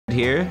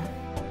here.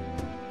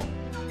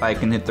 If I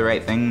can hit the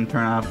right thing,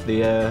 turn off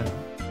the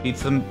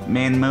pizza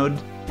man mode.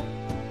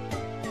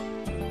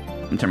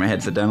 And turn my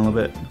headset down a little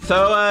bit.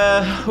 So,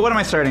 what am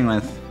I starting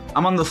with?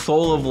 I'm on the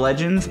Soul of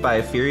Legends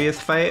by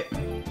furyiousfight.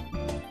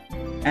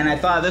 And I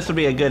thought this would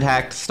be a good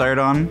hack to start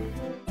on.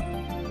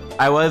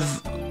 I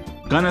was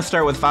gonna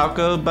start with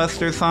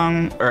falcobuster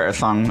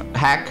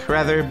hack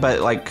rather,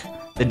 but like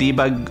the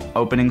debug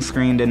opening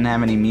screen didn't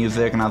have any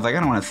music, and I was like, I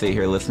don't want to sit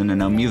here listening to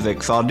no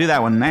music, so I'll do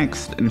that one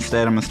next.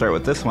 Instead, I'm gonna start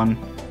with this one.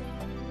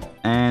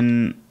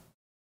 And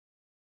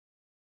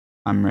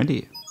I'm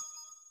ready.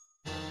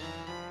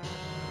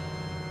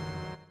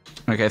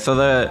 Okay, so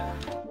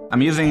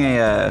I'm using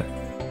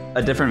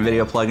a different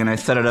video plugin. I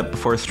set it up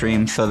before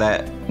stream so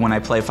that when I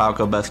play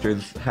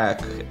falcobuster's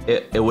hack,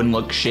 it wouldn't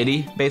look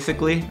shitty,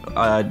 basically,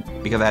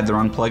 because I had the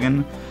wrong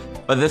plugin.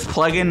 But this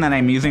plugin that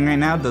I'm using right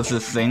now does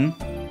this thing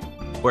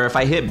where if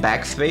I hit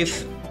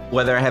backspace,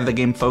 whether I have the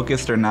game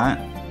focused or not,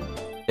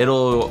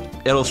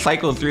 it'll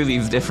cycle through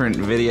these different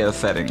video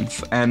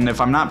settings. And if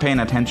I'm not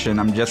paying attention,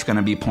 I'm just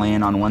gonna be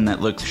playing on one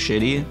that looks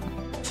shitty.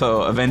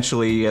 So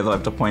eventually you guys will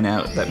have to point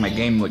out that my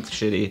game looks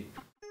shitty.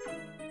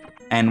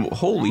 And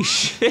holy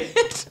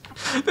shit!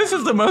 This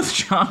is the most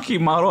chonky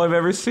model I've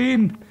ever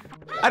seen.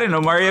 I didn't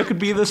know Mario could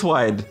be this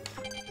wide.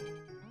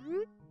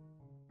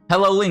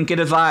 Hello Link, it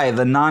is I,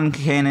 the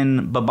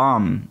non-canon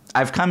Babam.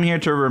 I've come here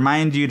to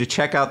remind you to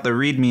check out the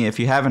README if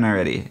you haven't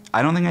already.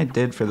 I don't think I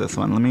did for this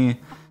one. Let me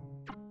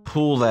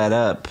pull that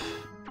up.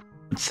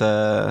 Let's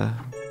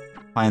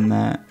find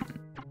that.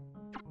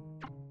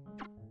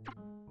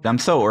 I'm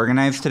so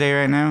organized today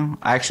right now.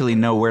 I actually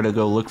know where to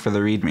go look for the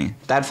README.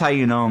 That's how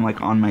you know I'm like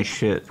on my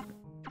shit.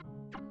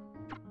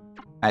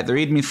 Alright, the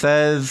README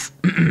says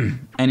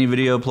any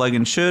video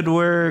plugin should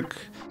work.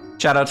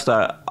 Shoutouts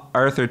to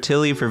Arthur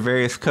Tilley for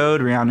various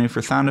code, Rihanna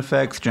for sound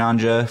effects,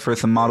 Janja for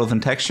some models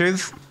and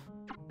textures.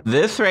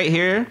 This right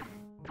here,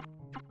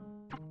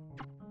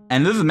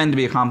 and this is meant to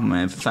be a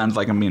compliment if it sounds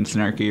like I'm being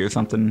snarky or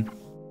something.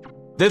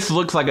 This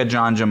looks like a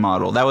Janja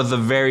model. That was the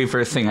very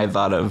first thing I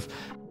thought of.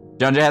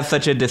 Janja has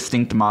such a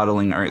distinct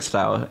modeling art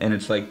style, and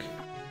it's like,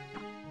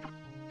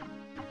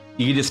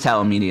 you can just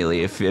tell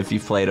immediately if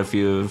you've played a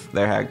few of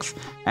their hacks.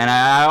 And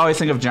I always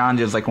think of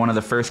Janja as like one of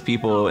the first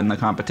people in the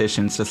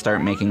competitions to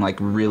start making like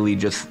really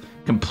just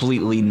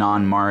completely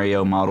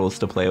non-Mario models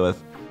to play with.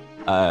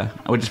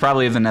 Which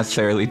probably isn't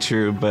necessarily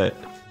true, but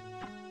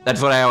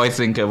that's what I always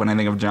think of when I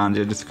think of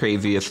Janja, just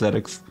crazy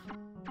aesthetics.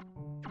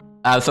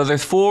 So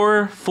there's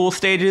 4 full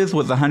stages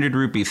with 100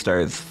 rupee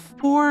stars.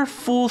 4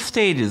 full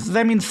stages. Does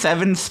that mean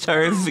 7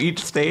 stars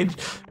each stage?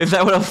 Is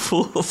that what a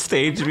full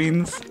stage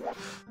means?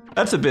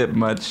 That's a bit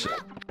much.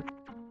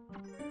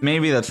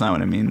 Maybe that's not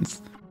what it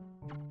means.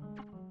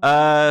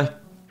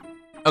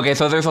 Okay,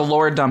 so there's a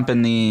lore dump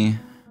in the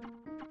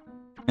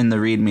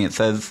README. It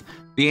says,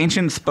 the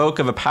ancients spoke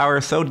of a power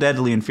so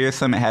deadly and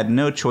fearsome it had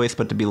no choice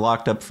but to be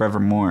locked up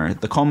forevermore.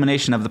 The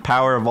culmination of the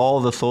power of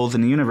all the souls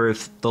in the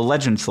universe, the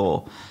legend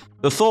soul.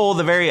 The soul,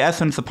 the very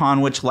essence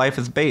upon which life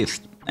is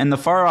based. In the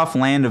far-off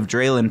land of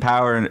Draylen,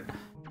 power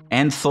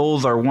and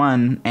souls are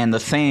one and the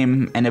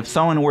same, and if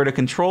someone were to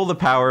control the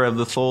power of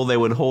the soul, they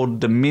would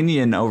hold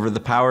dominion over the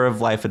power of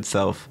life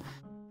itself.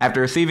 After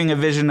receiving a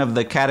vision of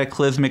the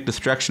cataclysmic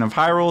destruction of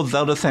Hyrule,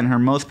 Zelda sent her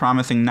most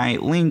promising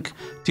knight, Link,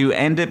 to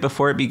end it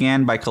before it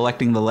began by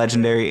collecting the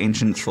legendary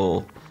ancient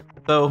soul.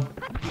 So,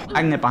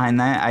 I can get behind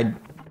that.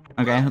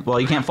 Okay, well,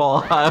 you can't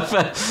fall off.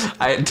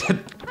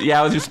 Yeah,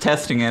 I was just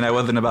testing it. I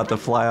wasn't about to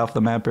fly off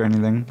the map or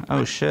anything.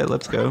 Oh shit,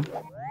 let's go.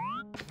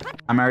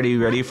 I'm already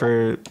ready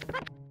for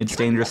It's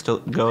Dangerous to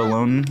Go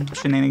Alone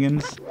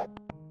shenanigans.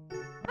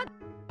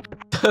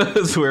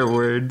 Those were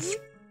words.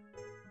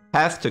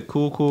 Pass to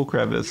Cool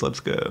Crevice, let's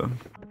go.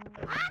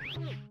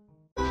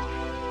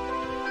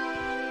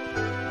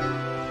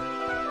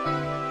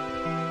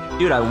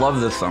 Dude, I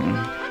love this song.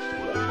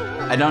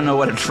 I don't know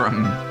what it's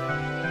from.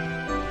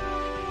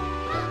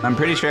 I'm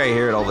pretty sure I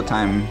hear it all the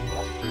time.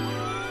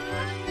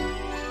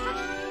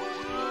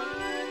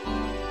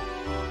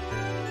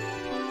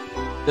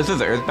 This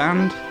is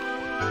Earthbound?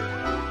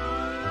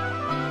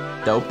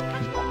 Dope.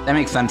 That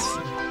makes sense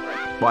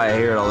why I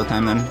hear it all the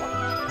time then.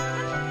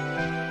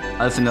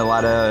 I listen to a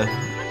lot of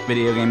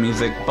video game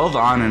music, both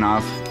on and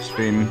off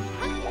stream.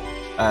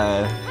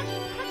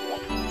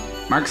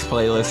 Mark's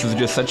playlist is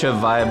just such a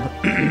vibe.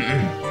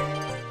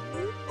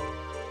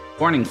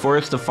 Warning,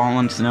 Forest of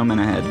Fallen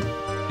Snowmen ahead.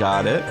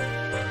 Got it.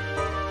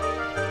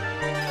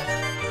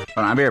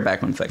 Hold on, I'll be right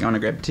back 1 second. I want to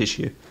grab a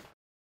tissue.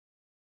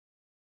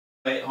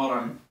 Wait, hold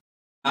on.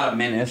 Not a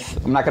menace.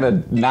 I'm not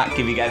gonna not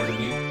give you guys a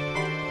mute.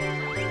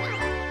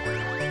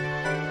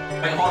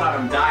 Wait, hold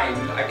on, I'm dying.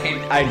 I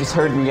can't. I just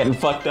heard me getting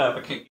fucked up.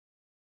 I can't.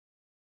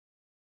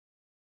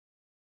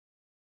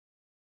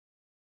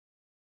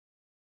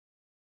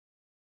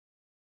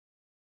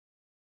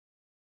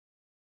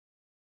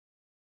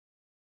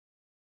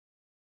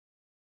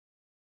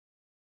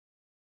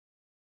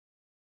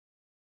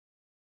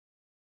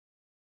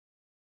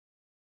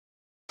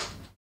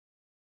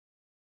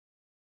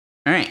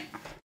 Alright.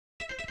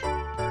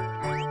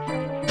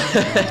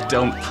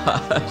 Don't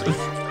pause.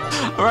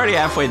 I'm already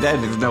halfway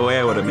dead. There's no way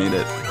I would have made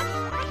it.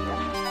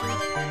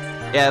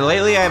 Yeah,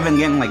 lately I've been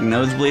getting like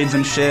nosebleeds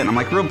and shit, and I'm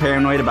like real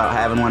paranoid about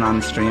having one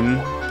on stream.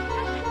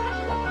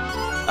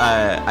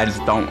 I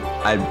just don't.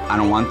 I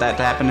don't want that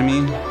to happen to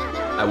me.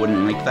 I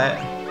wouldn't like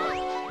that.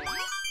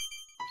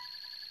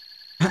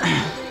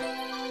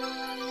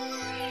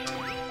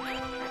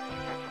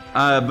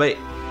 But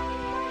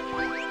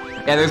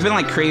yeah, there's been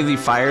like crazy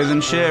fires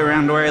and shit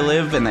around where I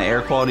live, and the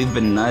air quality's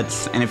been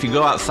nuts. And if you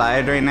go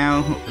outside right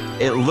now,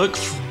 it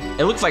looks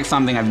like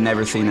something I've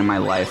never seen in my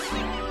life.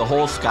 The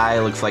whole sky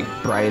looks like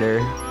brighter.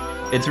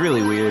 It's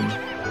really weird.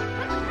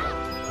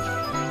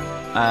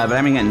 But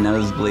I've been getting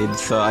nosebleeds,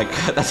 so I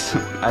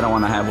don't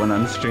want to have one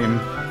on stream.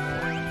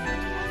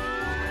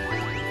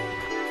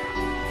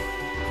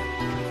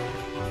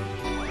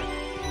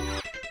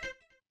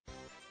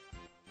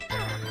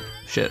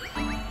 Shit.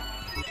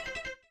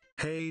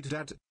 Hey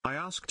Dad, I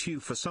asked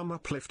you for some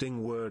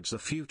uplifting words a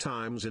few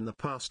times in the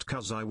past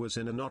cause I was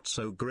in a not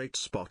so great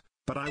spot,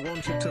 but I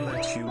wanted to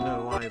let you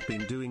know I've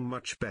been doing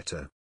much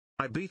better.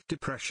 I beat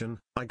depression,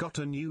 I got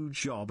a new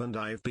job, and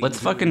I've been— Let's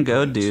fucking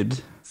go,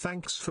 dude.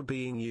 Thanks for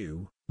being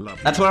you. Love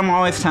you. That's what I'm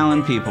always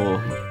telling people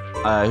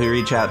who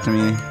reach out to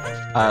me.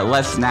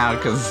 Less now,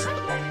 because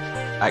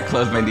I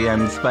close my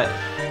DMs, but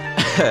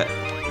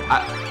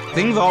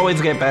things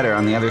always get better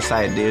on the other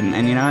side, dude.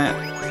 And you know what?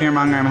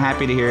 Fearmonger, I'm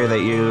happy to hear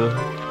that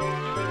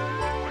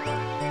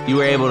you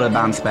were able to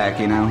bounce back,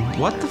 you know?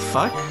 What the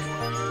fuck?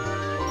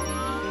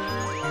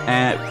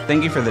 And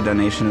thank you for the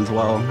donation as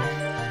well.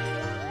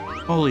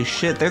 Holy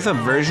shit, there's a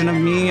version of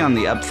me on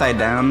the upside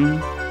down,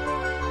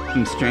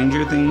 some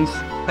Stranger Things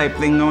type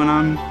thing going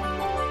on.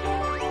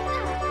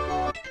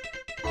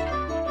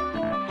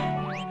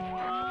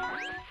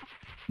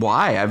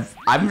 Why?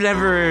 I've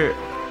never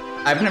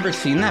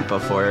seen that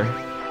before.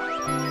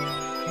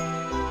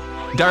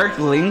 Dark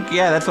Link?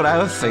 Yeah, that's what I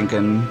was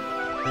thinking.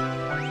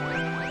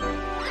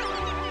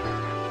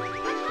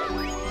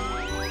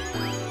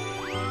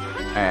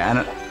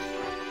 Alright,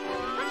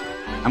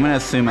 I'm gonna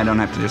assume I don't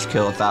have to just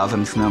kill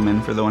 1,000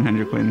 snowmen for the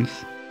 100 coins.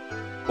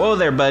 Whoa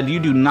there, bud, you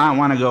do not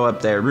want to go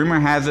up there. Rumor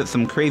has it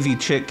some crazy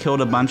chick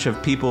killed a bunch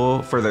of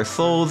people for their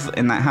souls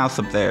in that house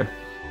up there.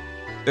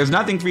 There's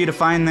nothing for you to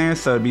find there,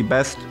 so it'd be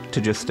best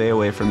to just stay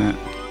away from it.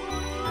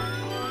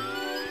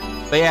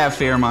 But yeah,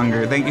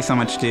 Fearmonger, thank you so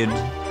much, dude.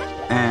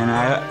 And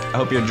I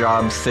hope your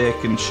job's sick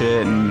and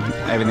shit and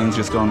everything's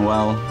just going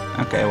well.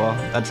 Okay, well,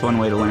 that's one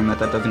way to learn that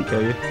doesn't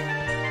kill you.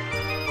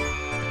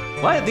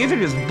 What? These are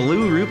just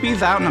blue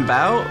rupees out and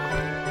about?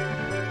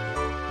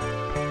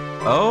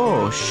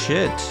 Oh,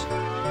 shit.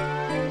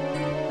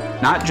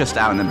 Not just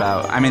out and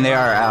about. I mean, they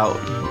are out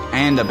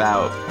and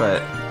about,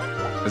 but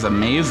there's a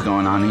maze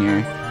going on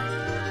here.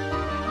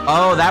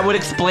 Oh, that would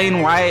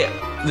explain why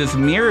this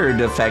mirrored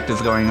effect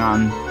is going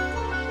on.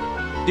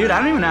 Dude, I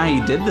don't even know how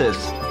you did this.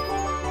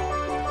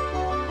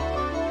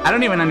 I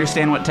don't even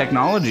understand what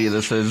technology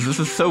this is. This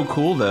is so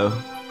cool, though.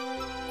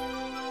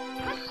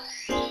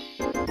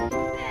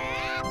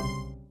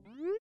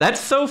 That's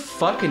so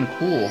fucking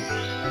cool.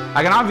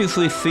 I can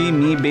obviously see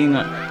me being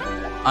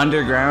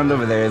underground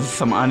over there as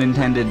some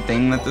unintended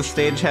thing that the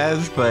stage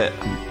has, but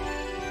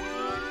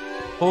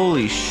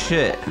holy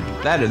shit,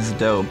 that is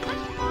dope.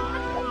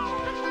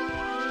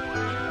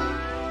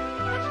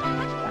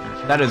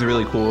 That is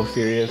really cool,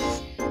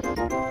 Furious.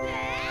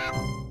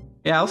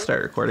 Yeah, I'll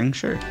start recording,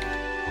 sure.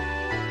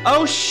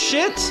 Oh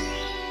shit!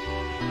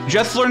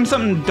 Just learned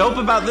something dope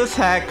about this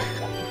hack.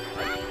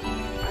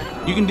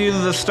 You can do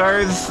the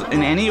stars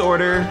in any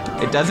order.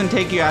 It doesn't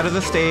take you out of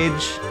the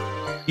stage.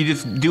 You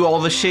just do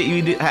all the shit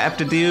you have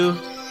to do.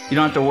 You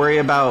don't have to worry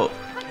about...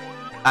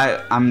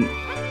 I'm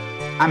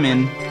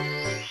in.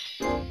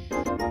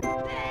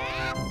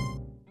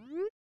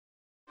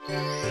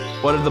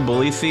 What did the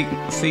bully seek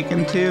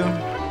into?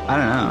 I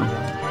don't know.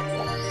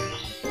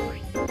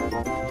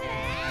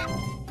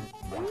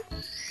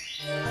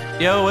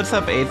 Yo, what's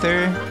up,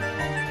 Aether?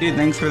 Dude,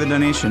 thanks for the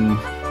donation.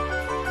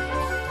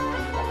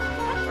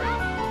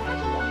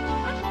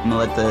 I'm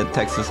gonna let the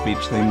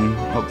text-to-speech thing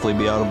hopefully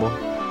be audible.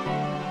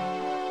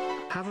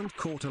 Haven't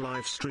caught a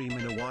live stream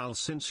in a while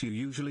since you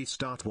usually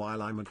start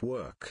while I'm at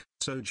work,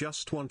 so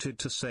just wanted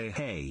to say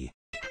hey.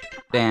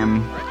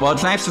 Damn. Well,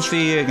 it's nice to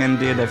see you again,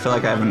 dude. I feel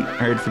like I haven't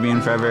heard from you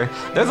in forever.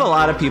 There's a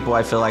lot of people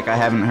I feel like I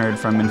haven't heard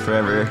from in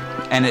forever.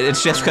 And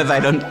it's just because I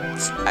don't,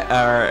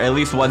 or at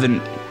least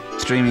wasn't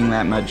streaming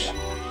that much.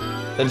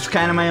 It's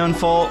kind of my own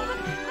fault,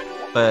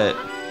 but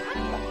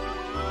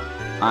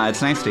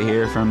it's nice to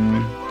hear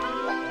from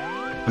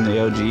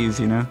the OGs,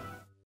 you know?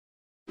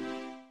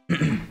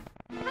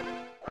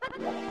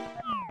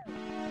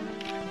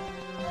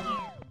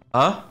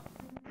 Huh?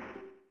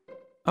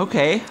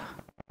 Okay.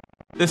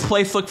 This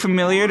place look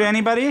familiar to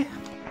anybody?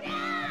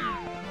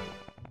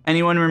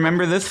 Anyone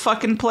remember this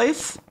fucking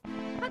place?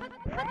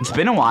 It's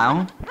been a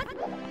while.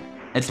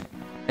 It's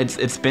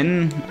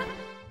been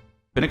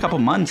a couple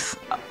months.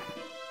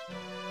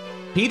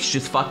 Peach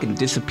just fucking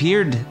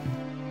disappeared.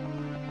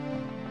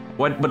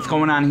 What's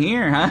going on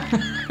here, huh?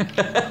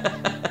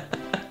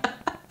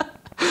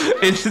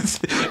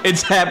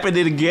 It's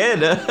happening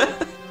again.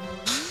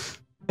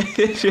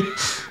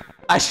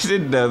 I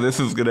didn't know this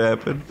was gonna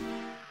happen.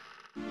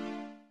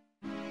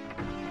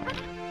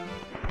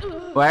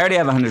 Well, I already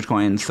have 100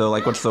 coins, so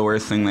like, what's the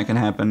worst thing that can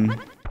happen?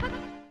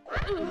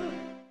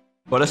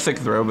 What a sick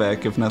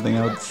throwback, if nothing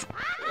else.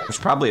 There's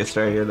probably a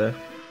star here, though.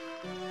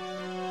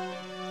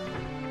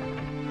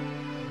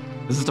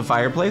 This is the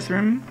fireplace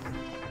room?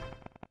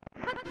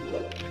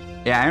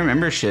 Yeah, I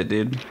remember shit,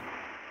 dude.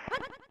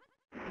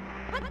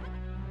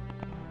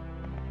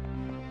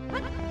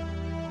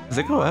 Does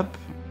it go up?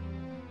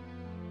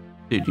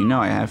 Dude, you know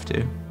I have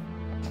to.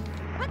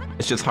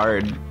 It's just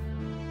hard.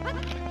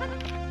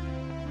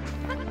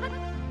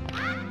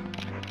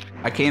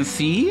 I can't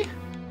see?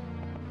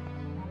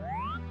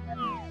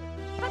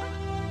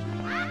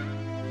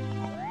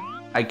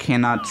 I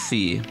cannot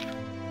see.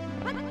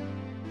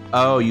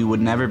 Oh, you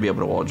would never be able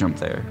to wall jump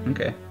there.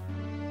 Okay.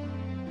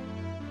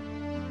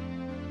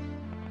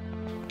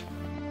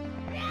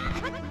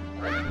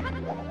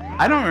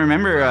 I don't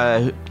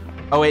remember,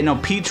 oh wait, no,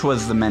 Peach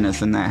was the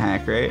menace in that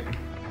hack, right?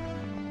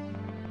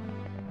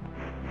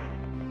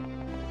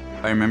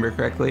 If I remember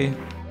correctly.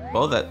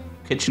 Well, that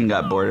kitchen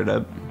got boarded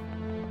up.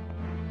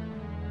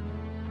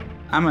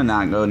 I'm gonna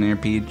not go near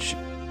Peach.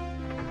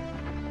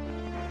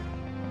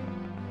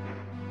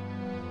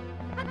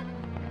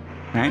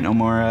 Alright, no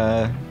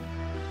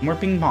more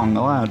ping pong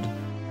allowed.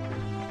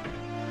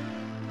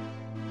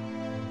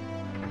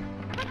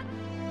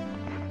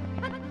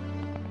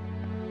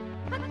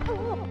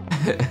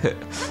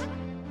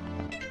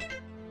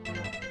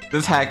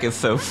 This hack is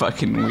so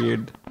fucking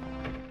weird.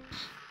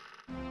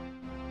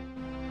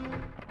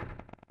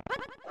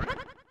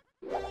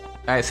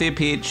 Alright, see you,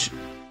 Peach.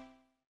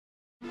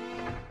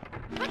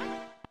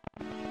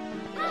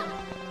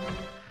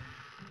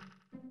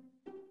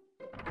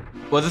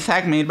 Was this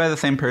hack made by the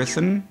same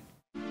person?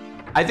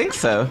 I think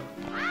so.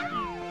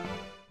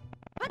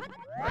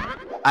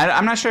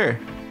 I'm not sure.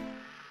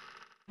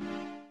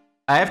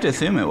 I have to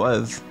assume it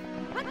was.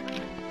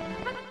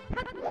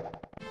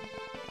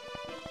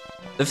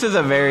 This is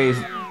a very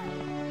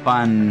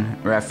fun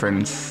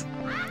reference.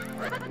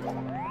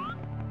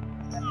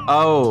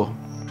 Oh.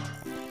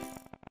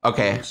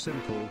 Okay.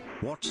 Simple,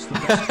 what's the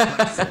best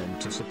platform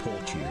to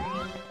support you?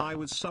 I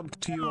was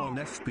subbed to you on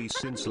FB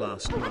since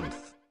last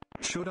month.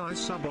 Should I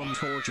sub on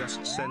or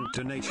just send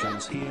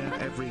donations here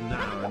every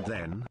now and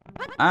then?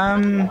 I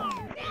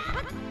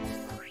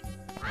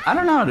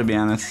don't know, to be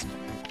honest.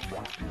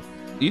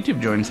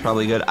 YouTube join's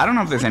probably good. I don't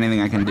know if there's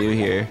anything I can do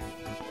here.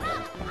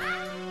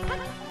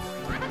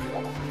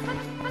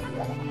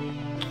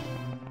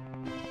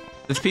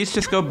 Does Peach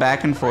just go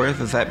back and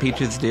forth? Is that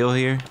Peach's deal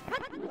here?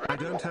 I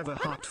don't have a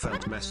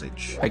heartfelt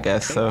message. I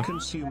guess so. Don't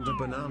consume the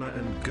banana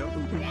and go.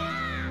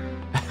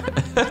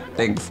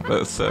 Thanks,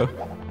 both so.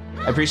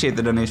 I appreciate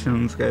the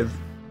donations, guys.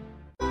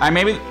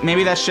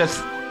 Maybe that's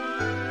just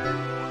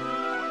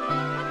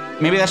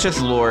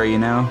lore, you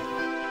know?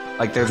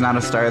 Like there's not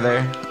a star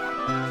there.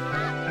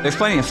 There's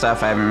plenty of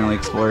stuff I haven't really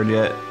explored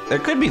yet. There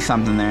could be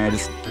something there.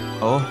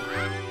 Oh,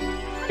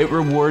 it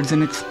rewards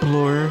an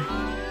explorer.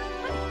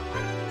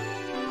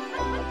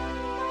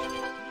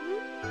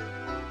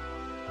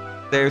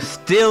 There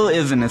still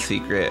isn't a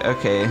secret.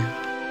 Okay.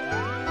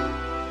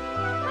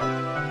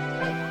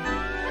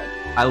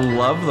 I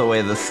love the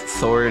way this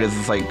sword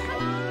is like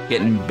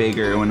getting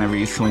bigger whenever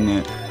you swing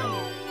it.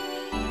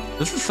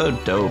 This is so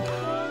dope.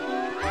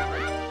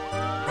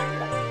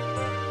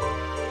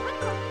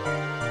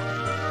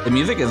 The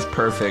music is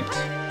perfect.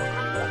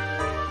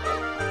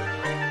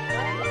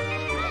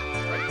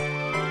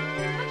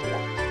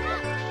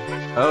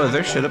 Oh, is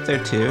there shit up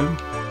there too?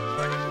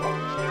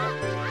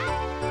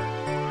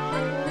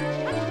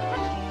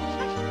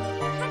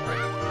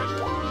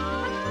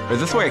 Or is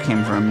this where I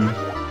came from?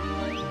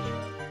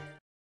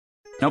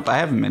 Nope, I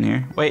haven't been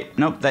here. Wait,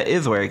 nope, that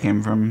is where I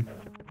came from.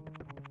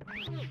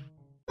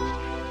 I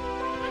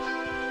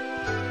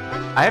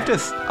have to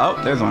oh,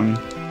 there's one.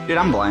 Dude,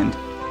 I'm blind.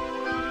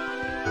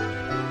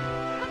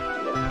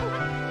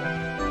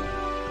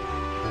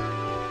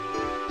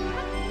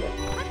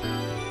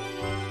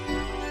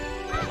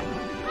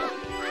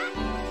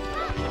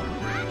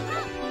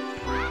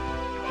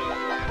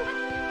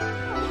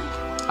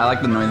 I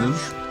like the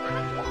noises.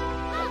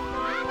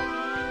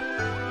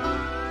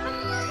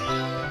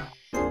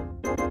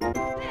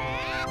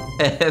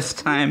 Hess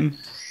time.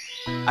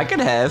 I could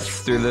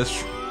Hess through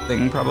this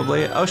thing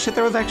probably. Oh shit,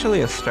 there was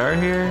actually a star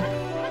here.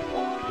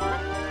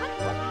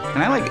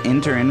 Can I like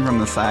enter in from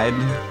the side?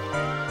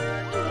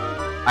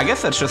 I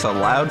guess that's just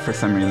allowed for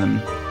some reason.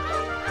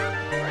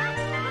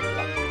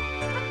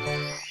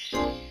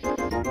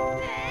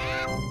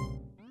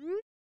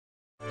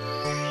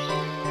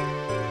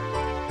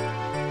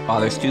 Oh,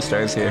 there's 2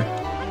 stars here.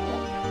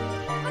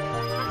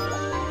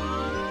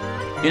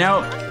 You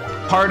know,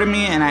 part of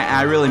me, and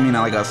I really mean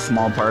like a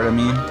small part of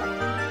me,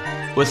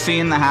 was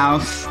seeing the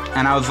house,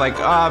 and I was like,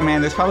 oh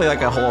man, there's probably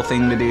like a whole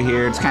thing to do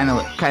here. It's kind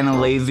of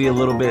lazy a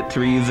little bit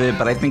to reuse it,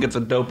 but I think it's a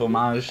dope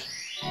homage.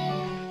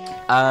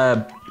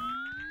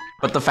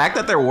 But the fact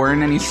that there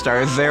weren't any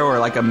stars there or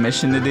like a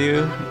mission to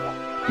do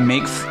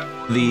makes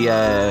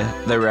the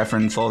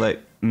reference all that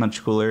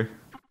much cooler.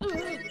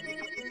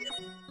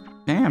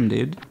 Damn,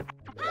 dude.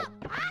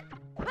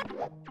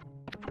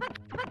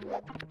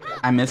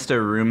 I missed a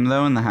room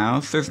though in the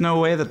house. There's no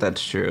way that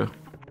that's true.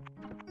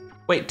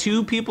 Wait,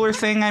 2 people are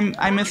saying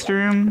I missed a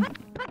room?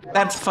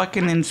 That's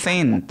fucking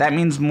insane. That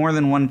means more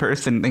than one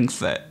person thinks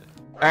that.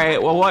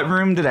 Alright, well what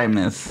room did I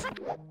miss?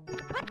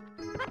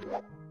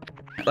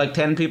 Like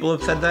 10 people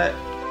have said that?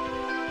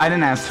 I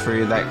didn't ask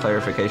for that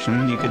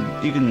clarification. You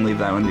can leave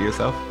that one to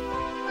yourself.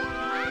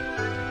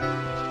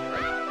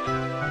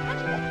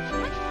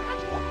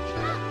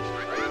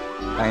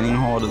 Dining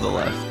hall to the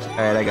left.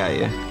 Alright, I got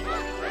you.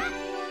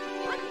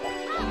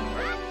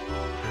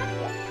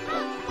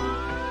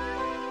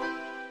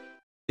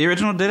 The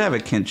original did have a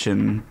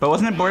kitchen, but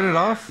wasn't it boarded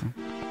off?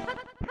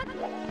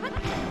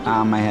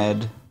 Ah, my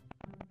head.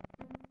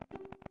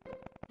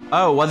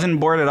 Oh, it wasn't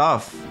boarded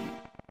off.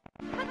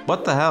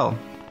 What the hell?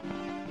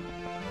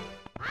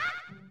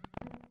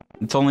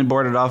 It's only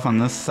boarded off on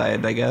this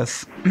side, I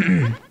guess.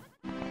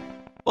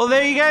 Well,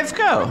 there you guys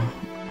go.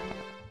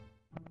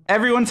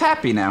 Everyone's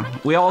happy now.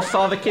 We all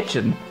saw the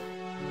kitchen.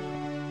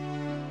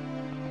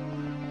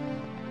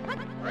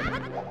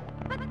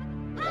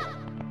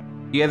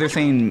 You guys are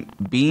saying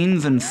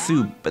beans and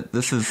soup, but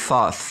this is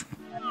sauce.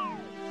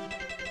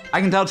 I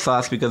can tell it's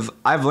sauce because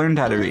I've learned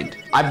how to read.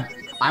 I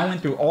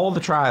went through all the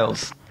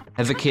trials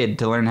as a kid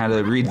to learn how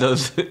to read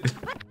those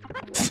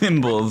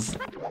symbols.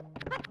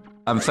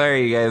 I'm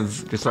sorry you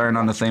guys just aren't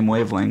on the same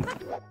wavelength.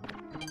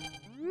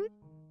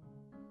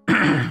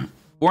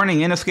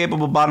 Warning,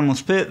 inescapable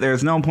bottomless pit.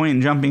 There's no point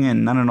in jumping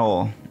in, none at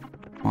all.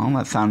 Well,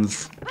 that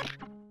sounds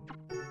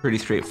pretty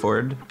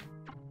straightforward.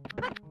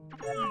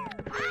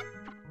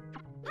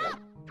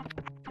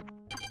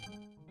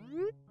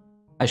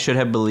 I should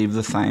have believed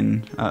the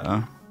sign.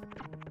 Uh-oh.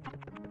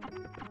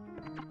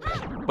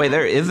 Wait,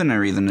 there isn't a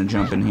reason to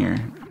jump in here.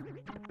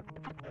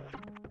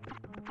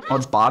 Oh,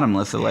 it's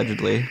bottomless,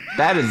 allegedly.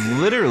 That is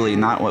literally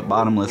not what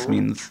bottomless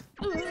means.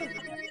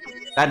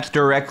 That's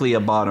directly a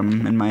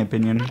bottom, in my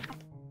opinion.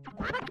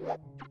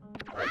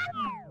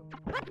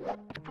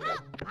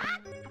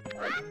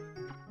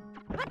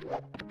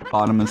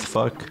 Bottom as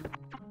fuck.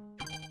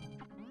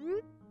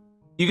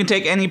 You can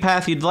take any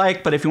path you'd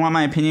like, but if you want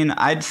my opinion,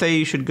 I'd say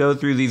you should go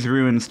through these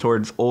ruins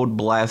towards Old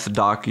Blast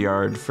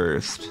Dockyard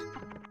first.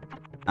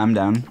 I'm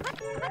down.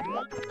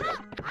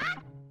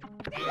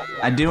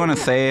 I do want to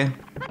say,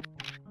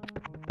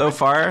 so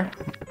far,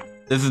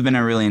 this has been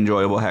a really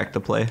enjoyable hack to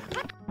play.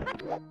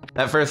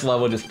 That first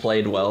level just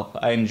played well.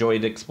 I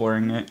enjoyed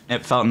exploring it.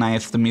 It felt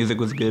nice, the music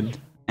was good.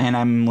 And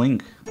I'm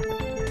Link.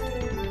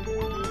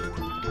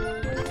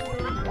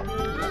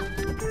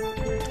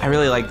 I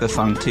really like this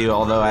song too,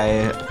 although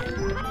I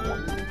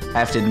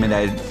have to admit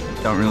I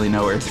don't really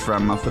know where it's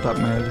from off the top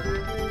of my head.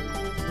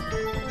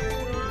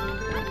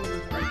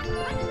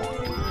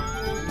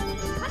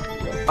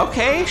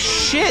 Okay,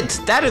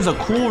 shit! That is a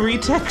cool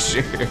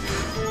retexture.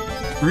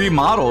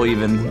 Remodel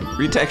even.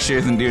 Retexture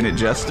isn't doing it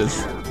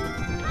justice.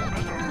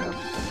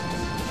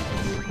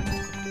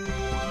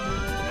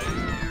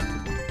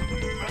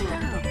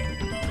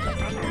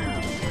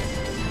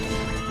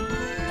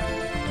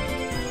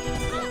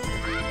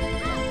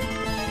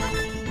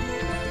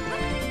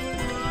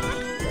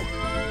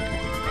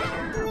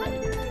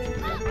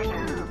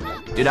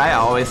 Dude, I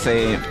always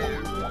say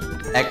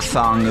X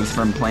song is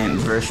from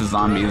Plants vs.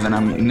 Zombies, and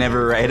I'm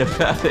never right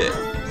about it.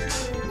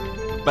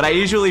 But I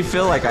usually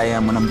feel like I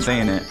am when I'm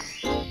saying it.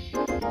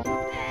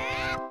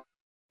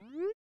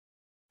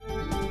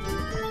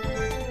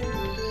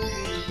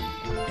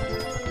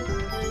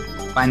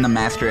 Find the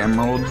Master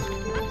Emerald.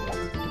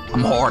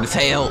 I'm hard as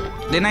hell.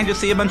 Didn't I just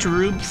see a bunch of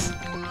rubes?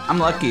 I'm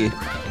lucky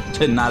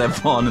to not have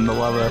fallen in the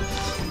lava.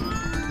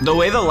 The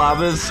way the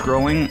lava is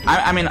scrolling,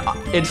 I mean,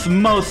 it's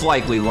most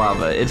likely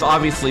lava. It's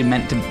obviously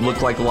meant to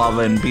look like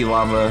lava and be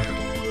lava.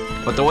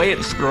 But the way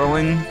it's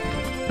scrolling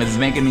is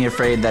making me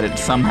afraid that it's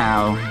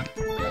somehow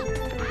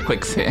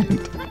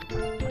quicksand.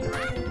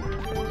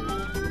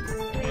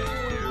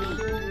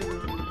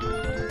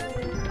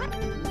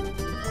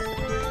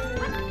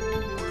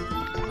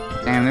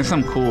 And there's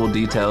some cool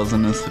details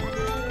in this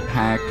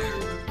hack.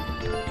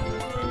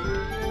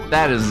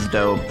 That is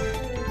dope.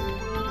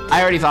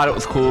 I already thought it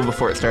was cool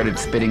before it started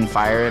spitting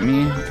fire at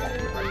me,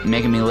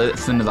 making me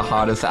listen to the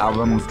hottest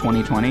album of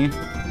 2020.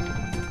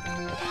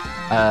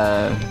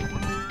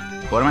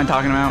 What am I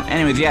talking about?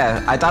 Anyways,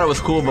 yeah, I thought it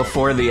was cool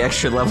before the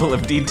extra level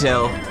of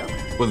detail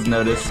was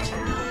noticed.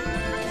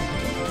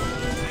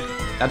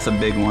 That's a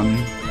big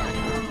one.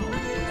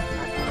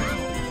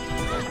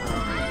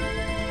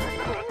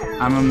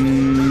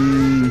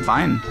 I'm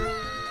fine.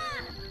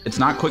 It's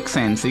not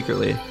quicksand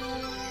secretly.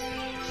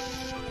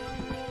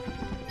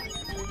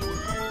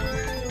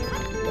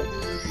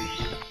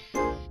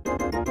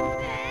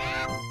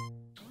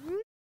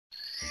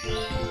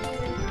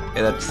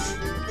 Okay, that's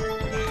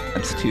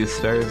 2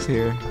 stars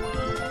here.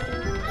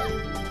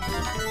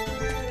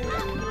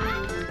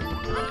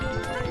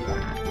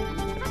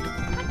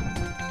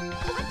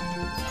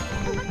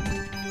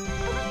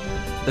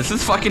 This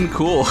is fucking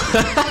cool.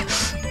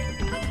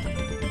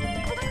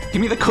 Give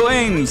me the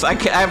coins! I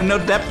have no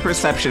depth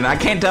perception. I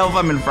can't tell if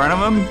I'm in front of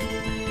them.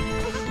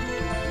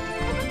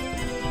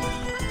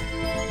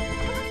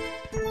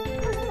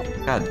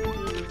 God.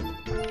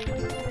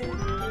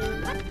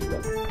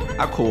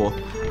 How cool.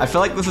 I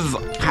feel like this is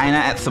kinda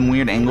at some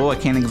weird angle. I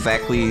can't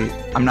exactly...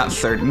 I'm not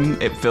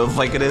certain. It feels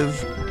like it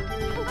is.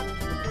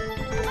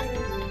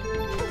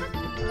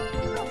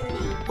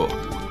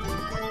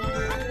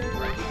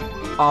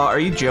 Oh, are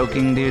you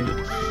joking, dude?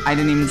 I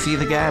didn't even see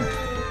the gap.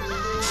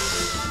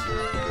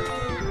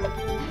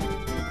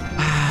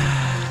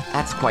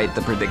 That's quite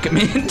the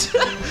predicament.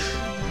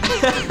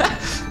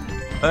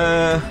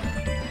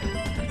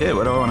 Yeah,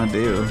 what do I want to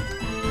do?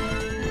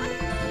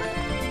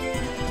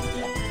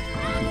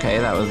 Okay,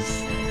 that was...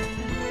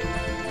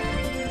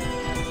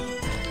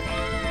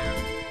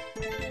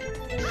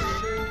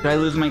 Did I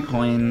lose my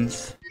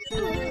coins?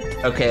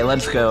 Okay,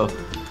 let's go.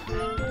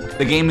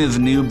 The game is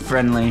noob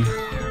friendly.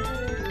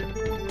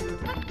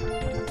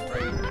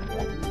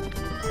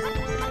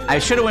 I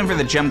should have went for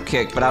the jump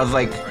kick, but I was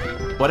like,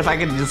 what if I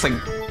could just like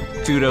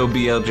pseudo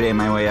BLJ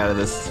my way out of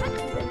this?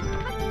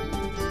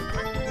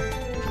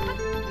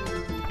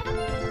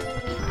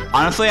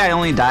 Honestly, I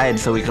only died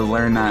so we could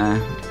learn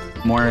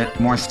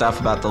more stuff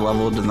about the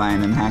level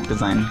design and hack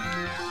design.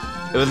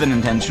 It was an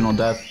intentional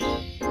death.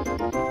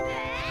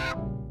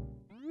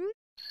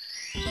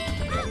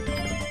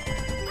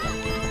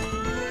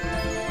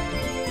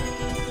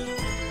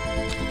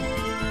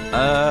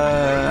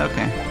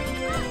 Okay.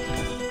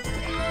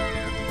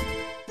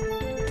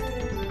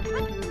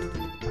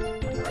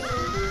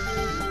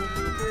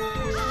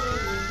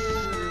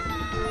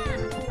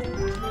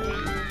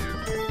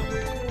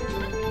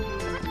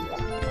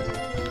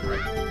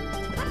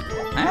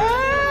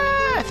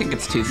 I think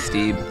it's too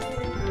steep.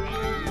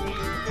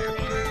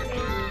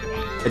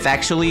 It's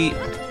actually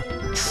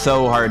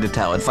so hard to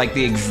tell. It's like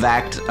the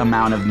exact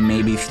amount of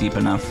maybe steep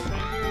enough.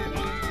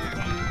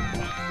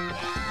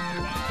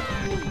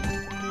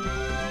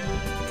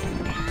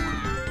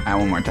 Alright,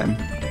 one more time.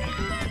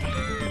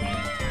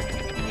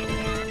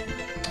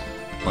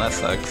 Well, that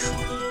sucks.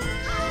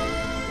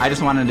 I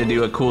just wanted to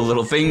do a cool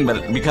little thing,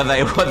 but because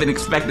I wasn't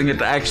expecting it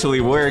to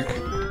actually work,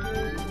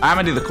 I'm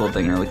gonna do the cool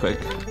thing really quick.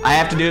 I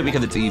have to do it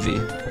because it's easy.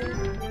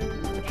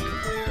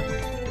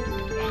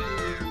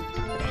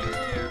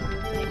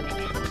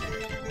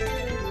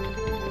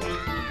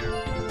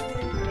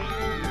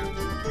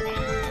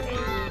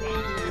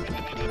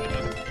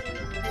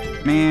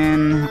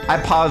 Man,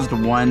 I paused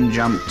one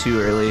jump too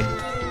early.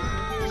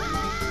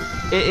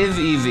 It is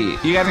easy.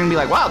 You guys are gonna be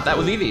like, wow, that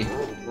was easy.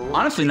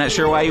 Honestly, not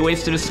sure why you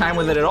wasted his time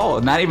with it at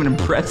all. Not even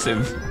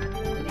impressive.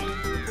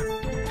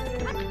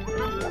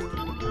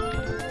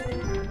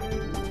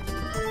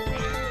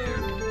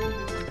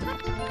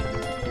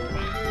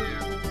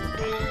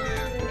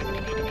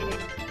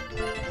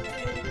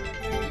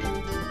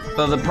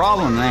 So the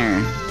problem there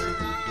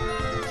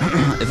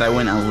is I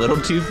went a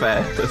little too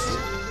fast.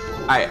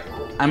 Alright,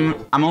 I'm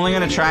only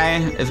gonna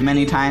try as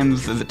many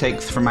times as it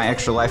takes for my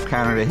extra life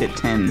counter to hit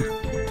 10.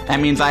 That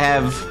means I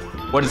have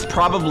what is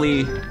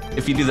probably,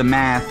 if you do the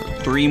math,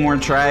 3 more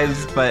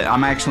tries, but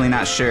I'm actually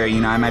not sure. You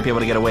know, I might be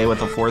able to get away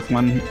with a 4th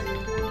one.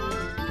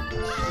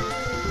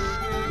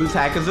 Whose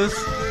hack is this?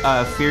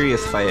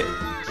 Furyiousfight.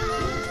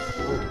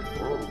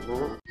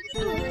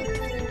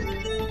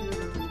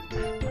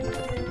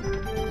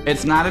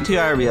 It's not a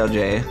 2-hour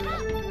BLJ.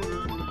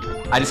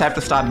 I just have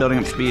to stop building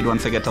up speed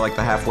once I get to like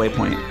the halfway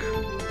point.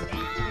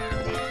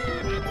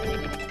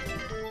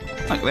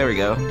 Look, there we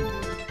go.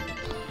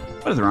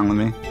 What is wrong with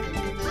me?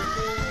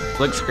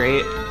 Looks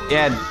great.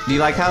 Yeah, do you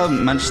like how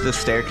much the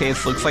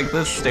staircase looks like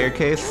this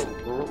staircase?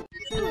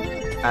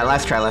 Alright,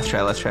 let's try.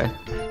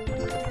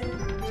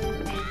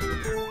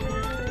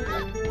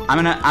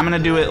 I'm gonna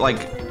do it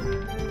like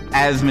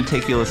as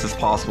meticulous as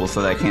possible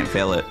so that I can't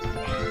fail it.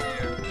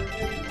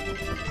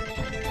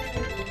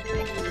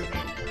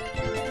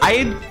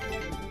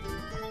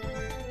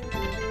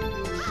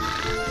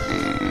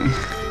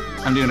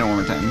 I'm doing it one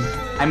more time.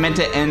 I meant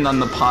to end on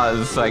the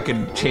pause so I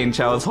could change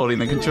how I was holding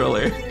the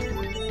controller.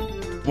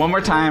 One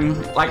more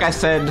time. Like I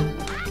said,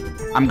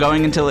 I'm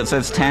going until it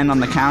says 10 on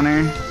the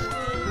counter.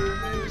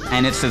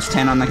 And it says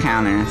 10 on the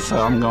counter,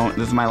 so I'm going.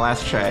 This is my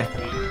last try.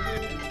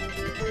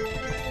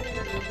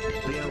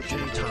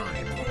 BLJ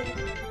time.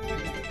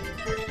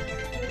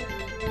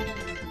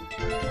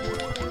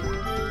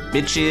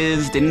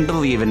 Bitches didn't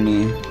believe in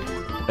me.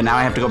 But now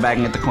I have to go back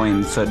and get the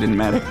coins, so it didn't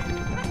matter.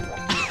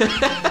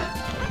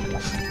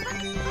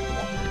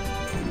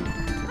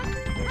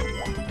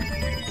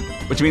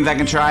 Which means I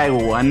can try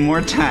one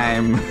more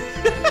time.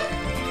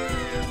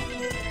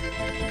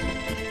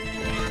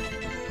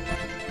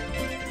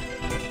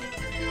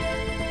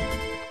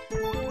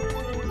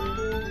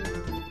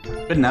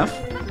 Good enough.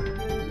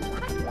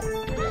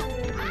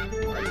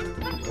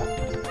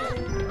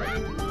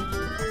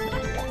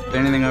 Is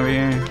there anything over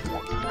here?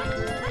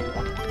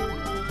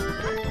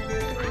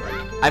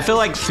 I feel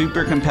like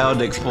super compelled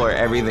to explore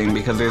everything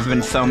because there's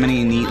been so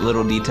many neat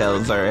little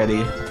details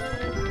already.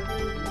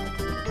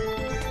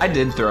 I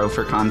did throw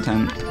for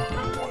content.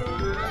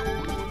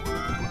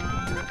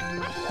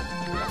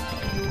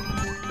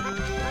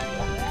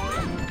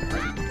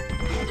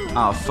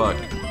 Oh, fuck.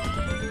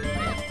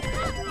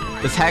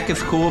 This hack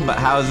is cool, but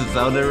how is it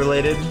Zelda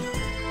related?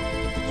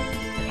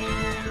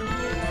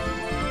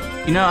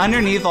 You know,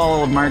 underneath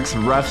all of Mark's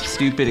rough,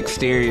 stupid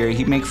exterior,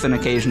 he makes an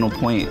occasional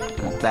point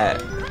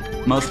that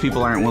most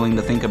people aren't willing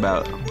to think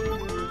about.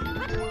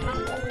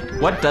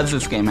 What does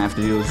this game have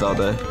to do with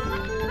Zelda?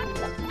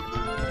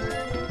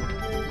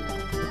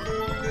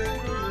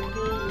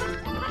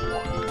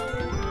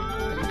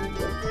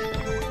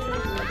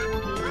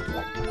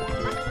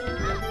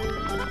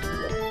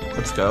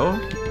 Let's go.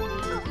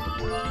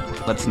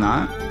 Let's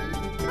not.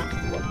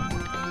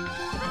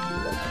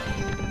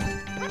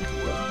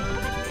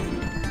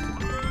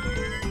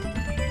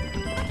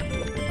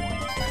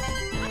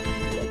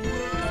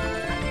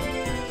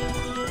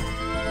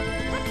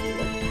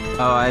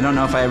 Oh, I don't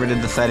know if I ever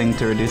did the setting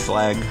to reduce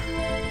lag.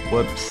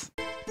 Whoops.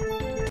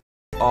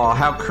 Oh,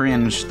 how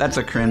cringe. That's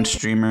a cringe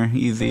streamer.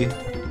 Easy.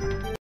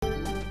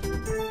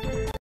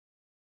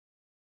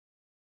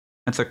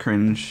 That's a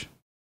cringe.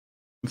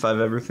 If I've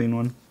ever seen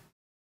one.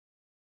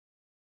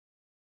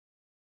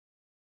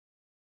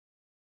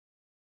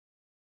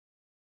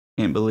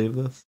 Can't believe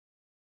this.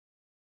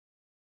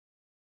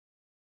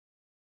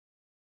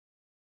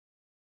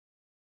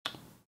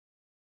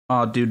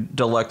 Oh, dude,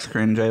 deluxe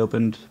cringe. I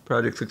opened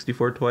Project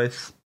 64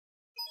 twice.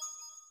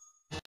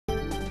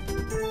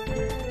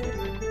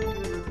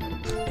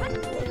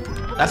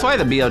 That's why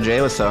the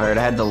BLJ was so hard.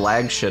 I had the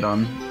lag shit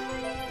on.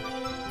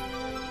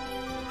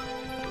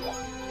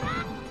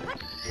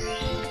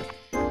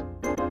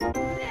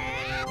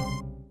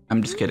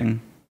 I'm just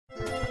kidding.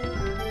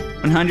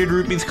 100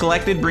 rupees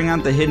collected, bring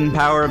out the hidden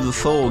power of the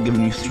soul,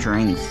 giving you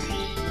strength.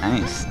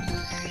 Nice.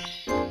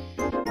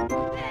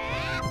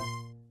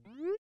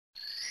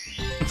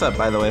 What's up,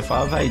 by the way,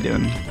 Fav? How you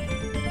doing?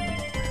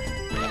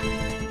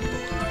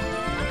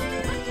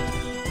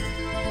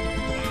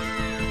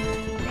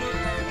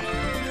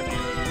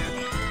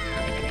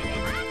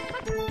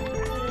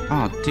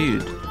 Oh,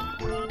 dude.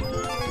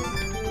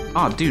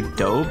 Oh, dude,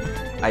 dope.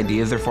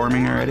 Ideas are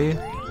forming already.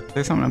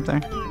 There's something up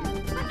there.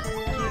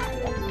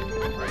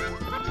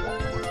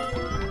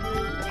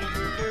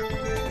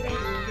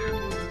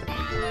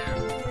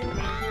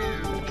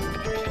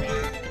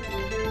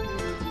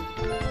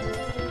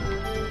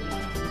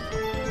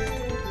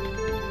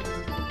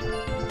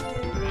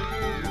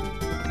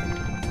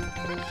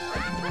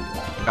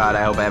 God,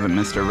 I hope I haven't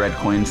missed a red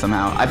coin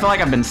somehow. I feel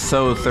like I've been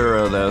so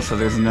thorough though, so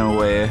there's no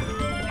way.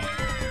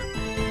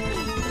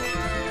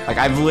 Like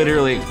I've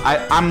literally,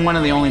 I'm one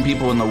of the only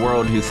people in the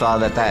world who saw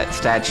that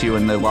statue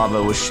in the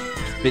lava was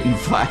spitting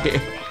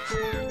fire.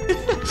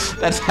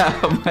 That's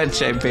how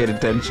much I paid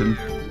attention.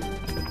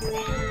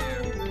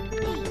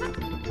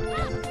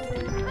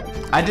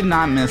 I did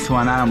not miss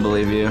one, I don't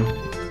believe you.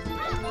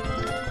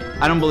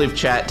 I don't believe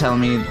chat telling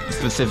me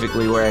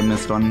specifically where I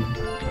missed one.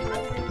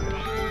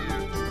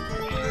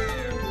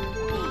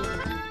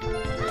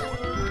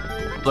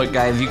 Look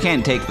guys, you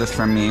can't take this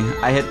from me.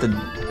 I hit the...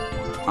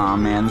 Aw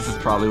man, this is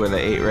probably where the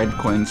 8 red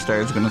coin star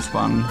is gonna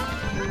spawn.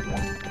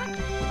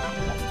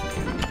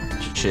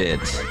 Shit.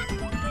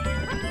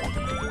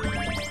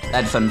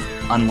 That's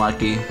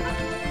unlucky.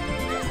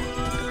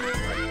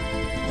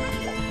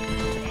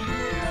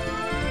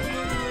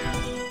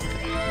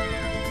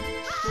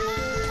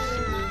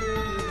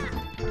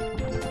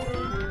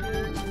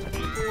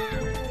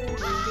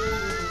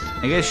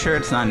 I guess sure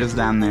it's not just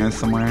down there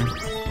somewhere.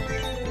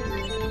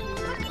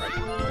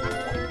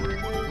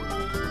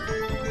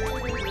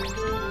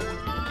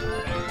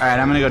 Alright,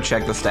 I'm gonna go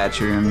check the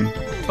statue room.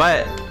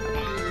 But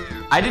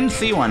I didn't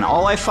see one.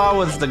 All I saw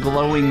was the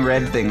glowing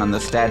red thing on the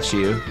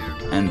statue.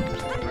 And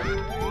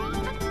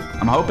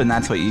I'm hoping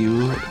that's what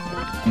you,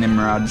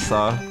 Nimrod,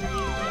 saw.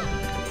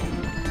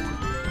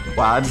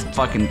 Wow, it's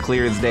fucking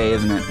clear as day,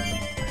 isn't it?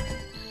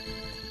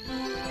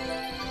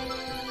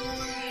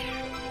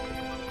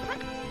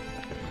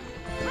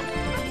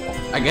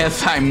 I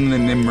guess I'm the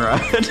Nimrod.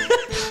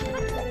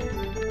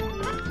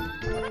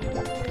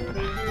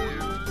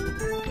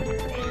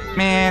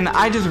 Man,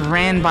 I just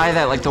ran by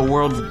that like the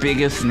world's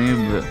biggest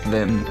noob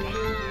then.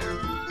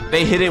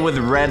 They hit it with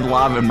red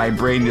lava and my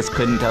brain just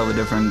couldn't tell the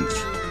difference.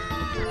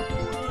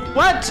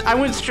 What? I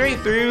went straight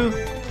through.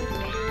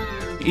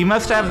 You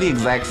must have the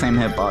exact same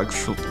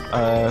hitbox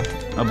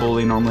a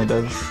bully normally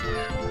does.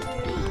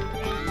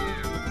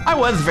 I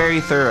was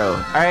very thorough,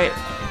 alright?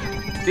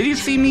 Did you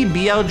see me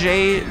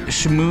BLJ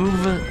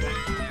schmoove?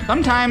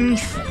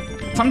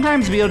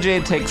 Sometimes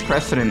BLJ takes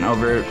precedent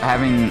over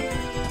having,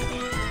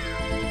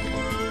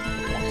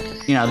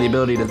 you know, the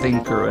ability to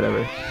think or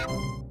whatever.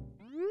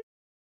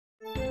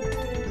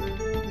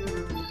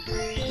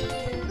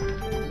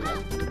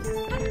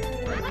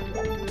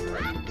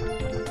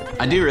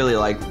 I do really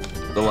like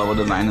the level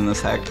design in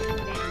this hack.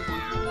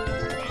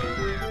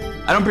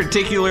 I don't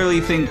particularly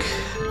think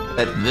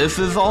that this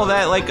is all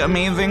that, like,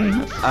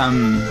 amazing.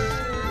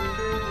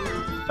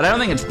 But I don't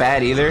think it's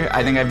bad either.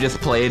 I think I've just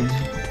played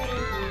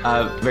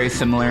very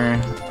similar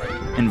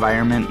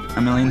environment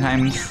a million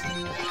times.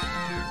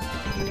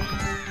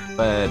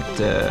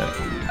 But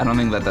I don't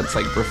think that that's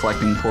like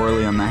reflecting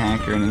poorly on the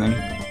hack or anything.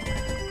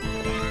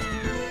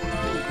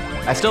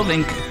 I still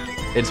think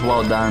it's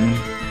well done.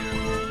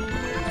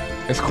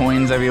 There's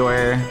coins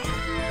everywhere.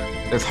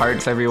 There's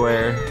hearts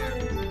everywhere.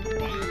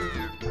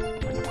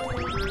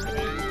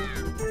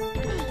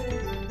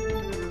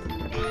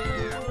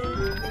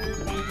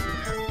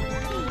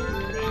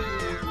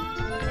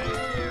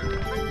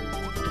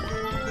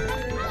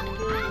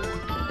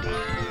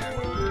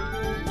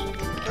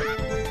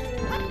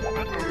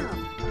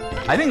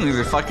 I think these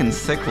are fucking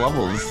sick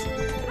levels.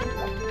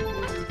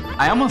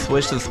 I almost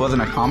wish this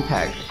wasn't a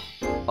compact.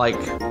 Like,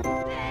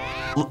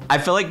 I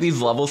feel like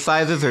these level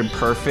sizes are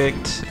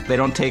perfect. They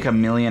don't take a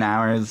million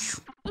hours.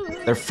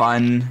 They're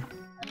fun.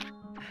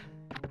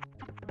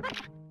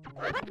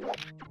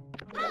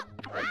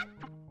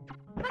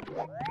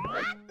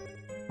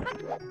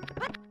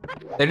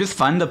 They're just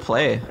fun to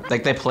play.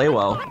 Like, they play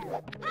well.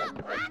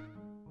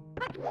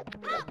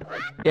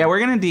 Yeah, we're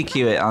gonna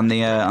DQ it on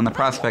the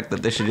prospect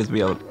that this should just be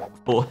a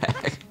full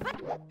hack.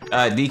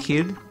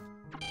 DQ'd.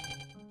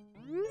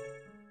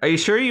 Are you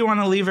sure you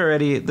want to leave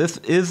already? This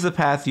is the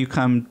path you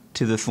come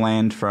to this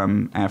land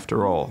from,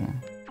 after all.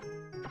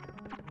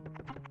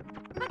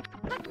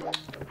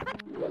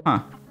 Huh.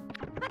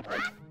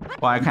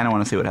 Well, I kind of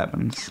want to see what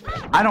happens.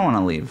 I don't want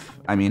to leave.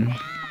 I mean,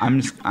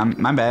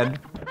 my bad.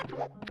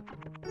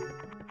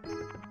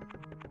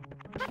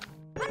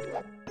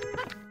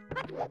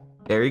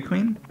 Dairy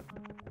Queen?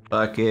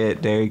 Fuck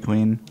it, Dairy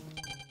Queen.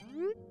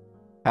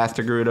 Past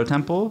the Gerudo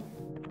Temple.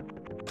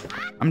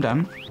 I'm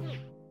done.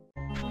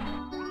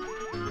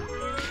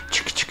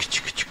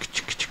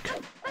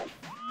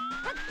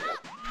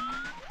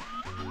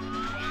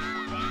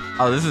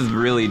 Oh, this is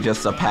really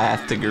just a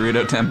path to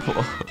Gerudo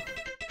Temple.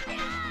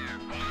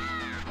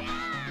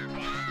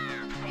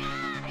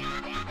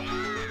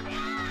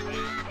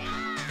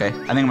 Okay, I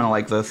think I'm gonna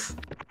like this.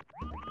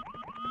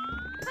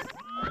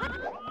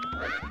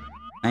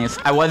 Nice.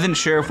 I wasn't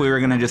sure if we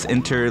were gonna just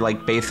enter,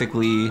 like,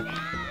 basically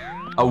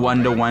a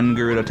one-to-one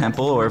Gerudo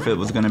Temple, or if it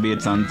was gonna be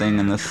its own thing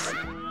in this.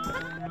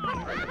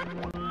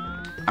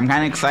 I'm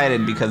kinda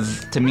excited,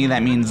 because to me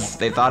that means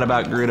they thought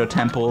about Gerudo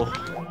Temple,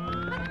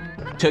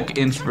 took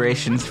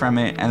inspirations from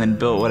it, and then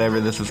built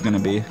whatever this is gonna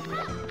be.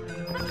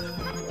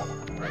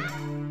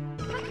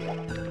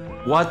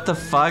 What the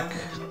fuck?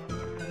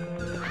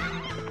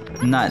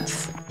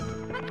 Nuts.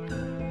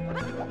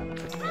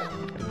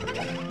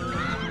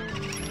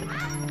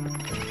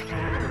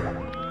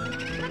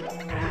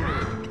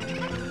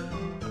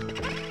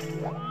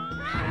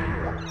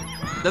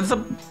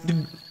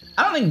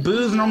 I don't think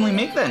boos normally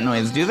make that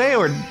noise, do they?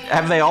 Or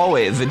have they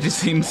always? It just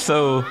seems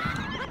so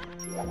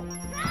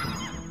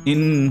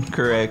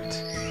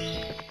incorrect.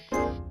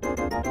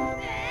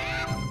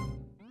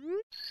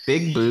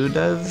 Big Boo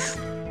does?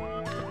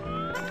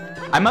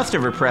 I must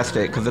have repressed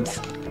it, because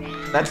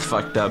that's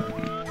fucked up.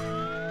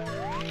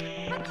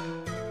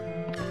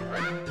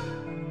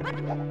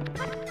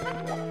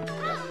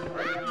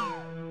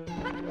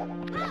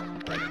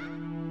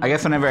 I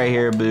guess whenever I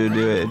hear Boo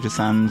do it, it just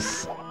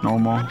sounds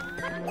normal.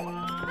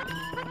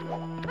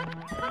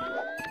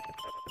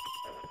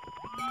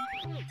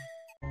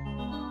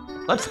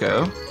 Let's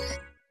go.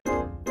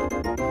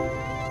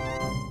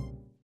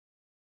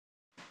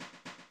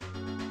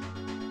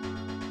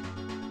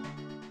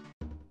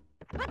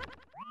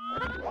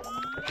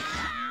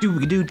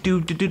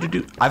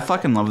 Do. I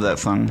fucking love that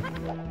song.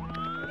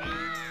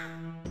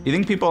 You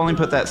think people only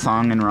put that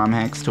song in ROM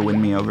hacks to win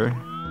me over?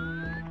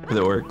 Because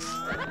it works.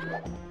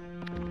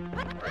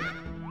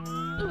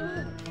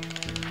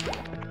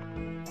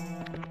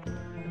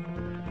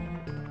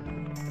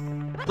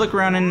 Look,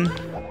 Ronan,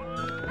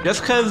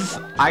 just because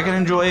I can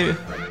enjoy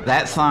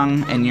that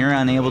song and you're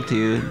unable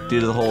to due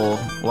to the whole,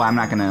 well, I'm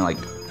not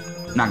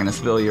gonna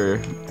spill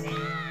your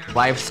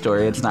life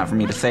story, it's not for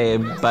me to say,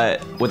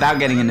 but without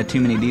getting into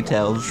too many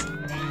details,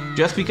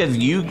 just because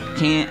you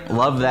can't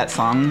love that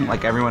song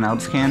like everyone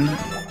else can,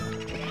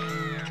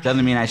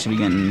 doesn't mean I should be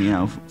getting, you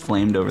know,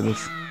 flamed over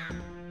this.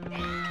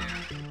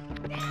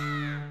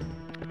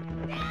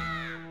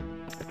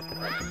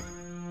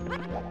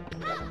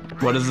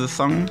 What is this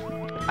song?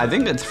 I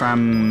think it's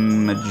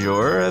from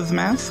Majora's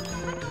Mask?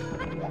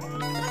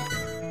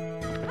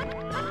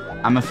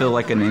 I'ma feel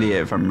like an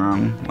idiot if I'm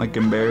wrong, like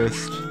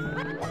embarrassed.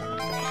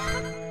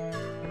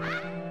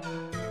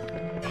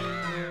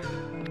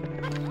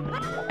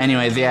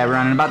 Anyways, yeah,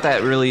 Ronan, about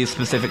that really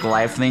specific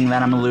life thing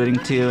that I'm alluding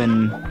to,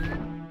 and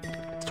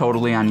it's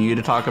totally on you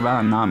to talk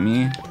about and not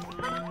me.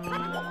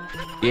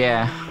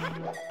 Yeah.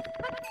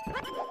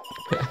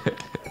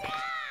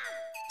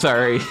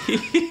 Sorry.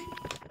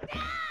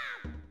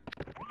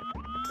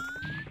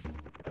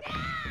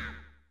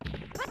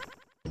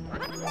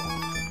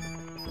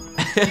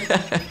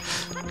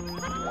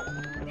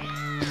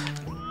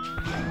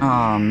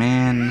 Oh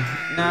man,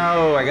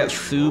 no, I got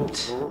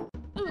souped.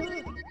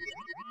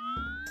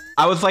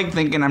 I was like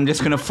thinking I'm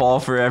just gonna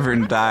fall forever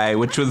and die,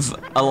 which was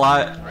a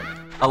lot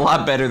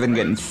better than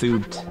getting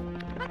souped.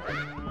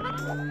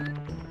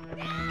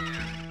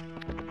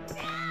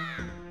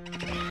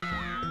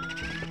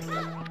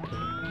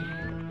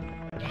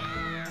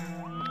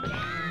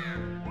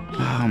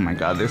 Oh my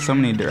god, there's so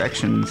many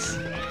directions.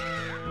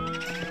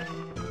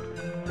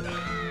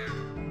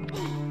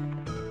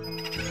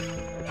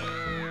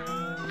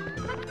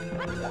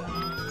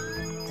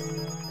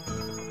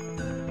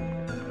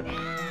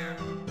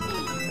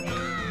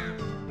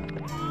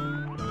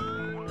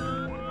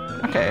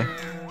 Okay.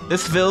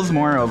 This feels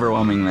more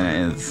overwhelming than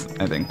it is,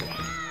 I think.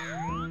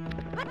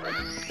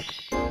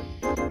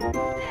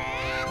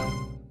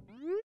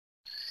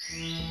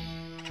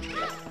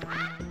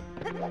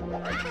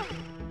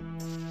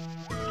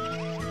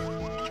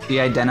 The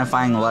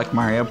identifying luck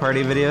Mario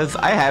Party videos?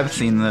 I have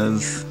seen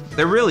those.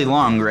 They're really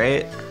long,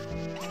 right?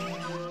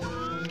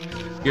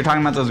 You're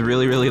talking about those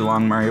really, really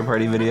long Mario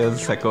Party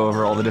videos that go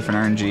over all the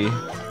different RNG?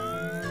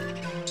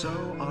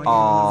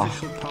 Aw,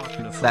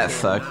 that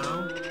sucked.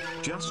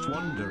 Just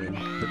wondering,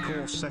 the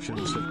course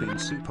sessions have been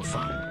super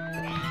fun.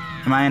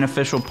 Am I an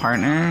official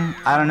partner?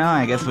 I don't know,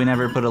 I guess we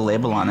never put a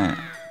label on it.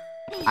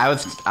 I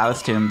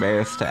was too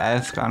embarrassed to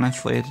ask,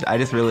 honestly. I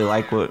just really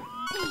like the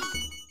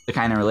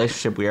kind of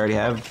relationship we already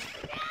have.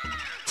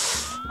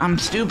 I'm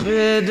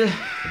stupid. Did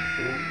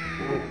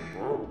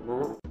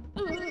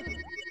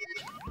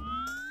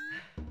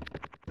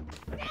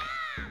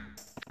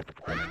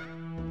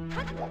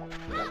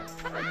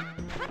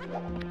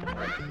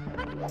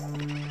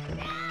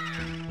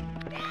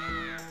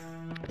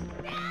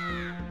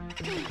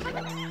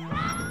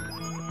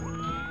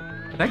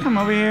I come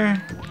over here?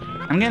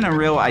 I'm getting a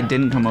real I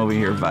didn't come over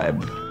here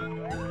vibe.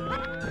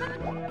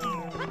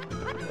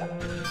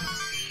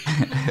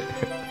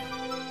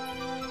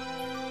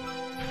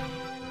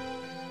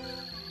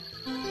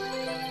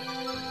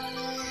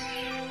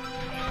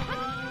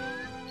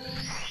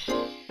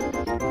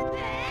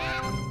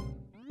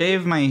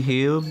 Save my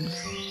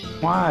hubes?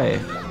 Why?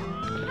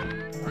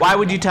 Why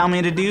would you tell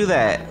me to do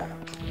that?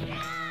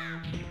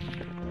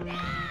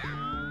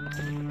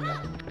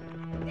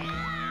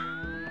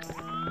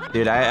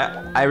 Dude,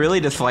 I really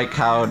dislike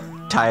how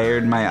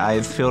tired my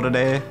eyes feel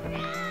today.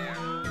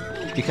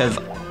 Because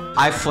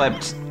I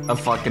slept a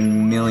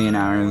fucking million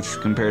hours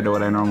compared to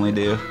what I normally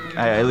do.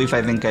 At least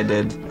I think I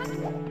did.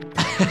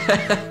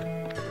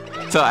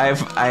 So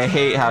I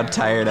hate how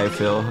tired I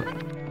feel.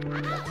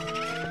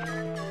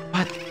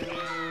 What?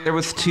 There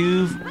was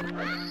two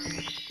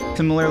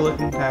similar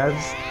looking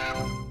paths?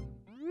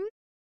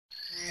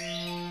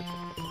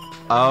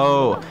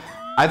 Oh.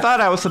 I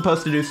thought I was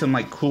supposed to do some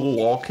like cool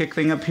wall kick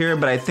thing up here,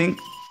 but I think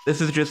this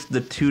is just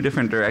the two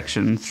different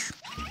directions.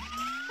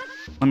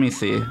 Let me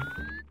see.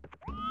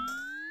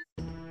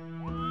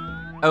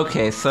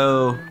 Okay,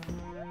 so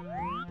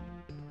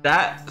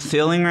that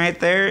ceiling right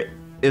there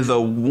is a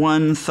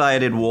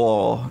one-sided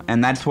wall,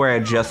 and that's where I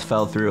just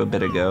fell through a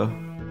bit ago.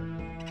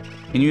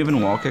 Can you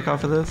even wall kick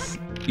off of this?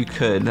 You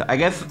could. I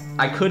guess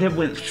I could have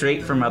went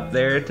straight from up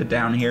there to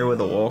down here with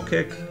a wall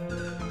kick.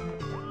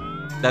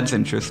 That's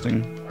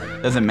interesting.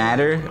 Does it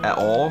matter at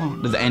all?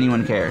 Does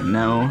anyone care?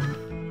 No.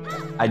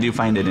 I do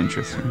find it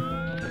interesting.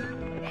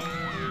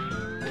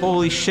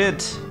 Holy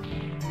shit.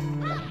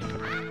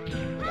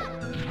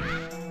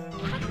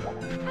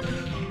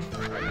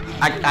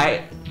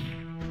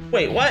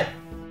 Wait, what?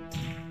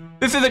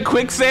 This is a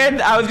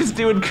quicksand? I was just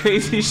doing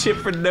crazy shit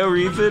for no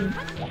reason?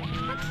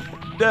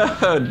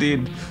 No,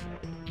 dude.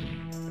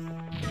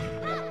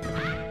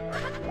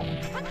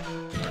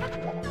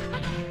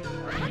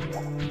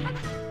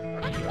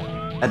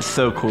 That's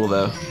so cool,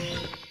 though.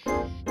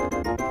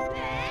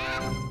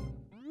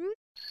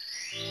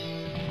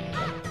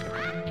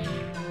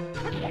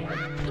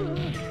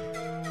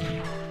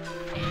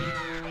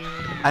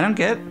 I don't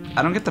get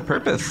the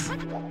purpose.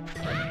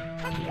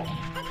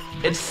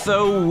 It's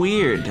so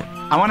weird.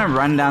 I want to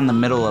run down the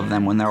middle of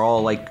them when they're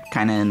all like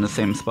kind of in the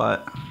same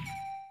spot.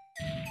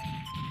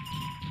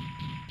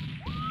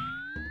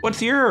 What's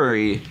your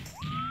hurry?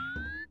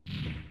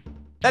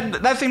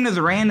 That seemed as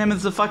random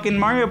as the fucking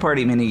Mario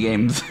Party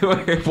minigames.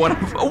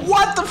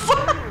 What the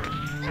fuck?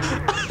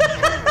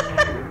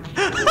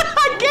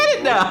 I get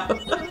it now.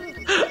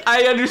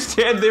 I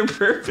understand their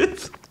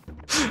purpose.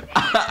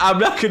 I'm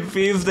not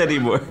confused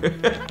anymore.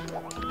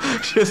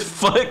 Just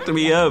fucked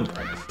me up.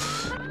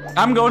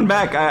 I'm going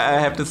back. I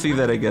have to see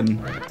that again.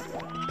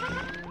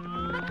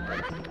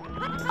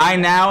 I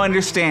now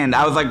understand.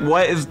 I was like,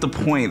 what is the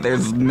point?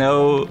 There's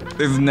no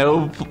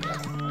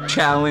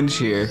challenge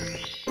here.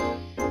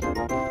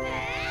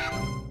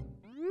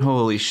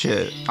 Holy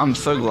shit. I'm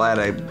so glad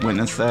I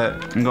witnessed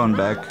that. I'm going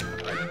back.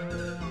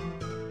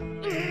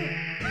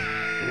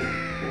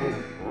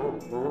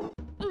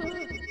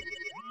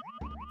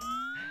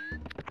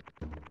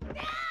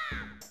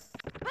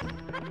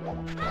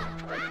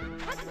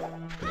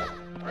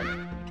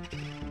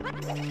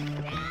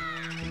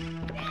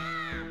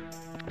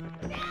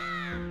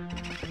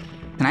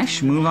 Can I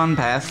move on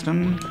past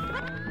him?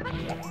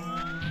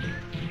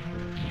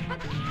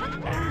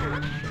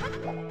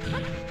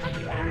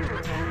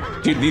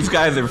 Dude, these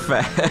guys are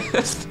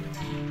fast.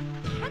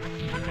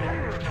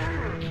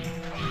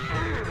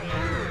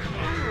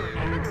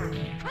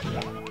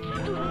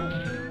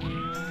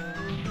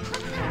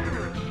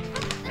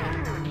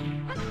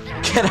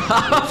 Get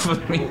off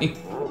of me.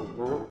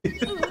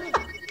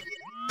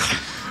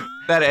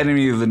 That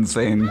enemy is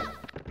insane.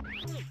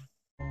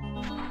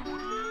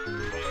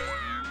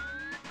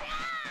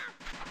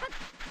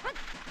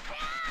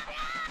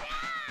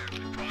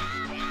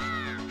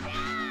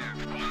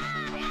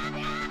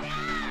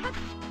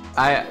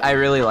 I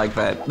really like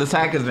that. This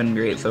hack has been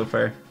great so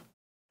far.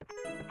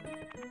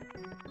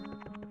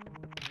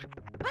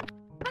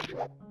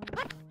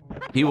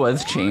 He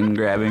was chain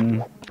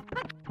grabbing.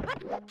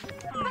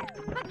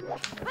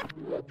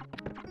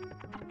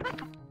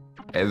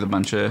 There's a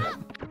bunch of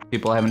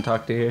people I haven't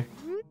talked to here.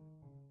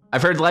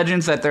 I've heard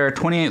legends that there are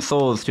 28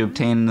 souls to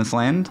obtain in this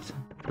land.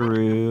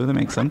 True, that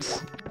makes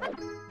sense.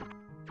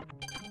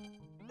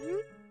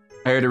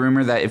 I heard a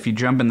rumor that if you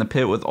jump in the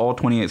pit with all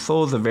 28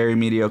 souls, a very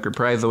mediocre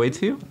prize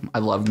awaits you. I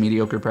love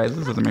mediocre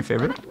prizes, those are my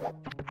favorite.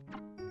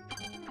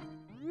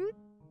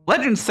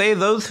 Legends say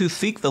those who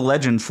seek the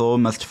legend soul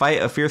must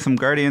fight a fearsome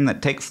guardian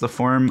that takes the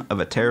form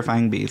of a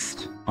terrifying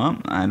beast. Well,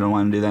 I don't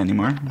want to do that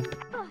anymore.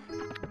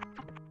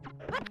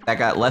 That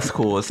got less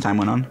cool as time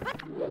went on.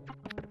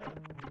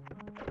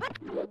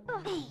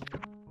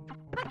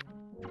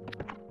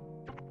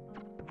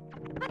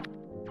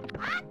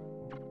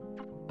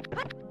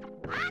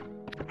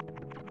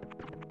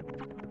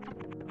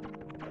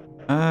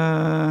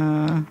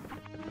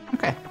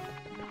 Okay.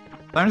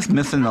 So I'm just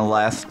missing the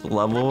last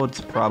level.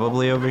 It's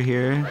probably over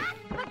here.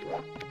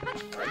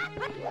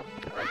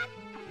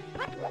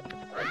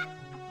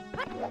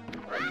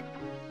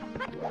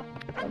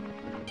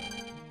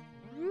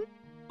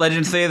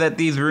 Legends say that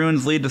these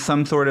ruins lead to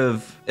some sort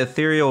of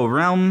ethereal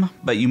realm,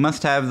 but you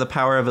must have the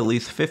power of at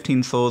least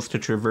 15 souls to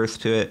traverse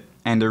to it,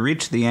 and to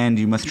reach the end,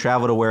 you must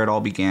travel to where it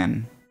all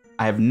began.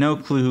 I have no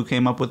clue who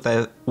came up with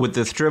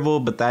this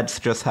drivel, but that's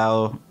just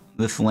how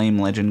this lame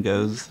legend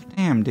goes.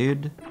 Damn,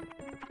 dude.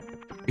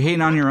 You're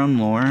hating on your own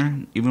lore,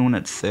 even when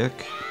it's sick.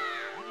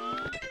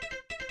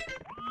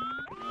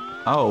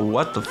 Oh,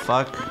 what the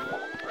fuck?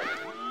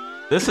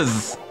 This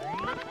is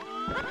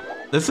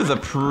a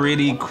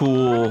pretty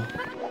cool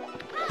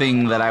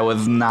thing that I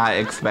was not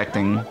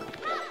expecting.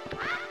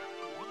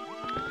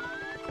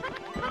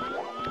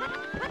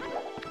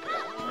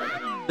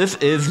 This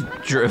is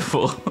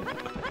drivel.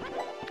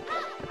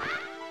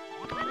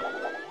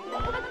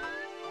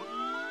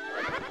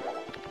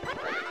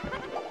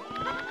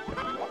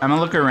 I'm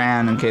gonna look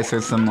around in case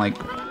there's some, like,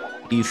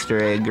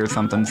 Easter egg or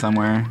something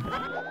somewhere.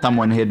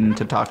 Someone hidden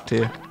to talk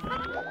to.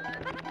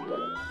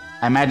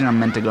 I imagine I'm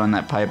meant to go in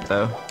that pipe,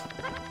 though.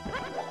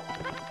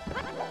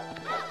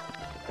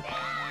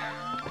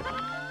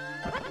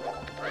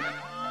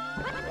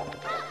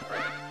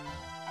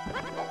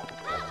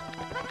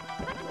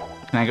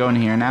 Can I go in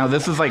here now?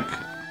 This is like...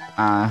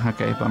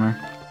 okay, bummer.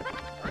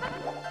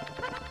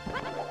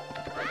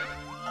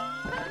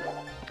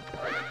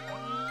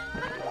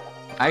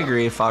 I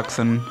agree,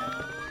 Foxen.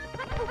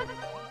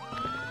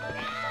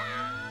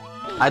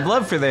 I'd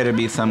love for there to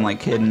be some, like,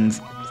 hidden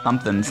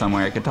something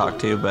somewhere I could talk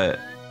to, but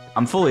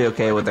I'm fully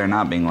okay with there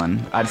not being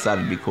one. I just thought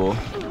it'd be cool.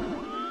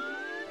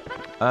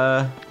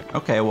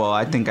 Okay, well,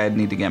 I think I'd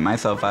need to get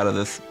myself out of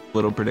this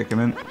little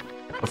predicament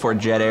before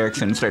Jed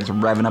Erickson starts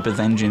revving up his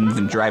engines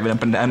and driving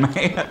up and down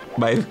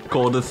my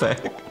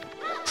cul-de-sac.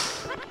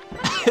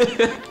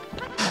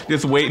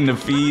 Just waiting to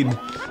feed.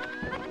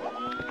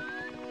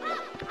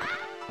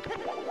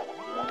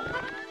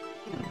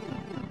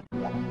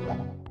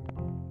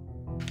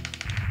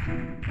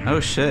 Oh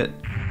shit.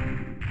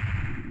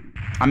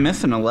 I'm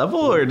missing a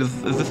level, or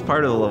is this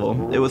part of the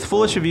level? It was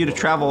foolish of you to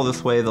travel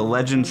this way. The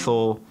legend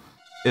soul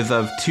is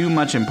of too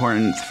much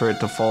importance for it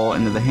to fall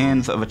into the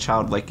hands of a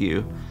child like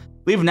you.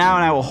 Leave now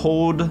and I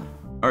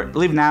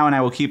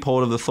will keep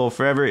hold of the soul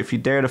forever. If you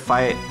dare to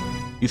fight,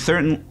 you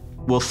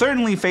will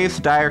certainly face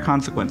dire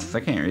consequences. I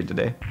can't read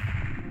today.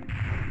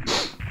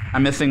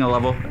 I'm missing a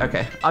level.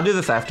 Okay, I'll do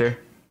this after.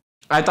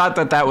 I thought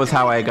that was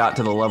how I got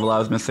to the level I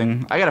was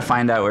missing. I gotta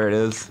find out where it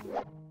is.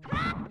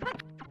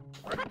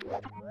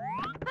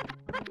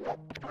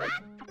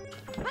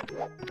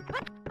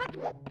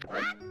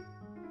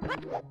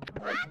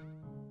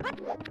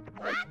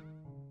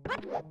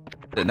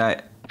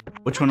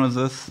 Which one was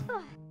this?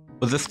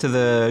 Was this to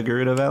the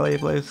Gerudo Valley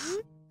place?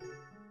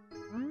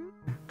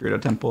 Gerudo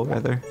Temple,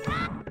 rather.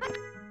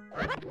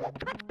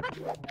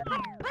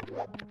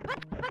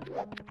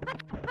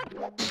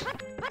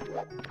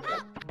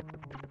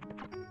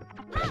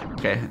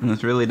 Okay, and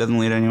this really doesn't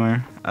lead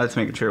anywhere. I was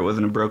making sure it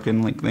wasn't a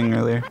broken, like, thing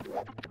earlier.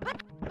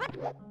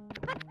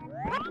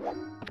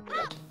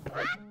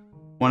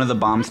 One of the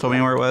bombs told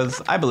me where it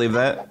was. I believe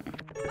that.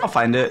 I'll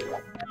find it.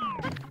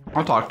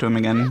 I'll talk to him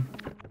again.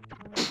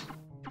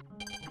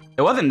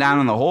 It wasn't down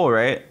in the hole,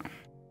 right?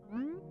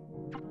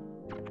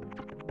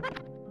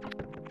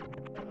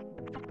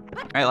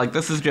 Alright, like,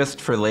 this is just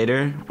for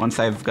later, once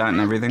I've gotten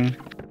everything.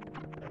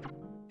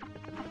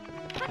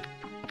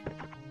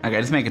 Okay,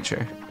 just making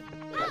sure.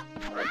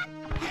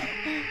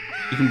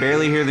 You can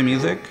barely hear the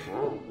music?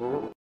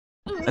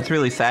 That's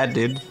really sad,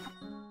 dude.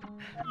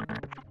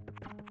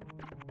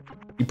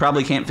 You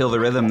probably can't feel the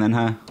rhythm then,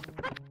 huh?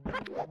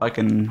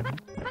 Fucking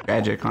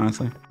tragic,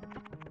 honestly.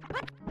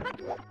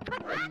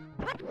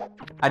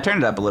 I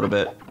turned it up a little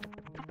bit.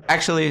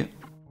 Actually,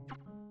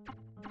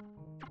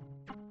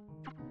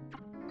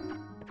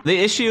 the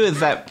issue is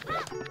that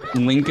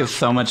Link is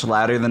so much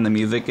louder than the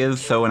music is,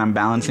 so when I'm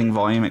balancing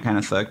volume, it kind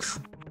of sucks.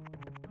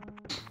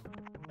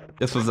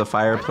 This was the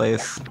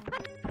fireplace.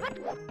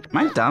 Am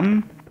I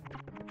dumb?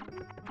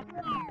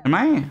 Am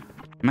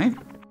I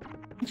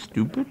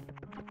stupid?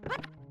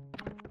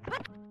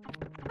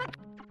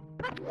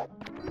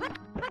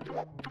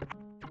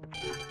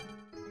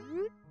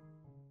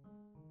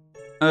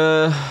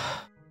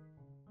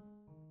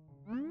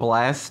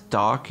 Blast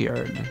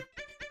Dockyard.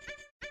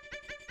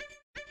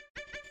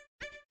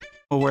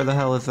 Well, where the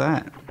hell is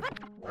that?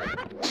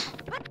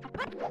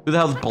 Who the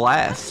hell's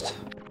Blast?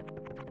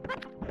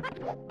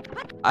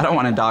 I don't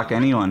want to dock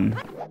anyone.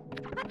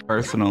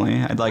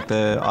 Personally, I'd like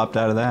to opt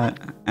out of that.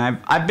 And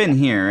I've been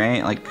here,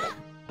 right? Like,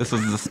 this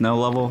is the snow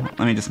level.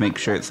 Let me just make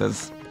sure it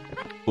says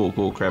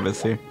cool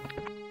crevice here.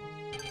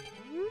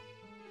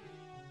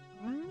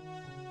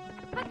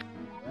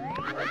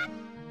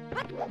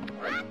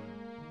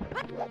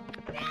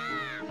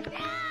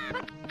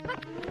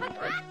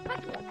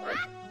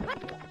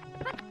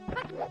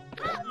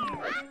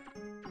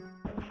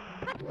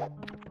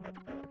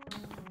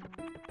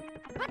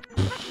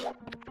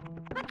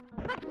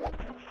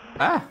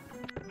 Ah!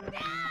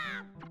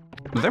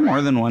 Is there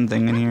more than one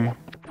thing in here?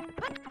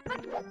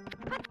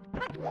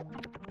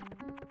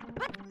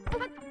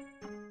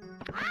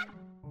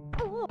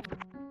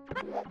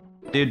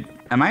 Dude,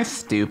 am I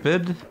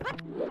stupid?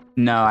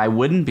 No, I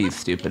wouldn't be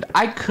stupid.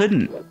 I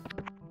couldn't.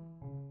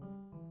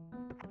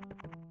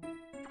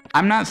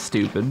 I'm not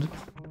stupid.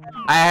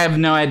 I have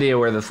no idea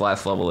where this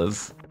last level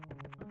is.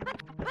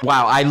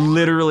 Wow, I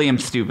literally am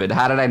stupid.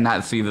 How did I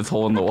not see this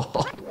hole in the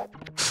wall?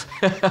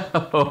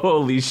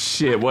 Holy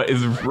shit, what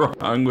is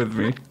wrong with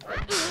me?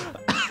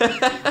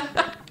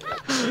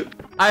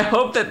 I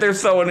hope that there's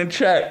someone in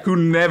chat who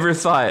never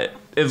saw it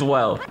as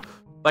well.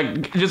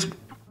 Like, just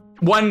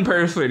one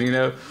person, you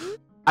know?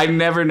 I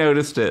never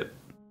noticed it.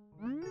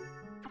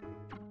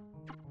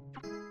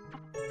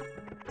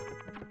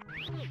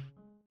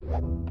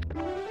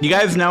 You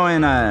guys know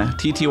in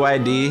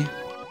TTYD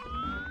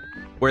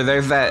where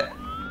there's that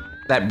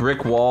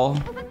brick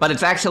wall, but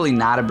it's actually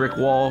not a brick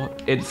wall.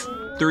 It's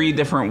 3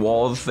 different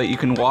walls that you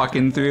can walk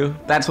in through.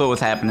 That's what was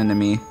happening to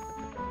me.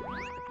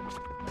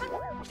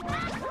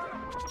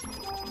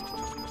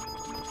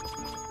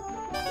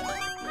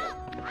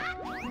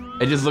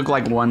 It just looked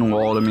like one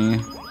wall to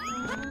me.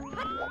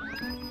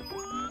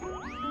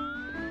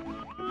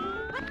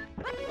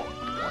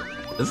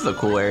 This is a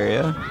cool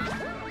area.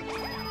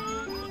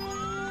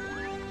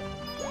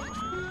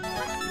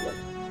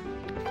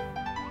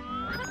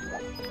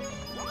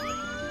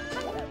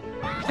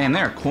 Man,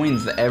 there are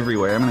coins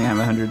everywhere. I'm gonna have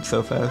 100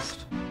 so fast.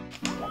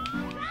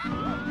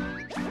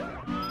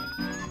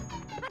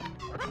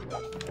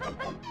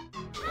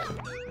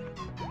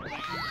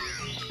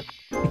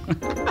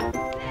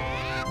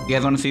 You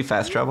guys want to see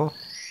fast travel?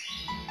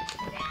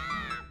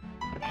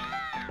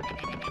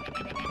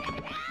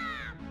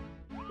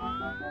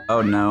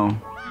 Oh no.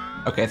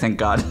 Okay, thank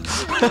God.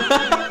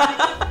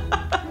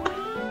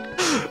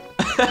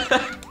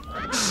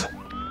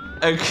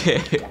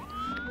 Okay.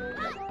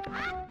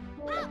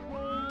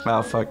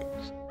 Oh, fuck.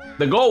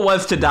 The goal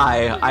was to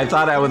die. I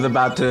thought I was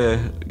about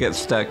to get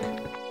stuck.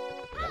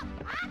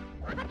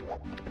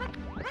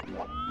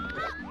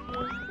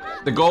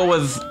 The goal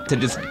was to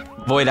just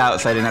void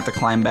out so I didn't have to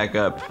climb back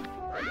up.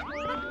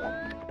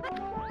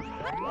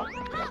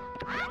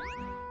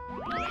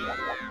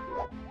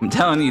 I'm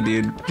telling you,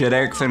 dude, Jed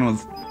Erickson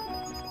was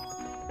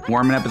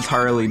warming up his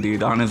Harley,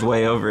 dude, on his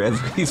way over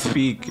as we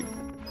speak.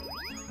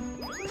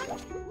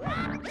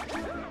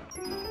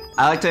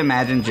 I like to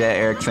imagine Jet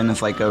Erickson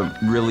as like a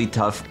really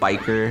tough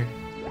biker,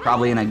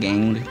 probably in a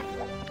gang.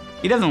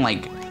 He doesn't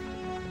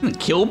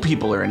kill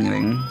people or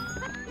anything.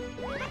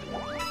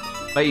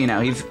 But you know,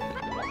 he's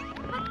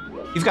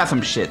got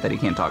some shit that he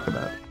can't talk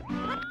about.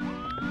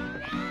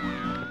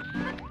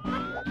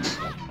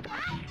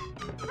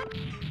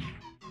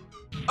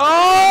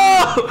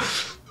 Oh!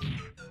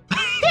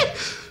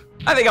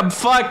 I think I'm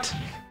fucked.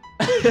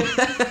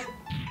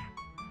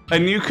 A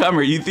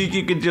newcomer, you think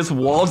you could just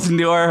waltz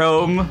into our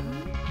home?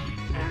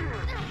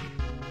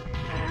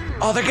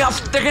 Oh, they're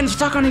getting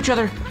stuck on each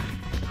other.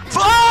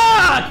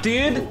 Fuck,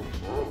 dude.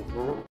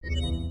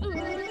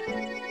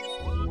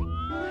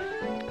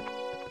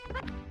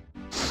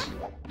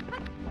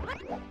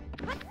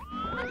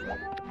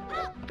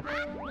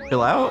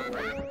 Chill out.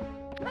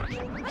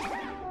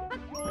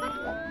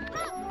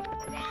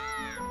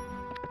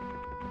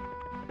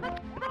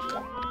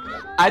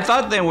 I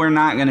thought they were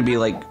not gonna be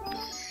like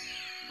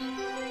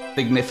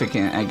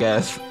significant, I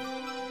guess.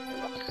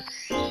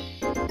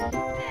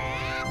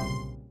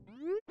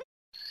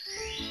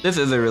 This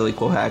is a really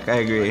cool hack, I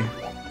agree.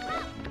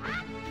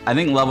 I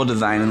think level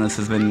design in this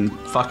has been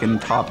fucking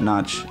top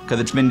notch, because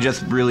it's been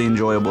just really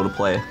enjoyable to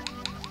play.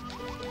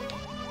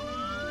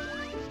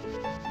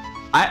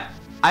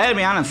 I gotta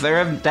be honest,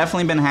 there have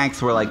definitely been hacks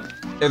where like,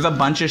 there's a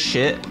bunch of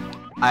shit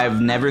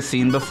I've never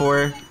seen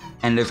before,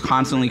 and there's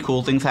constantly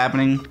cool things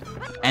happening,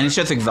 and it's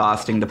just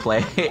exhausting to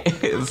play.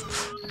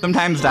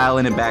 Sometimes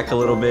dialing it back a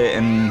little bit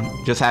and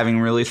just having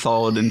really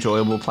solid,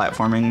 enjoyable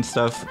platforming and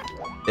stuff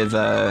is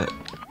it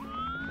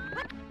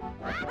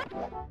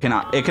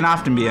can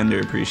often be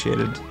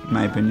underappreciated, in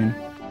my opinion.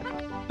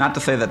 Not to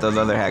say that those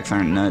other hacks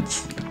aren't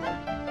nuts.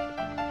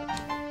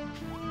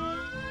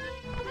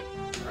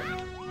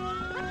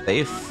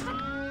 Safe.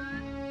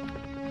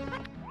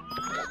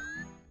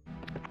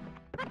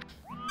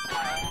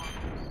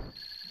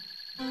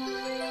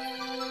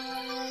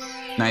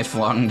 Nice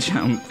long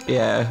jump,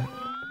 yeah.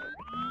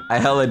 I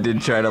hella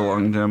did try to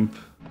long jump.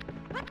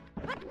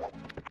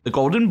 The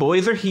golden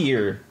boys are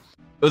here.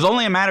 It was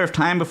only a matter of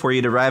time before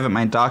you'd arrive at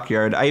my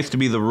dockyard. I used to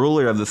be the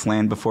ruler of this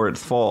land before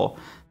its fall.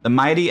 The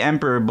mighty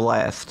Emperor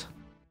Blast.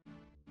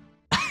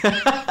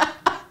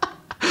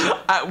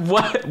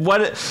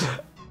 What?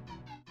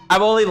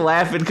 I'm only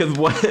laughing because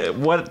what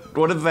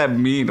does that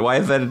mean? Why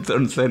is that its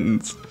own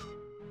sentence?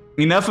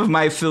 Enough of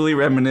my silly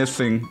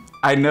reminiscing.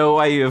 I know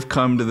why you have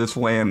come to this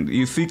land.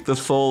 You seek the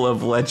soul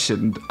of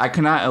legend. I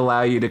cannot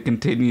allow you to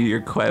continue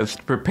your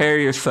quest. Prepare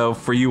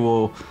yourself, for you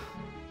will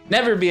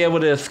never be able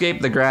to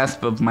escape the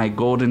grasp of my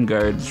golden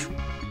guards.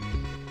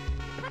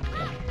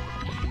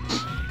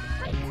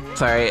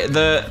 Sorry,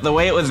 the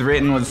way it was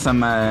written was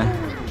some,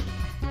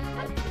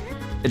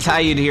 it's how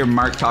you'd hear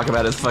Mark talk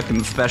about his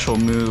fucking special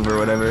move or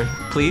whatever.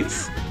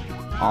 Please?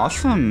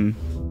 Awesome.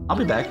 I'll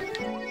be back.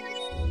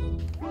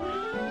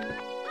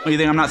 Oh, you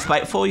think I'm not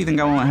spiteful? You think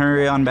I won't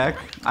hurry on back?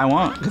 I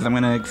won't, because I'm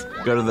gonna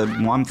go to the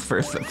ones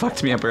first that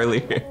fucked me up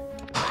earlier.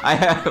 I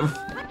have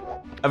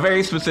a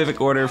very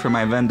specific order for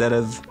my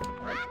vendettas.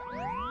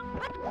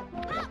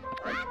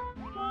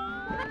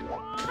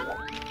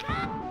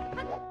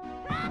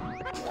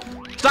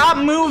 Stop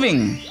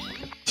moving!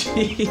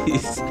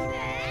 Jeez.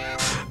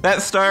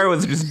 That star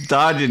was just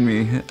dodging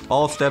me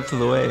all steps of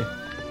the way.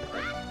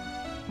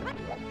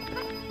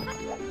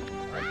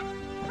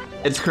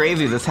 It's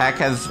crazy, this hack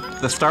has...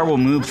 The star will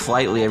move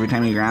slightly every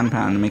time you ground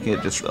pound to make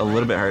it just a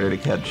little bit harder to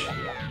catch.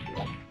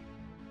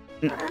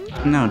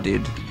 No,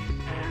 dude.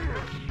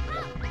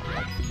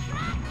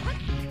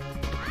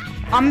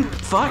 I'm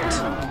fucked.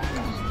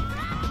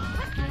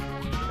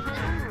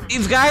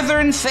 These guys are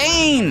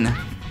insane!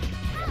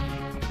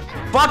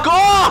 Fuck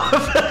off!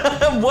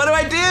 What do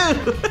I do?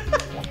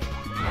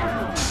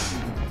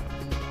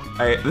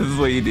 Alright, this is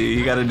what you do.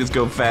 You gotta just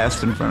go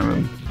fast in front of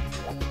him.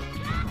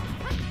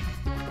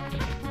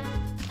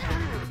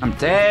 I'm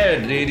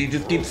dead, dude. He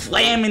just keeps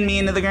slamming me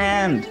into the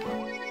ground.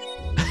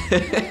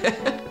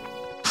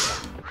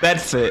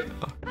 That's it.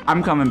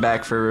 I'm coming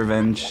back for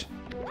revenge.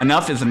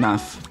 Enough is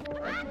enough.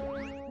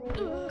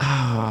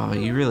 Oh,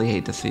 you really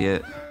hate to see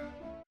it.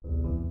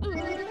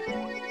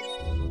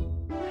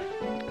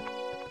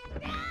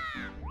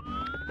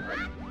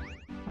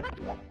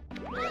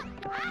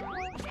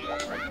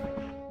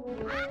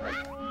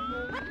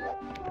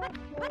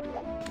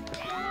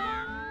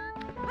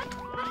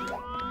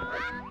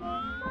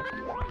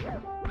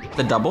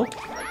 The double?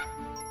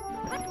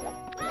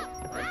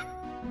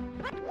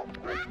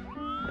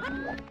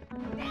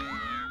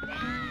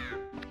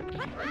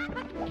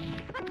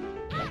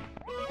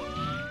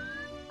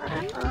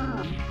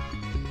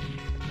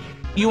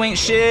 You ain't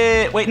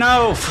shit. Wait,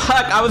 no.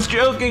 Fuck, I was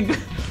joking.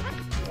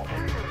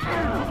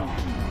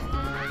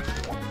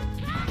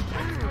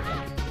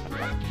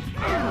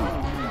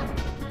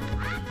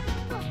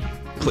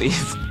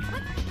 Please.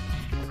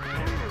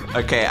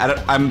 Okay,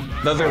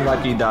 those are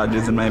lucky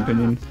dodges in my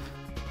opinion.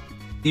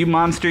 You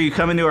monster, you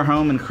come into our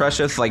home and crush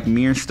us like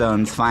mere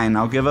stones. Fine,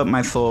 I'll give up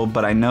my soul,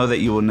 but I know that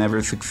you will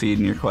never succeed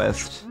in your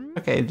quest.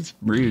 Okay, just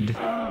rude.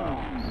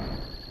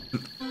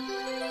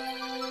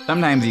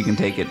 Sometimes you can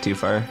take it too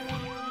far.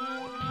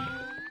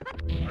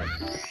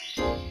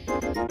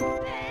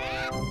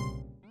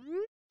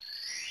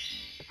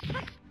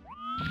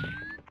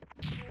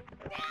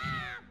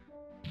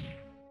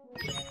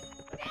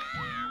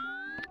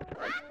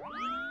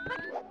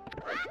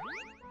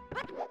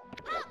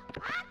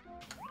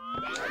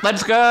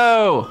 Let's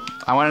go!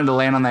 I wanted to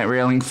land on that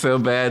railing so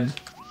bad.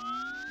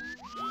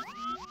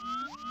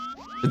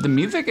 Did the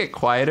music get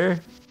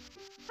quieter?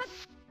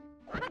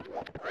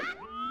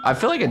 I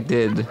feel like it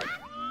did.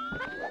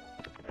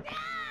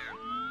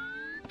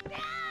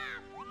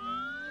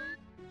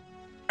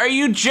 Are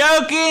you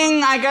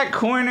joking? I got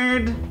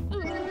cornered.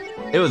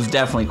 It was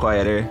definitely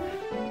quieter.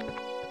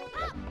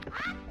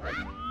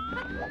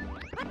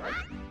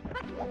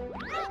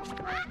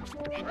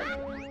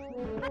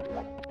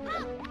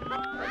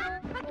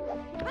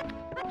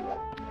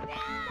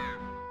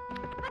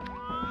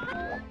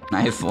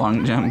 Nice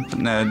long jump.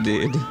 No,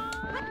 dude.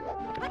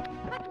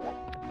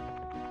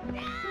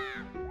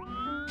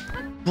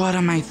 What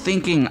am I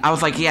thinking? I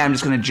was like, yeah, I'm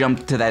just gonna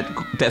jump to that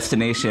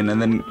destination.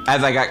 And then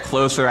as I got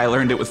closer, I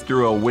learned it was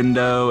through a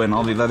window and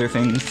all these other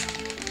things.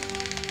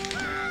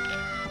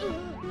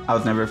 I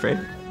was never afraid.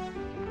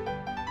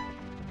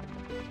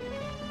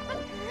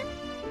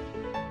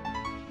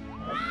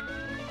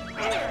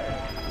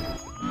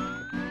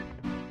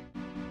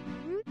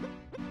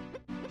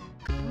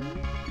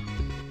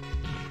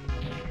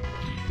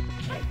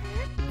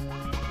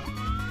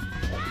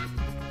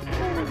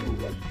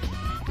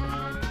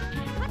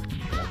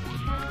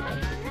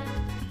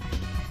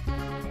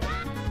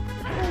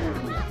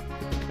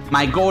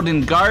 My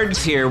golden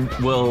guards here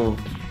will...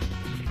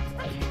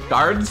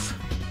 Guards?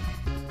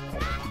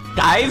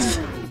 Guys?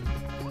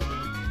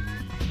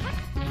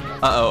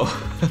 Uh-oh.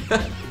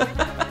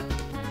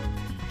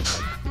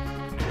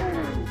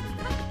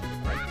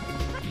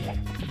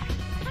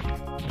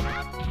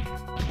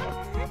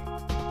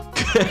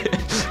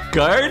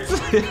 Guards?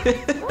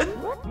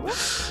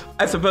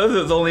 I suppose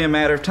it was only a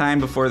matter of time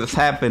before this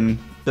happened.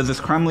 Does this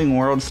crumbling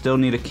world still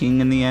need a king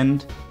in the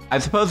end? I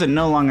suppose it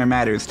no longer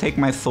matters. Take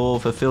my soul,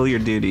 fulfill your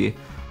duty.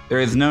 There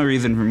is no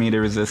reason for me to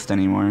resist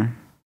anymore.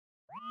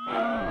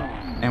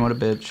 And what a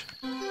bitch.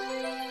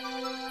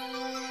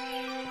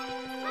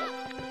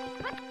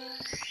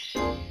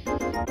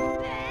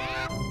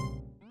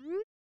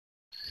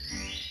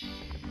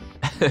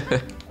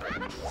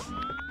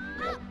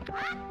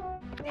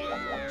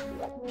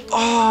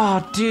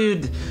 Oh,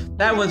 dude,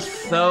 that was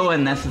so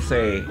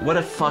unnecessary. What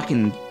a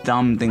fucking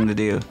dumb thing to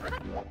do.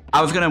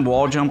 I was gonna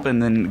wall jump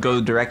and then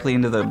go directly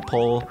into the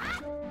pole.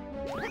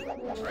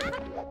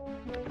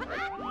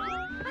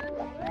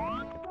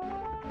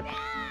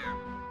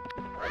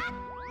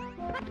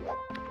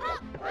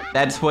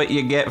 That's what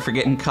you get for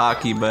getting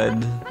cocky,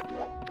 bud.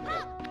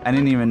 I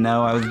didn't even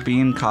know I was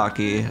being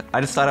cocky.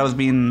 I just thought I was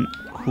being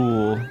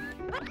cool.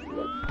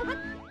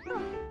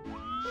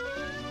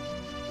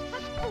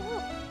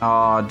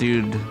 Aw,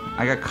 dude,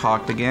 I got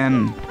cocked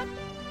again.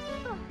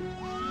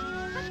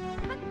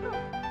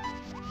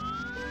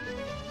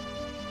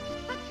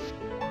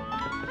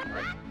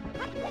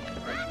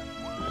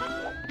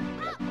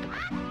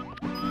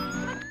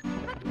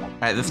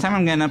 Alright, this time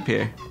I'm getting up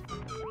here.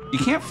 You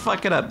can't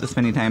fuck it up this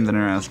many times in a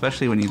row,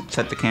 especially when you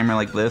set the camera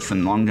like this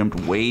and long jumped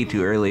way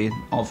too early.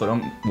 Also,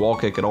 don't wall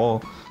kick at all.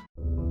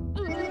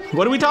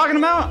 What are we talking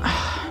about?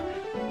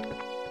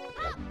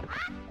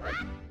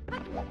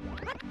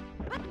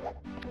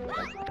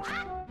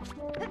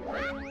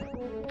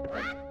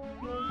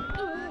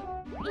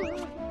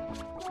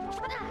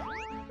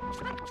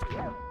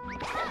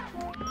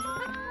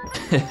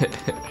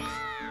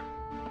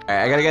 Alright,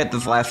 I gotta get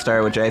this last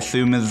star, which I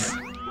assume is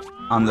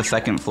on the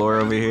second floor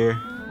over here.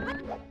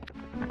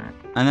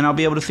 And then I'll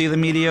be able to see the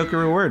mediocre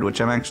reward, which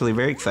I'm actually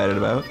very excited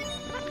about.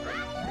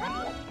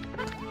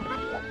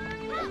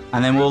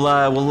 And then we'll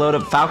load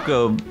up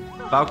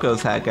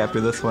Falco's hack after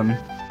this one.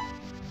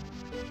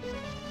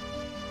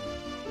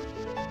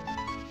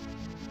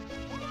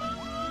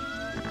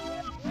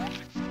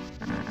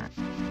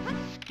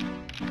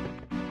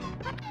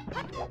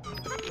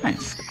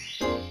 Nice.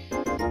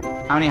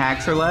 How many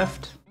hacks are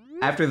left?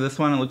 After this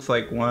one, it looks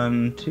like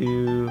 1,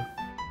 2,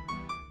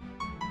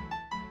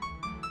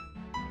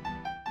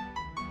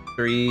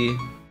 3,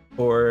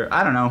 4,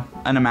 I don't know,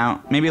 an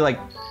amount. Maybe like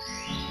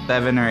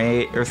 7 or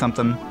 8 or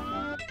something.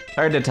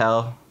 Hard to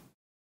tell.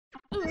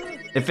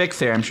 If Vic's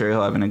here, I'm sure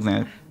he'll have an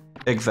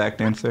exact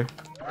answer.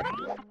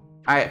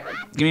 Alright,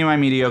 give me my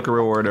mediocre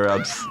reward or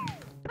else.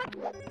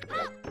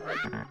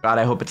 God,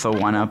 I hope it's a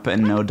 1-up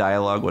and no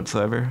dialogue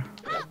whatsoever.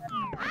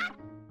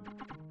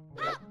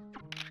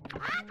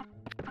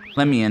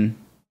 Let me in.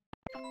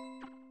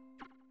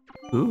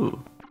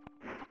 Ooh.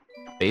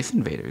 Space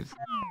Invaders.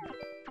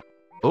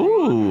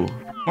 Ooh.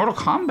 Mortal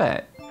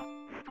Kombat.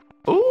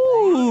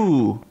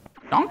 Ooh.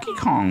 Donkey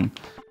Kong.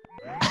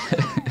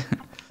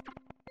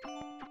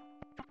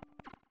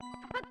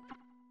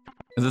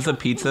 Is this a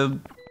pizza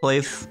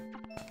place?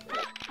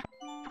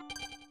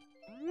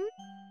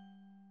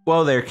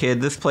 Whoa there,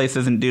 kid. This place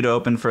isn't due to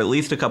open for at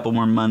least a couple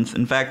more months.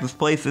 In fact, this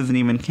place isn't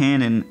even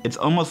canon. It's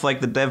almost like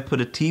the dev put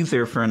a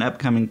teaser for an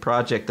upcoming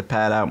project to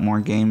pad out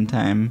more game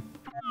time.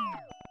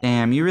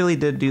 Damn, you really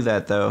did do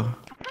that, though.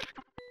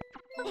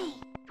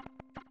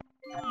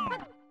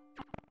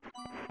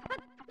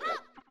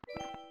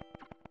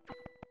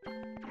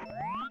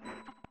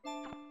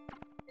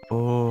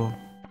 Oh.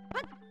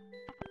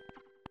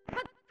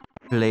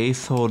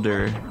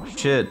 Placeholder.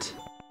 Shit.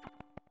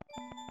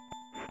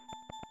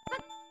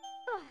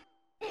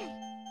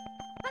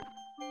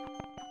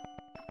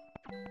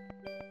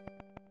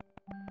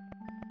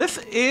 This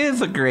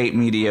is a great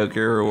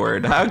mediocre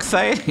reward. How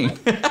exciting.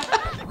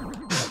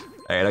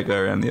 Alright, I'll go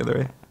around the other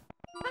way.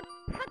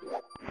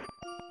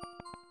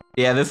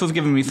 Yeah, this was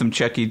giving me some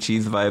Chuck E.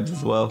 Cheese vibes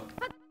as well.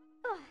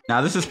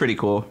 Now, this is pretty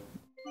cool.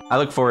 I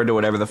look forward to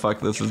whatever the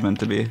fuck this is meant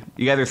to be.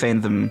 You guys are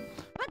saying some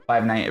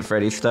Five Nights at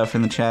Freddy's stuff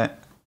in the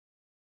chat.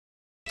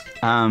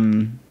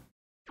 So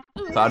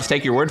I'll just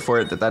take your word for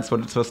it that that's what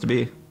it's supposed to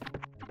be.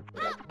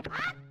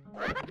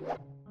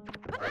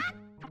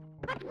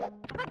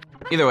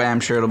 Either way, I'm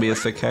sure it'll be a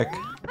sick hack.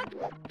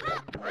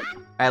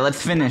 Alright,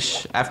 let's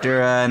finish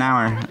after an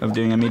hour of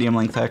doing a medium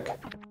length hack.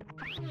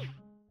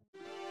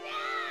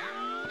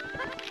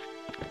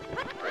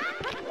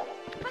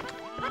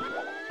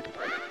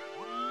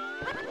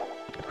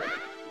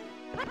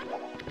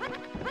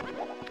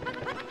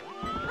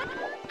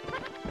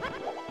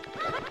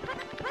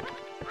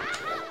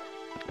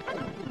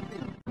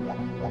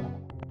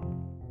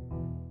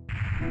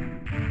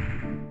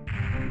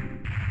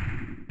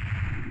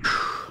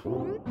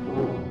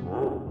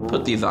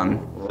 Put these on.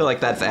 I feel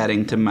like that's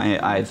adding to my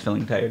eyes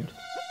feeling tired.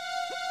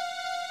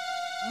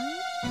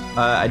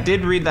 I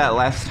did read that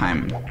last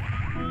time,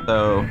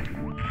 so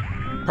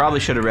probably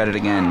should have read it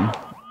again.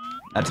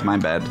 That's my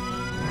bad.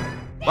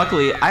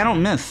 Luckily, I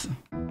don't miss.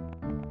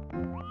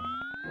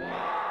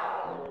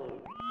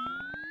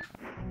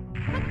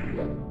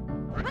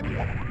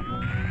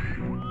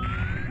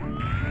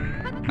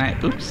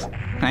 Oops.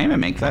 Can I even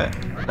make that?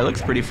 That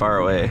looks pretty far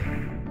away.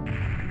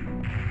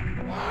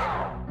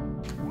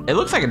 It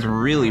looks like it's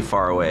really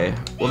far away.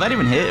 Will that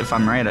even hit if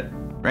I'm right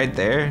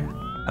there?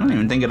 I don't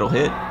even think it'll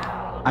hit.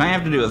 I might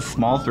have to do a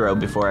small throw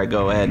before I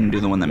go ahead and do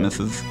the one that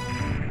misses.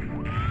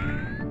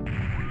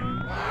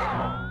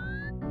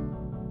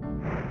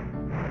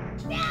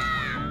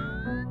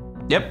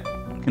 Yep,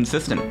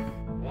 consistent.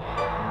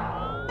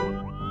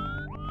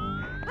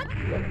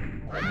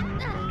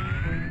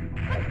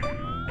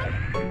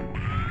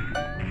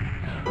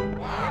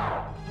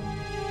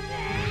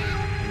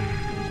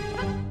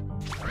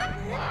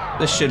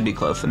 This should be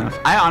close enough.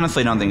 I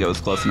honestly don't think it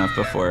was close enough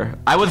before.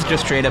 I was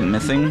just straight up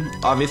missing,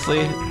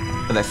 obviously,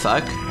 because I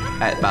suck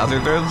at Bowser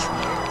throws.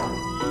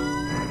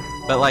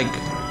 But like,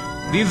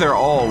 these are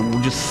all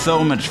just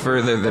so much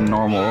further than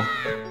normal.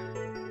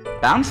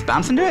 Bounce?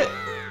 Bounce into it?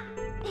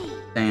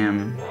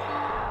 Damn.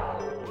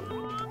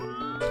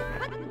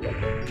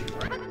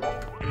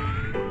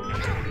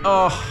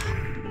 Oh.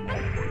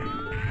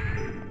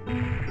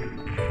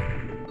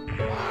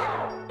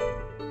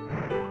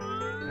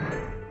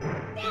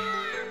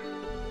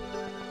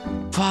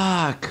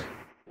 Fuck.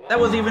 That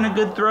was even a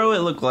good throw, it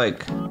looked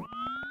like.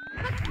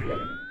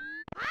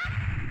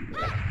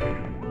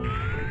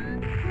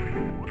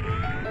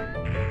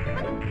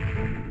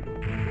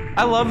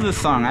 I love this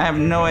song. I have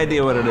no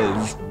idea what it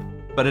is,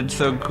 but it's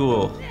so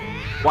cool.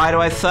 Why do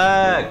I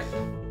suck?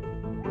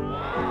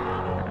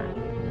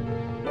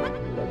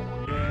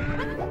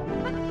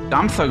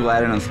 I'm so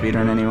glad I don't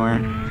speedrun anymore.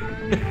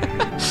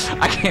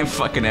 I can't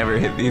fucking ever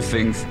hit these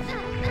things.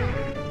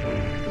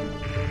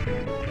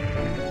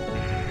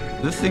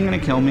 Is this thing gonna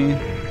kill me?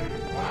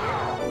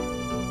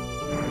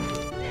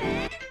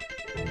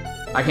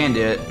 I can't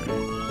do it.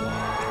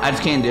 I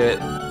just can't do it.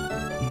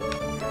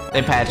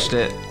 They patched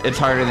it. It's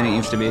harder than it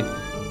used to be.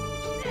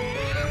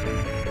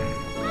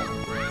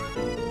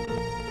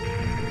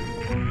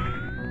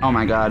 Oh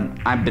my god,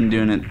 I've been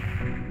doing it,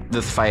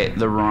 this fight,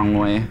 the wrong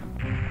way.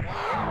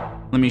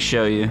 Let me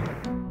show you.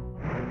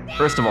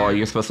 First of all,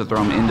 you're supposed to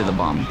throw them into the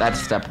bomb. That's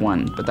step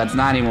one, but that's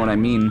not even what I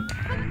mean.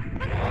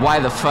 Why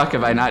the fuck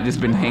have I not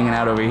just been hanging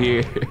out over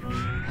here?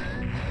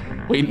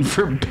 Waiting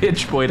for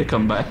bitch boy to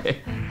come by.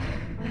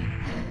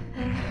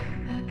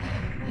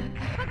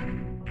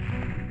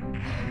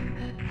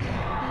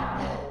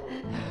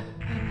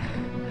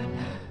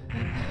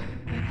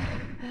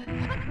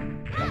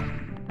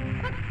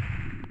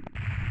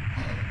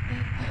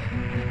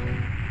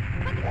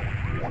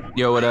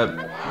 Yo, what up?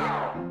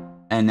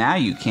 And now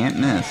you can't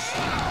miss.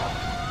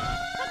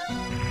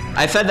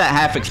 I said that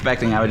half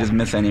expecting I would just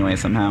miss anyway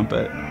somehow,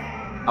 but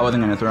I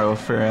wasn't gonna throw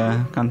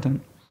for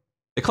content.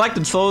 The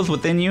collected souls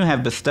within you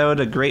have bestowed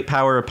a great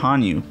power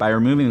upon you. By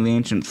removing the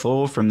ancient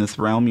soul from this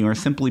realm, you are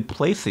simply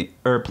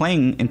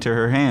playing into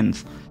her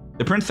hands.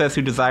 The princess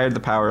who desired the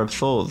power of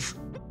souls,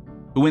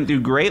 who went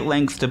through great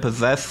lengths to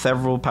possess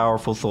several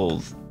powerful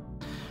souls.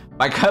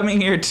 By coming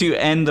here to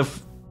end the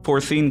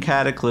foreseen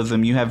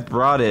cataclysm, you have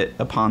brought it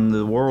upon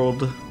the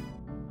world.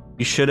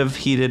 You should have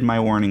heeded my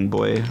warning,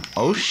 boy.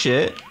 Oh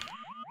shit.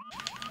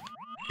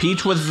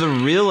 Peach was the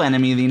real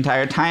enemy the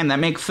entire time. That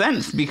makes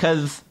sense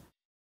because,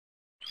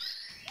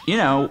 you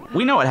know,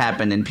 we know what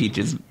happened in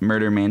Peach's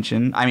murder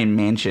mansion. I mean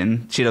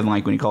mansion. She doesn't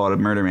like when you call it a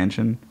murder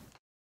mansion.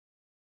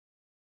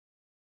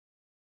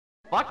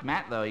 Fuck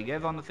Matt though, you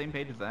guys on the same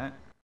page as that?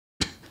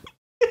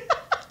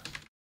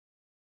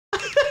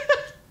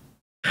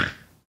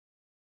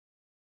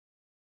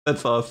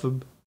 That's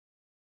awesome.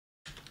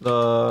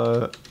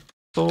 The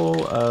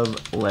Soul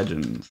of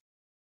Legends.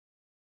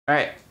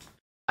 Alright.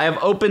 I have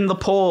opened the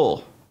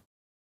poll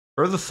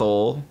for the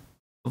Soul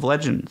of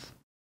Legends.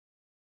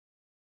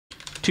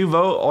 To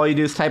vote, all you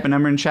do is type a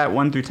number in chat,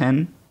 1 through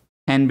 10.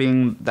 10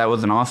 being, that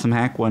was an awesome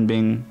hack. 1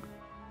 being,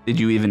 did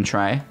you even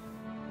try?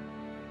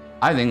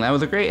 I think that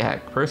was a great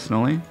hack,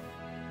 personally.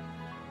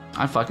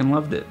 I fucking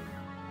loved it.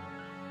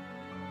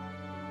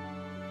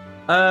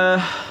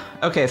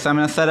 Okay, so I'm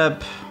gonna set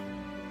up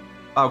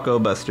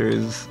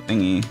falcobuster's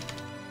thingy.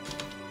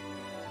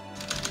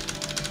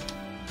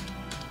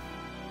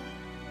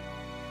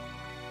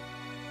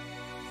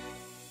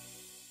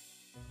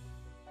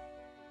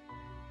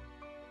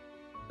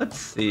 Let's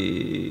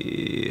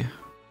see.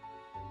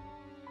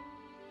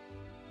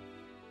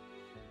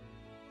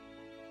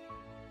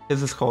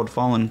 This is called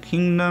Fallen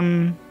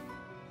Kingdom.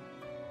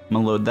 I'm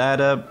gonna load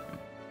that up.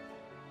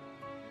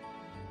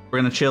 We're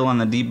gonna chill on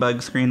the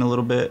debug screen a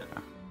little bit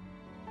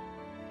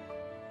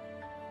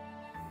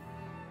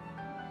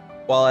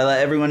while I let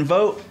everyone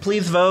vote.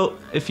 Please vote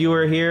if you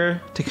were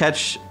here to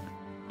catch,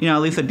 you know,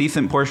 at least a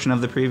decent portion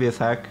of the previous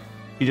hack.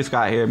 If you just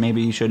got here,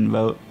 maybe you shouldn't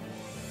vote.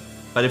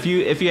 But if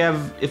you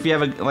have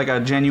a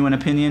genuine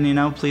opinion, you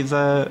know, please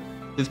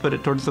put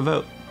it towards the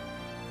vote.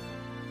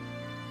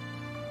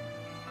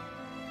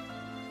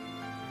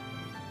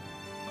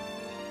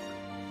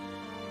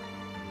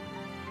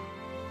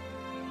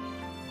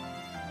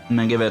 I'm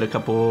gonna give it a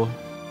couple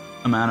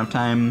amount of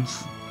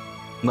times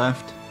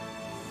left.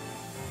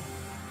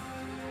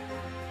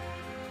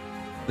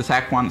 This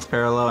hack wants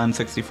parallel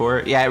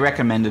N64. Yeah, I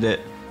recommended it.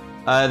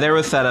 There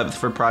was setups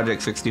for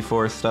Project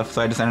 64 stuff,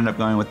 so I just ended up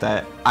going with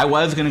that. I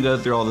was gonna go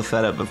through all the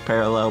setup of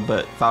parallel,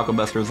 but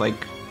falcobuster was like,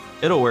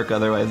 it'll work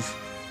otherwise.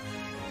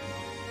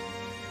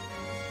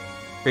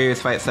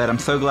 furyiousfight said, I'm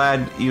so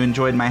glad you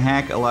enjoyed my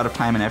hack. A lot of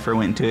time and effort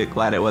went into it.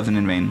 Glad it wasn't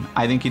in vain.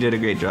 I think you did a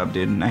great job,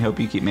 dude, and I hope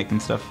you keep making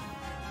stuff.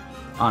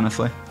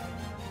 Honestly.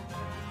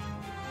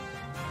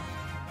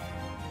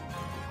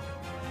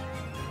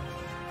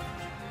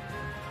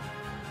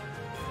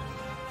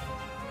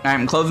 Alright,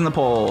 I'm closing the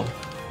poll.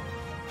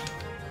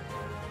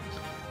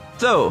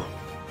 So,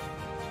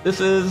 this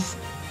is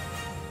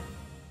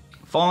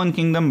Fallen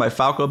Kingdom by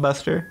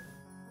falcobuster.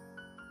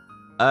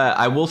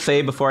 I will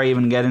say before I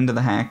even get into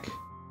the hack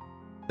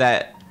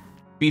that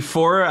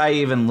before I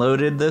even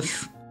loaded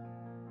this,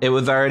 it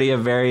was already a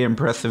very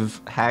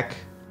impressive hack.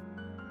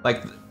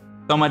 Like,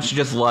 so much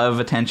just love,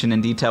 attention,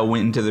 and detail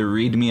went into the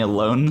readme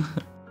alone.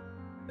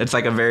 It's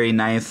like a very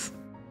nice,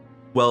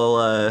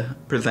 well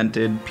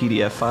presented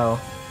PDF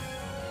file.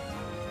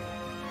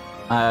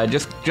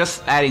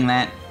 Just adding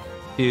that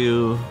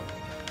to,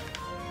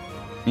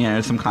 you know,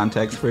 some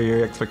context for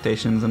your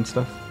expectations and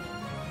stuff.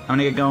 I'm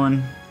gonna get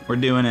going. We're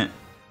doing it.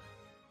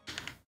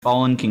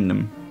 Fallen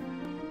Kingdom.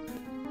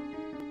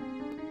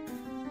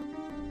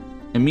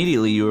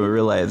 Immediately you will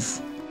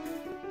realize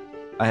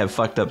I have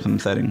fucked up some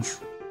settings.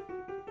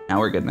 Now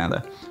we're good now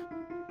though.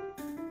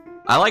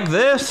 I like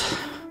this.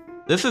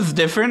 This is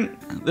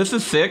different. This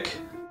is sick.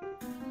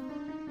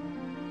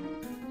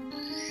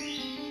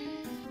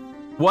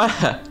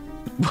 What?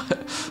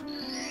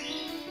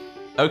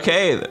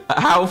 Okay,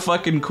 how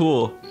fucking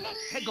cool.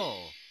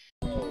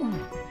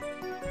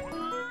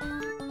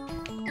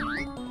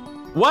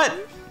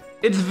 What?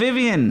 It's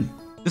Vivian.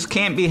 This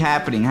can't be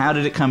happening. How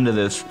did it come to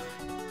this?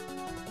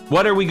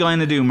 What are we going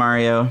to do,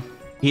 Mario?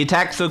 He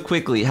attacked so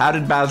quickly. How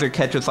did Bowser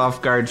catch us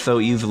off guard so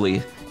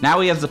easily? Now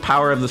he has the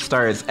power of the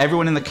stars.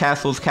 Everyone in the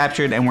castle is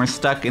captured and we're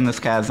stuck in this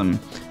chasm.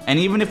 And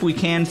even if we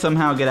can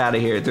somehow get out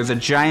of here, there's a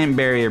giant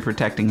barrier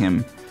protecting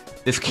him.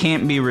 This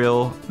can't be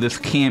real. This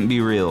can't be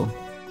real.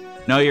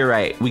 No, you're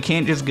right. We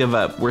can't just give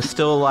up. We're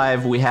still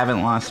alive. We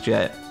haven't lost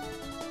yet.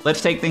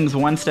 Let's take things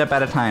one step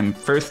at a time.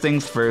 First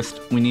things first,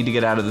 we need to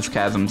get out of this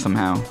chasm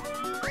somehow.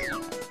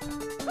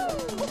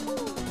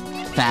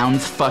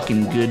 Sounds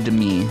fucking good to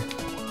me.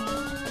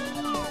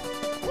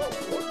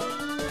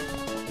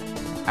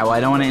 Oh, I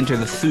don't want to enter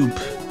the soup.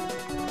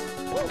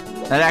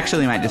 That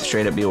actually might just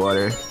straight up be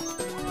water.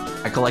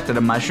 I collected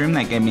a mushroom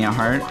that gave me a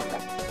heart.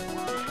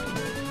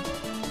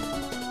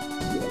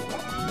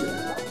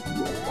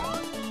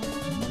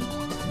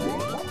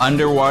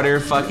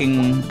 Underwater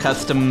fucking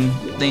custom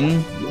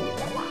thing.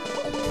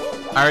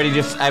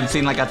 I've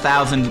seen like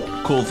 1,000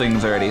 cool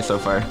things already so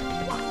far.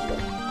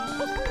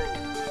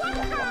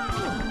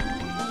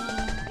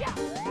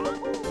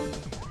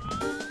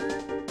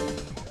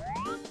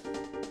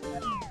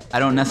 I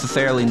don't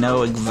necessarily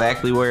know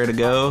exactly where to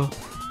go.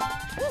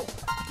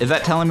 Is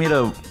that telling me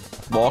to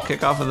wall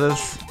kick off of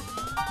this?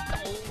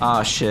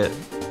 Aw, shit.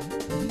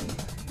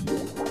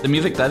 The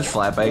music does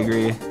slap, I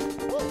agree.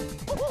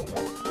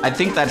 I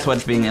think that's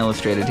what's being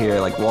illustrated here,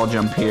 like wall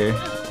jump here.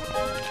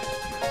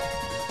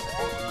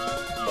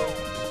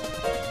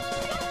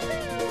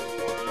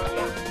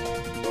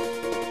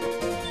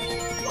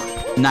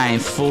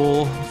 Nice,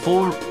 full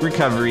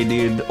recovery,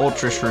 dude.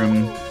 Ultra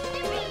shroom.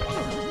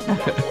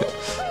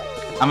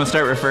 I'm gonna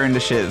start referring to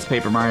shit as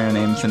Paper Mario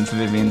names since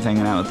Vivian's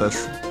hanging out with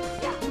us.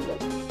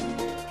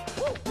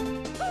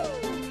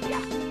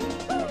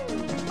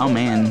 Oh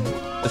man,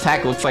 this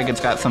hack looks like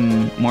it's got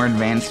some more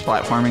advanced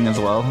platforming as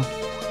well.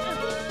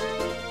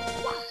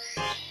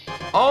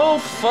 Oh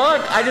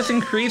fuck, I just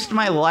increased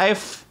my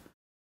life.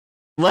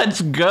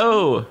 Let's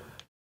go.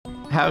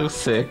 How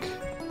sick.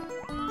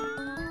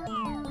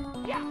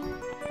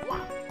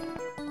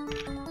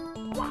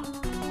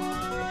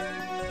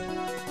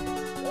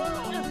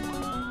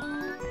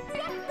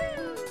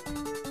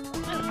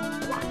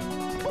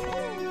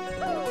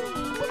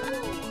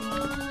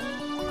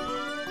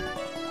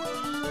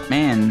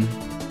 Man,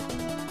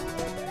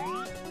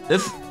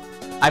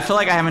 I feel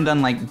like I haven't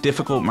done like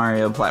difficult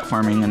Mario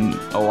platforming in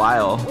a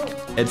while.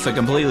 It's a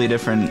completely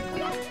different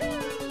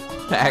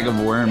bag of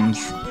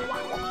worms.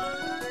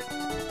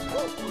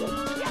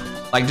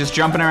 Like just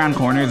jumping around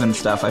corners and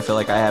stuff, I feel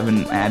like I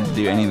haven't had to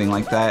do anything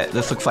like that.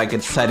 This looks like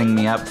it's setting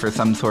me up for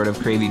some sort of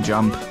crazy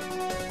jump.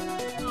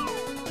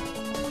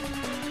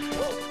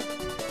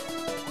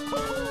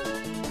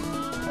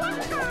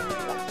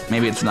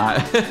 Maybe it's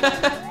not.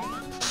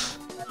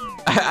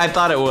 I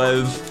thought it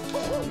was.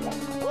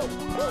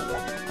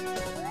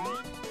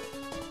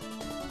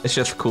 It's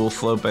just a cool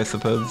slope, I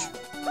suppose.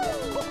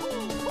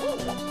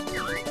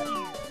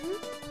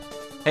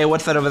 Hey,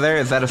 what's that over there?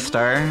 Is that a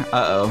star?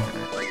 Uh-oh.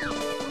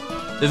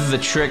 This is a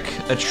trick,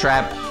 a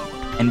trap,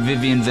 and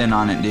Vivian's in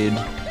on it, dude.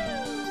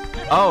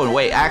 Oh,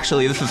 wait,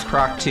 actually, this is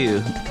Croc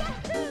too.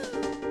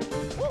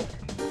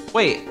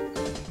 Wait.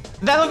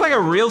 that look like a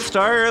real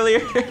star earlier?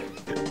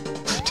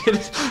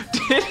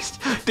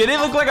 Did it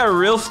look like a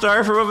real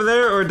star from over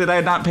there, or did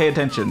I not pay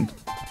attention?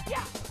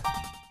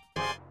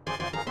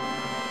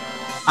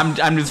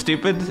 I'm just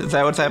stupid? Is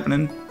that what's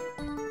happening?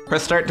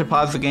 Press start to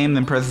pause the game,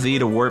 then press Z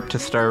to warp to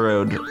Star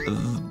Road.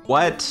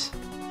 What?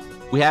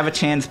 We have a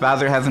chance.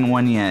 Bowser hasn't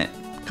won yet.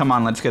 Come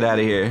on, let's get out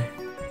of here.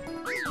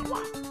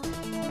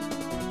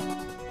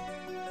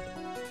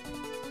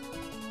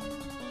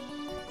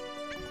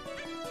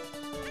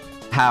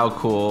 How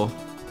cool.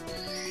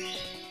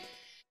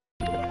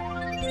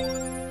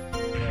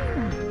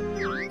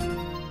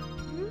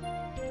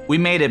 We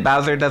made it.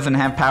 Bowser doesn't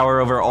have power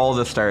over all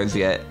the stars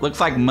yet.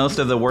 Looks like most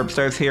of the warp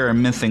stars here are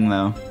missing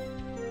though.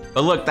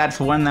 But look, that's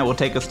one that will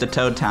take us to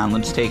Toad Town.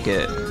 Let's take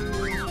it.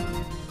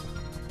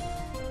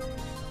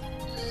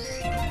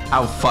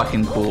 How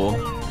fucking cool.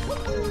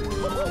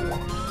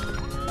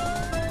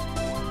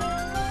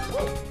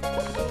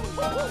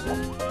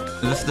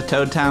 Is this the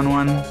Toad Town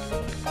one?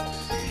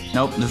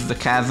 Nope, this is the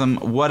Chasm.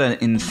 What an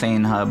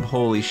insane hub.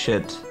 Holy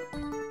shit.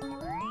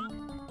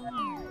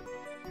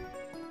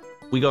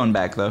 We going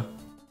back though.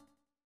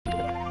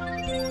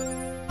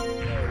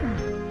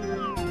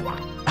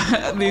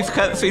 These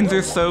cutscenes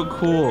are so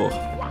cool.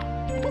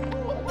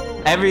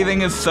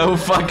 Everything is so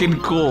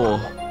fucking cool.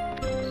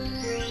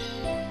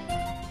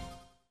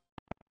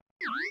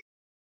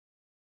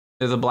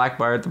 There's a black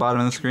bar at the bottom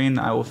of the screen.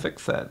 I will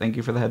fix that. Thank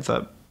you for the heads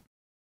up.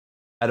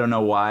 I don't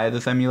know why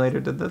this emulator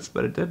did this,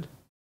 but it did.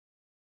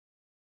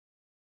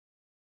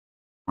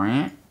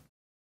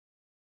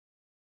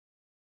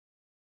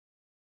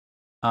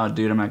 Oh,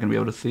 dude, I'm not gonna be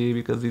able to see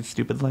because these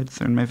stupid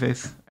lights are in my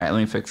face. All right, let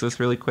me fix this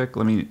really quick.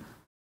 Let me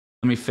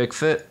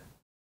fix it.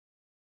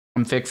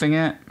 I'm fixing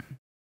it.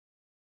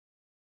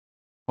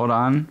 Hold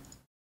on.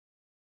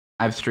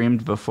 I've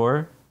streamed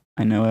before.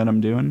 I know what I'm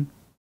doing.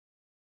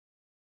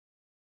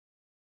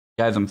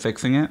 Guys, I'm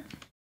fixing it.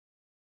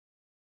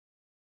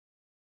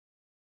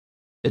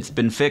 It's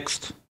been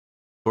fixed.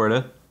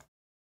 Sorta.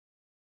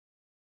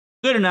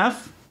 Good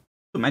enough.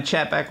 Put my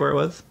chat back where it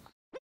was.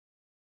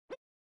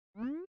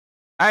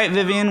 Alright,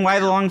 Vivian, why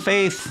the long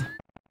face?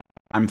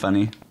 I'm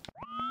funny.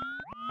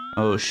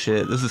 Oh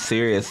shit, this is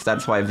serious.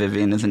 That's why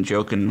Vivian isn't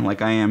joking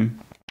like I am.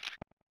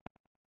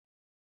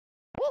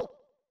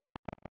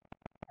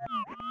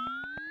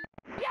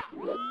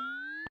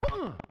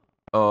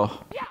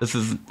 Oh, this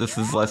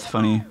is less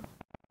funny.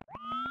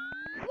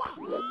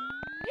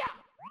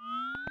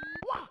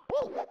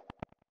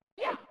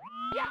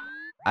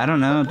 I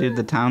don't know, dude,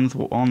 the town's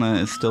walnut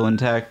is still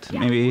intact.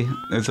 Maybe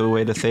there's a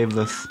way to save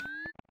this.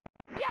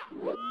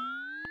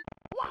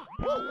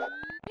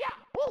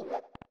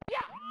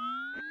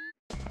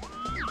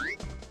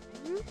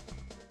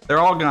 They're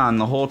all gone,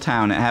 the whole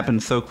town. It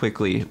happened so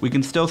quickly. We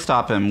can still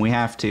stop him, we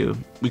have to.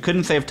 We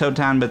couldn't save Toad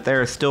Town, but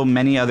there are still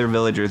many other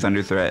villagers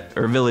under threat,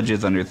 or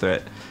villages under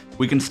threat.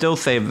 We can still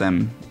save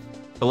them.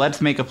 So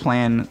let's make a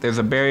plan. There's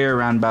a barrier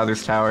around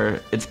Bowser's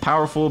Tower. It's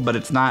powerful, but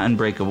it's not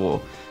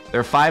unbreakable. There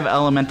are 5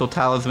 elemental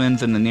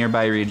talismans in the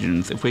nearby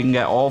regions. If we can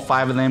get all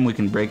 5 of them, we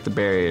can break the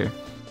barrier.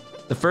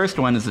 The first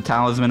one is the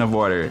Talisman of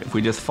Water. If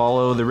we just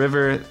follow the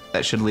river,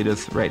 that should lead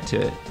us right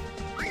to it.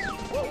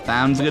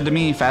 Sounds good to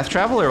me. Fast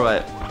travel or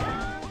what?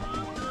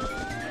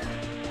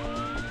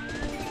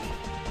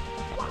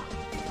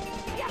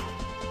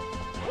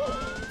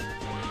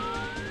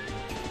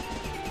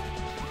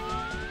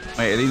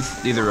 Wait,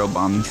 these are real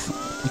bombs.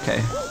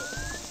 Okay.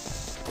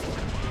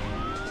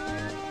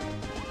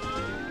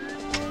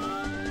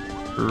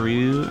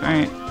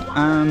 Alright,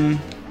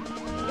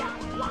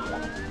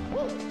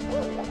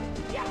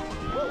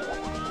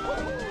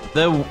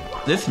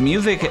 this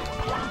music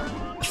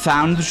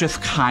sounds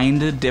just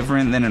kinda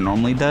different than it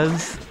normally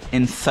does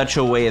in such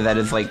a way that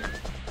is like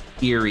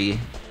eerie.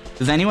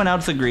 Does anyone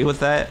else agree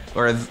with that?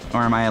 Or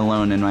am I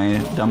alone in my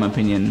dumb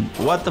opinion?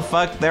 What the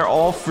fuck? They're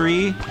all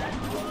free?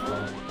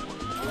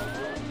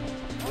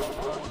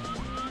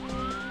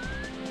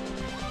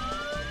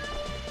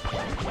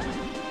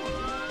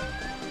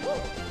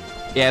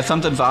 Yeah,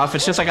 something's off.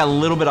 It's just like a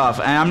little bit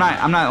off. And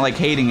I'm not like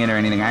hating it or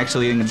anything. I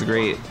actually think it's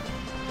great.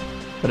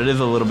 But it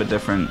is a little bit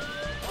different.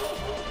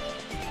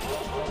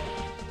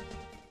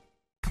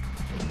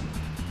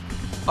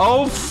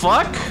 Oh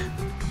fuck?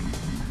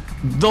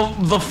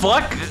 The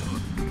fuck?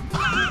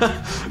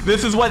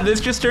 This is what this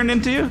just turned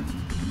into?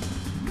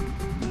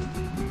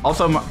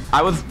 Also,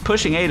 I was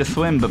pushing A to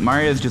swim, but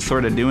Mario's just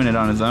sort of doing it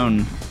on his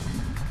own.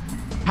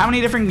 How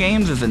many different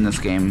games is in this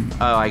game?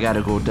 Oh, I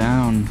gotta go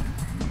down.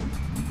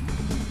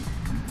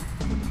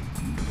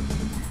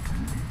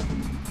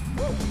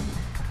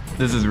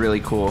 This is really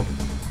cool.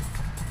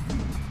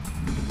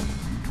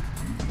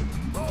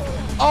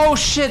 Oh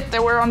shit, they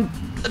were on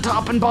the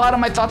top and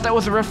bottom. I thought that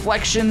was a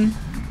reflection.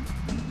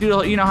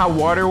 You know how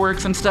water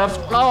works and stuff?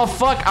 Oh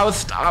fuck, I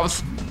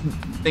was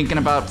thinking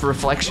about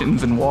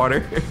reflections in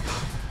water.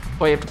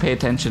 Boy, you have to pay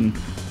attention.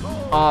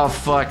 Oh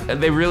fuck,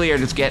 they really are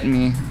just getting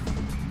me.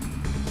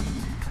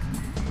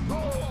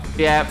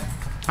 Yeah,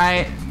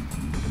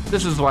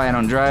 this is why I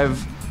don't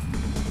drive.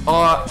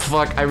 Oh,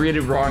 fuck. I read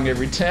it wrong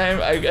every time.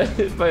 I got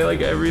hit by,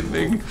 like,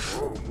 everything.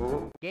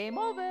 Game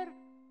over.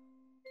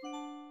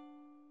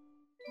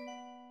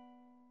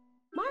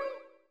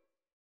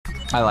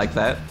 I like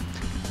that.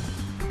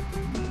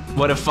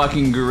 What a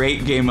fucking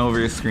great game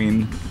over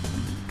screen.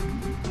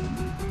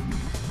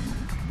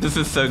 This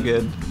is so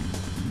good.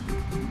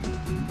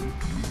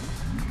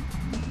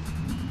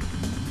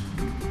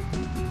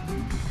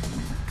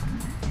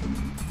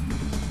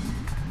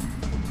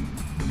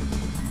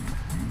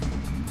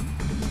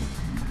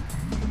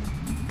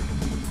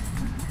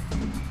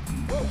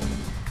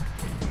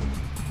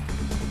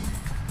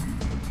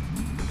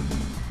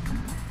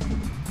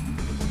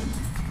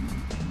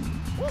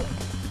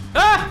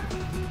 Ah!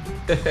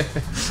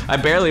 I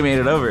barely made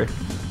it over.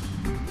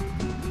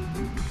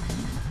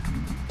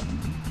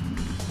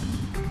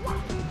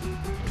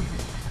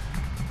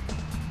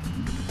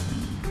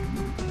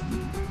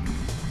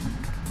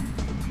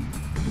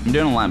 I'm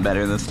doing a lot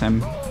better this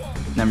time.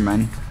 Never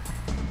mind.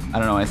 I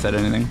don't know why I said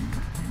anything.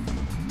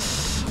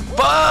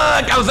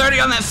 Fuck! I was already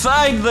on that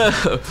side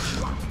though!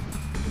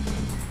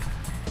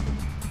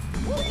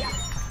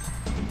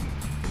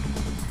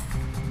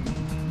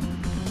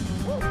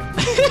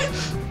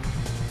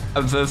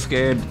 I'm so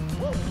scared.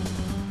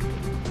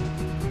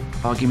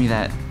 Oh, give me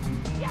that.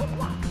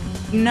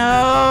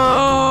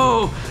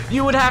 No!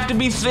 You would have to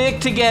be sick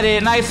to get it,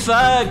 and I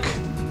suck!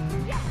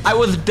 I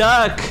was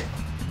duck!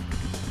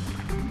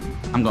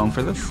 I'm going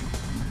for this.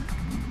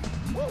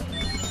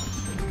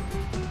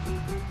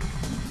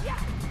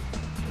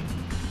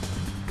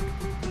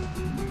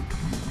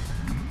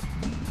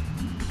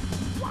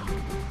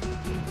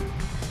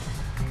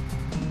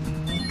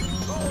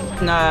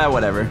 Nah,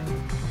 whatever.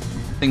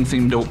 Things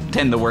seem to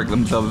tend to work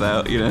themselves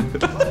out, you know?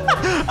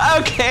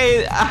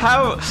 Okay,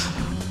 how...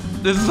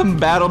 This is some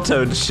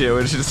Battletoads shit,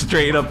 which is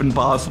straight up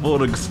impossible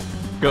to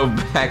go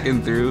back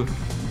and through.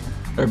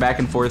 Or back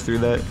and forth through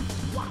that.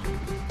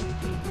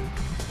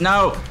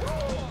 No!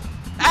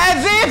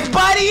 As if,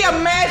 buddy!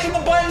 I'm mashing the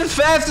button as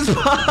fast as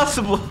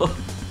possible!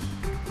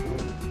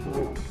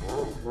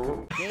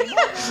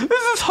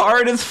 This is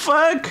hard as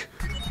fuck!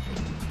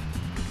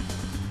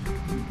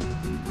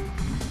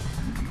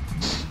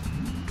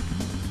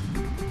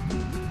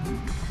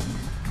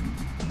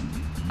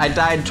 I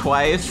died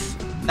twice.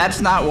 That's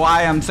not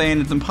why I'm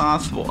saying it's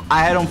impossible.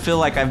 I don't feel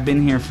like I've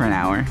been here for an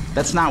hour.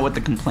 That's not what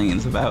the complaint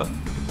is about.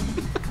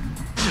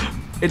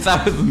 It's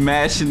I was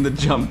mashing the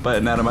jump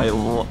button out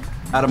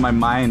of my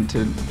mind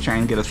to try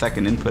and get a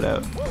second input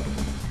out.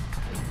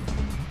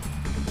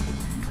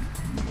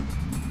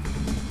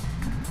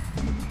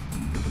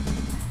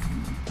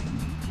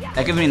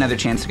 That gives me another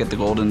chance to get the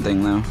golden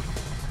thing though.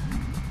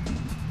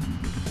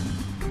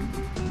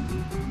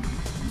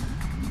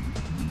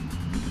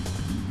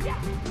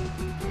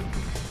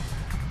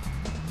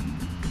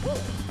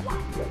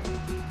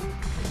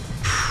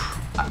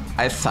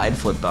 I side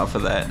flipped off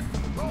of that.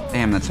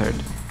 Damn, that's hard.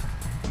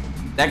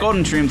 That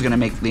golden shroom's gonna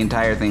make the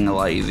entire thing a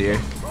lot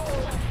easier.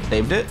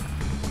 Saved it.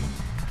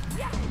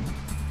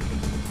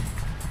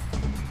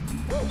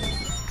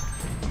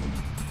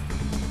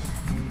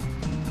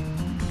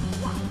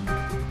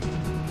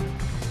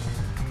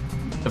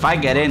 If I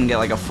get it and get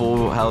like a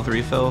full health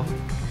refill,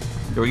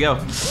 here we go.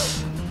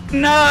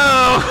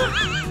 No!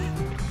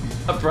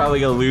 I'm probably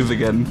gonna lose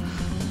again.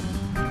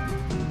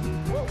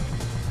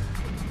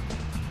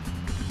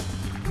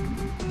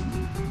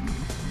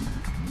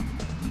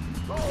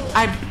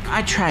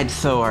 I tried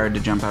so hard to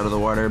jump out of the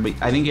water, but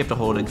I think you have to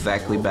hold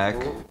exactly back.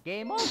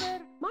 Game over.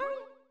 Mario.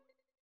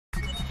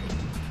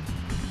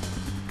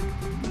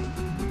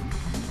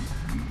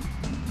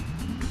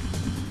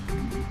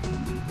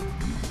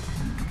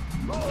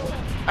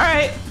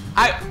 Alright,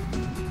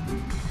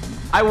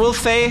 I will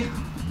say,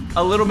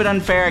 a little bit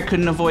unfair I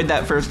couldn't avoid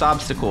that first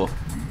obstacle.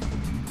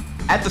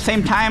 At the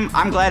same time,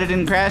 I'm glad it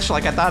didn't crash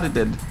like I thought it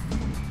did.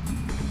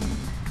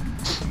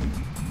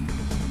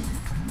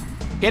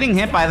 Getting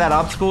hit by that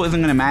obstacle isn't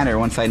gonna matter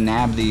once I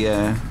nab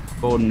the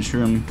golden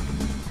shroom.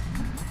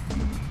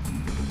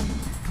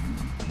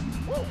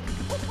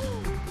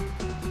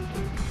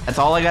 That's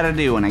all I gotta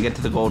do when I get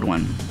to the gold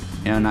one.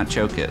 You know, not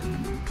choke it.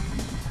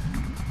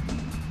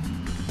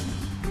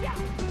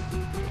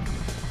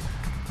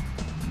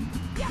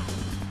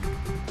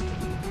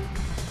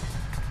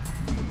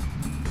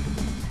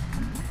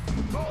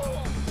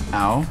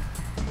 Ow.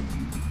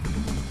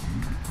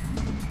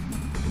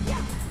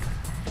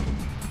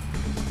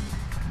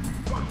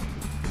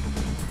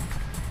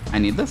 I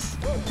need this.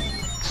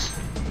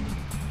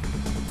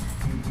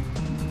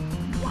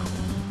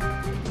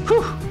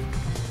 Whew.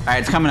 Alright,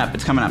 it's coming up,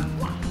 it's coming up.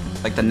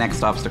 Like the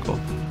next obstacle.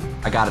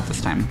 I got it this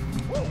time.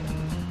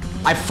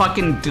 I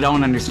fucking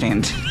don't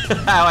understand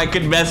how I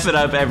could mess it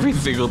up every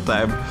single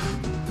time.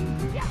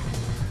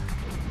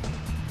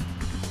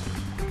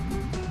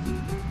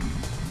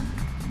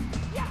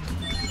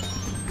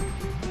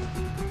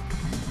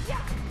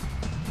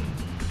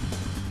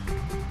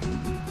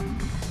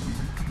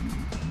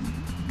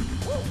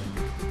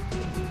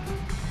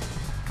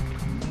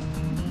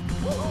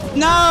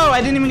 No, I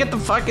didn't even get the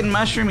fucking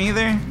mushroom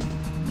either.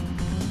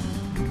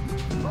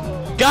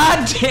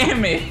 God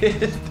damn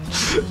it!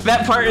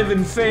 That part is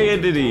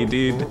insanity,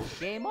 dude.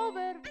 Game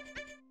over.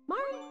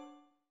 Mario.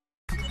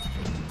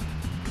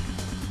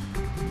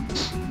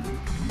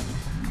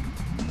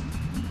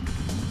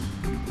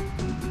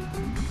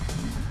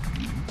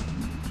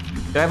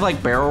 Do I have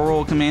like barrel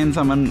roll commands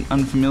I'm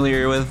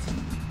unfamiliar with?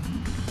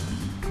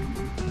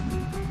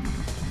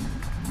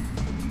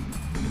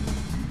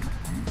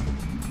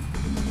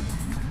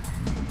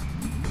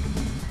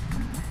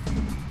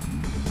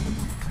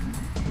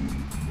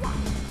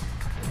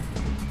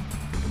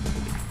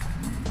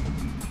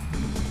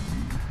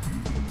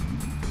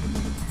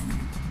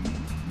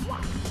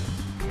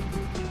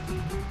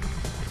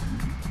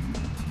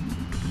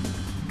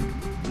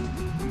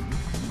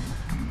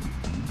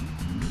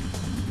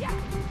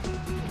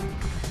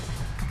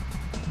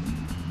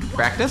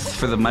 Practice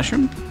for the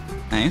mushroom.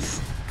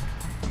 Nice.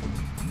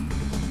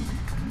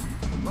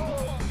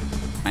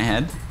 My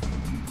head.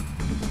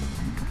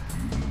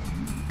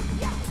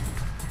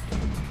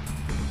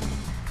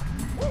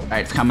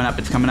 Alright, it's coming up,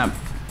 it's coming up.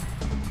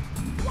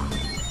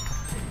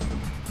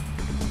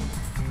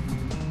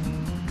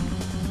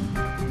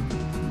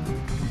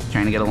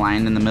 Trying to get a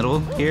line in the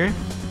middle here.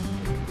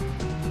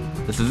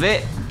 This is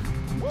it.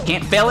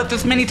 Can't fail it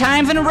this many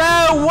times in a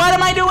row! What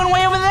am I doing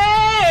way over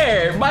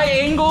there? My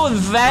angle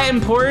is that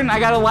important? I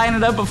gotta line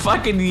it up a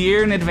fucking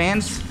year in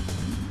advance?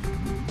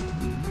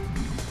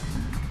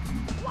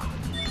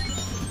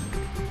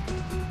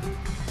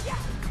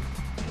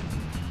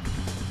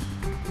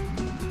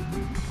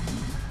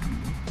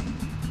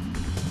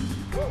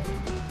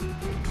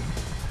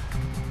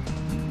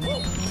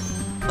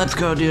 Let's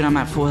go, dude. I'm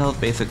at full health,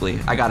 basically.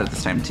 I got it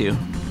this time, too.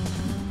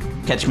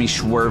 Catch me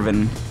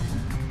swerving.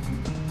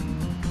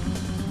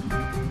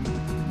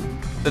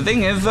 The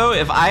thing is, though,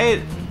 if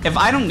I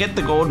don't get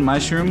the gold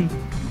mushroom,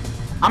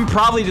 I'm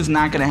probably just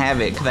not gonna have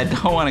it because I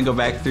don't want to go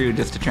back through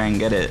just to try and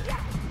get it.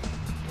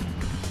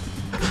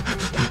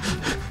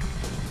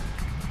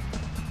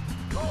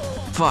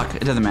 Fuck,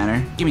 it doesn't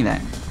matter. Give me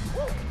that.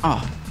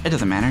 Oh, it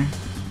doesn't matter.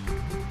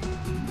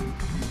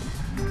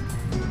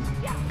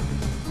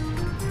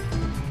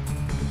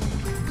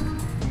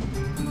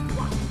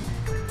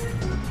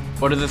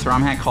 What is this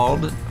ROM hack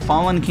called?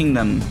 Fallen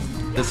Kingdom.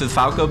 This is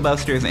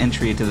falcobuster's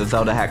entry to the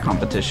Zelda hack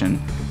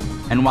competition.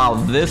 And while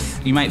this,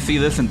 you might see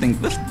this and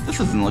think, this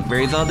doesn't look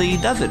very Zelda-y,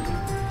 does it?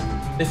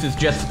 This is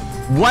just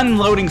one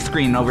loading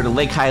screen over to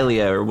Lake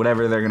Hylia, or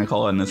whatever they're gonna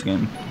call it in this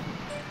game.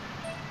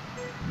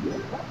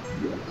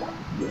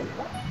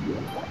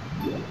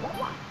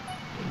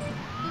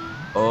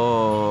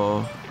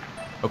 Oh,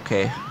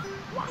 okay.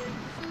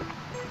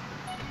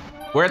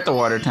 We're at the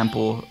water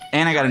temple,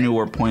 and I got a new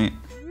warp point.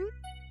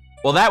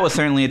 Well, that was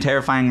certainly a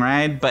terrifying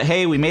ride, but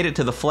hey, we made it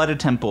to the flooded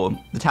temple.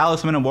 The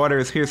talisman of water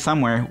is here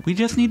somewhere. We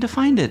just need to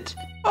find it.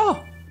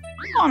 Oh,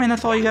 I mean,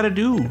 that's all you gotta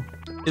do,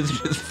 is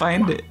just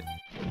find it.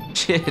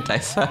 Shit, I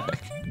suck.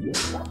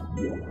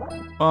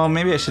 Well,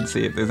 maybe I should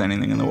see if there's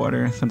anything in the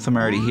water, since I'm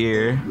already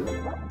here.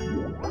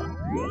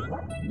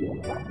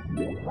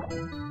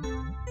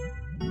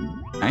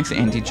 Nice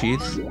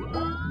anti-cheats.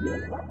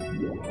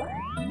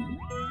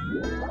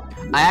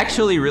 I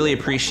actually really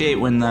appreciate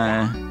when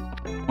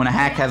a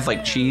hack has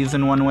like cheese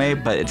in one way,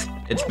 but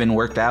it's been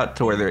worked out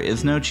to where there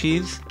is no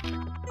cheese.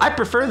 I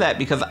prefer that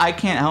because I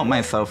can't help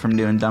myself from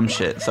doing dumb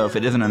shit. So if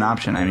it isn't an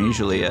option, I'm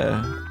usually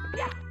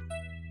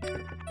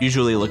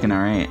looking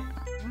alright.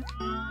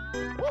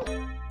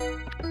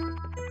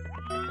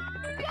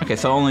 Okay,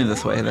 so only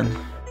this way then.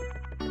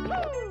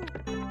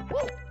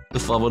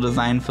 This level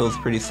design feels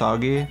pretty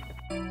soggy.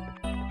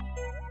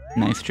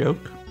 Nice joke.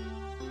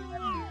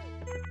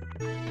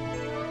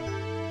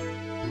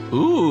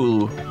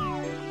 Ooh.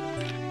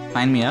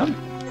 Sign me up.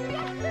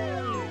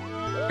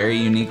 Very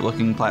unique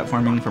looking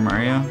platforming for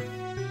Mario.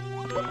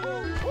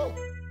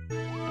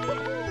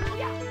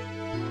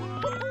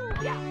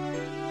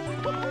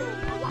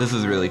 This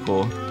is really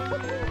cool.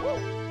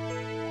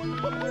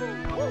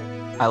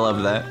 I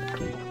love that.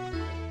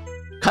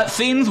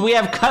 Cutscenes? We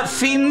have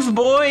cutscenes,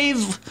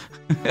 boys!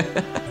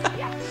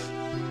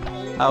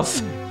 How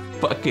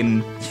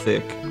fucking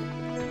sick.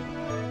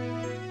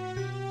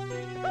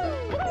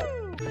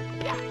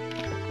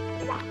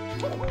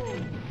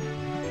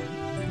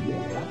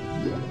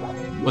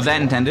 Was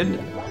that intended?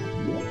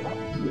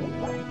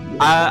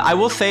 I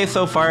will say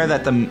so far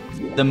that the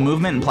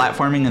movement and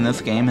platforming in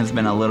this game has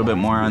been a little bit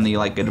more on the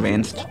like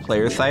advanced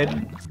player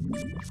side.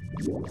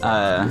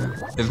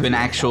 There's been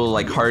actual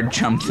like hard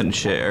jumps and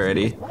shit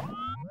already.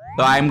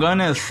 So I'm going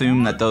to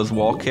assume that those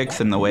wall kicks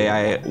and the way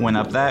I went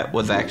up that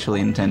was actually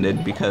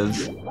intended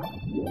because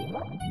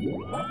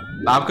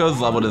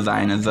Falco's level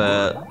design is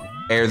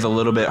airs a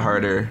little bit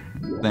harder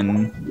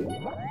than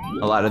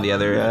a lot of the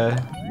other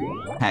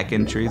hack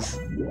entries.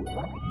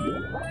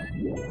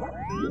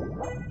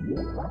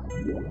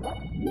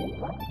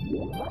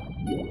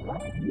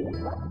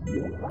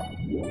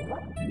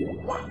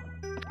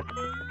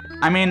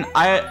 I mean,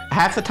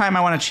 half the time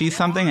I want to cheese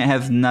something, it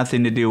has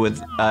nothing to do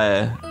with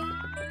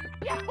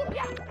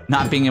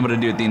not being able to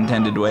do it the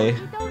intended way.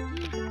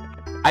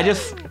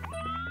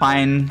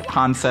 find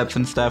concepts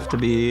and stuff to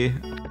be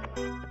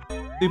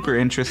super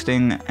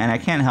interesting, and I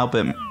can't help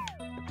it.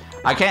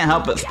 I can't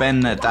help but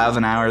spend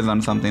 1,000 hours on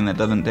something that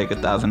doesn't take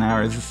 1,000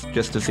 hours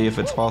just to see if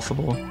it's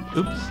possible.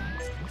 Oops.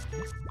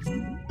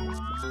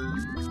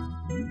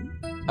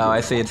 Oh, I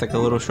see, it's like a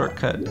little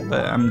shortcut,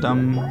 but I'm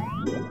dumb.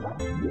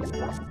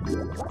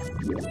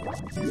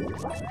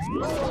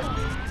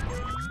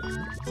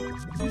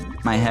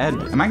 My head?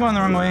 Am I going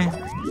the wrong way?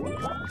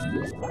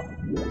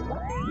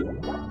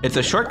 It's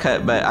a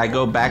shortcut, but I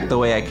go back the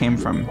way I came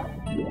from.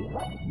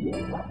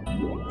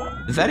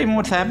 Is that even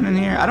what's happening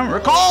here? I don't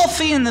recall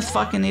seeing this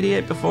fucking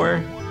idiot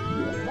before.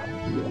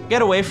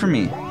 Get away from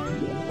me.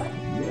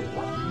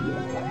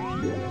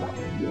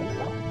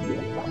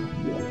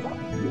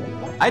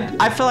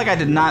 I feel like I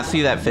did not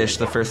see that fish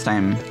the first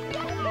time.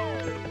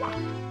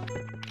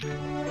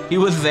 He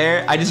was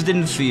there, I just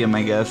didn't see him,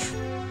 I guess.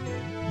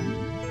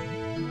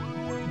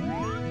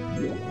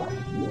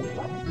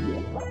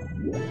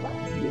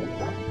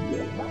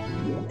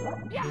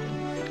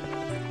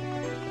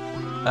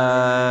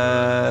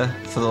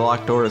 So the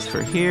locked door is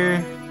for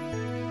here.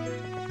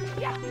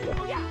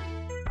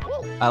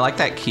 I like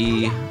that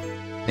key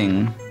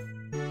thing.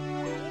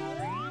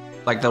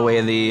 Like the way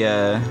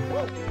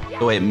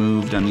the way it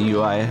moved on the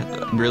UI.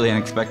 Really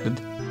unexpected.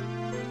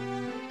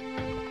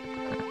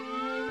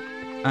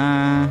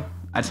 I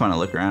just want to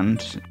look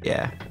around.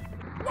 Yeah.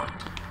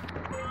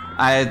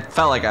 I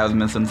felt like I was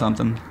missing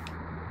something.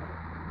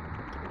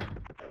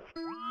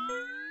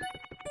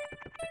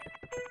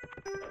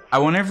 I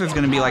wonder if there's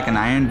gonna be like an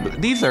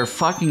iron. These are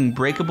fucking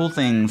breakable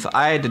things.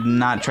 I did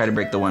not try to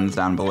break the ones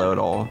down below at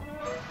all.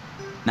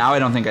 Now I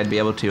don't think I'd be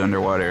able to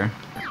underwater.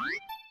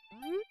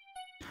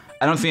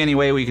 I don't see any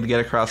way we could get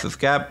across this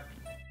gap.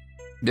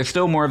 There's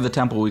still more of the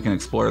temple we can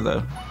explore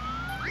though.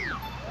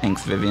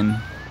 Thanks, Vivian.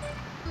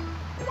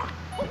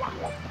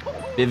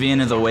 Vivian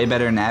is a way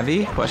better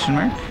Navi? Question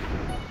mark?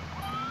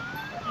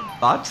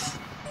 Thoughts?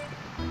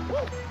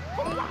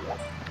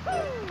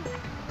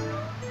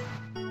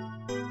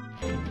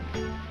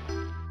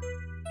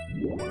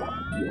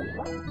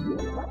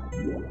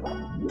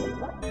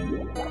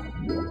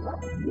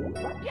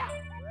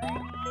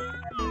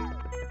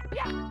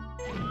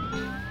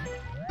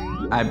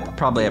 I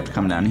probably have to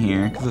come down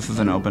here, because this is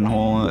an open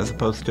hole as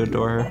opposed to a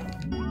door.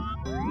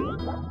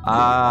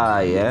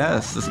 Ah,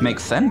 yes, this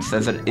makes sense,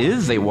 as it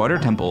is a water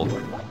temple.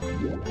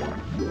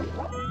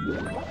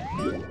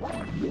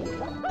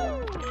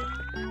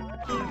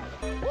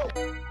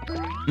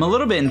 I'm a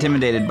little bit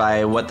intimidated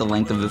by what the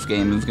length of this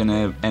game is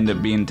gonna end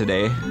up being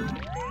today.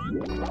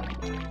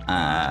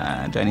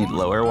 Do I need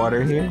lower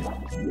water here?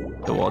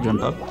 The wall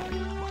jump up?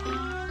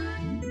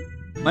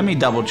 Let me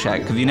double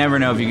check, because you never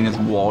know if you can just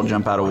wall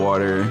jump out of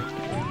water.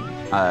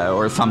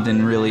 Or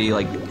something really,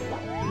 like,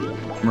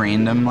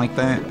 random like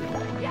that.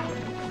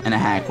 And a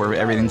hack where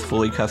everything's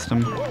fully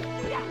custom.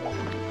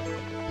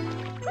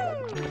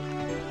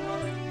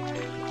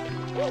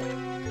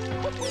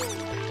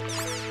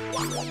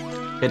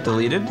 Hit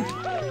deleted.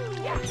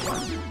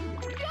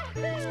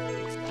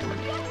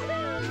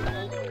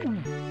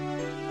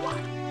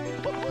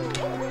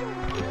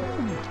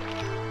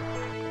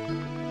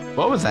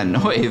 What was that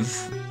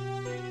noise?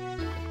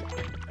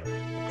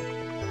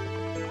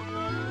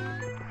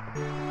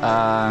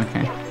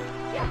 Okay.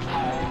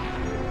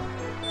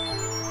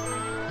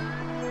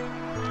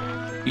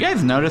 You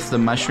guys notice the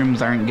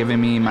mushrooms aren't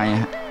giving me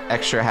my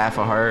extra half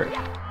a heart?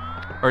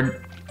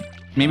 Or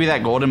maybe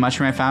that golden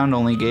mushroom I found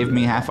only gave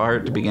me half a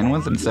heart to begin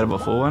with instead of a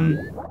full one?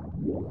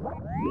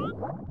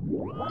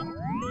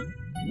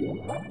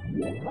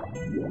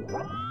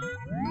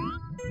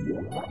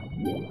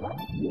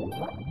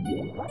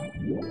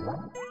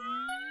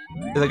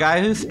 The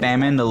guy who's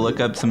spamming to look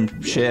up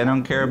some shit I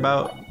don't care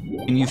about,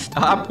 can you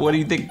stop? What do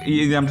you think?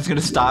 I'm just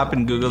gonna stop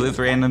and Google this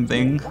random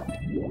thing?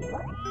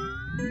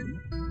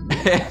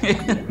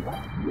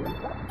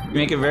 You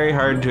make it very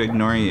hard to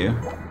ignore you.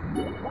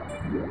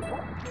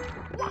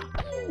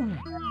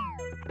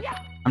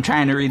 I'm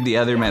trying to read the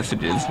other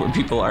messages where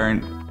people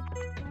aren't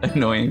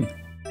annoying.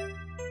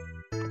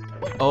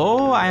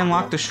 Oh, I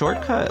unlocked a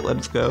shortcut.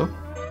 Let's go.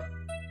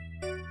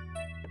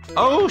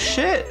 Oh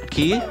shit!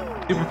 Key,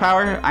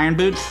 superpower, iron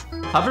boots,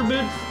 hover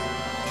boots,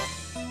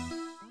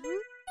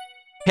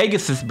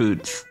 Pegasus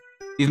boots.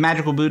 These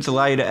magical boots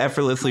allow you to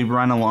effortlessly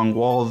run along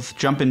walls,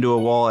 jump into a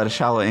wall at a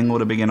shallow angle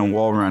to begin a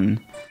wall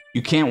run.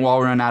 You can't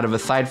wall run out of a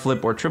side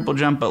flip or triple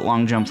jump, but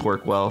long jumps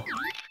work well.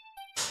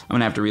 I'm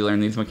gonna have to relearn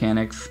these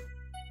mechanics.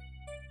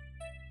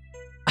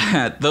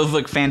 Those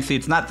look fancy.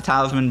 It's not the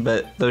talisman,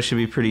 but those should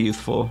be pretty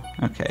useful.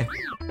 Okay.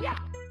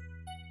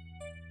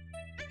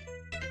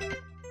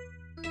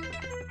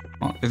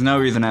 Well, there's no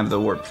reason to have the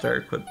warp star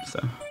equipped, so.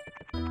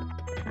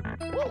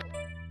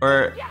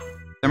 Or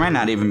there might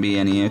not even be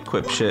any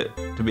equipped shit,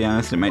 to be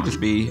honest. It might just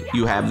be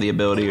you have the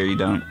ability or you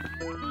don't.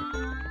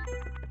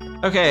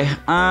 Okay,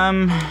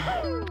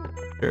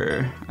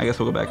 sure. I guess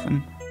we'll go back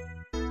then.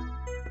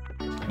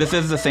 This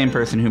is the same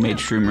person who made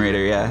Shroom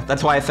Raider, yeah.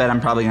 That's why I said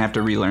I'm probably gonna have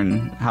to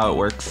relearn how it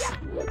works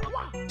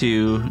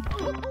to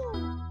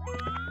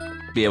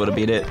be able to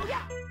beat it.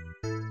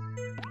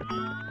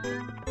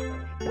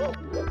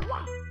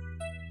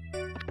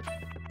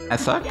 I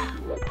suck?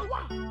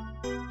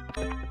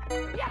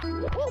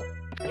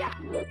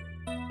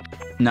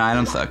 No, I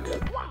don't suck.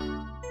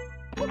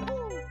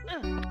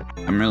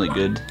 I'm really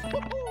good.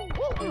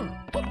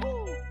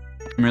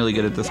 I'm really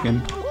good at this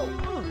game.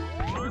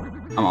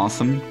 I'm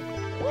awesome.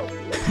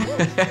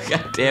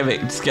 God damn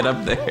it, just get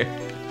up there.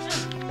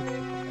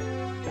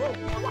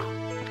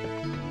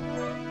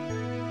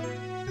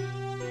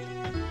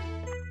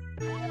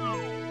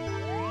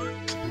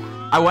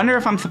 I wonder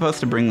if I'm supposed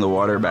to bring the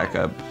water back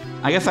up.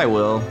 I guess I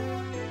will.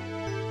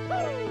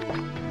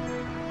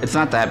 It's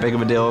not that big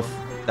of a deal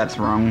if that's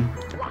wrong.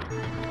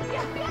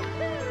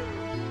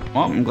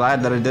 Well, I'm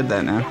glad that I did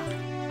that now.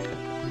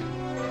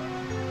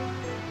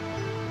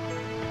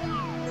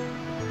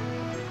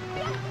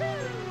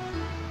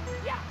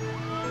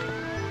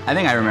 I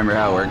think I remember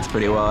how it works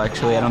pretty well,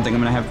 actually. I don't think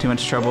I'm gonna have too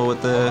much trouble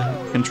with the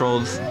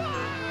controls.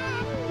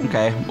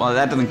 Okay, well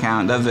that doesn't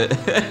count, does it?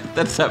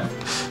 It's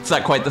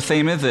not quite the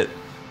same, is it?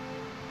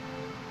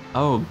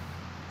 Oh,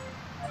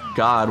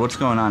 God, what's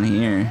going on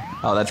here?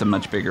 Oh, that's a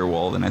much bigger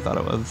wall than I thought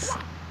it was.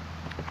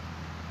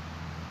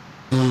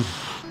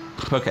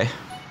 Okay.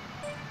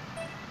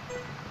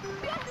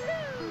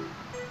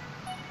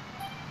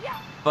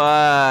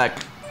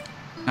 Fuck.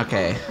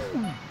 Okay.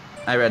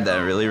 I read that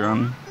really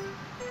wrong.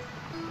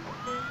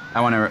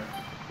 I want to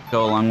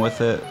go along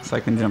with it so I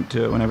can jump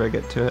to it whenever I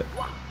get to it.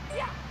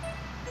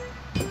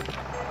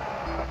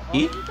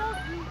 Key?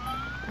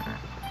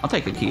 I'll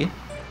take a key.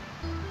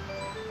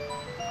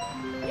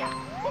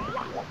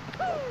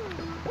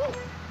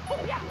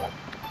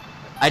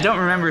 I don't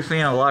remember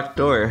seeing a locked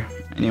door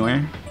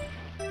anywhere.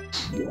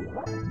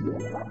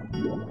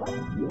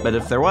 But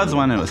if there was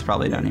one, it was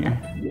probably down here.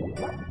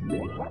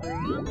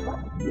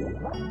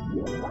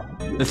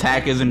 This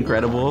hack is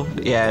incredible.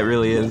 Yeah, it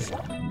really is.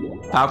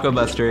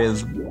 Falcobuster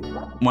is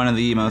one of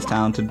the most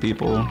talented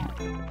people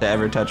to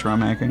ever touch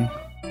ROM hacking.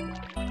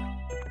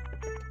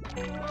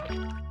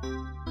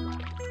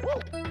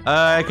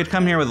 I could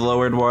come here with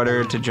lowered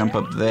water to jump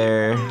up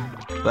there.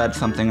 That's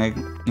something I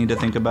need to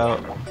think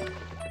about.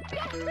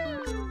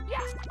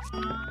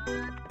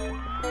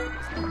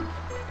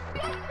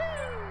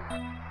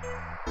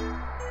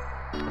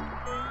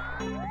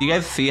 Do you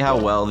guys see how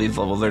well these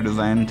levels are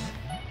designed?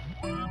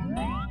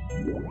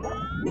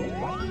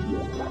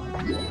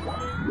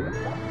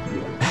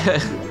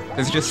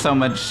 There's just so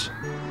much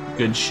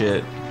good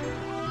shit.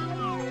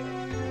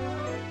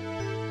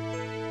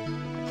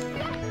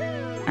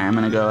 I'm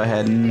gonna go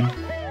ahead and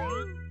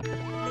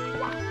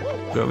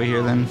go over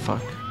here then.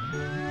 Fuck.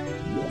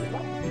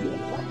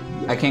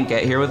 I can't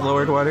get here with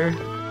lowered water?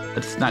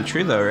 That's not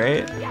true though,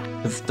 right?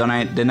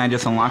 Didn't I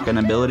just unlock an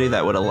ability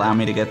that would allow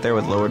me to get there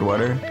with lowered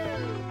water?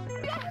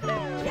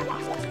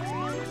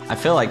 I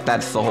feel like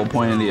that's the whole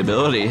point of the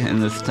ability in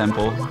this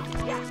temple.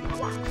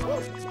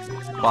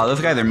 Wow,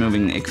 those guys are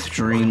moving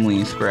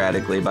extremely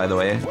sporadically, by the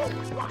way.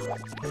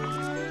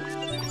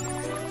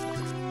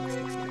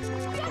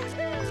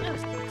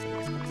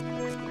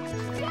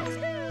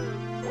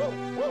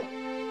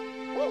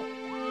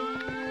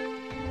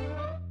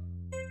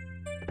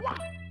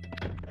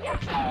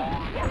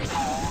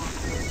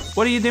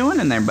 What are you doing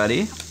in there,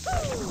 buddy?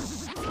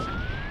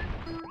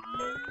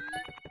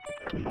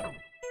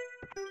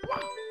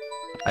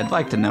 I'd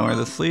like to know where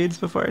this leads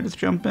before I just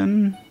jump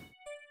in.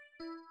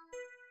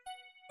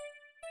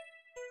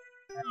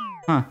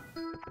 Huh.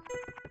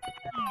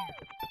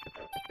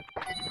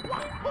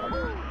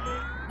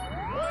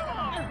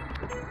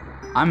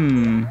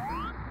 I'm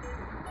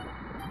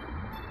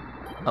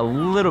a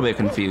little bit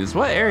confused.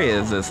 What area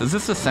is this? Is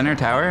this the center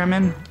tower I'm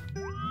in?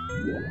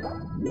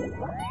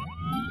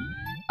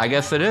 I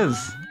guess it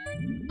is.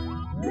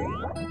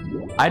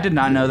 I did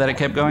not know that it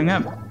kept going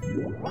up.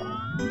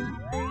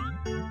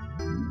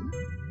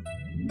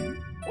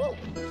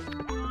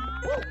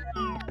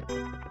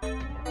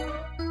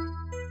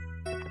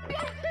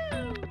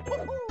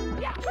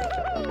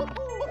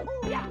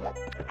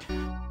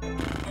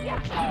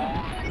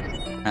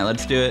 Alright,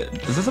 let's do it.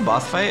 Is this a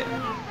boss fight?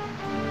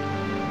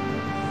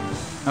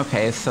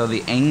 Okay, so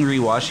the angry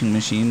washing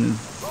machine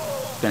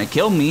is gonna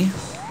kill me.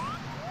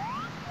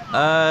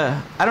 I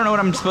don't know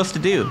what I'm supposed to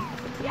do.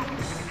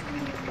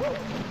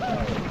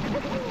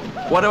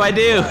 What do I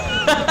do?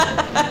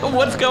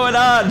 What's going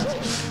on?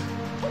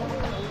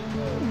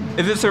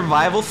 Is it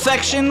survival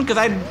section? Because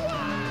I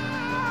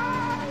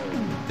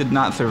did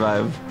not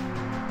survive.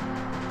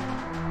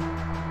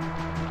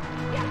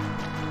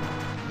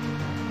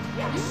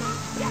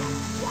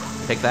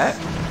 Take that.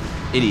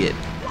 Idiot.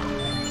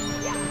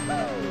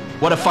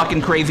 What a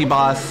fucking crazy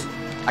boss.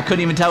 I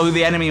couldn't even tell who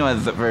the enemy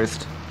was at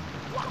first.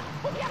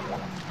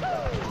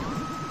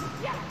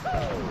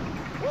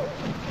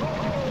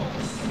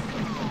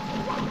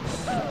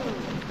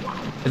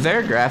 Is there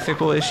a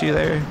graphical issue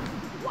there?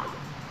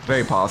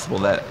 Very possible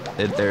that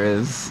there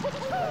is.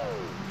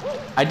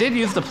 I did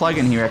use the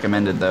plugin he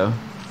recommended though.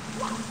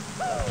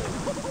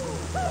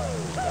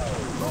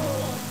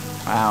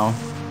 Wow.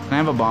 Can I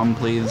have a bomb,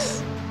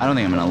 please? I don't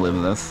think I'm gonna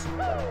live this.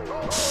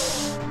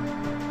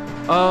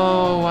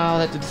 Oh, wow,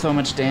 that did so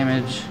much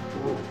damage.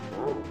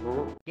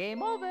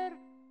 Game over.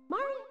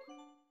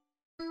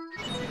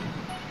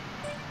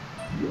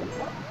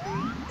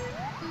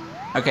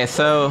 Okay,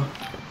 so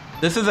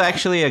this is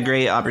actually a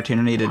great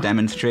opportunity to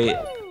demonstrate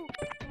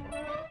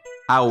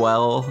how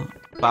well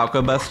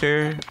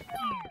falcobuster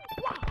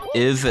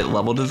is at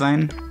level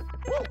design.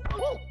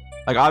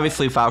 Like,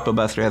 obviously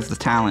falcobuster has the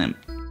talent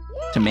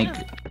to make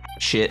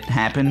shit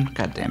happen.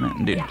 God damn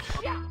it, dude.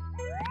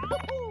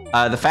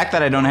 The fact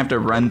that I don't have to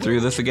run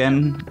through this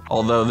again,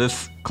 although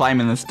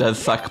climbing this does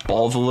suck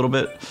balls a little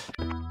bit,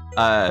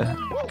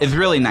 is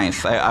really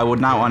nice. I would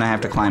not want to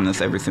have to climb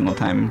this every single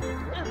time.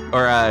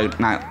 Or,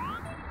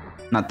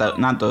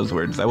 not those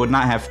words. I would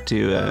not have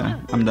to,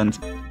 I'm done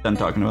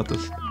talking about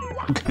this.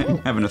 I'm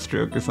having a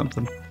stroke or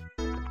something.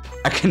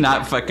 I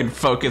cannot fucking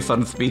focus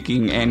on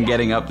speaking and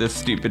getting up this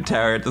stupid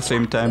tower at the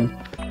same time.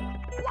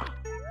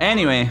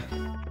 Anyway.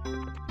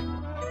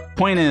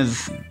 Point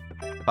is,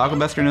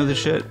 falcobuster knows his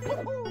shit.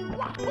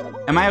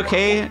 Am I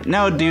okay?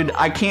 No, dude,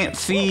 I can't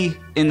see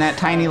in that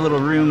tiny little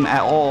room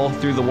at all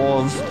through the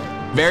walls.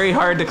 Very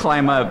hard to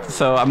climb up,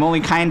 so I'm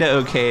only kinda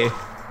okay.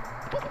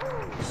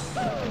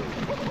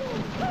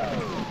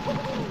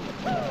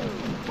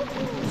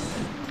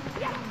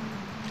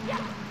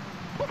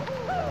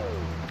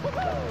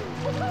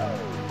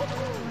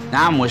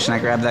 Now I'm wishing I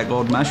grabbed that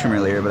gold mushroom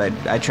earlier, but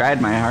I tried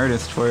my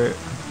hardest for it.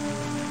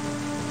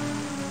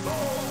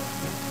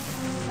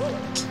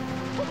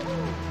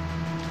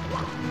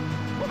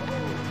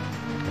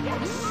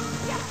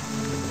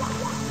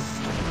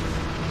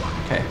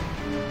 Okay.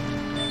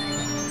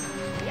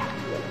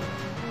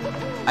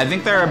 I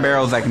think there are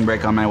barrels I can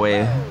break on my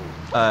way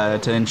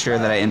to ensure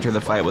that I enter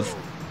the fight with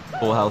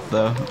full health,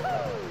 though.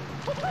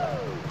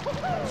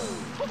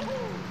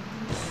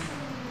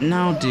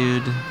 No,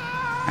 dude.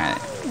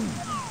 Alright.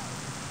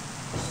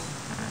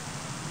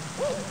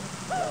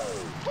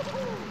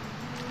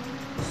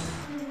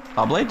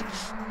 Blade?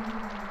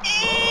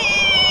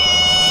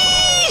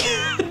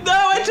 No,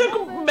 I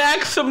took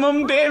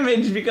maximum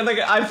damage because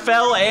I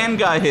fell and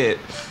got hit.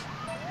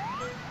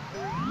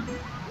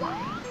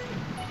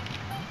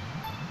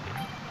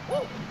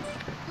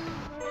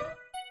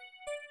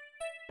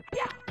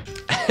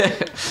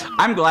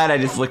 I'm glad I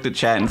just looked at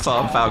chat and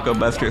saw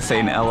falcobuster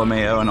saying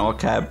LMAO in all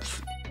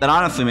caps. That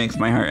honestly makes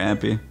my heart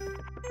happy.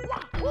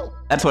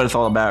 That's what it's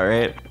all about,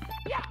 right?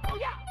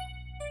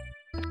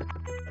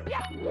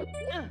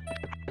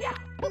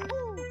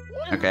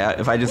 Okay,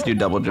 if I just do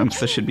double jumps,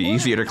 this should be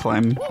easier to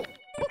climb.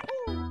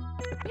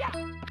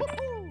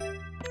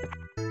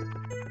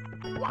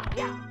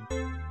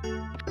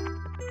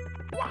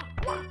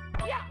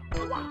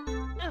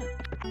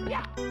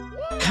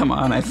 Come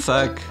on, I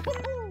suck.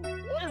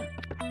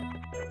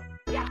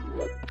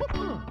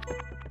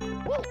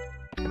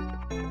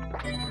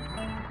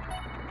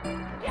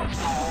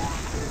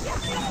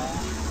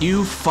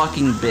 You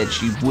fucking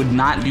bitch, you would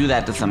not do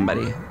that to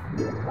somebody.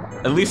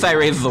 At least I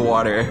raised the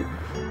water.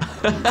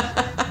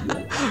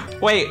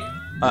 Wait.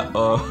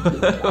 Uh-oh.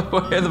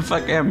 Where the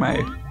fuck am I?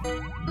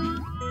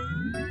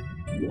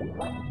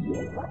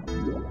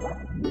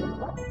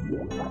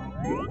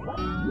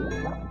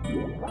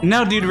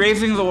 No, dude,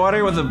 raising the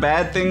water was a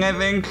bad thing, I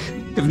think.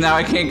 Because now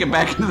I can't get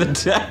back into the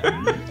tower.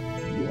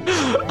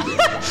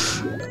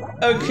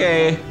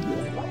 Okay.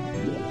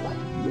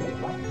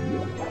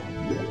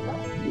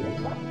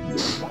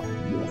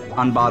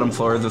 On bottom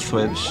floor is a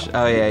switch.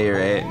 Oh yeah, you're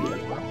right.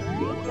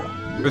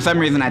 For some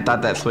reason, I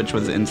thought that switch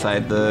was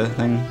inside the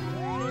thing.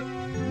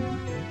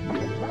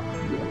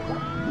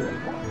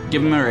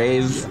 Give him a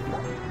raise.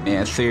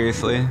 Yeah,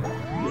 seriously.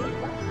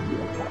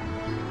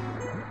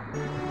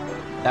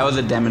 That was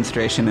a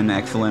demonstration in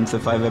excellence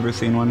if I've ever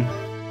seen one.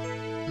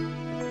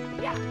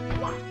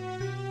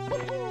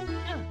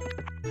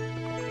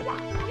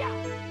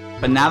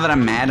 But now that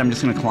I'm mad, I'm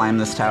just gonna climb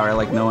this tower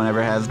like no one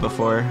ever has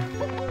before.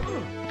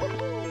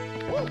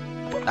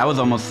 That was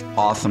almost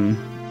awesome.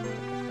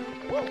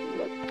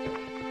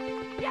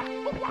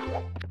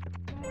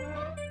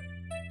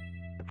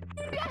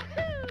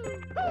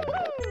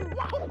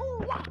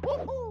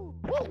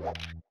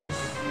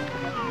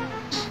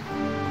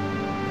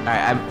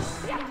 Alright,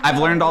 I've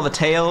learned all the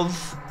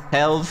tails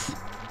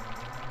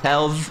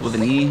with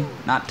an E,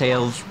 not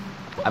tails.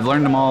 I've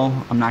learned them all.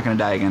 I'm not gonna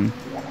die again.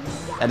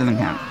 That doesn't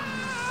count.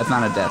 That's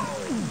not a death.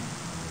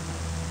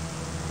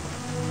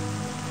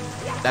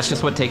 That's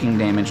just what taking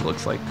damage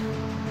looks like.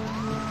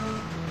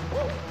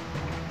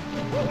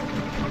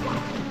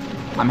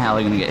 I'm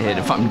hella gonna get hit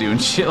if I'm doing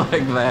shit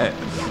like that.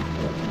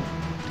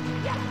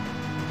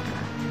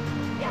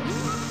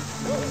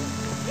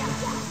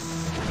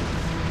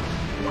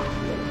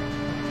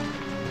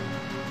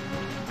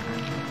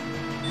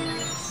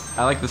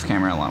 I like this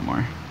camera a lot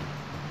more.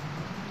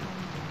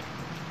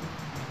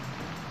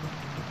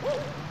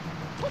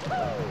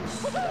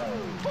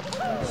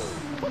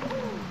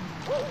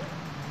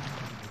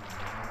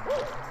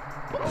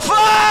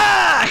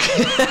 Fuck!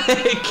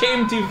 It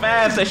came too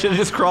fast. I should have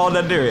just crawled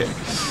under it.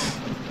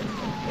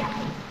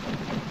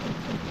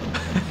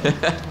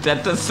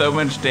 That does so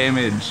much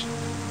damage.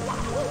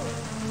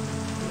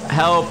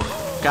 Help.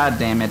 God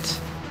damn it.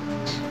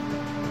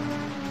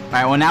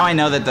 Alright, well now I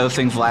know that those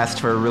things last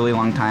for a really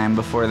long time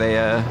before they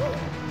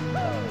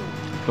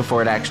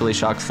before it actually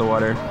shocks the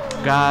water.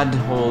 God,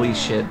 holy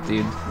shit,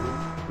 dude.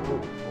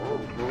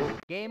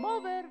 Game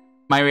over.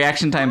 My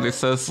reaction times are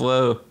so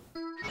slow.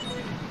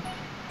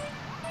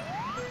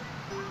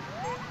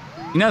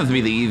 You know this would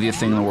be the easiest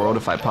thing in the world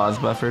if I pause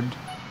buffered.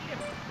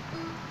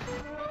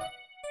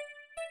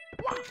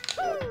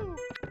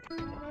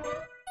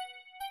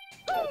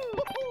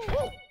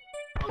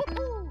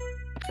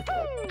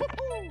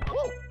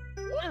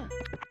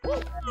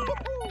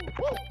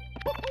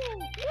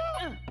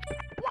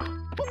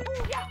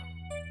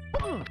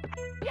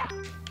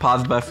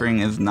 Pause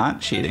buffering is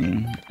not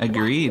cheating.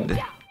 Agreed.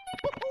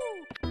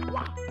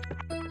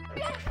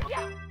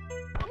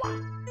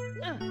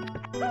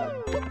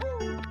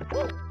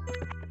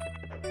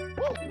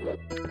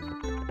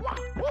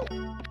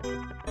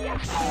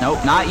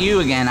 Nope, not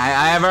you again.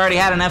 I've already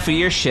had enough of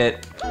your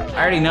shit.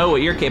 I already know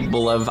what you're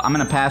capable of. I'm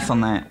gonna pass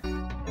on that.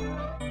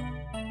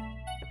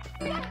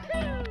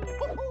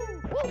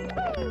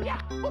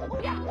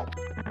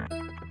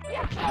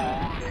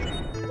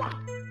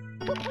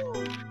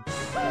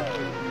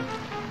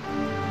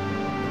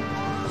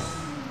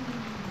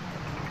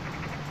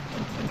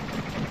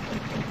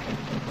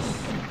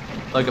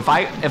 Look, if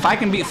I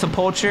can beat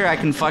Sepulture, I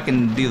can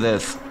fucking do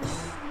this.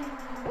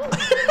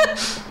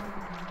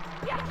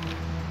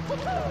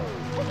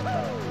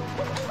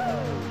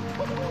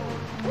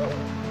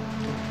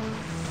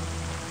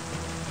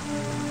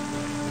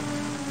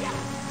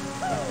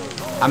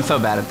 I'm so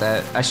bad at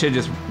that. I should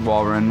just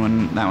wall run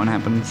when that one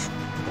happens.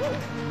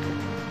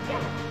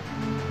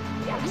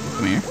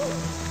 Come here.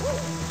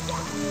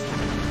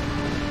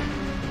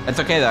 It's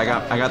okay though.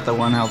 I got the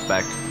 1 health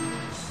back.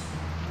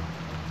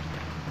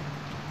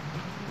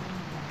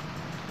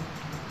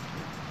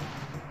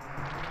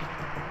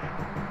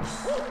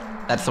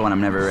 That's the one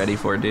I'm never ready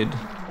for, dude.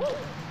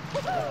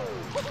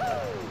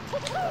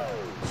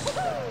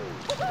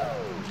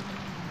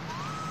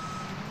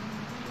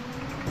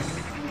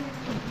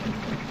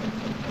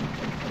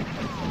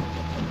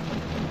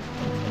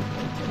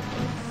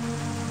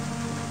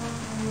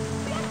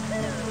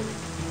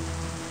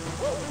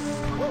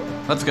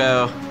 Let's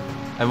go.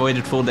 I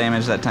avoided full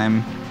damage that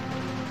time.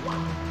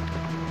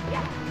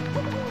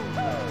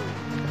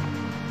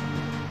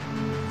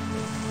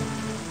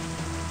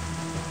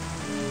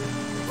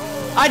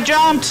 I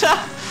jumped!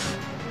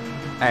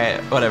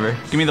 Alright, whatever.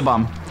 Give me the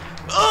bomb.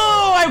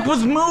 Oh, I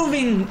was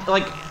moving!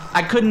 Like,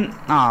 I couldn't...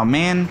 Oh,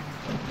 man.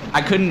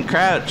 I couldn't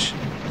crouch.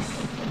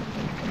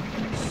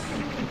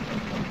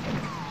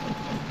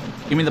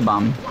 Give me the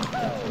bomb.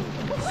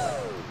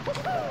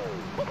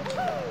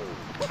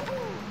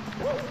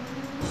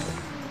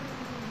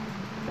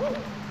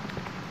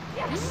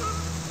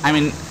 I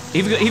mean,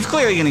 he's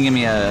clearly gonna give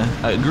me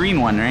a green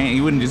one, right?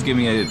 He wouldn't just give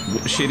me a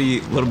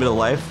shitty little bit of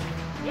life.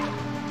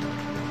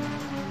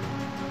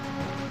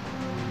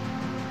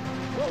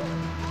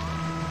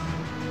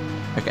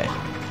 Okay.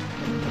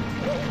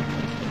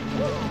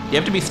 You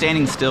have to be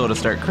standing still to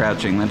start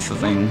crouching, that's the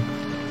thing.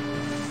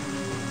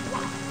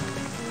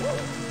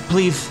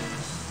 Please.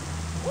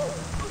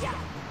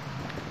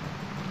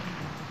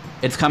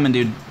 It's coming,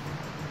 dude.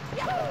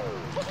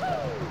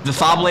 The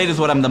saw blade is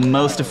what I'm the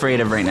most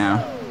afraid of right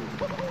now.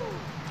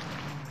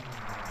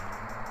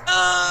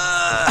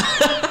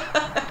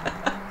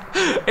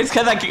 It's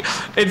cause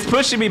it's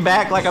pushing me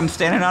back like I'm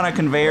standing on a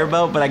conveyor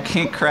belt, but I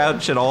can't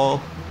crouch at all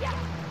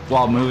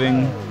while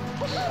moving.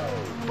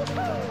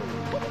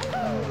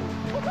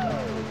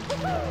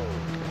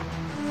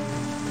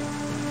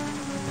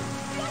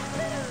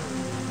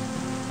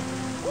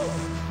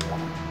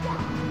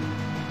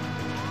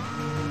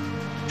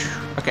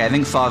 Okay, I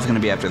think Saw's gonna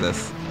be after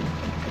this.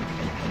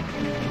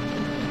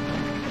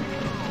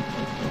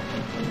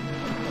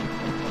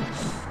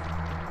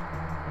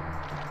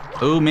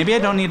 Ooh, maybe I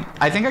don't need...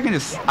 I think I can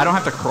just... I don't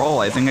have to crawl.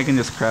 I think I can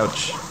just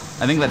crouch.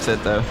 I think that's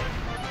it, though.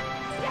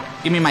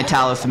 Give me my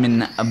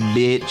talisman, a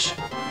bitch.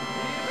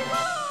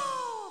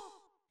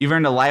 You've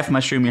earned a life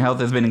mushroom. Your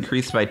health has been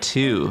increased by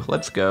 2.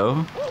 Let's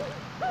go.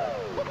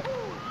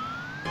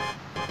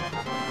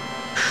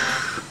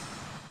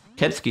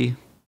 Ketsuki.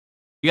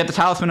 You got the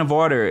talisman of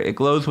water. It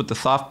glows with the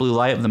soft blue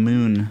light of the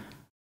moon.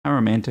 How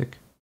romantic.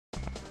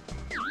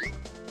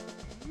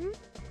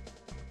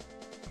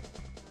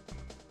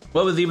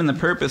 What was even the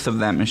purpose of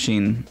that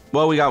machine?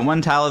 Well, we got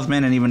 1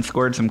 talisman and even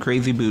scored some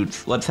crazy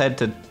boots. Let's head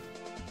to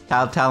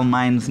Tal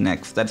Mines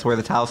next. That's where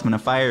the Talisman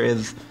of Fire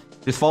is.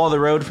 Just follow the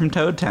road from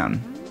Toad Town.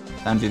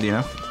 Sounds easy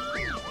enough.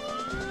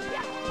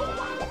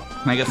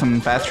 Can I get some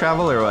fast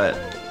travel or what?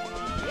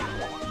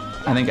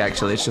 I think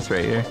actually it's just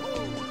right here.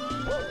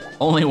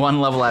 Only 1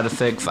 level out of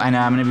 6. I know,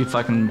 I'm gonna be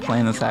fucking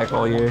playing this hack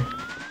all year.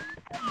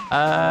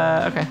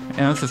 Okay.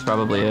 Yeah, this is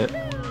probably it.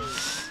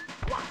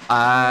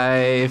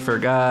 I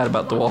forgot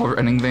about the wall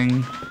running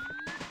thing.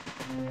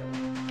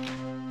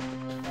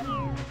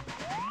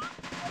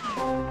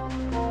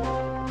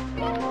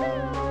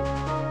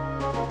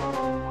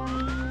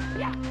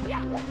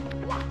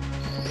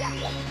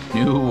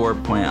 New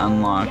warp point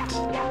unlocked.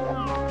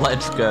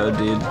 Let's go,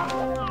 dude.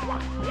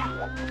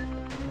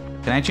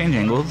 Can I change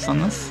angles on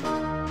this?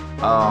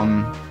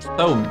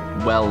 So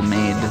well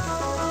made.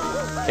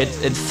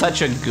 It's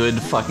such a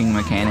good fucking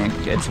mechanic.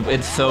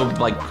 It's so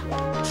like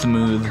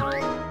smooth.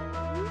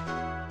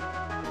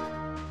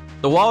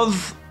 The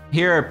walls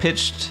here are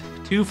pitched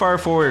too far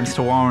forwards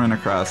to wall run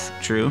across.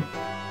 True.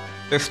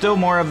 There's still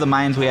more of the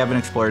mines we haven't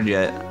explored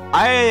yet.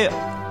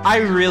 I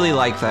really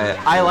like that.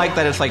 I like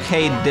that it's like,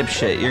 hey,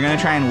 dipshit, you're gonna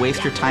try and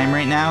waste your time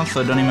right now,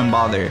 so don't even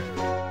bother.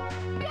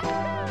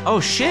 Oh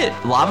shit,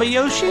 Lava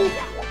Yoshi?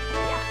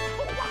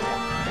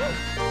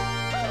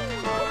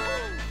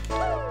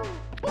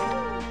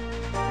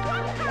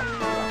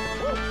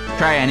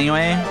 Try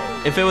anyway.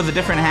 If it was a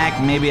different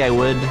hack, maybe I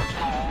would.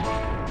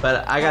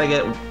 But I gotta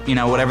get, you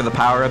know, whatever the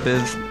power-up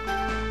is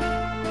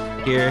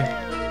here.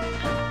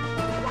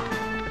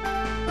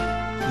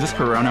 Is this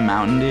Corona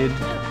Mountain, dude?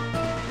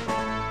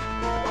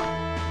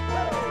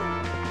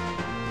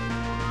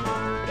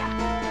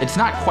 It's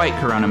not quite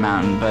Corona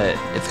Mountain, but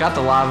it's got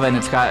the lava and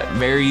it's got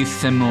very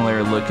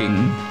similar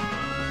looking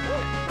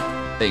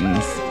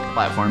things,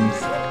 platforms.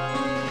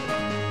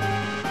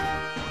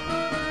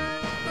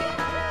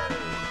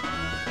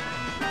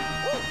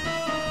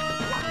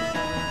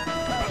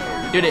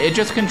 Dude, it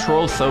just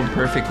controls so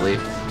perfectly.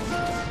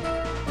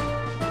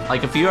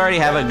 Like, if you already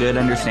have a good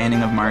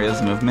understanding of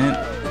Mario's movement,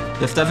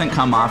 this doesn't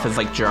come off as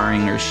like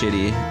jarring or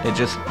shitty. It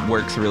just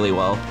works really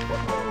well.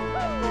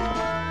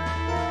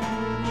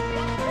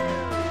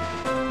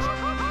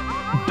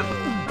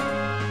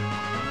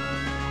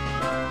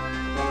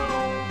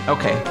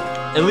 Okay,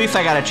 at least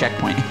I got a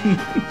checkpoint.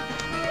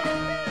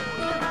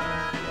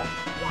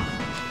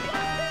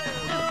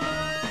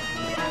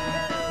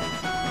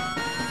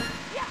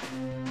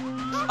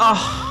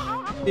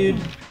 Oh, dude.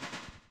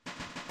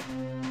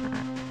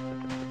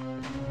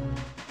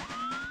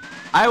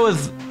 I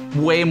was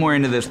way more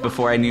into this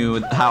before I knew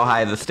how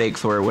high the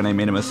stakes were when I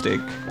made a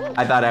mistake.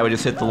 I thought I would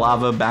just hit the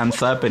lava,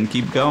 bounce up, and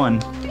keep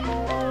going.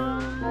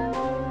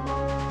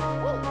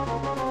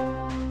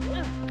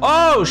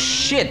 Oh,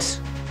 shit!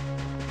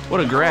 What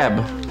a grab.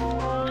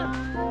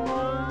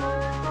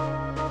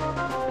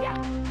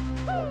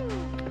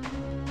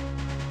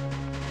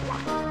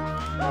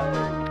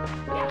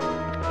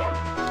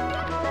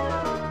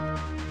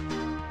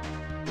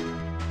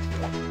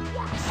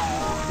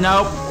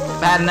 Nope.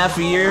 Had enough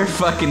of your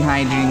fucking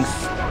hijinks.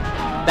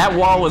 That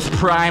wall was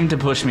primed to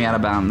push me out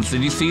of bounds.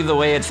 Did you see the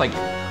way it's like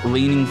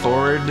leaning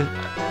forward?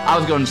 I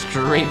was going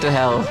straight to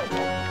hell.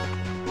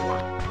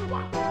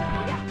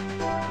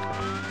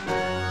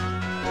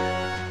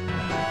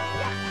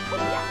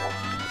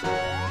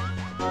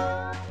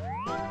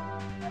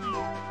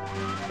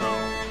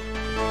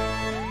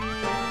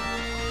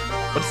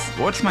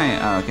 What's my,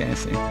 oh, okay, I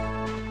see. I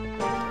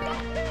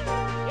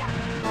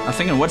was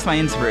thinking, what's my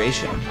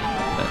inspiration?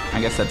 But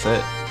I guess that's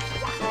it.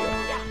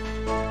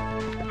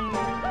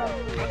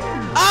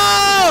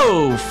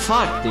 Oh,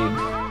 fuck, dude.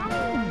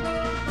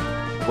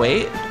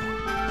 Wait.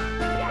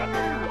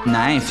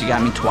 Nice, you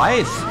got me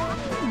twice.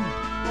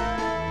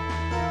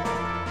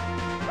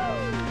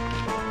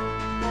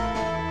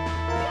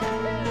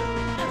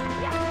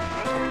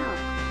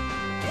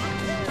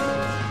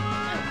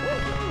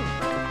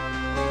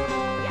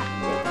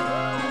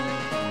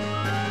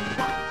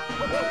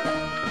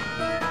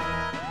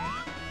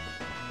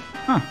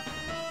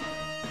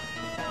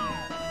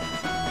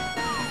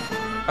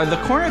 Are the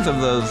corners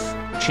of those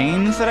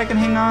chains that I can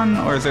hang on,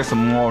 or is there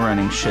some wall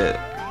running shit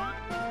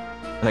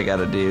that I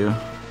gotta do?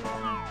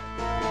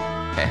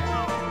 Okay.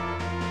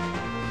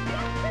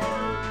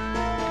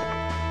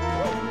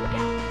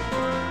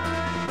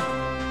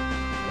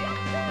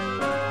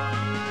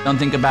 Don't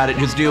think about it,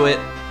 just do it.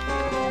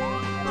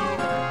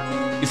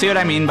 You see what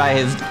I mean by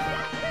his...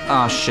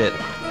 Oh shit.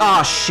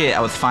 Oh shit,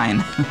 I was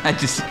fine. I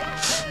just...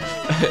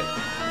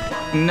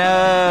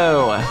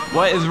 No!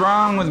 What is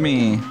wrong with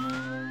me?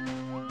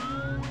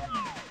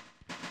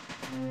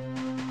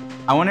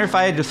 I wonder if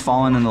I had just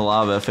fallen in the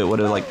lava, if it would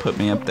have like put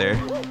me up there.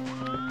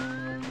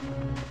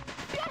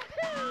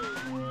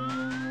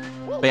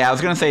 But yeah, I was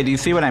gonna say, do you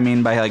see what I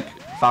mean by like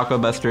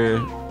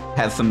falcobuster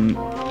has some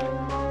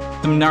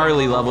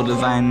gnarly level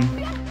design?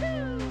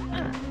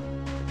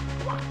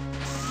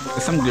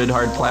 There's some good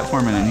hard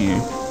platforming in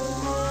here.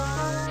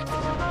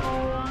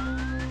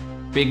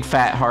 Big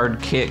fat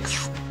hard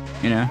kicks,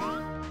 you know?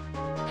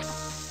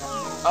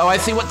 Oh, I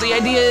see what the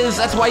idea is.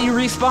 That's why you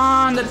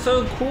respawn. That's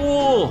so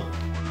cool.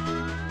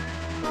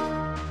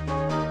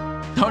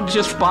 Don't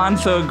just spawn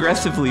so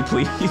aggressively,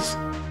 please.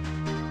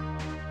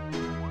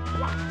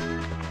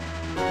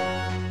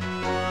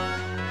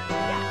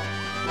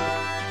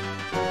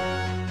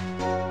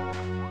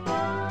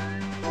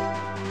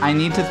 I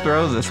need to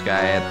throw this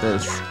guy at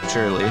this,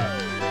 surely.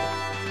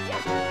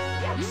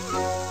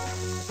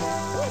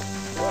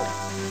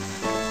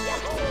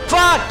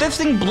 Fuck! This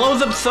thing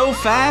blows up so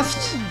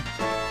fast!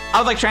 I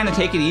was like trying to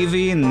take it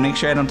easy and make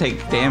sure I don't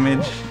take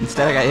damage.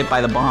 Instead I got hit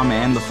by the bomb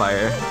and the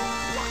fire.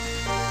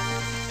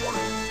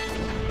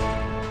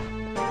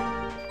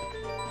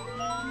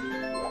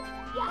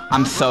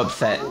 I'm so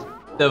upset.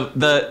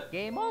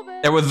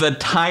 There was the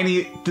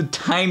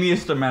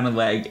tiniest amount of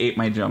lag ate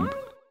my jump.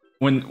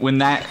 When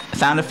that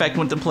sound effect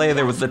went to play,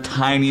 there was the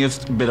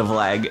tiniest bit of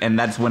lag, and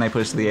that's when I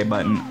pushed the A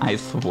button. I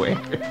swear.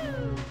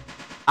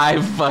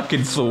 I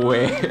fucking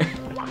swear.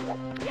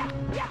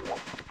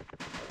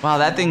 Wow,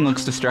 that thing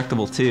looks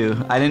destructible too.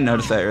 I didn't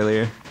notice that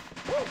earlier.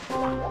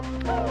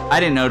 I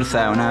didn't notice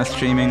that when I was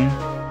streaming.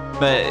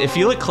 But if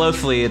you look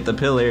closely at the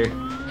pillar,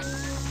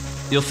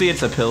 you'll see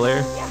it's a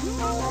pillar.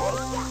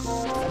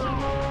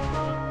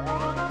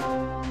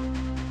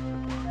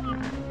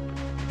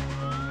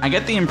 I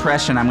get the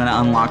impression I'm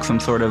gonna unlock some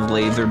sort of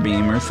laser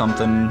beam or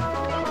something.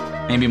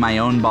 Maybe my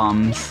own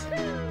bombs.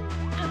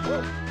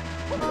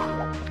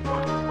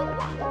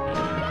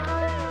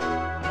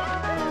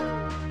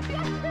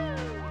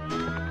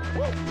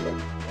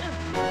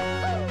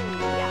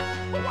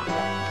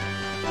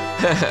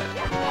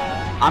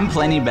 I'm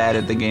plenty bad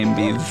at the game,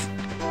 Bees,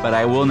 but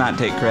I will not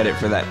take credit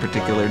for that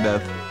particular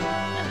death.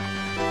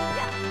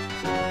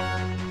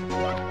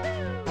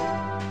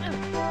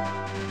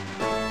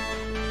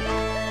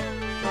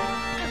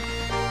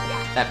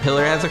 That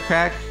pillar has a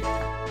crack?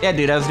 Yeah,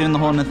 dude, I was doing the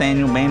whole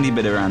Nathaniel Bandy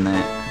bit around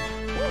that.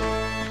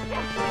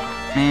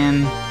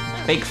 Man,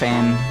 fake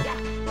fan.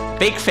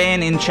 Fake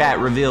fan in chat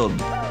revealed.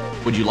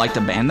 Would you like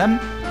to ban them?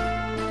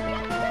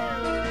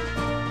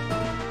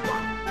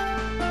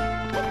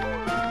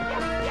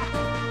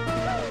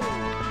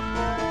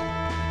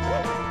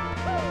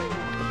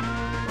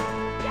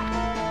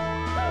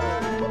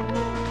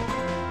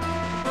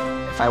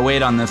 If I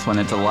wait on this one,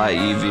 it's a lot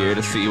easier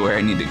to see where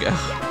I need to go.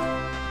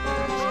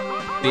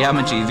 See how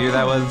much easier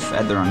that was? I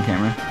had the wrong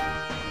camera.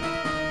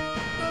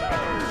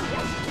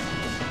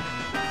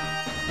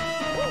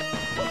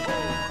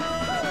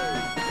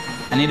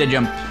 I need to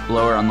jump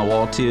lower on the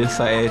wall too,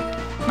 so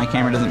my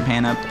camera doesn't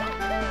pan up.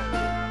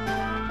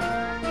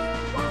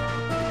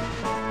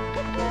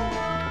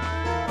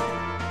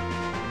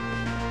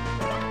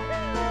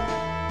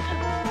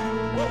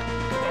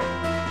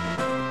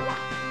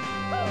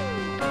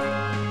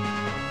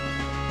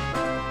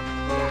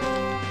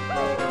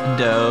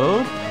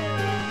 Dope.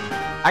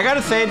 I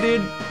gotta say,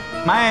 dude,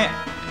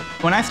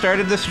 when I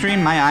started the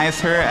stream, my eyes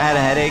hurt, I had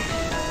a headache.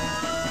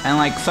 And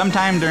like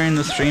sometime during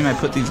the stream I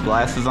put these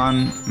glasses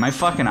on, my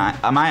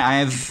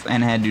eyes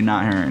and head do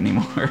not hurt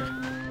anymore.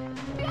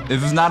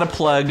 This is not a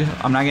plug.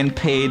 I'm not getting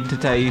paid to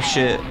tell you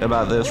shit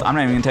about this. I'm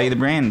not even gonna tell you the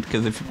brand,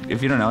 because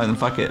if you don't know, then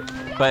fuck it.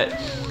 But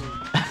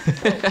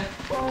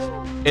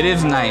it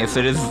is nice.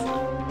 It is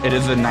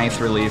a nice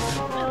relief,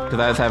 because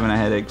I was having a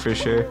headache for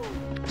sure.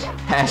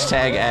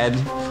 Hashtag ad.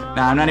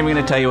 Nah, I'm not even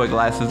gonna tell you what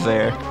glasses they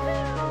are.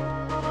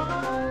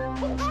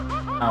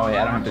 Oh wait,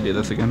 I don't have to do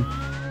this again.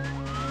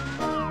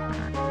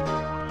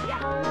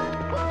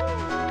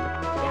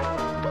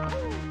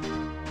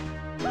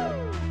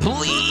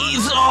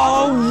 Please!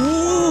 Oh,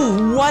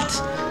 woo, what?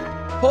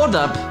 Hold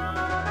up.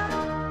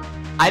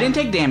 I didn't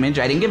take damage.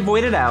 I didn't get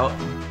voided out.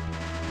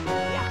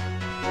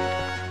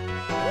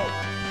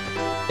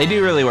 They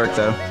do really work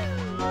though.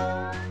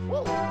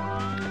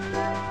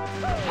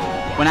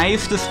 When I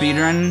used to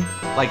speedrun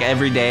like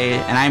every day,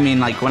 and I mean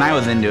like when I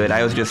was into it,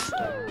 I was just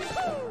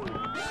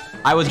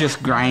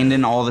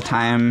grinding all the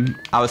time.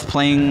 I was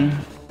playing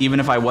even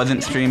if I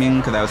wasn't streaming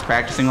because I was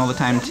practicing all the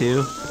time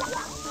too.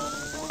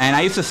 And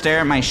I used to stare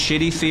at my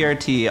shitty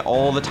CRT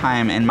all the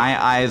time, and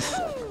my eyes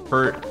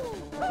hurt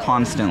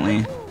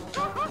constantly.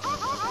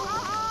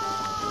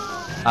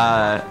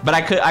 But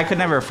I could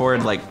never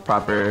afford like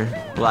proper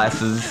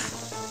glasses.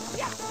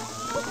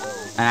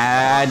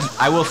 And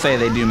I will say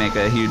they do make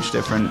a huge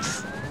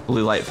difference.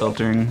 Blue light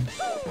filtering.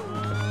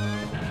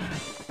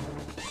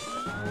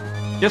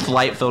 Just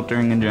light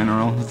filtering in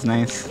general is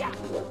nice.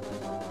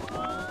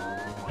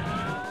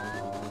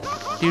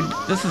 Dude,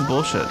 this is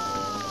bullshit.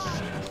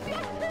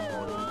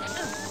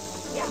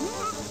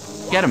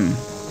 Get him.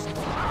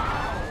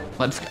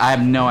 I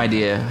have no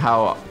idea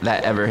how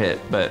that ever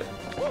hit, but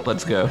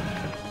let's go.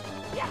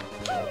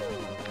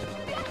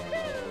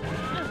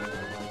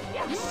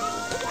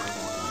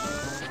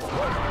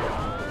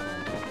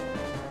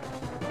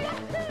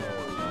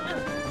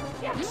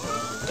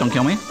 Don't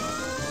kill me.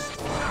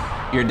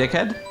 You're a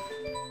dickhead.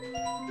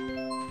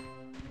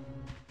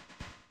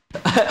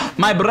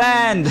 My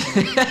brand!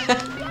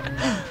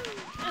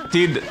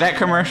 Dude, that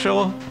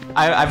commercial,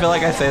 I feel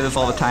like I say this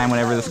all the time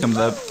whenever this comes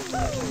up,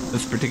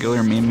 this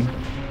particular meme.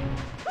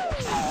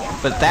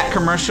 But that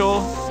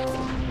commercial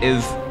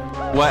is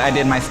what I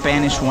did my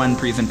Spanish 1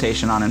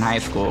 presentation on in high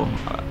school.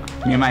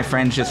 Me and my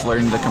friends just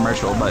learned the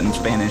commercial but in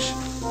Spanish.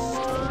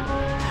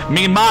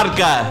 Mi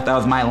marca! That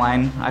was my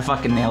line. I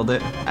fucking nailed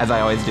it, as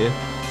I always do.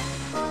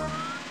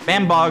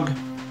 Bambog.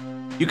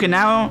 You can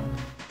now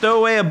stow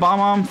away a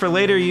bomb for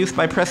later use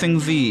by pressing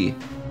Z.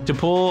 To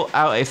pull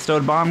out a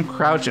stowed bomb,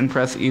 crouch and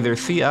press either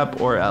C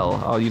up or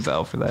L. I'll use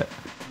L for that.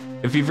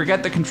 If you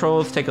forget the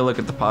controls, take a look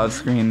at the pause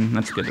screen.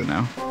 That's good to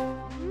know.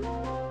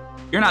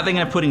 You're not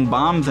thinking of putting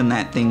bombs in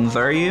that things,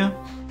 are you?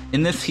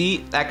 In this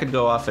heat, that could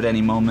go off at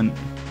any moment.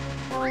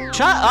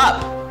 Shut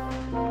up!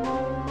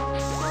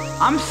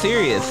 I'm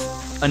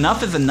serious.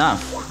 Enough is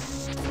enough.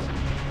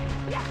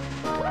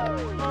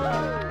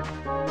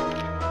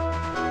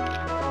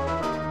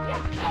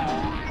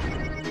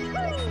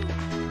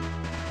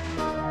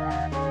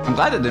 I'm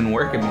glad it didn't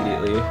work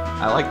immediately.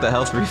 I like the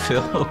health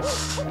refill.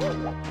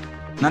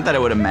 Not that it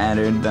would have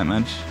mattered that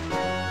much.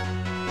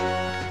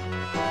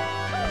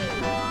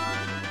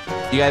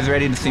 You guys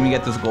ready to see me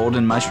get this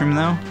golden mushroom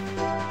though?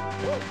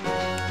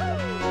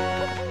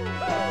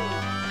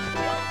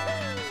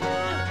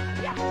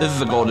 This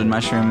is a golden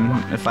mushroom,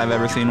 if I've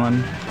ever seen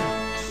one.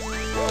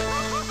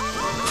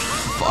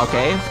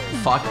 Okay,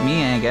 fuck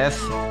me, I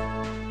guess.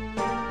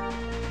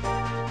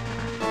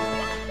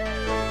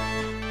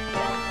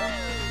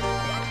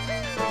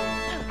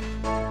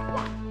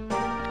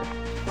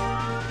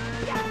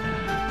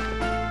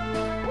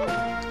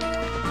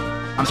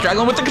 I'm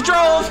struggling with the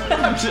controls!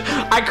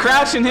 I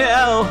crouch and hit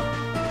L.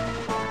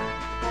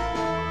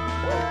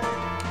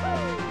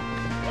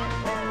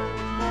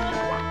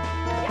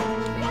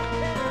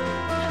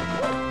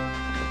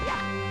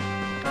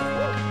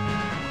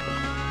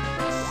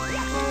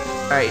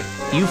 Alright,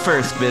 you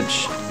first,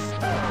 bitch.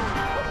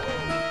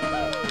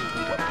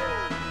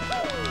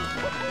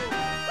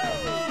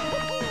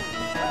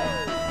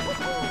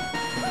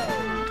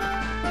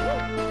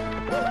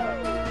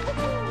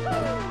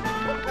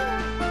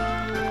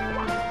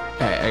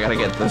 Okay, I gotta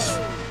get this.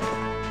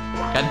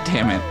 God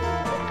damn it.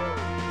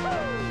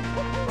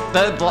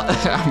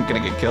 I'm gonna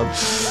get killed.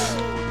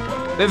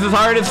 This is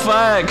hard as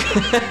fuck.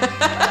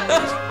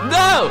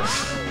 No!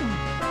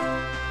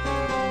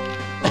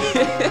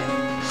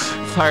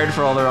 It's hard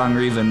for all the wrong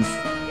reasons.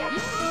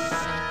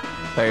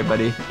 Sorry,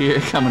 buddy.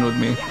 You're coming with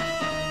me.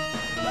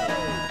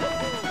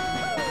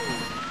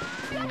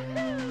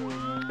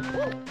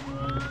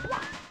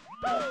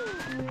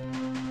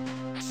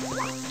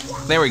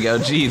 There we go.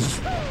 Jeez.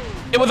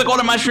 It was a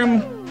golden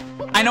mushroom.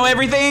 I know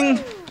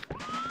everything.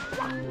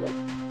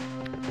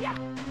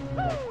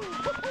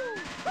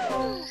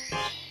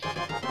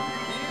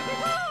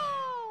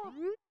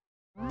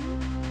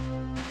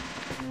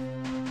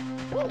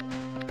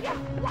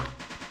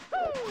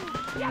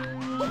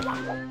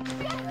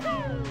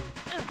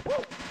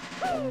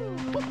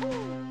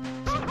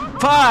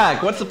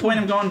 Fuck! What's the point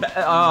of going back?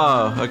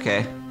 Oh,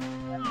 okay.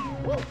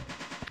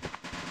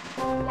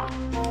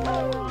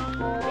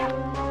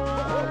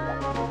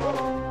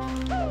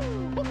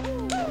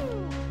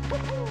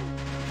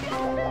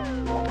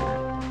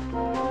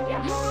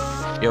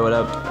 Yo, what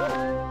up?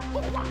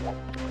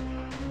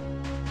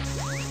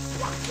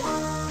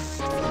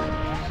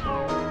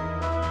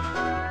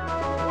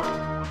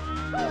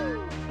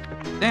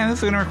 Damn, this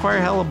is gonna require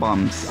hella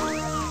bombs.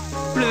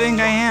 Who do you think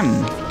I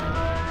am?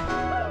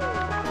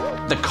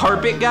 The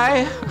carpet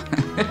guy?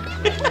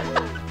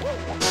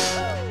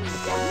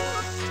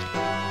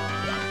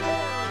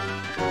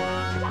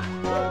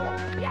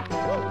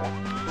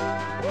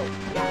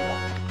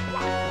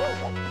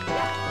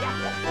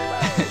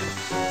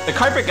 The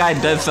carpet guy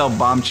does sell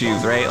bomb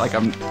cheese, right? Like,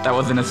 that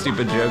wasn't a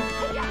stupid joke.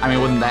 I mean,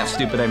 it wasn't that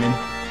stupid, I mean.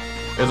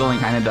 It was only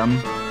kind of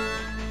dumb.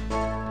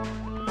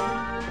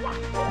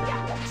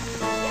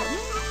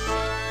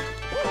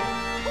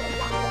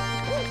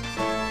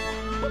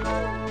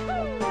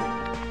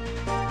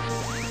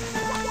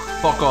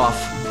 Fuck off.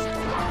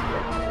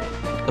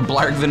 The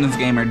blargs in this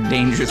game are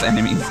dangerous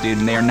enemies, dude,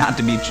 and they are not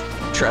to be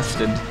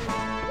trusted.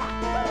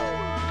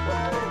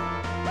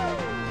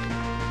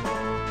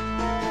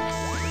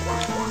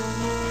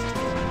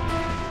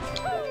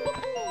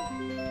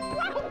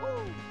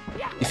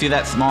 You see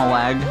that small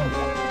lag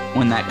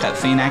when that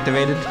cutscene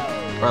activated?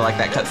 Or like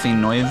that cutscene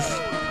noise?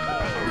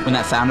 When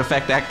that sound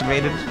effect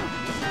activated?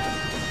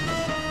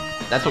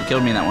 That's what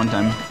killed me that one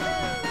time.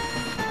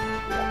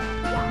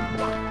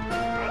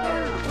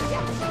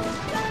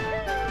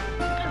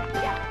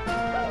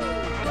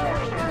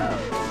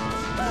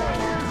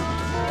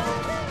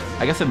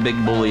 I guess a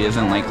big bully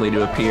isn't likely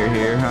to appear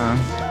here, huh?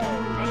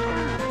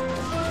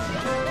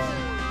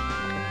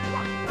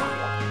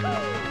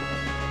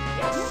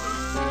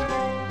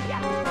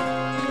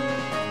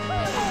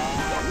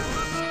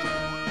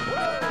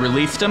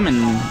 Released him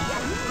and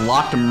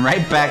locked him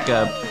right back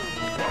up.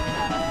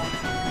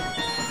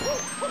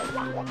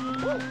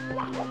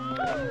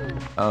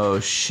 Oh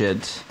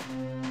shit.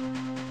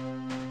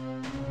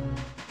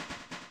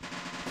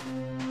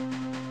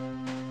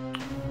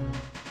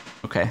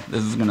 Okay,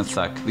 this is gonna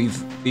suck.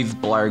 These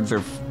blargs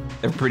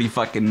they're pretty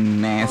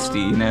fucking nasty,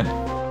 you know?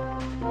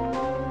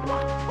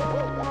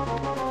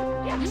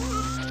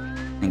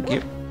 Thank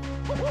you.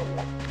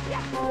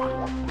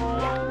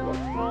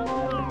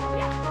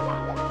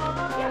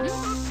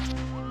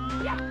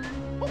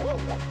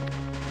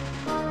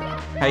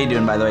 How you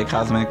doing, by the way,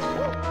 Cosmic?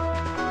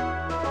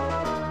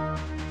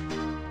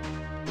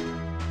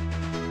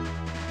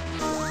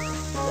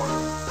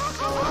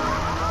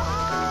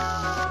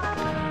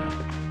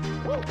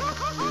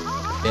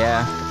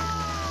 Yeah.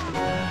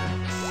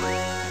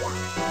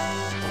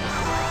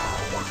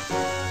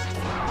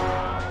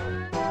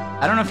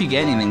 I don't know if you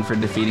get anything for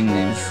defeating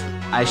these.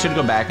 I should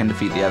go back and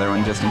defeat the other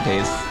one just in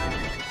case.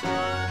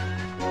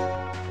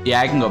 Yeah,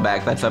 I can go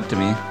back. That's up to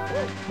me.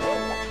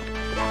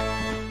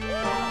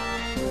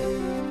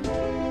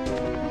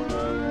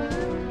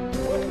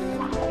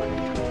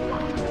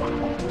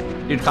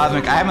 Dude,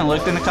 Cosmic, I haven't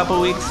looked in a couple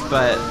weeks,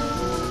 but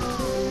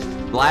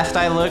Last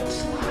I looked,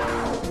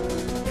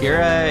 your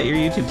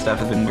YouTube stuff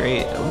has been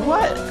great.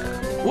 What?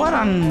 What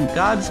on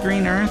God's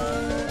green earth?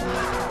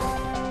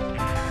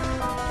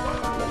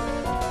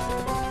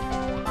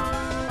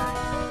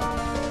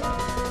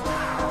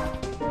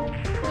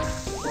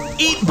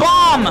 Eat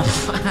bomb!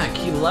 Fuck,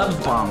 he loves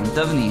bombs,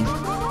 doesn't he?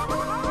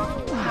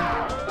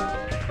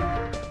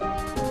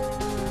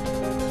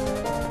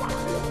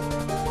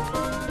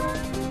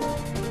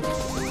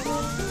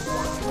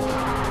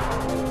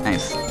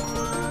 Nice.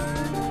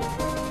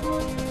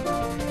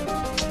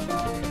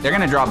 They're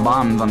gonna drop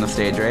bombs on the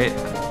stage, right?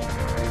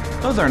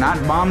 Those are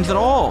not bombs at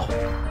all.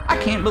 I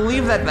can't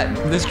believe that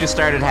this just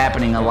started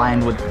happening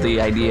aligned with the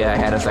idea I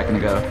had a second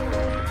ago.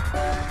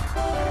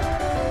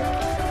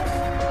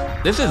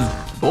 This is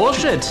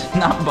bullshit,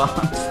 not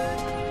bombs.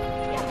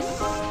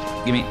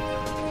 Gimme.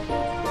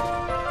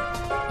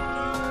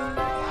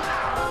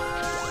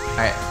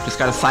 Alright, just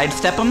gotta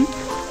sidestep him.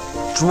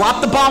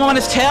 Drop the bomb on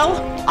his tail?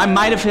 I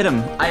might have hit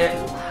him.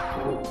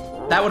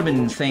 That would have been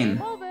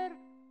insane.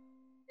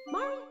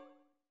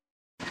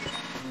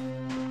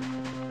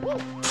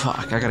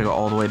 Fuck, I gotta go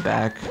all the way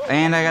back.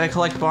 And I gotta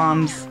collect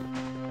bombs.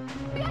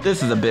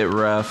 This is a bit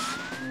rough.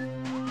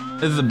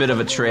 This is a bit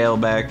of a trail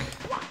back.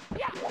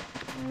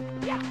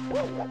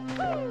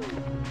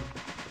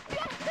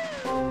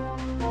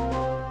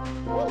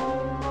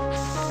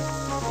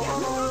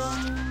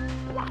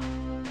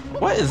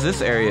 What is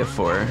this area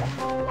for?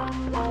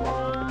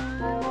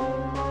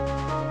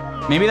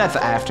 Maybe that's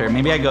after.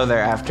 Maybe I go there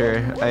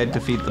after I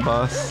defeat the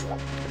boss.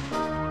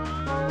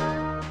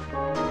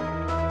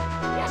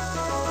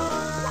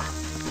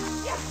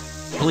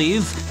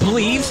 Please,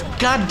 please,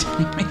 god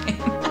damn it.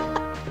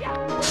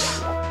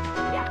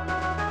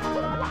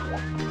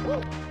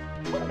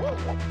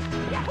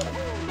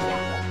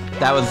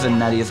 That was the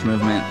nuttiest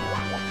movement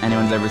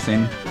anyone's ever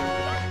seen.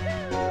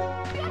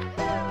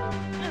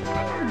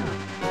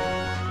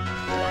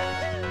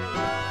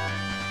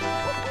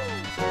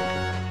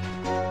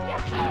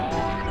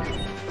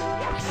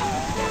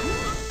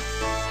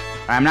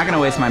 I'm not gonna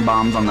waste my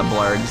bombs on the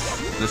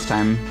blargs this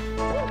time.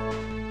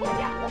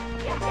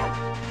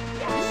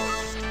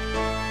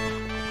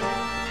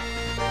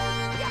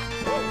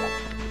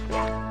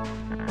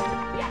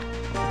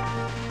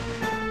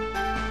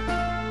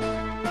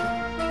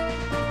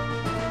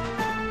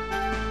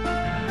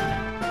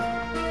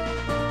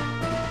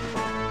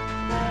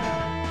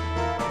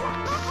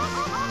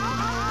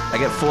 I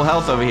get full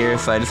health over here,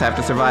 so I just have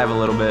to survive a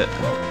little bit.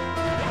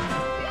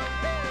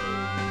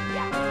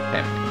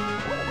 Okay.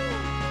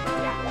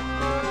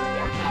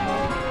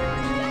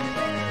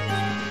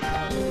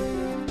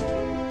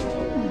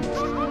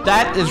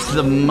 That is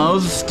the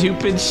most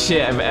stupid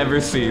shit I've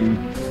ever seen.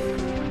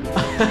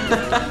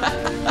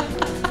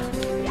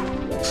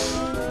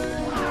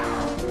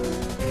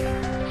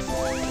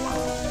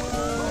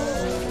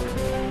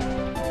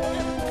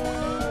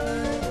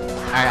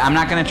 Alright, I'm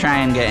not gonna try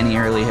and get any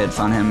early hits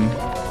on him.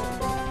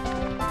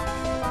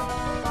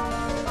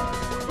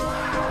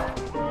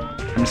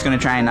 I'm just gonna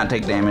try and not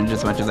take damage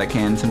as much as I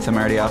can since I'm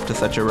already off to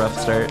such a rough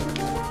start.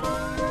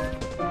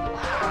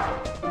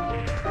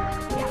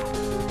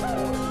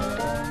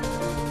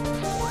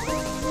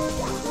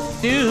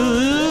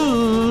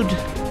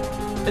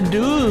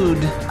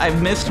 Dude,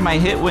 I've missed my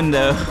hit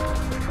window.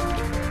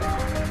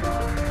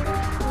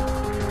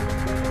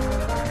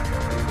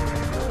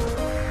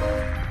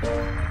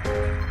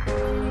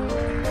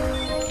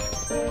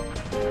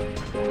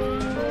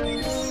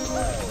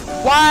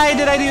 Why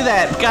did I do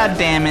that? God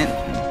damn it.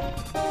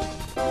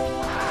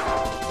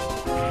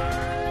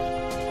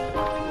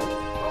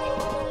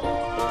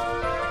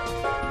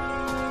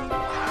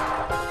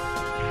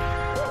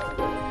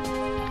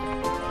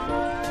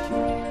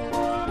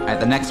 Alright,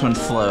 the next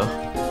one's slow.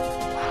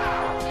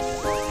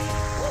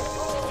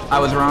 I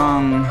was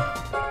wrong.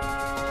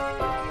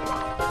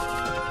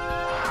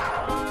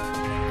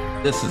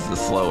 This is the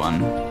slow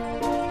one.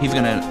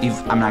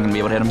 I'm not gonna be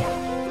able to hit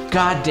him.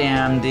 God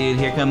damn, dude,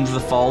 here comes the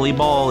folly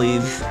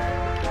ballies.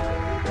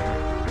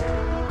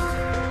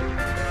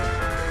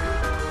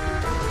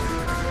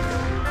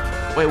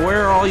 Wait,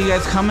 where are all you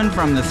guys coming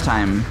from this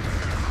time?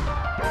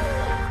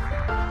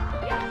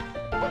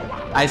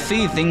 I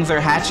see things are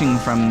hatching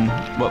from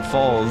what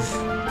falls.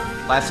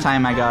 Last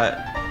time I got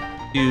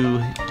 2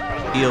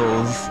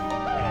 heals.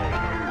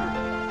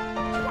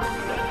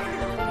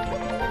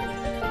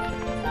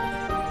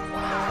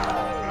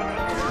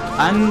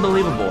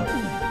 Unbelievable.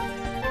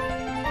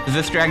 Is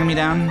this dragging me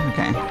down?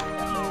 Okay.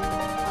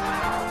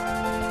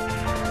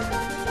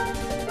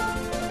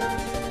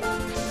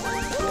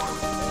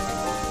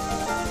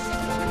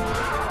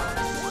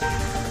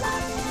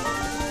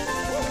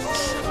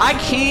 I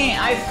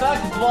can't! I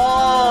suck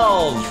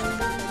balls!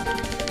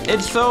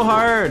 It's so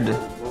hard!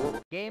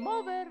 Game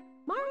over,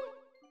 Mario.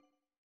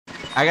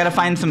 I gotta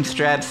find some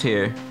strats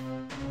here.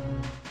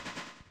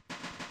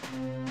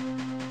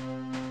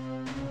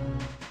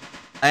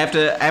 I have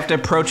to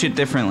approach it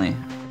differently.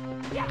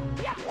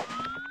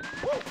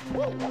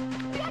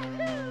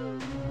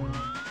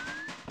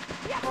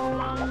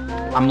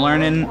 I'm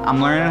learning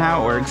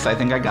how it works. I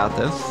think I got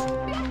this.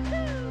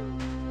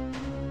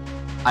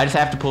 I just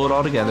have to pull it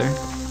all together.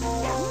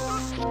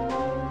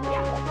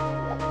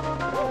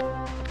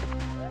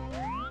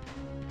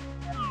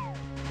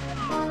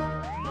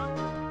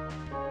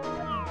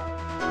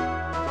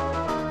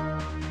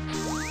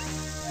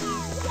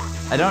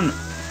 I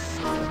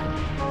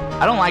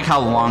don't like how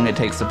long it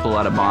takes to pull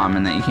out a bomb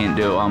and that you can't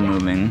do it while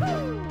moving,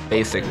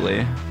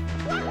 basically.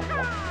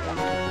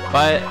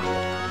 But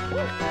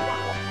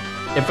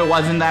if it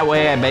wasn't that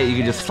way, I bet you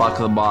could just fuck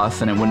the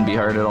boss and it wouldn't be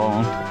hard at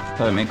all.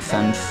 So it makes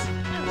sense.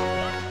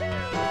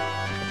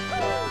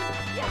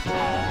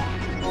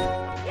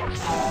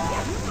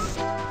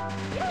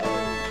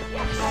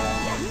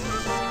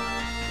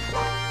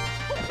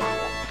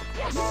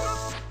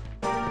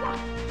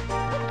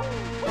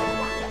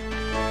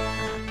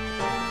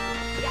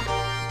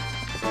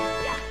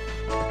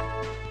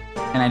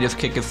 Can I just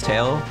kick his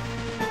tail?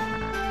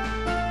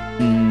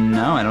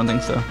 No, I don't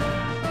think so.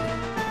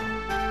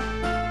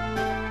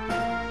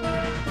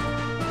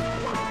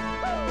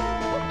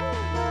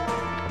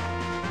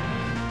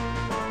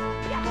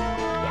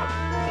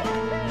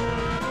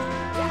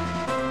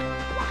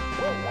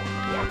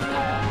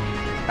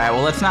 Alright,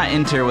 well, let's not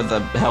enter with a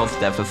health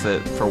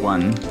deficit for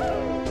one.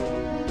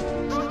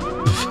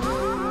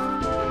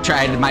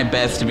 Tried my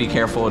best to be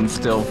careful and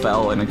still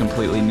fell in a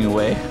completely new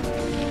way.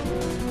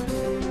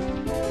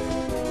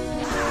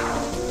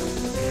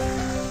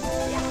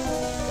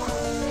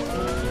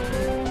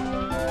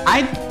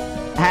 I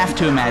have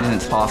to imagine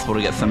it's possible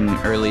to get some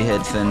early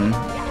hits, and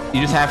you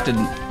just have to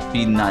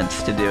be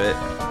nuts to do it.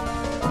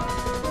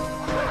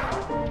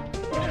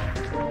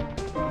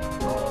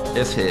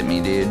 Just hit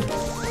me, dude.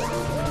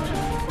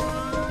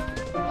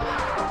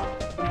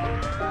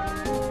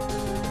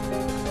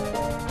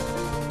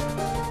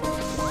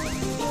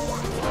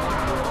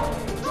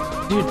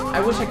 Dude,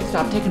 I wish I could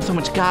stop taking so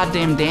much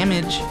goddamn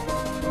damage.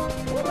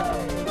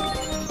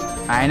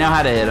 I know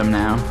how to hit him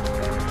now.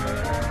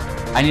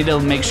 I need to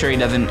make sure he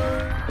doesn't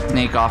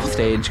snake off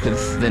stage,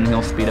 because then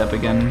he'll speed up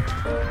again.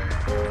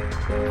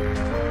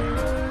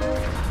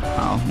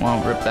 Oh,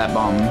 well, rip that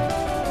bomb.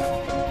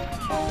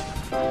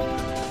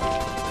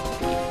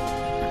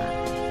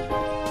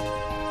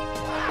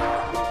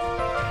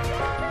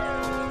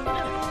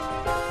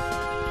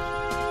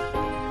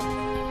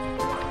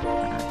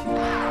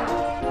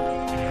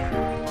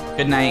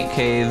 Good night,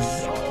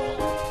 Kaze.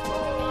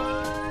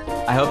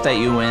 I hope that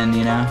you win,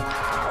 you know?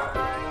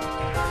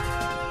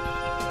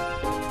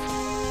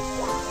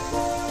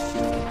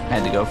 I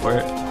had to go for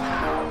it.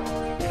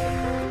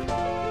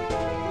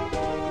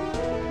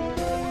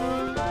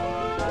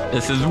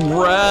 This is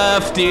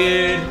rough,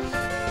 dude.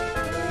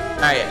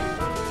 Alright.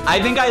 I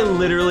think I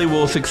literally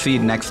will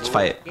succeed next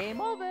fight. Game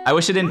over. I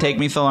wish it didn't take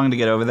me so long to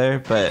get over there,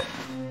 but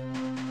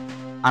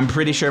I'm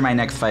pretty sure my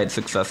next fight's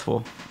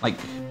successful. Like,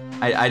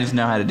 I just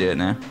know how to do it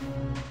now.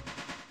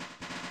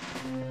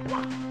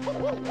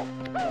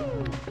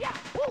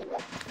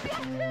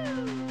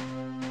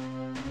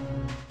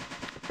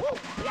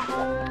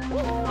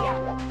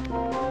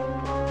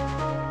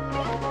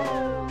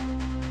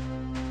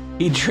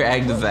 He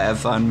dragged his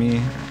ass on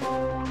me.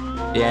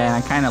 Yeah,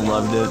 I kind of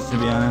loved it, to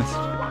be honest.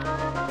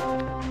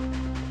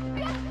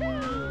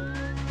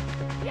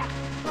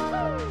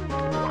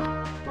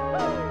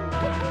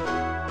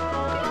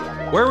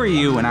 Where were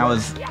you when I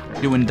was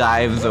doing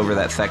dives over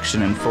that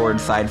section and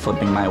forward side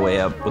flipping my way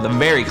up with a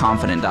very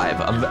confident dive?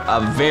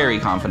 A very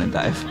confident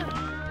dive.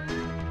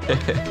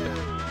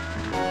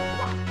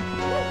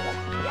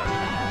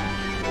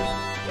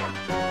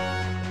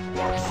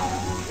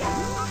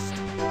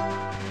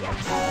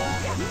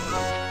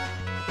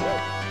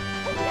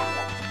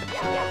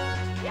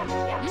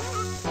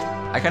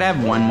 I could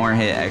have one more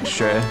hit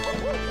extra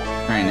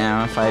right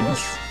now if I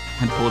just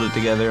had pulled it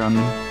together on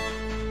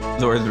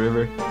Zora's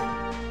River.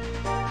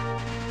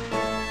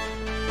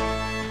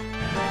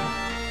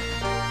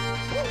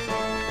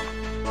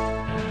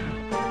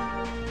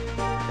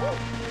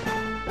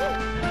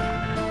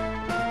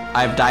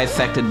 I've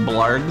dissected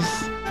blargs.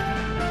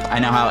 I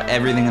know how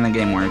everything in the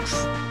game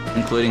works,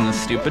 including the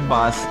stupid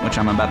boss, which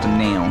I'm about to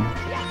nail.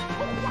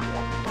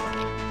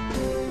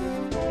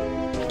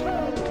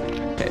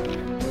 Okay.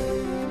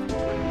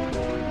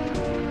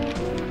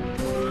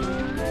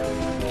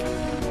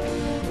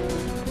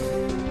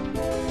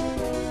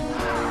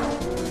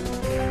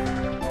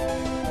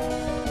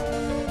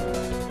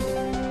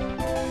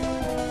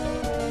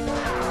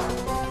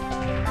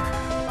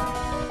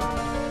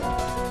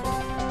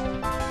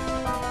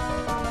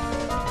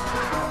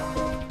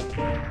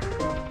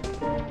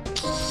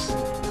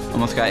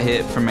 Almost got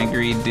hit for my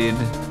greed, dude.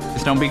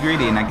 Just don't be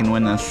greedy and I can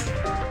win this.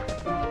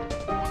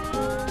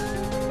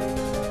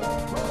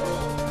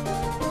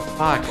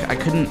 Fuck, I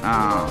couldn't.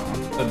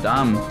 Oh, so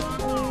dumb.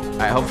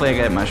 Alright, hopefully I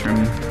get a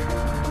mushroom.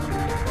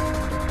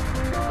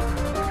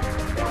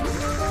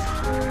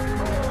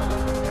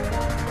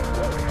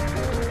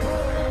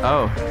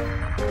 Oh,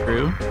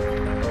 true.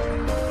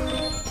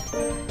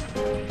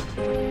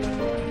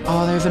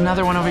 Oh, there's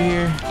another one over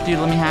here. Dude,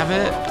 let me have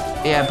it.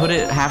 Yeah, put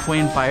it halfway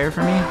in fire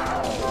for me.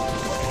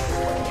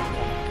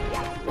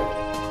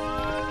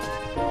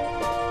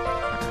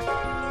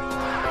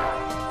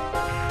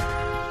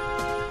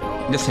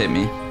 Just hit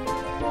me.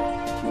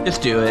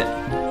 Just do it.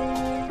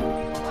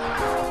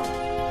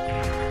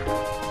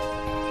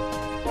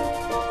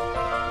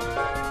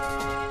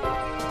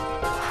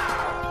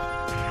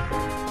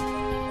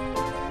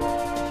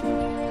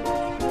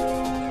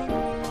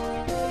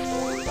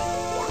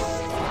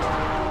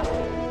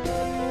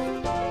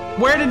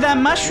 Where did that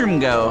mushroom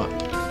go?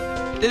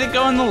 Did it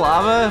go in the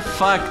lava?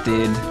 Fuck,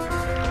 dude.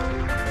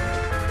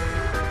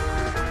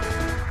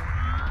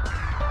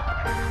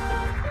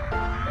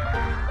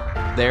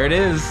 There it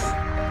is.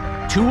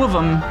 2 of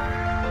them.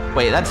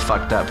 Wait, that's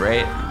fucked up,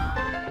 right?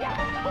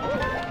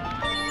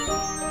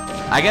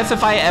 I guess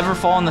if I ever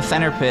fall in the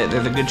center pit,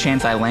 there's a good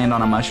chance I land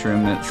on a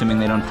mushroom, assuming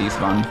they don't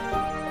despawn.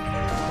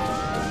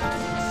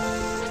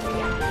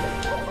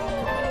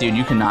 Dude,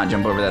 you cannot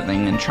jump over that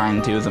thing, and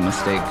trying to is a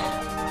mistake.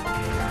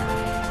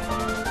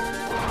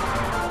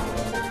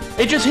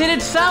 It just hit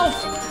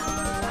itself!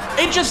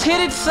 It just hit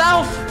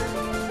itself!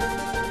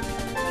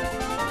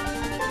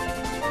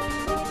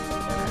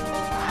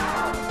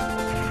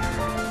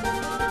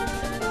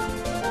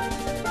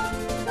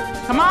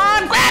 Come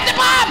on, grab the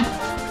bomb!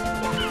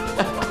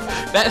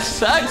 That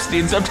sucks,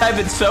 dude. Sometimes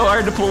it's so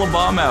hard to pull a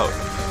bomb out.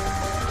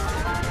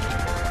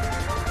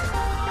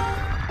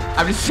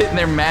 I'm just sitting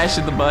there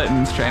mashing the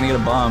buttons trying to get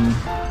a bomb.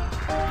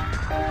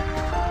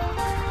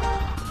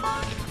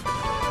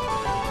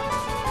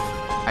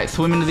 Alright,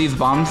 swim into these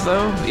bombs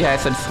though? Yeah, I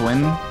said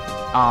swim.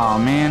 Aw,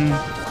 man.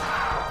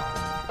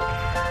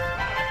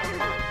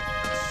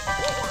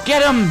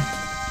 Get him!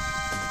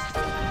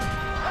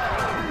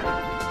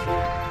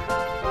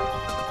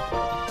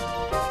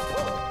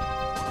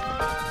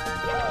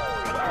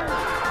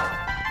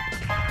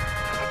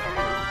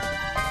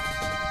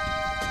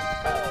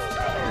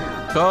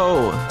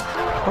 Go!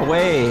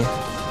 Away!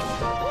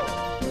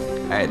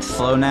 Alright,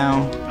 slow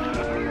now.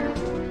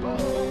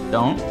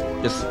 Don't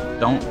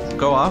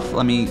go off.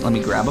 Let me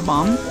grab a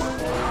bomb.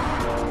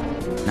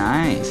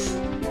 Nice.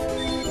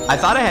 I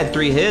thought I had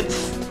 3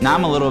 hits. Now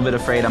I'm a little bit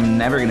afraid I'm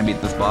never gonna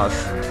beat this boss.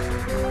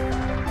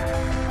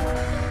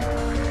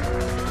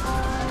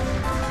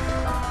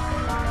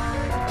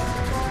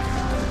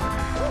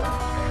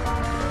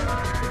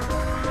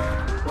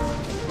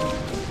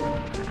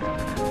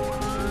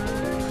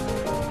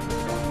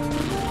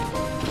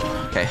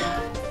 Okay.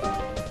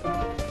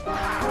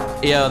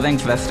 Yo,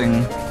 thanks,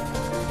 Vesting.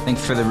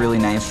 Thanks for the really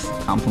nice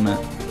compliment.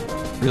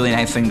 Really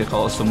nice thing to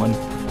call someone.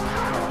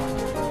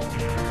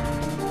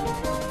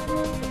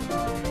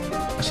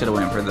 I should have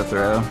went for the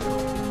throw.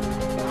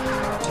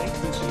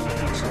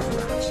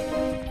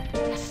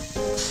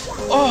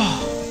 Oh!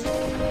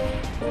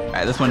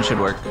 Alright, this one should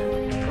work.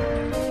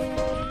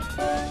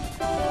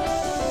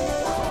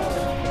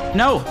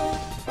 No!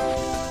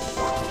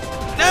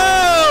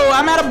 No!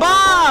 I'm out of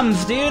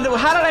bombs, dude!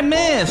 How did I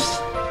miss?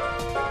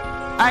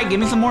 Alright, give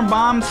me some more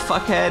bombs,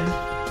 fuckhead.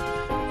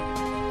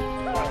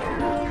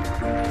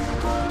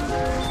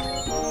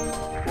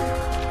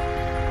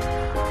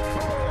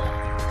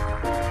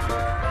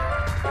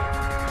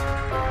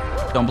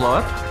 Don't blow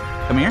up.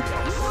 Come here.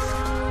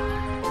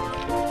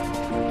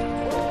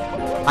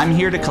 I'm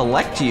here to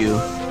collect you.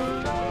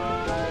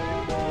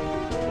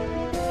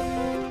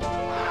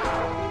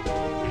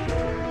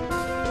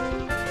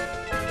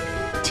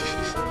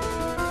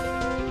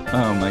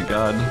 Oh my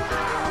god.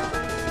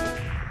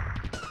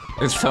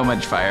 There's so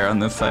much fire on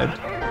this side.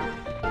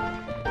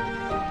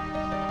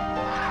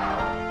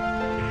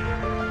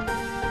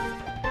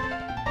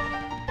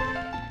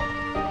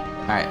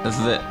 Alright, this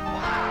is it.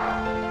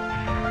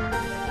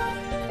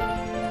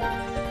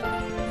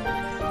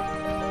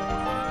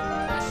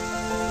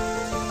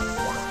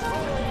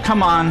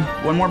 Come on,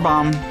 one more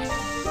bomb.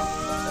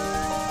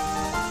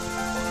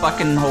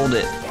 Fucking hold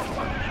it.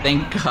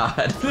 Thank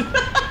God.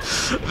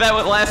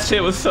 That last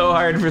hit was so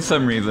hard for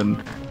some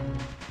reason.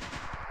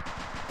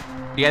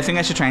 You guys think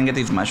I should try and get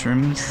these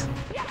mushrooms?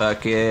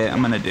 Fuck it,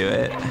 I'm gonna do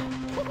it.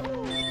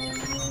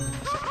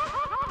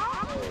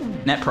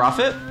 Net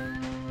profit?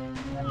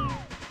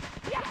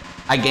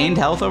 I gained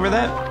health over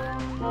that?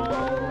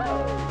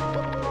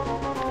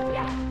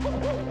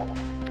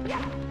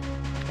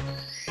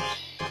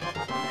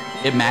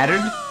 It mattered?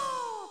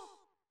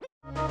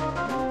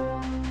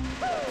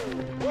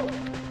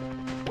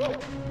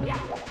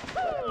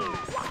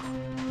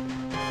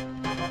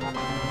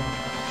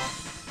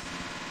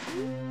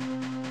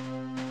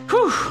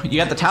 Whew, you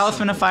got the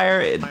Talisman of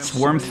Fire, its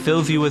warmth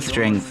fills you with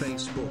strength.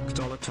 Facebook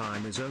dollar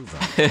time is over.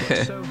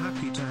 So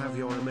happy to have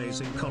your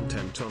amazing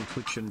content on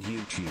Twitch and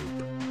YouTube.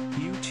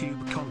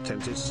 YouTube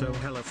content is so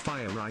hella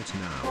fire right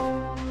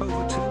now.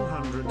 Over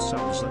 200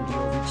 subs and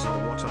your vids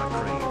are what I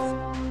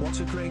crave. What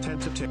a great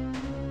entertainment.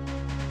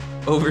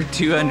 Over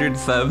 200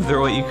 subs are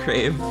what you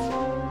crave.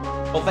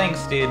 Well,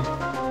 thanks, dude.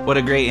 What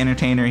a great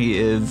entertainer he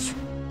is.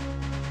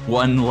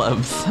 One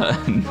love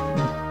son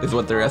is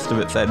what the rest of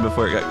it said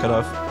before it got cut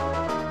off.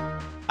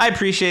 I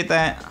appreciate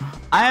that.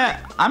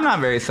 I'm not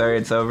very sorry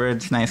it's over.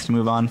 It's nice to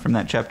move on from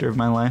that chapter of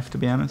my life, to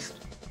be honest.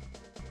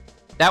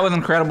 That was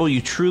incredible. You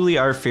truly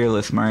are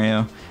fearless,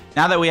 Mario.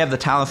 Now that we have the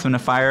Talisman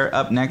of Fire,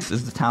 up next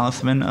is the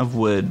Talisman of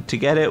Wood. To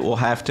get it, we'll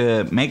have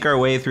to make our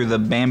way through the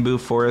bamboo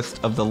forest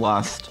of the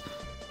Lost.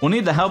 We'll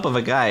need the help of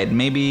a guide.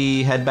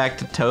 Maybe head back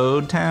to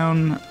Toad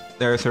Town?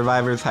 There are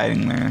survivors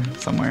hiding there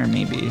somewhere,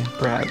 maybe,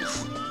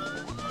 perhaps.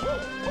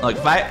 Look,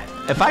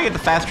 if I get the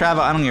fast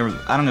travel, I don't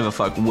give a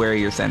fuck where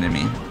you're sending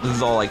me. This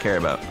is all I care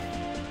about.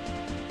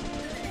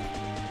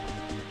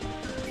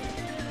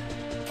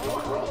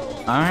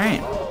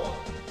 Alright.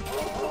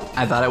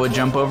 I thought I would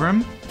jump over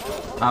him.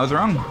 I was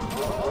wrong.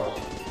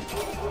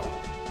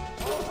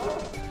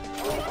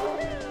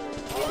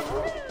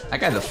 That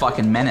guy's a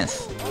fucking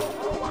menace.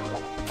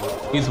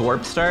 Use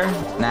Warp Star?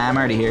 Nah, I'm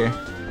already here.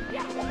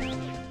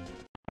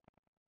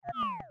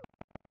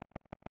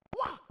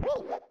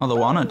 Oh, the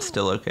walnut's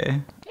still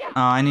okay.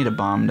 Oh, I need a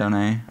bomb, don't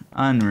I?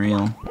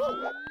 Unreal.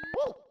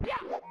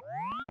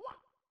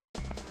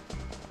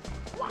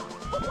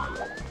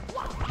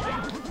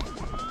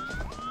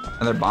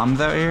 Are there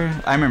bombs out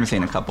here? I remember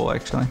seeing a couple,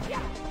 actually.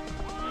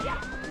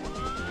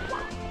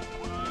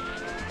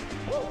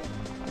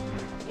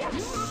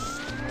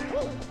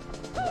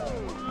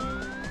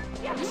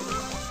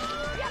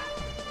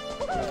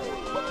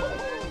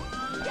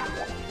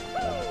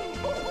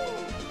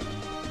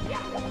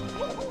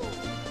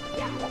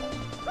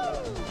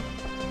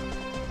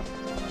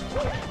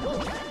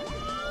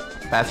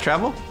 Fast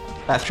travel?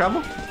 Fast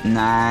travel?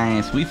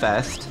 Nice, we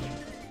fast.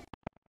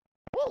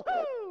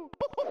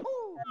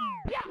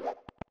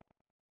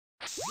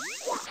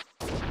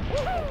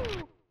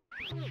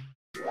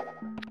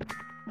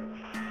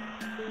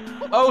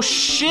 Oh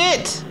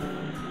shit!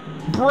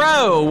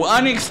 Bro,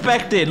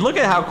 unexpected. Look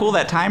at how cool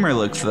that timer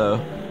looks though.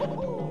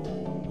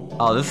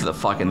 Oh, this is a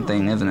fucking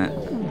thing, isn't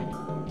it?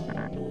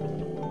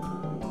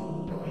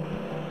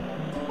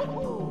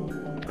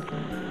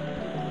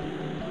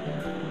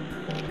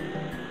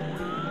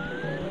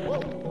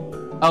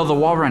 Oh, the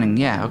wall running.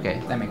 Yeah,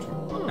 okay. That makes sense.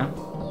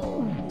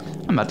 Oh.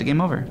 I'm about to game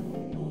over.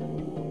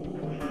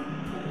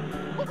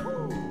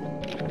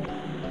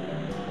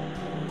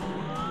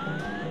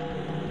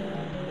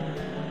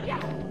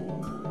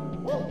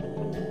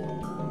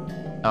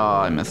 Oh,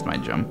 I missed my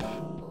jump.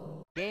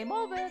 Game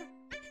over.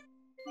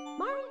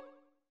 Mario.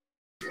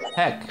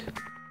 Heck.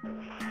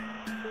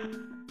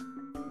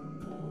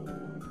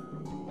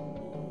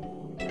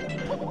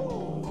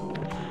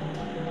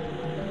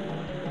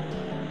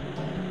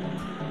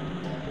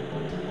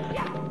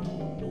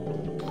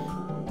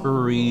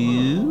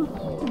 Roo.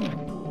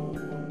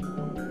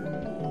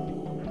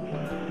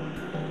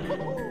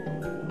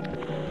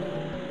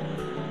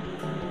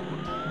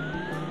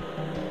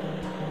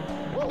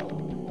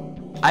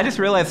 I just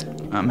realized,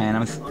 oh man,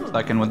 I'm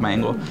stuck in with my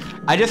angle.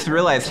 I just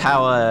realized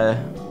how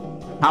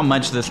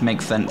much this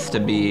makes sense to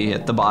be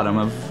at the bottom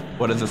of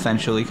what is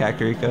essentially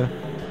Kakariko.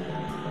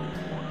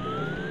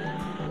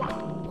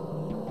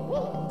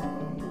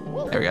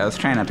 There we go, I was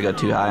trying not to go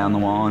too high on the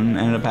wall and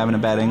ended up having a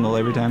bad angle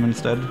every time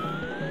instead.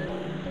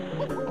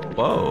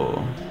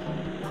 Whoa.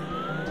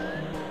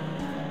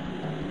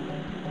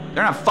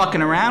 They're not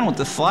fucking around with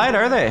the slide,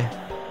 are they?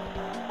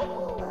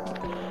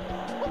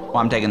 Well,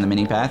 I'm taking the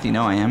mini path. You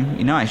know I am.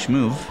 You know I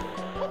shmove.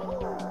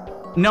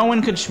 No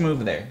one could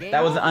shmove there.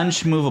 That was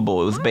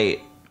unshmovable. It was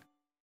bait.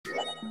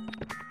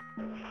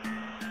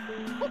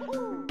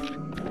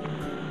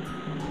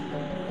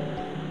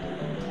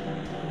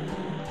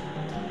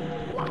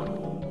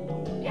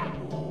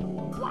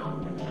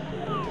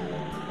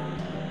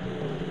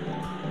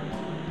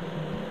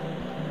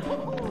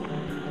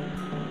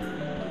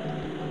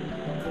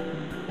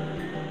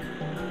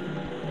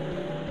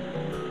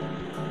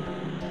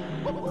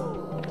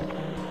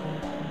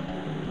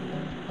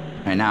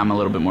 Right now I'm a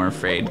little bit more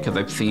afraid because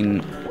I've seen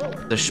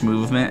the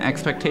shmovement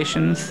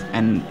expectations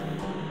and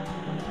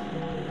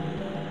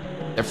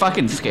they're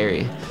fucking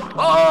scary.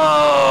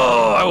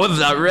 Oh, I was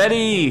not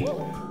ready.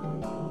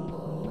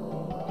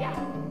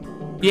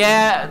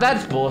 Yeah,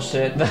 that's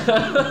bullshit.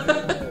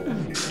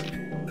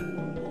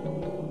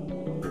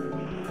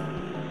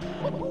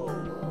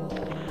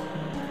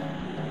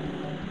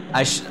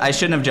 I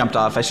shouldn't have jumped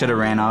off. I should have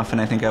ran off and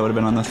I think I would have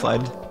been on the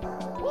slide.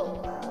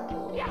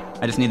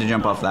 I just need to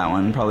jump off that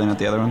one, probably not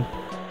the other one.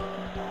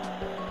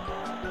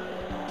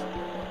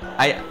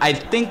 I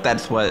think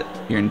that's what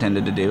you're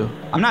intended to do.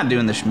 I'm not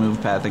doing the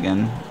shmove path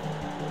again.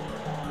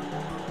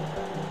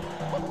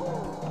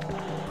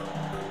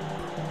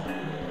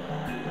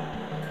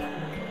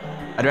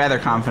 I'd rather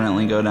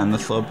confidently go down the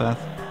slow path.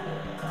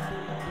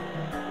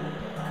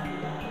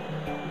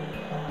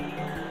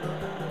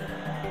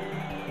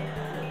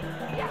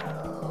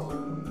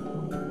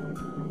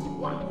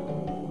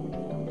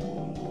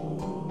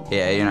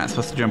 Yeah, you're not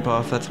supposed to jump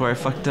off. That's where I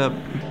fucked up.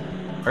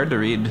 Hard to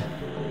read.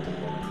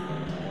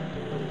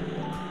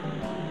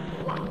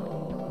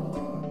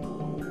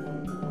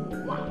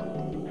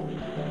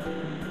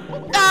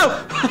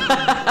 No!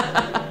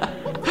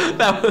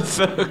 That was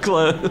so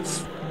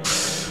close.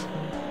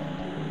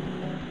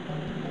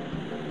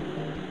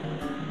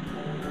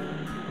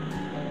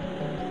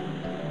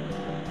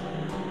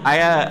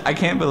 I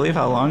can't believe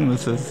how long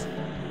this is.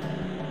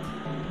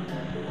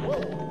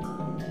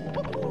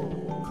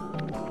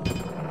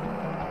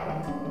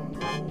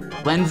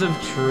 Lens of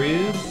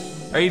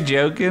truth? Are you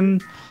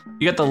joking?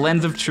 You got the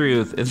lens of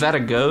truth. Is that a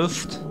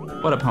ghost?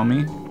 What up,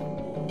 homie?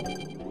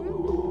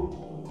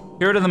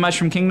 Hero to the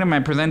Mushroom Kingdom,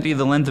 I present thee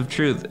the lens of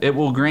truth. It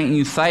will grant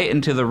you sight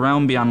into the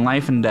realm beyond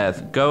life and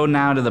death. Go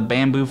now to the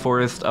bamboo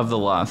forest of the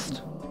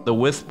lost. The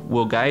wisp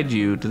will guide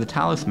you to the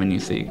talisman you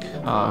seek.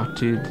 Oh,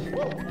 dude.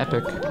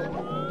 Epic.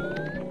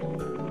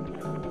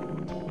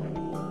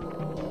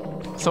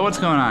 So what's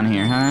going on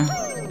here, huh?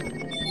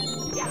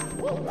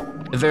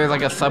 Is there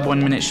like a sub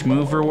 1 minute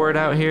schmoove reward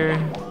out here?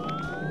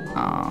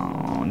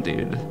 Oh,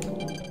 dude.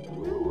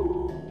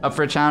 Up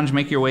for a challenge,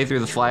 make your way through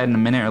the slide in a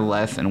minute or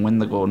less and win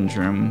the golden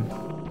shroom.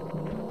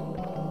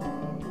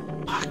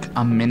 Fuck,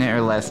 a minute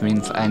or less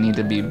means I need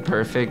to be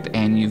perfect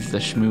and use the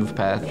schmoove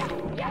path.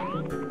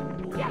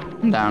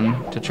 I'm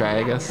down to try,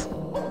 I guess.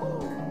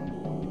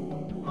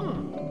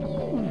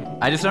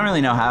 I just don't really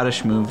know how to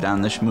schmoove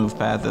down the schmoove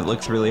path. It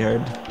looks really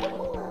hard.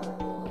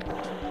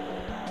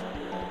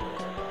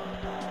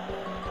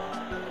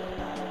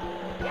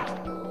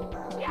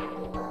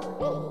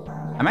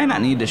 I might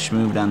not need to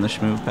schmoove down the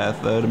schmoove path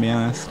though, to be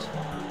honest.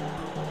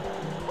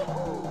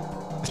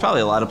 There's probably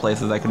a lot of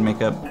places I can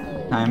make up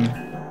time.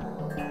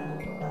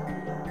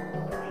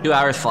 2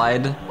 hour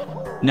slide?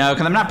 No,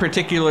 because I'm not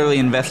particularly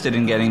invested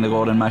in getting the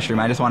golden mushroom.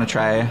 I just want to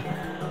try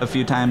a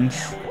few times.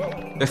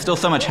 There's still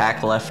so much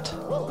hack left.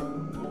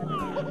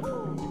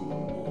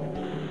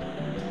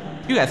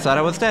 You guys thought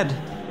I was dead.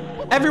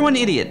 Everyone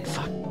idiot.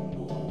 Fuck.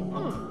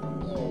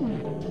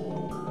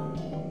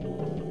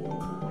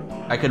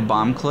 I could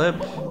bomb clip?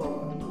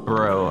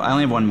 Bro, I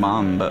only have 1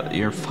 bomb, but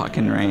you're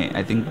fucking right.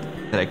 I think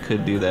that I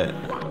could do that.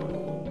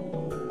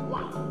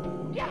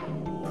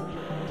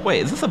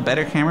 Wait, is this a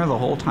better camera the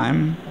whole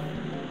time?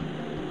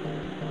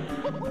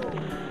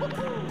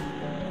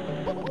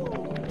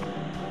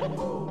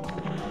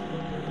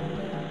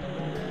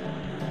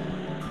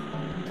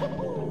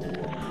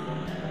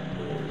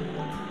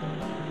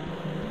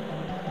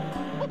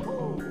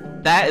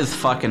 That is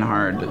fucking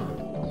hard.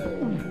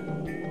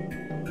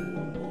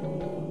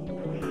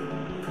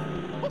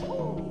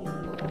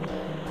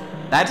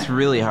 That's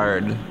really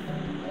hard.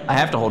 I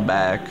have to hold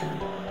back.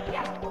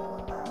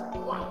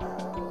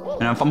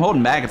 And if I'm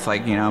holding back, it's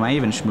like, you know, am I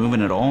even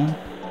schmooving at all?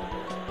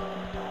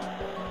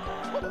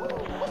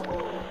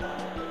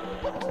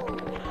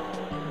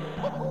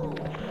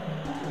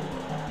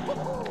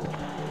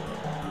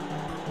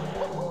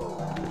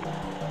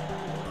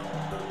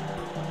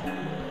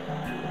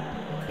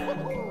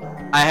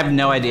 I have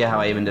no idea how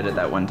I even did it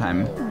that one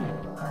time.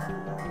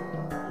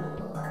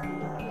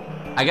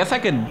 I guess I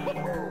could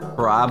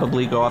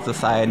probably go off the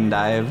side and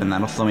dive, and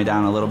that'll slow me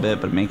down a little bit,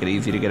 but make it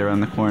easy to get around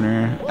the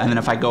corner. And then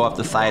if I go off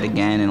the side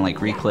again and like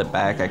reclip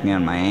back, I can get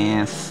on my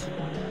ass.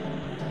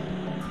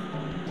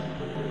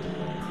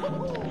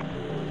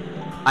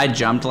 I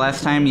jumped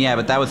last time, yeah,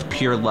 but that was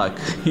pure luck,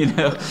 you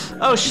know?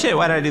 Oh shit,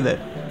 why did I do that?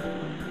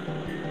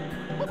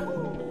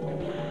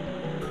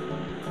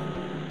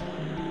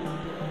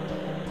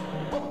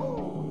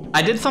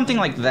 I did something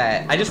like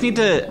that.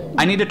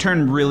 I need to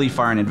turn really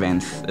far in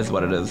advance, is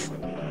what it is.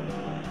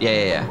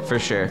 Yeah, for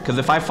sure. Because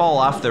if I fall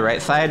off the right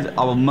side,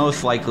 I'll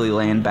most likely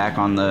land back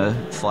on the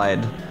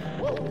slide.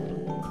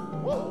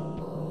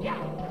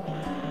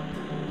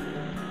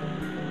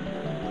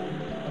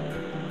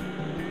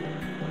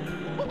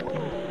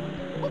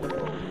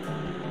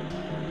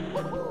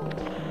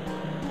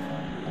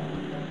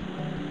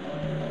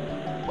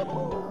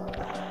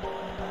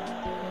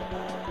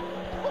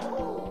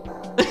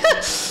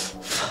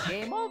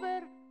 Game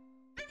over.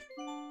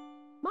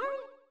 Mario.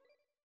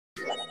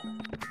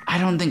 I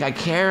don't think I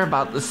care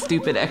about the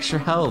stupid extra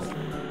health.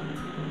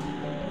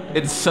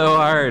 It's so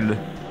hard.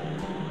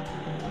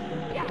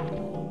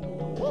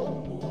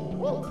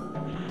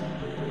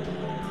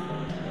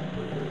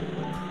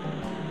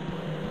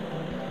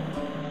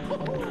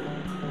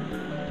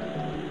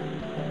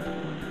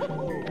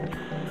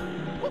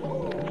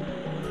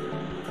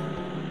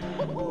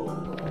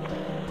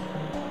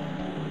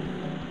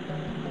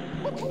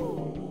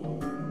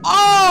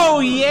 Oh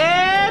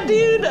yeah,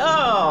 dude.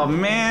 Oh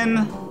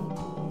man.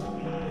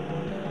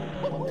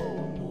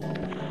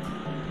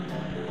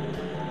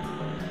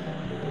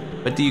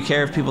 But do you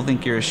care if people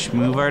think you're a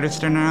schmoove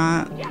artist or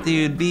not?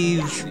 Dude,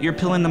 you're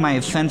appealing to my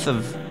sense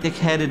of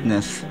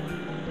dickheadedness.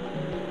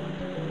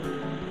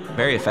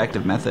 Very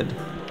effective method.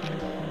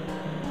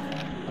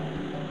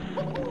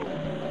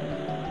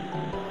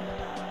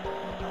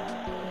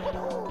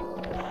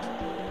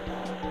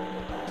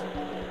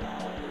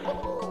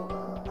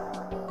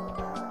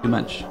 Too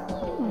much.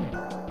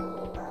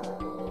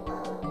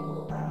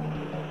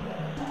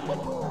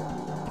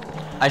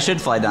 I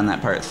should fly down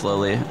that part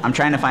slowly. I'm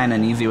trying to find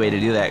an easy way to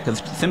do that, because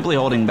simply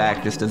holding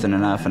back just isn't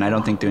enough, and I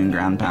don't think doing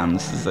ground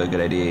pounds is a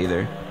good idea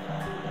either.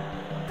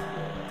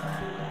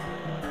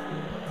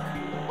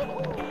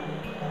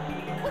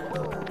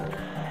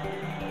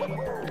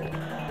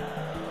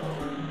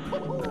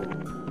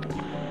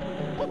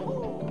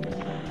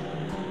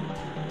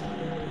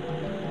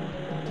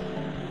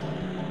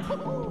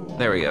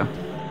 There we go.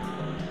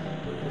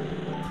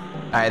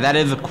 Alright, that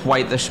is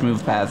quite the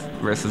smooth path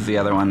versus the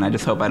other one. I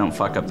just hope I don't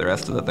fuck up the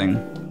rest of the thing.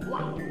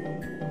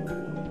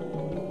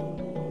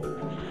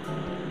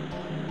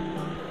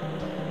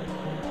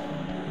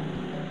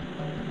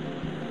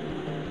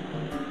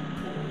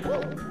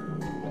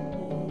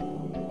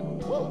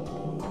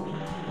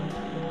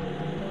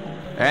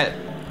 Alright.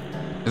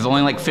 There's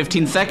only like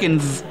 15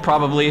 seconds,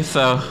 probably,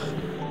 so...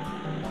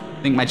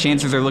 I think my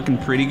chances are looking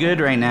pretty good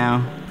right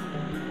now.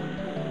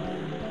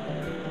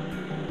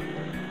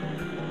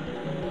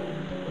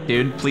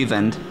 Dude, please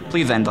end.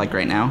 Please end, like,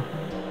 right now.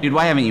 Dude,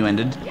 why haven't you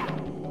ended?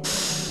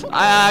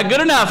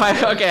 Good enough!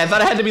 Okay, I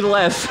thought it had to be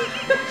less.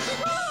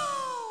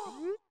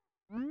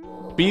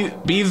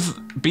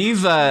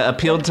 Bees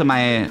appealed to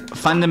my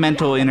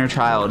fundamental inner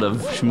child of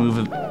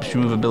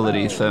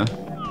schmoovability, so...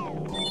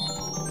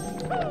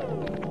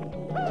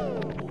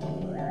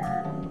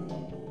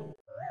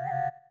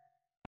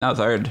 That was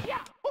hard.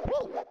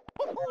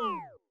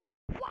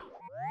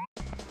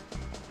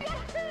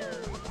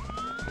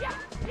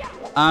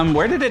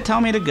 Where did it tell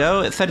me to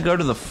go? It said go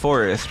to the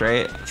forest,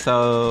 right?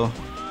 So...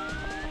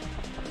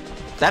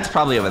 That's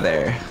probably over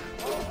there.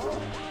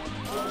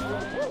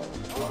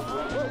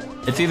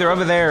 It's either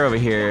over there or over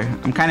here.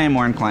 I'm kind of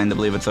more inclined to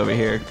believe it's over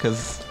here,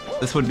 because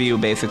this would be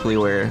basically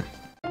where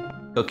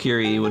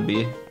Kokiri would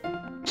be.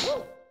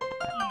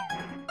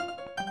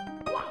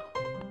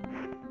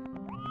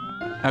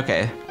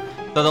 Okay.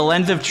 So the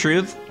lens of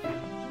truth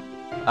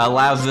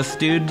allows this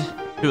dude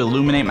to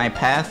illuminate my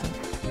path.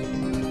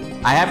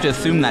 I have to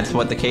assume that's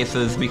what the case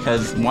is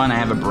because, one, I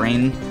have a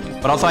brain,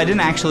 but also I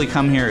didn't actually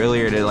come here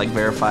earlier to, like,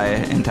 verify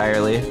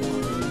entirely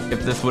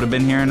if this would have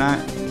been here or not.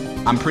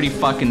 I'm pretty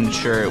fucking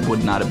sure it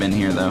would not have been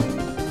here, though.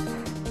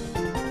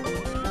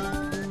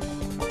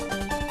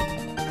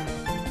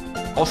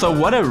 Also,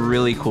 what a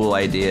really cool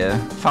idea.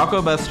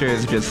 Falcobuster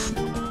is just...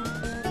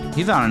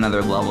 He's on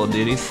another level,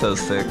 dude. He's so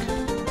sick.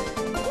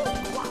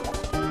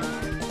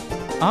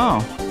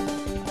 Oh.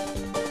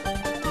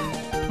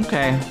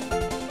 Okay.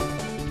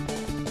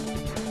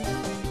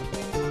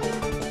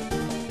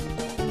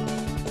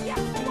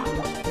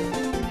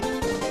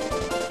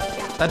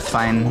 That's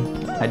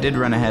fine. I did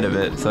run ahead of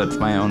it, so it's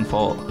my own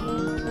fault.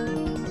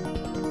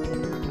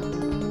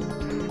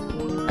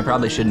 I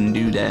probably shouldn't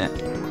do that.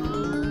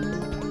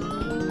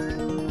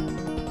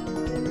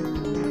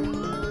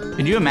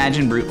 Could you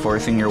imagine brute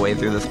forcing your way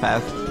through this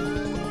path?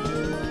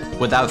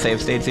 Without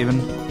save states even?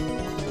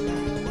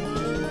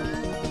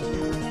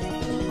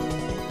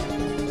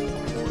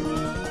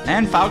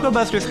 And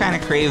falcobuster's kind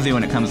of crazy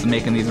when it comes to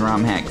making these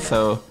ROM hacks,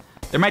 so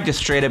there might just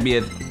straight up be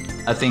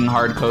a thing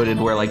hard-coded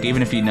where, like,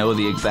 even if you know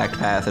the exact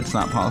path, it's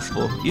not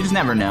possible. You just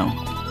never know.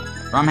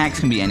 ROM hacks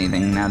can be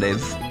anything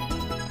nowadays.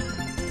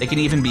 They can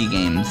even be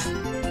games.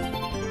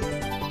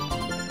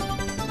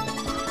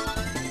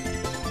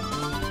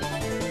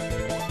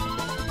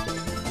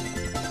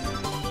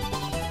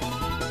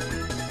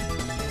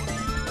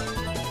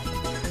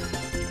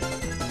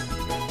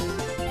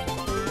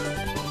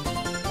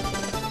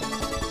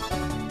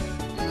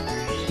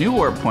 New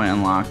warp point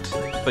unlocked.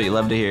 That's what you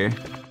love to hear.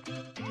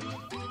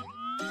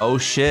 Oh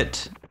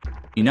shit.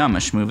 You know I'm a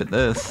schmoove at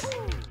this.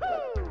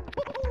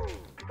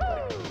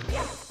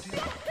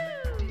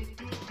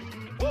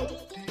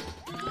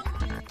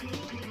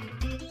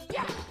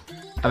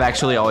 I've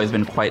actually always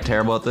been quite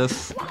terrible at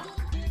this.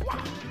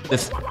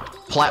 This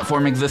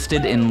platform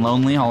existed in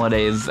Lonely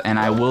Holidays, and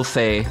I will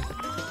say,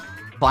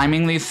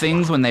 climbing these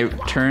things when they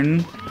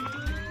turn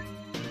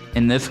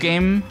in this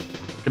game,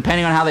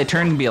 depending on how they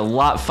turn, can be a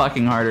lot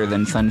fucking harder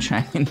than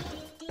Sunshine.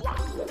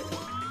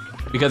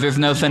 Because there's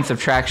no sense of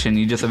traction,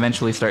 you just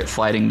eventually start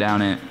sliding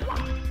down it.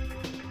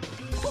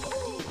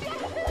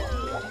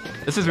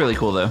 This is really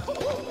cool though.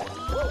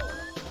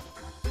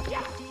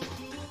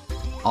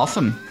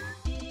 Awesome.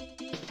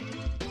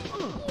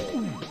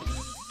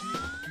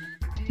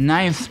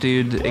 Nice,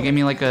 dude. It gave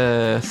me like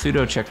a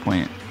pseudo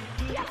checkpoint.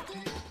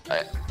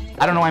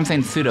 I don't know why I'm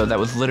saying pseudo, that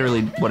was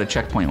literally what a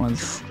checkpoint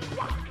was.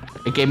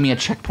 It gave me a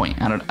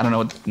checkpoint. I don't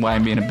know why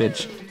I'm being a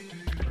bitch.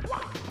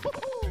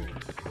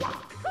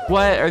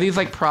 What? Are these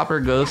like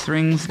proper ghost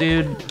rings,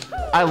 dude?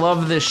 I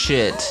love this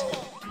shit.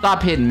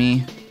 Stop hitting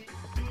me.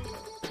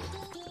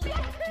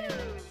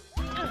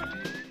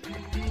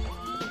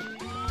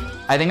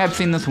 I think I've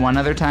seen this one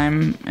other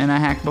time in a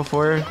hack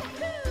before.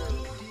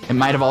 It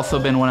might have also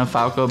been one of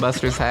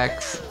falcobuster's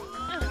hacks.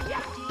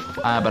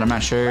 But I'm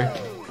not sure.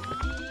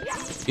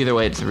 Either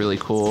way, it's really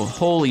cool.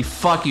 Holy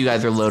fuck, you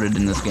guys are loaded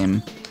in this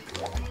game.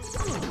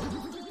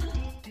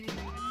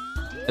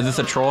 Is this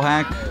a troll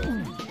hack?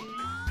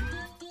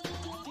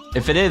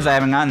 If it is, I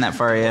haven't gotten that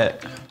far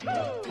yet.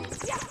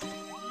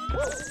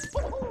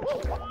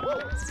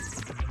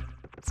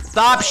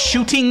 Stop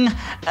shooting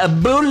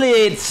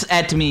bullets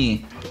at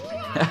me!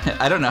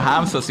 I don't know how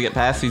I'm supposed to get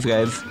past these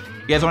guys.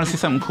 You guys want to see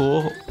something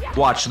cool?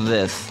 Watch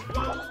this.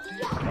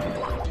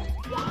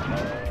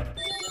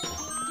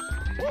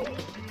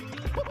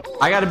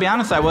 I gotta be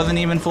honest, I wasn't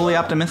even fully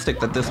optimistic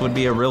that this would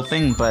be a real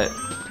thing, but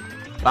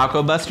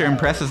falcobuster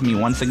impresses me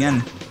once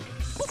again.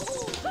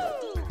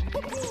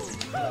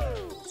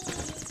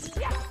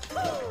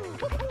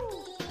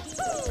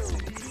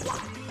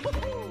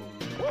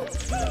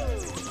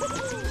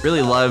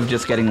 Really love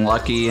just getting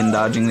lucky and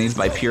dodging these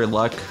by pure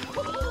luck.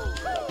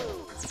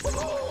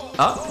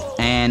 Oh,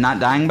 and not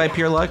dying by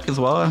pure luck as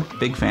well.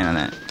 Big fan of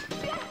that.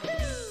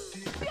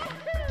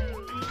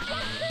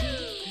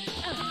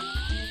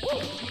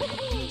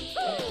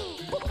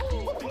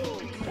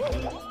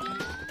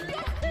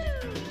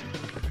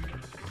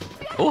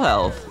 Full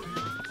health.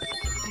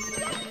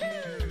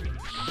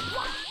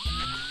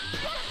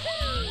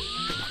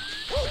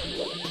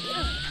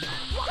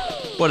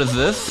 What is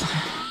this?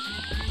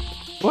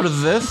 What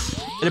is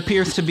this? It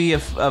appears to be a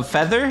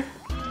feather.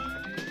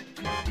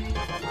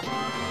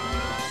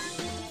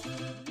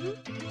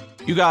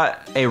 You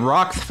got a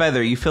rock's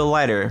feather. You feel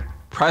lighter.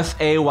 Press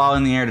A while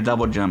in the air to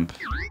double jump.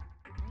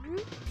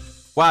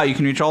 Wow, you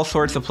can reach all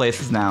sorts of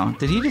places now.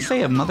 Did he just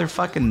say a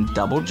motherfucking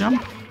double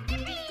jump?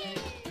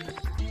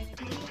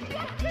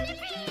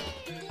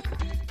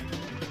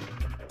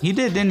 He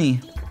did, didn't he?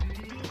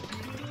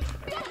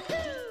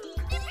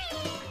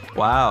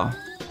 Wow.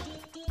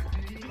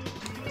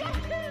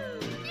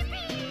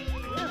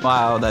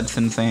 Wow, that's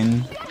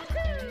insane.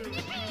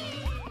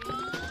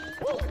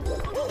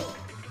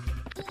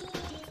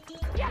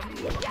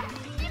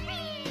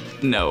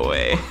 No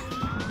way.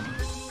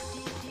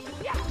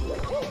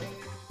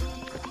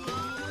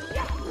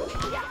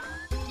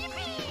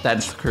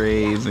 That's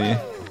crazy.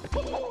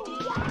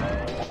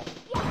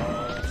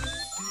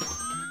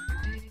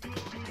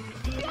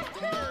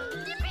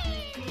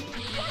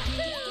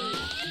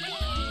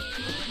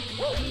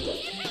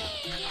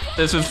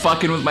 This is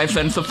fucking with my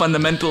sense of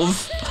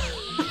fundamentals.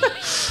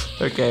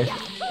 Okay.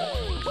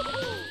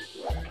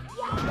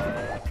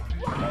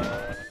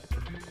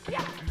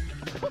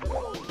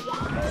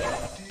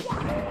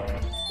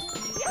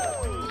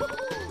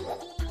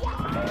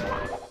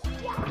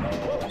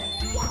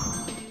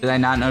 Did I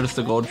not notice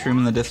the gold shroom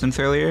in the distance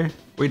earlier?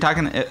 Were you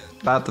talking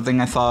about the thing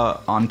I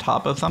saw on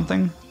top of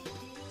something?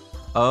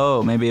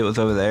 Oh, maybe it was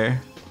over there.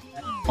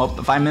 Well,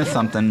 if I missed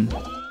something,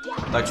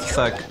 sucks to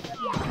suck.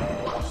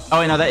 Oh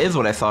wait, no, that is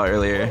what I saw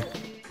earlier.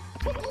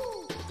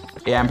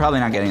 Yeah, I'm probably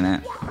not getting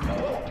that.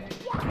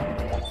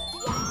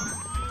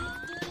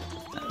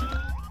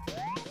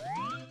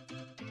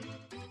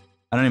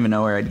 I don't even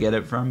know where I'd get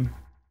it from.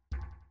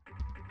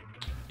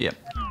 Yep.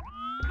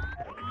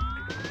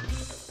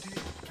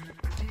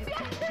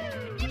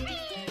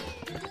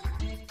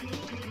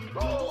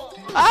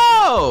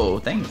 Oh,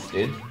 thanks,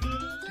 dude.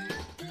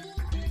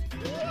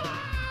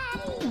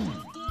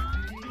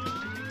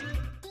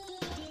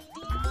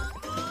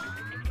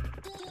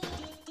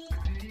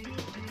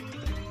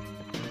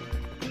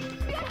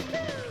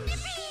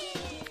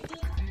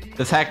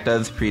 This hack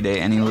does predate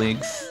any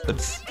leaks.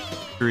 That's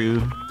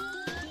true.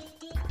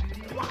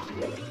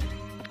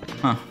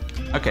 Huh.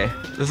 Okay,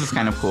 this is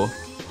kind of cool.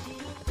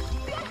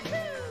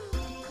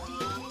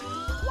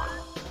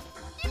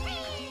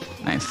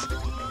 Nice.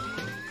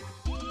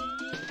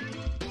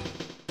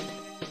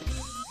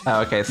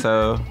 Oh, okay,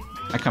 so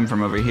I come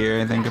from over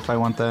here, I think, if I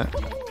want that.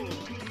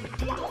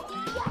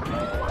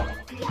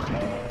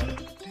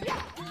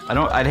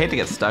 I'd hate to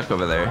get stuck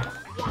over there.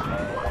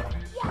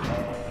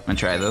 I'm gonna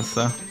try this,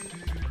 though.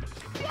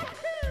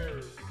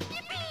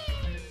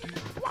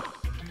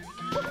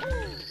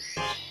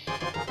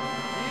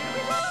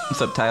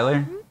 What's up,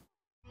 Tyler?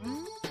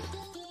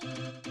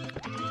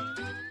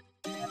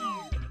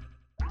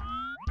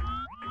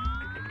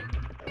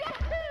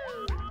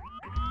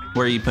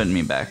 Where are you putting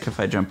me back if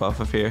I jump off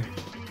of here?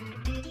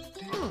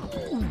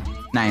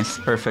 Nice,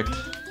 perfect.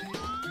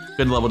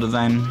 Good level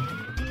design.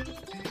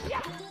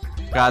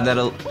 God, that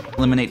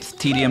eliminates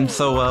tedium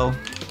so well.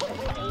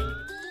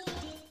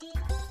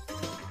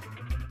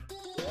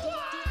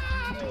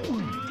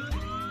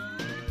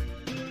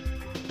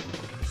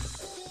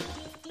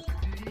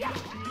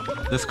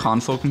 This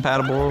console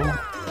compatible?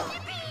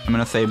 I'm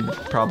gonna say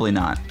probably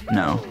not.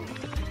 No.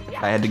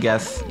 If I had to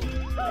guess,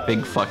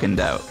 big fucking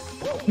doubt.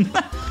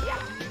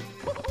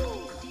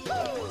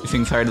 These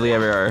things hardly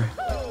ever are.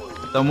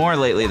 Though more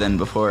lately than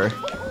before.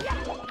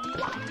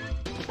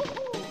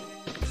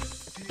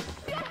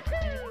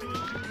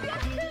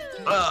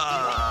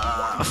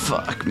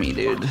 Fuck me,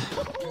 dude.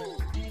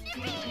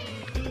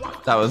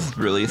 That was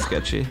really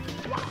sketchy.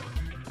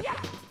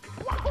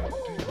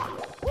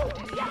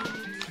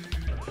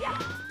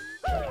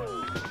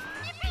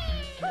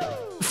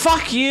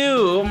 Fuck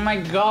you! Oh my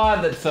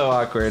god, that's so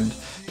awkward.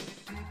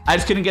 I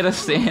just couldn't get a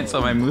stance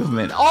on my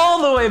movement.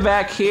 All the way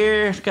back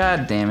here!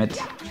 God damn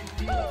it.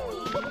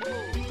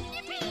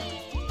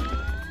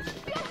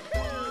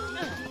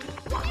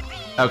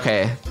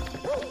 Okay.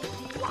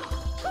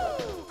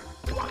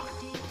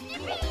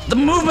 The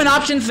movement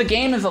options the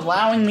game is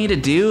allowing me to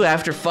do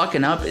after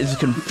fucking up is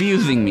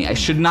confusing me. I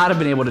should not have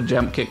been able to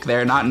jump kick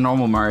there, not in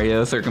normal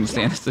Mario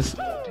circumstances.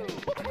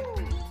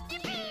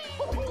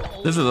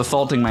 This is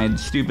assaulting my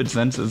stupid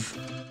senses.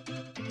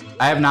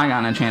 I have not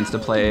gotten a chance to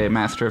play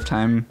Master of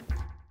Time.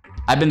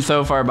 I've been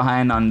so far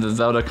behind on the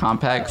Zelda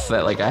compacts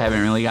that like I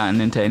haven't really gotten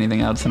into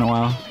anything else in a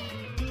while.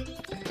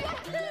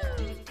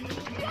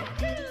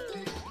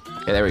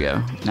 Okay, there we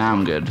go. Now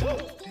I'm good.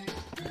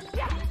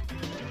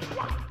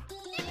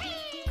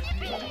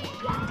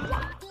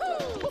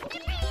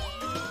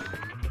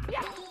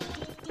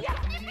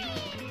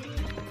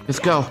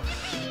 Just go.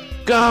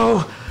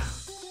 Go!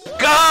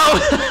 Go!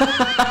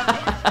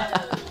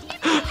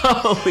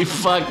 Holy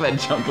fuck, that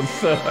jump was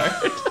so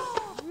hard.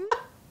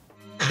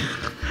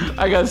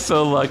 I got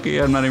so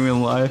lucky, I'm not even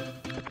gonna lie.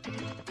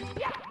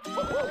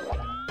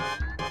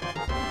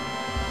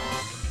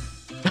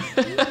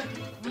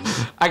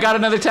 I got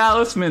another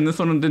talisman. This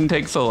one didn't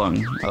take so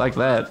long. I like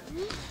that.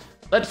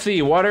 Let's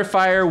see, water,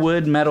 fire,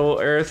 wood, metal,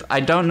 earth.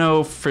 I don't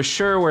know for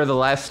sure where the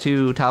last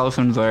two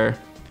talismans are.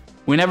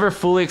 We never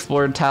fully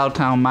explored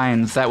Town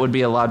Mines. That would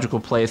be a logical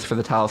place for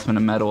the talisman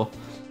of metal.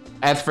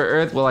 As for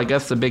earth, well, I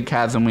guess the big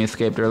chasm we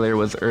escaped earlier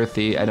was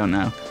earthy. I don't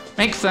know.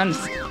 Makes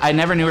sense. I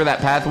never knew where that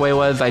pathway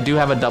was. I do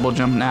have a double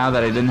jump now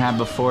that I didn't have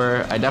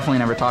before. I definitely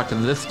never talked to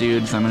this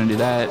dude, so I'm gonna do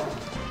that.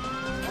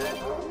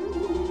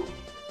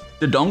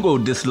 The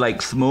dongo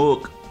dislikes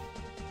smoke.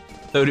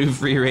 So do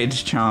free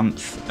range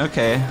chomps.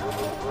 Okay.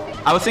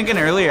 I was thinking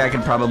earlier I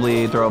could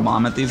probably throw a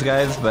bomb at these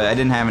guys, but I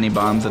didn't have any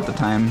bombs at the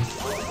time.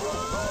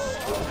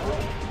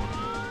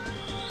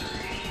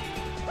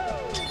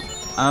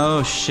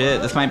 Oh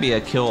shit, this might be a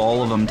kill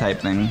all of them type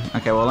thing.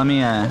 Okay, well let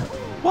me,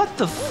 what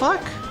the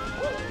fuck?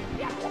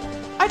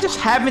 I just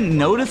haven't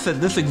noticed that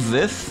this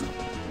exists.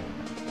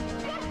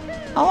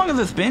 How long has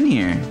this been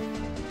here?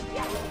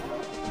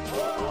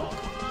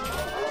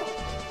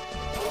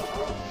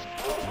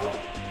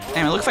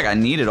 Damn, it looks like I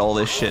needed all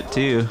this shit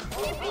too.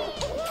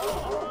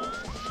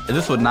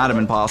 This would not have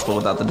been possible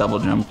without the double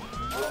jump.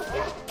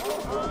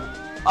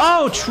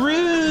 Oh,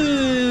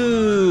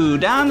 true!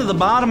 Down to the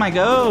bottom I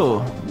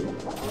go.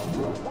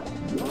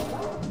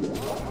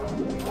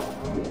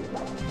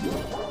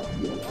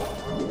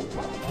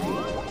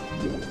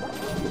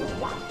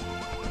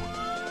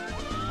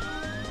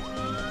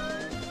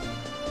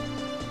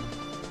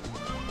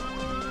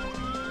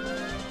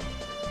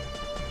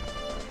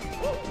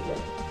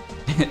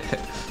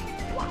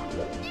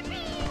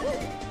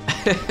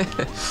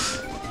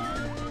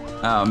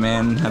 Oh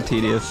man, how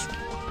tedious.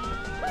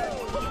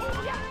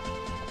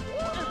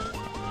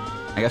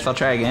 I guess I'll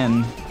try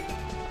again.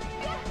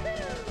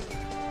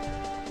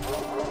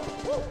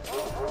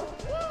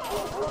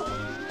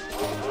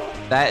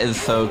 That is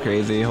so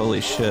crazy,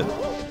 holy shit.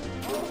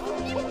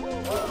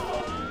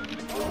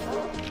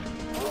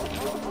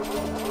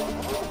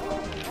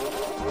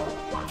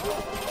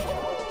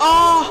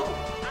 Oh!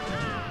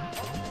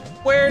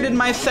 Where did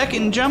my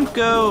second jump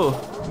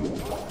go?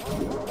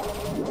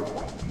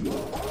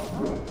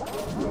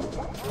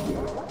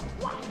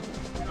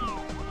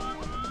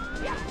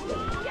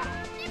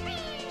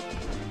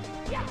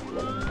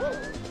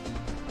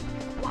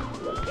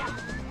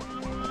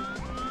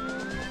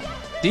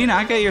 Do you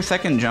not get your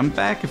second jump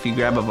back if you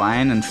grab a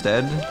vine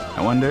instead?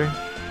 I wonder.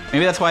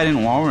 Maybe that's why I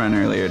didn't wall run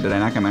earlier. Did I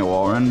not get my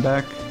wall run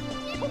back?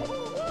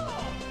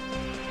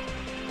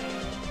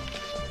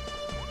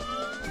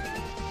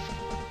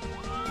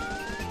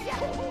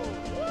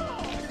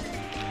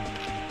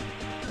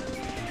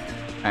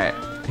 Alright,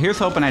 here's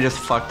hoping I just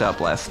fucked up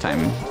last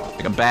time.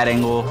 Like a bad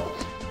angle.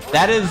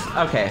 That is,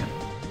 okay.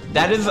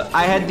 That is,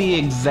 I had the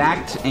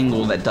exact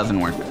angle that doesn't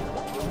work.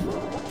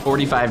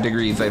 45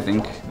 degrees, I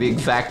think. The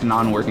exact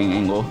non-working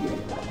angle.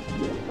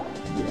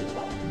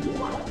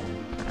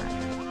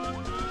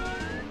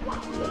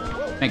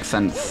 Makes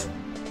sense.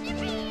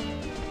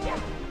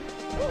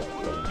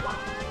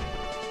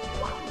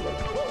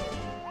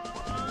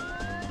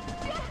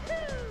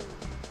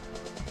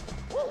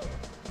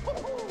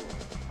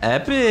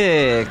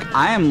 Epic!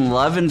 I am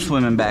loving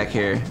swimming back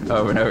here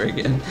over and over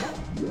again.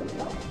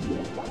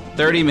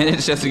 30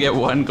 minutes just to get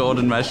one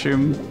golden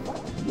mushroom.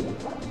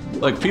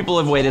 Look, people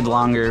have waited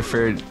longer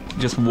for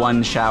just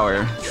one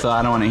shower, so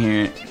I don't want to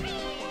hear it.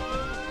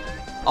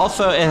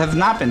 Also, it has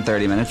not been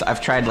 30 minutes.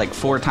 I've tried like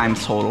 4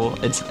 times total.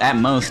 It's at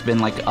most been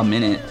like a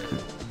minute.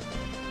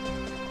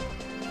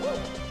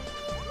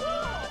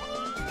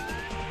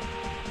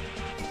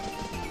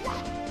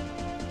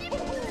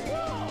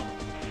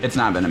 It's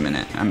not been a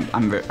minute.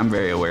 I'm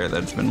very aware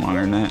that it's been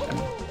longer than that.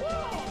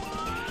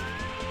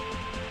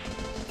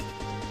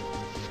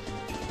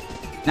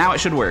 Now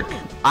it should work.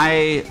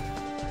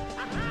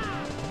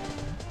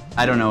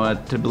 I don't know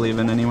what to believe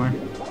in anymore.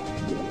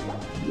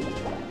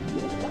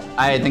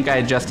 I think I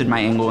adjusted my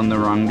angle in the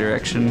wrong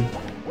direction.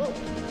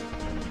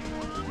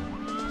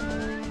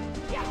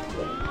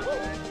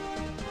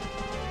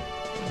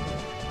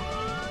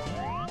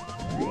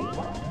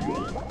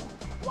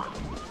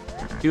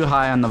 Too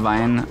high on the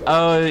vine.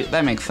 Oh,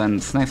 that makes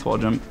sense. Nice wall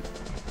jump.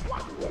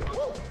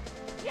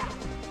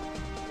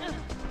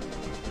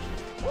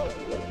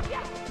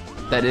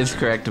 That is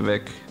correct,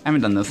 Vic. I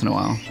haven't done this in a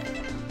while.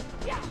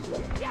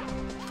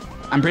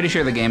 I'm pretty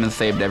sure the game is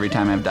saved every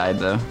time I've died,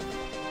 though.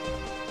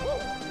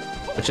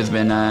 Which has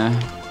been a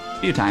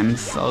few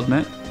times, I'll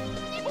admit.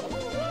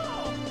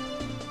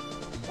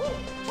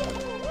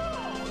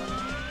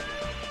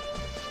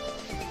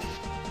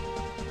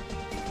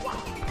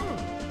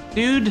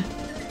 Dude!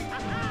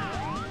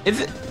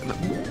 Is it...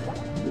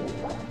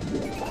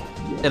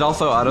 It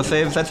also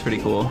autosaves? That's pretty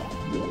cool.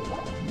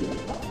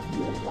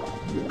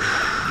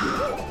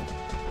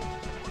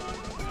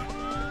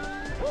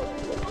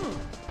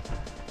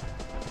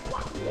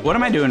 What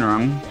am I doing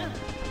wrong?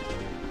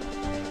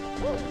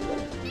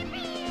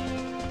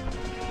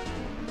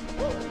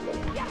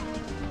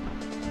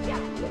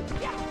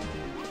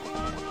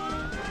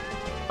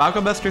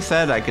 Falcobuster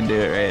said I could do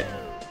it right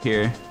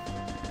here.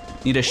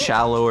 Need a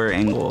shallower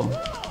angle.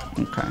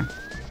 Okay.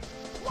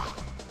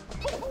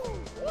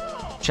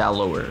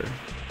 Shallower.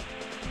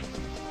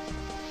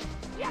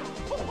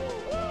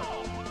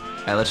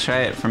 Alright, let's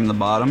try it from the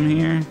bottom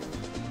here.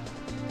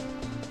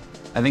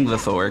 I think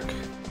this will work.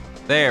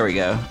 There we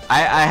go.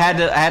 I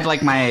had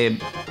like my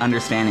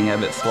understanding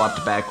of it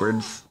swapped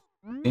backwards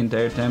the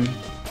entire time.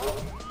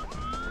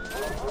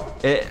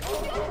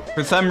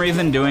 For some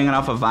reason, doing it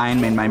off a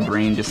vine made my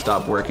brain just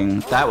stop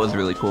working. That was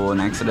really cool and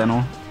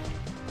accidental.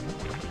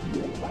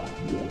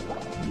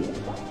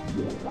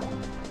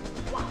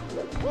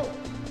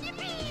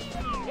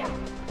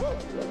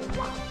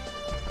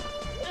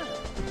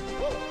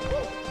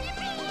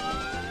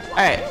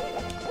 Alright.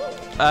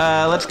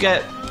 Let's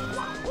get,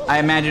 I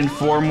imagine,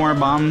 4 more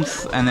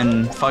bombs and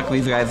then fuck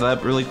these guys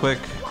up really quick.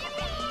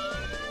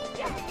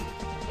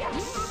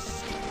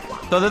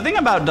 So the thing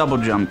about double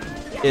jump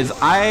is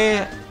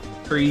I,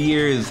 for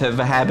years, have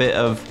a habit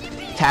of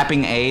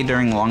tapping A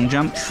during long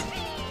jumps.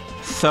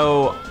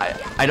 So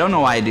I don't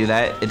know why I do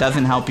that. It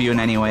doesn't help you in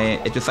any way.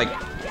 It just like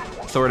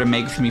sort of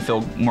makes me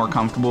feel more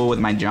comfortable with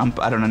my jump.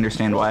 I don't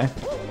understand why.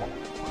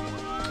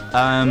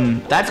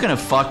 That's gonna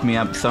fuck me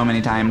up so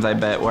many times, I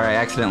bet, where I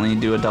accidentally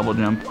do a double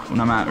jump when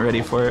I'm not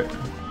ready for it.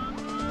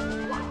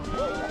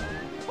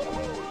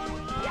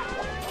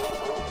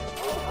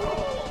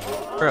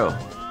 Bro,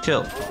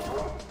 chill.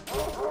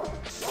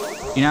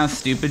 You know how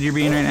stupid you're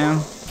being right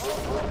now?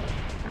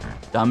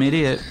 Dumb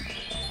idiot.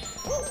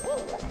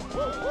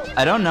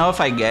 I don't know if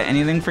I get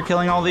anything for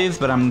killing all these,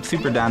 but I'm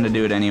super down to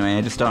do it anyway.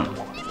 I just don't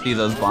see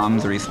those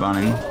bombs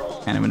respawning.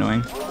 Kind of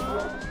annoying.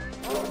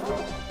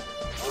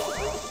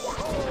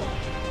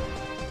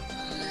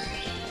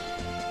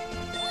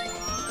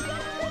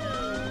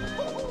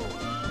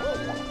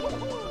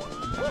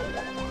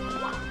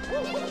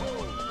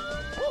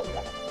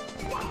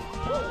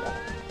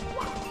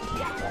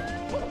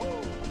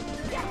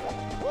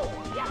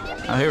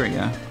 Oh, here we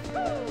go.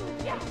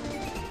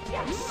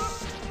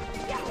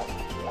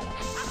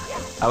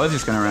 I was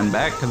just gonna run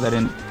back because I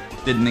didn't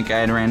think I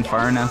had ran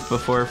far enough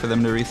before for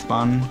them to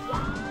respawn.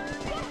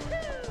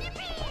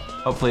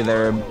 Hopefully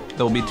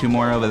there'll be 2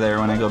 more over there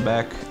when I go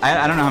back.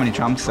 I don't know how many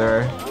trumps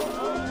there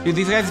are. Dude,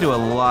 these guys do a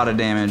lot of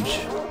damage.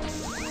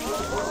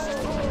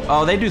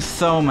 Oh, they do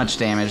so much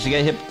damage. To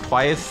get hit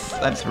twice,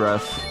 that's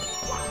rough.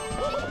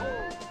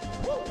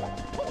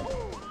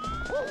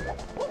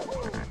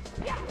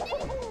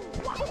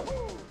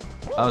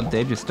 Oh,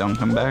 they just don't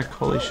come back.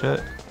 Holy shit.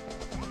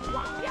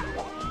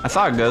 I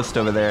saw a ghost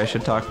over there I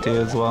should talk to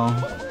as well.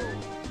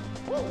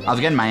 I was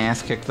getting my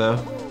ass kicked though.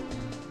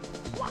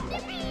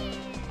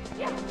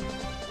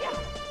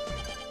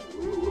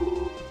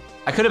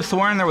 I could have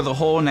sworn there was a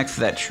hole next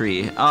to that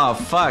tree. Oh,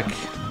 fuck.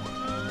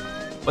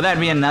 Well,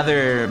 that'd be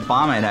another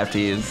bomb I'd have to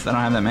use. I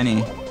don't have that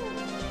many.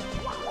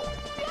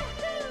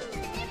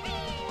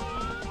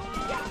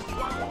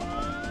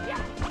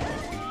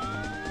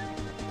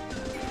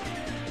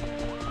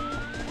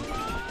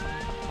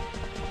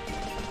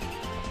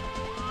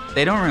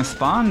 They don't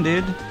respawn,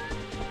 dude.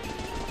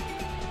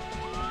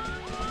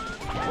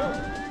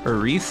 Or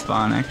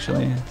respawn,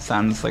 actually.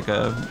 Sounds like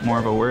more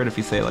of a word if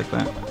you say it like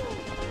that.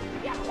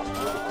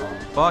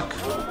 Fuck.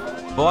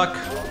 Fuck.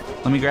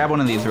 Let me grab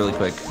one of these really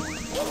quick.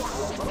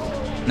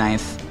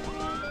 Nice.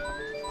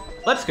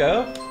 Let's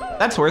go.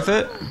 That's worth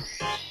it.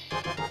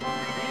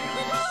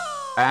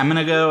 I'm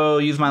gonna go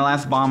use my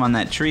last bomb on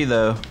that tree,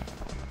 though.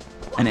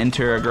 And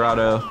enter a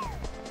grotto.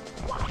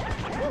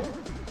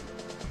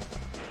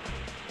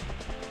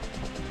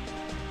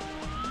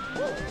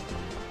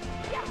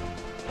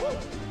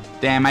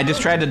 Damn, I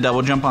just tried to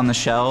double jump on the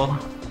shell.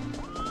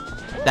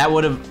 That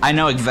would've... I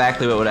know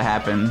exactly what would've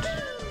happened.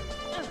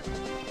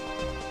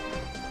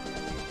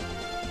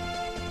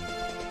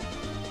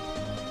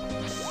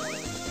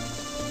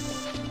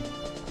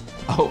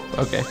 Oh,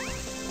 okay.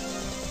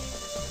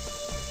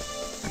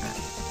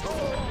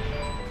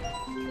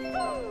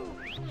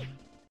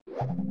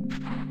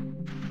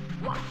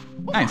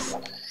 Nice.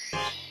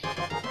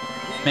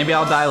 Maybe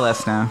I'll die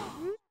less now.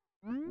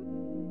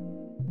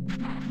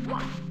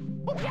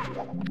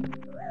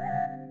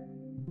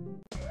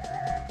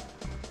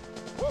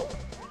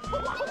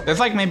 There's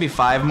like maybe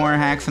 5 more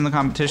hacks in the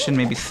competition,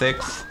 maybe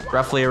 6,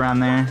 roughly around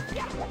there.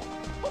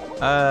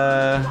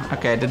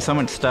 Okay, I did so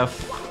much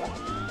stuff.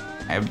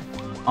 I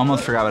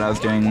almost forgot what I was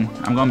doing.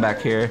 I'm going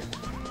back here.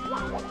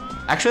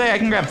 Actually, I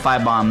can grab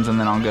 5 bombs and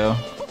then I'll go.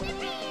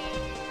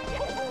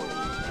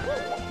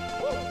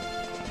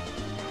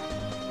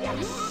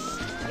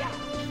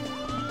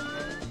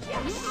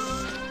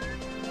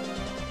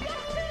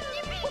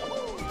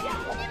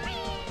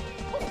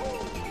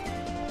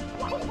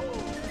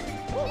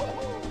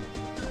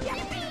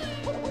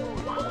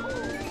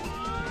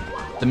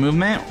 The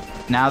movement,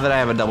 now that I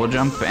have a double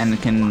jump and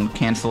can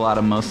cancel out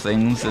of most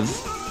things,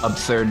 is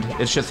absurd.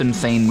 It's just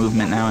insane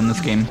movement now in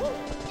this game.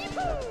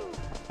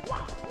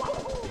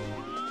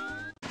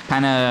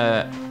 Kind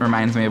of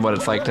reminds me of what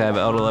it's like to have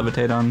L to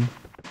levitate on.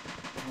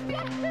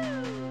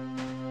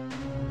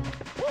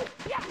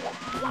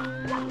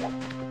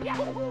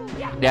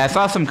 Yeah, I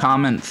saw some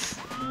comments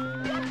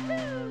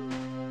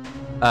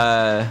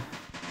on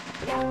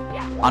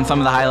some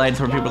of the highlights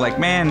where people were like,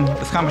 man,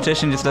 this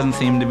competition just doesn't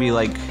seem to be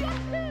like,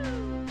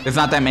 there's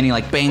not that many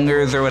like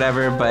bangers or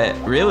whatever, but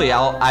really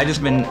I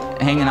just been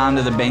hanging on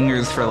to the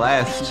bangers for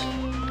last,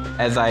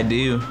 as I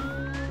do.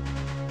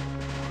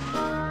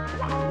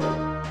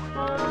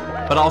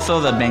 But also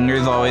the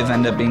bangers always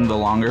end up being the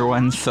longer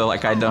ones, so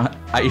like I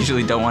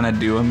usually don't want to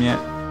do them yet.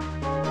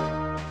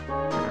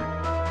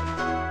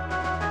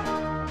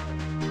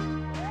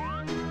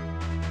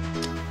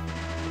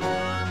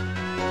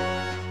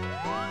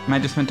 Am I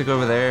just meant to go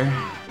over there?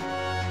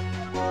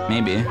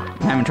 Maybe. I'm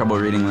having trouble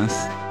reading this.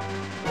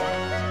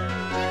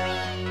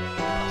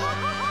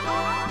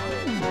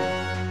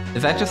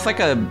 Is that just like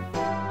a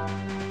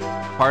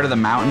part of the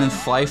mountain is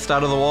sliced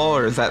out of the wall,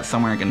 or is that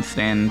somewhere I can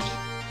stand?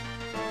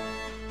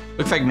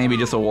 Looks like maybe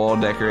just a wall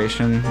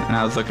decoration, and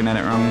I was looking at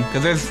it wrong.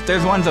 Because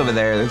there's ones over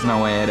there, there's no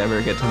way I'd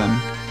ever get to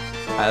them.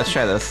 Alright, let's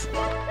try this.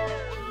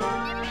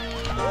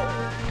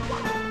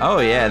 Oh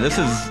yeah, this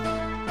is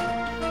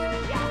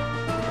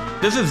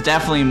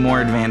definitely more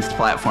advanced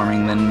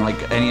platforming than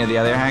like any of the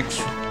other hacks.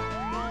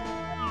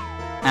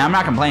 And I'm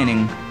not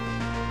complaining.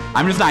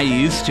 I'm just not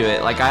used to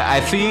it. Like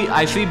I see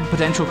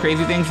potential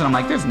crazy things and I'm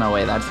like, there's no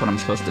way that's what I'm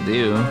supposed to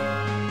do.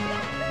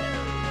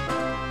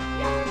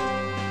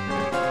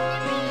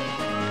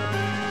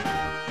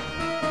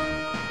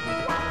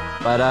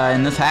 But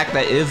in this hack,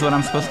 that is what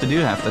I'm supposed to do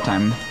half the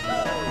time.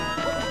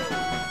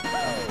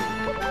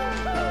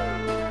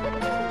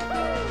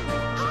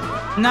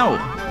 No.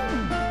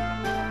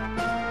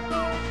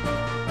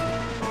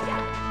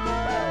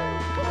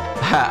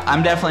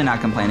 I'm definitely not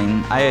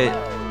complaining.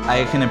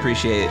 I can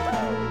appreciate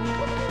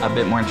a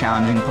bit more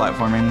challenging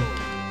platforming.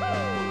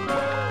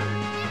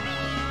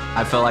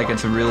 I feel like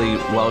it's really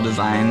well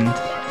designed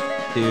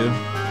too.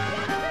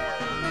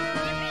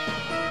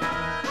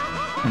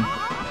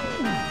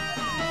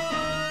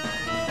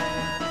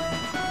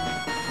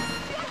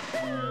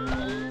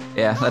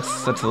 Yeah,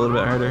 that's a little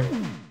bit harder.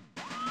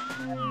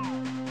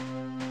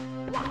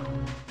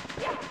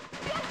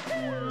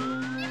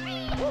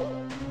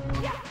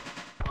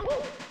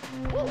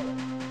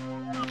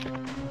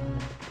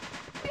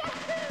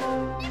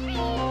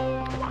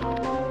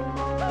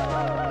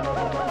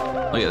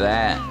 Look at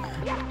that.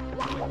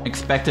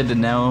 Expected to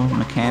know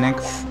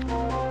mechanics.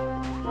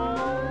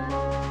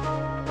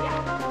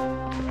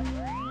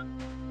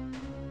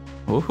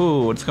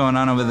 Ooh, what's going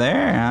on over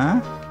there,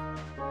 huh?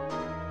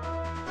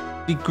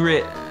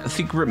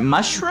 Secret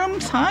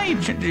mushrooms? Huh?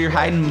 You're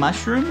hiding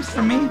mushrooms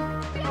from me?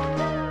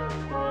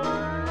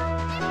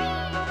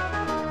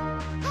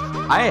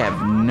 I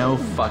have no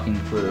fucking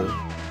clue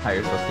how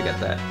you're supposed to get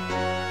that.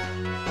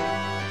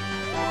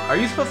 Are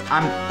you supposed to,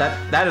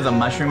 that is a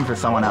mushroom for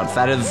someone else.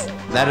 That is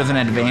an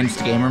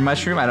advanced gamer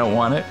mushroom. I don't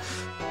want it.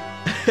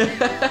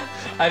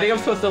 I think I'm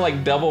supposed to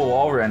like double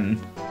wall run.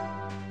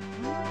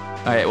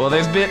 Alright, well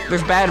there's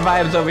bad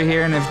vibes over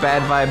here and there's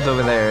bad vibes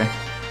over there.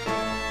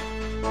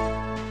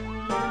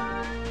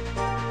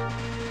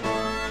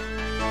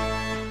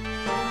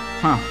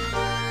 Huh.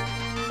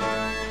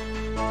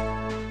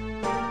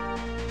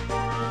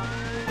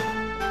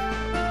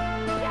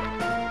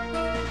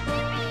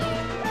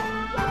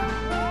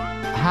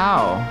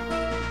 How?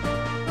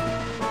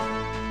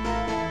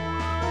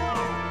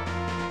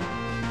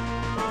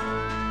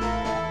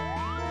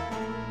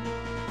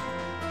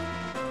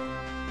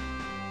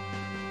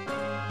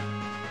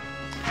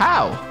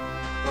 How?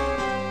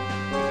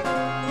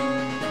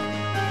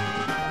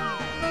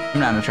 I'm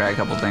gonna try a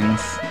couple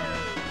things.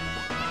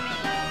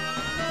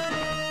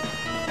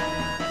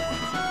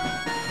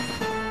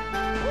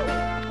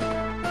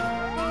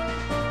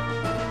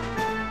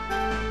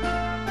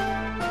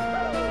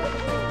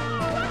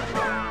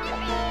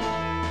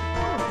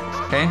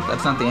 Okay,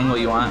 that's not the angle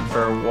you want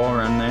for a wall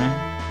run there.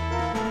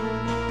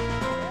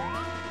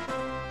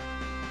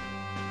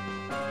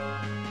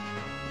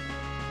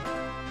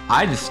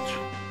 I'm just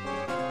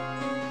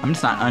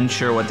not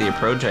unsure what the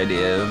approach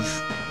idea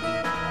is.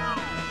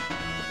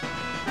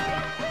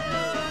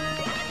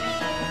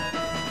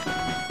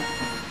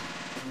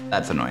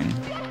 That's annoying.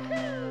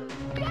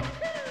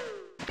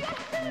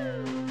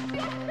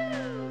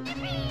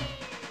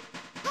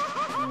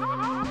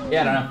 Yeah,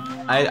 I don't know.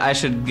 I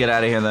should get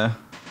out of here though.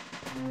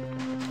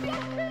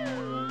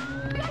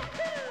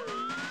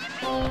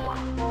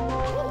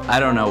 I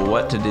don't know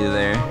what to do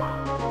there.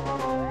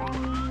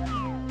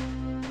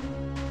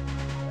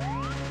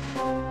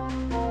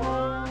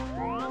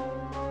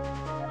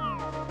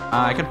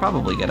 I could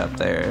probably get up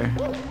there.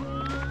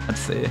 Let's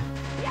see.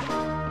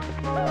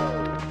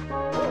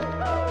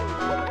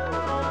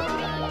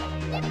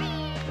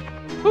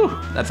 Whew,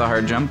 that's a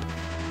hard jump.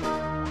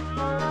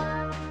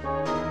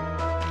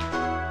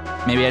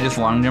 Maybe I just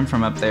long jump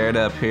from up there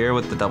to up here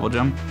with the double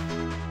jump.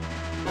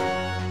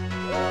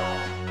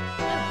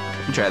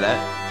 Try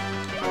that.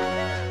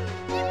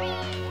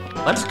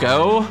 Let's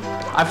go.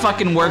 I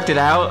fucking worked it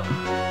out.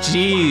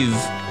 Jeez.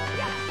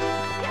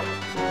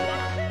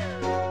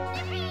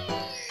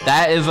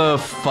 That is a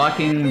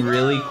fucking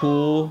really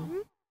cool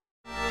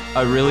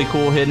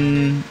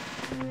hidden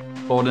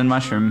golden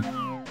mushroom.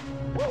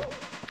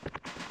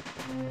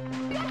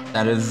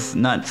 That is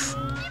nuts.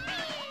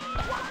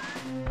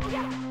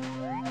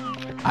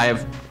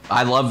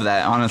 I love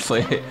that,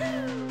 honestly.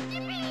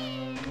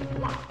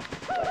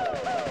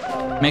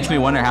 Makes me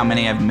wonder how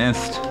many I've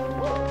missed.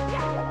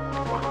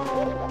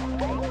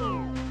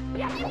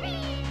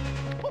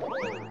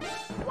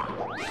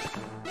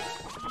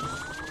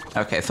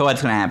 Okay, so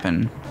what's gonna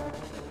happen?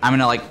 I'm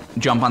gonna like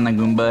jump on the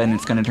Goomba and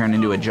it's gonna turn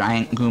into a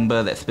giant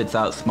Goomba that spits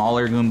out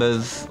smaller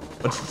Goombas.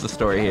 What's the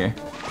story here?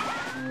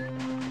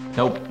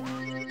 Nope.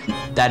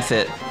 That's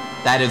it.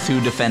 That is who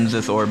defends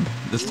this orb,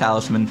 this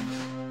talisman.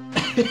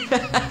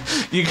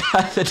 You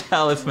got the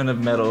talisman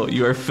of metal.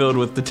 You are filled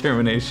with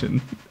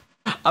determination.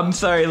 I'm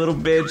sorry, little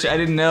bitch. I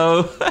didn't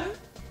know.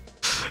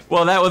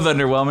 Well, that was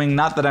underwhelming.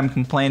 Not that I'm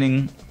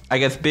complaining. I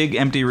guess big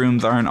empty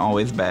rooms aren't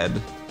always bad.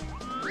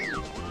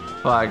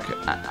 Fuck.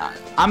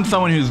 I'm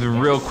someone who's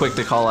real quick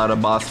to call out a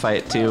boss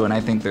fight too, and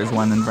I think there's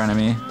one in front of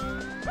me.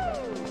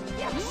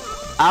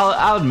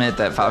 I'll admit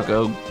that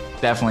Falco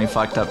definitely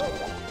fucked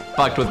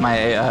with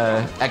my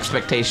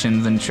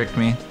expectations and tricked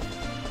me.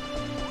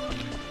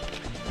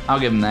 I'll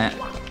give him that.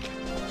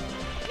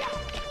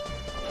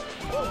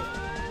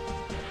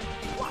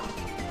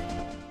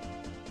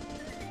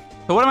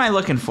 So what am I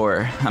looking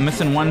for? I'm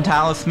missing one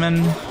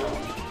talisman.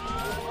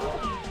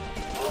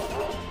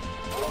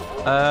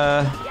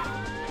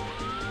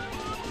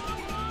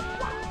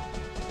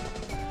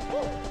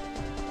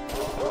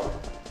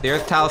 The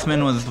Earth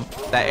Talisman was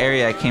that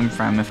area I came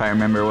from, if I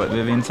remember what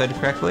Vivian said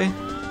correctly.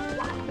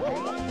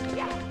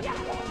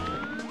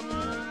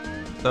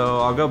 So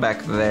I'll go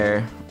back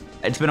there.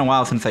 It's been a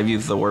while since I've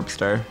used the Warp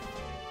Star.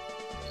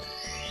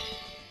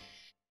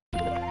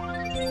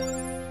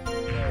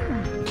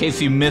 In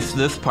case you missed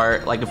this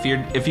part, like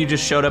if you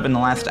just showed up in the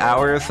last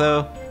hour or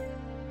so,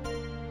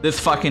 this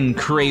fucking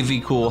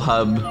crazy cool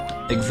hub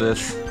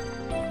exists.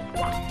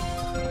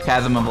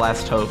 Chasm of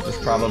Lost Hope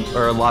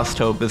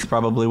is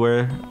probably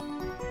where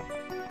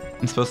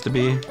I'm supposed to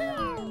be.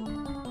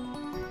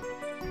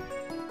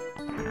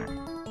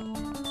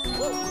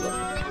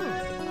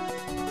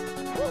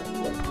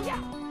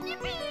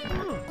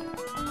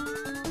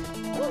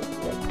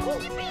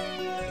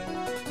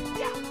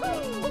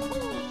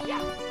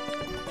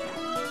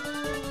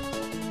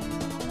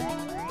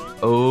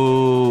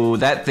 Oh,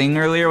 that thing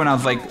earlier when I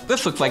was like,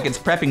 this looks like it's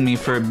prepping me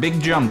for a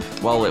big jump.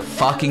 Well, it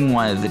fucking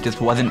was. It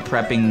just wasn't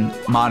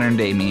prepping modern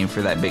day me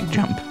for that big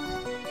jump.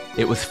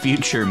 It was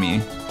future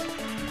me.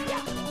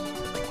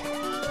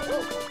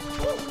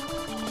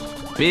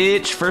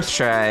 Bitch, first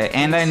try.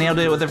 And I nailed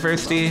it with a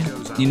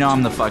firstie. You know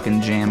I'm the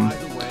fucking jam. By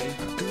the way,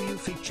 do you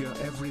feature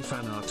every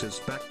fan artist's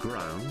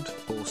background,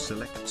 or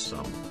select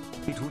some?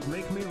 It would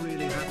make me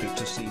really happy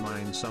to see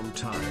mine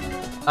sometime.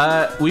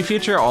 We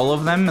feature all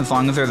of them as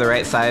long as they're the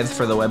right size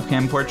for the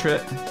webcam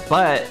portrait.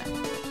 But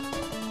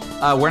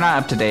we're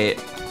not up to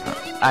date.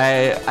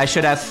 I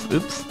should ask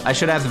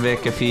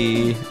Vic if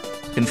he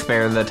can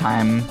spare the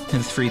time,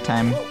 his free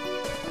time,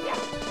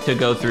 to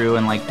go through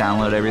and like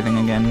download everything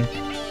again.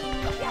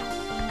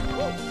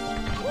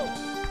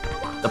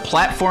 The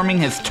platforming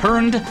has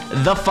turned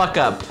the fuck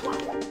up.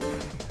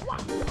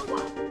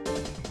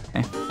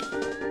 Okay.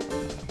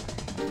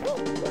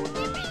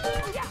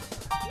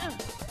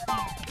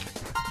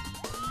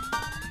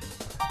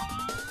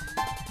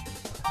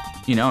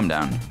 You know I'm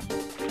down.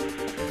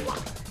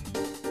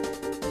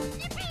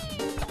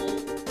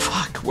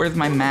 Fuck, where's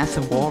my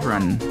massive wall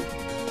run?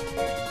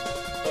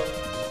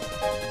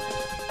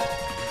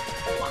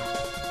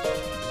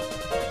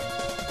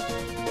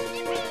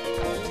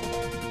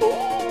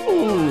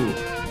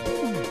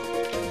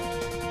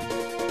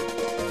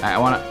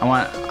 I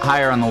want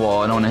higher on the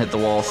wall. I don't want to hit the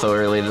wall so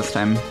early this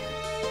time.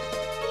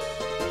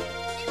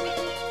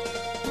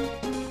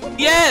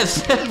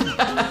 Yes!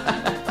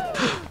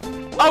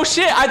 Oh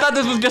shit! I thought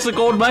this was just a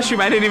gold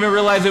mushroom. I didn't even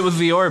realize it was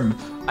the orb.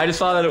 I just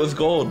saw that it was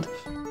gold.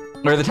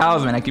 Or the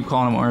talisman. I keep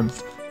calling them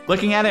orbs.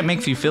 Looking at it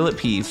makes you feel at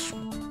peace.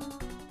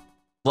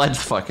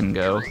 Let's fucking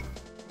go.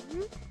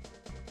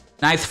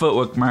 Nice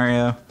footwork,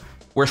 Mario.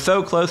 We're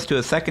so close to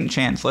a second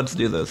chance. Let's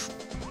do this.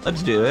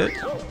 Let's do it.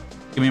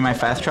 Give me my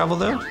fast travel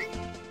though.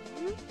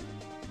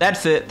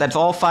 That's it. That's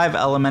all 5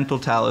 elemental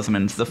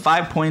talismans. The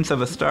 5 points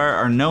of a star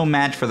are no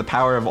match for the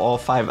power of all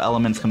 5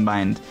 elements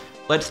combined.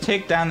 Let's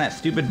take down that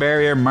stupid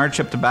barrier,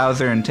 march up to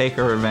Bowser, and take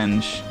our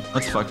revenge.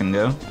 Let's fucking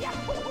go.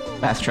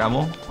 Fast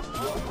travel.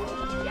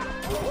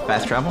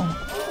 Fast travel?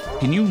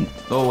 Can you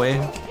go away?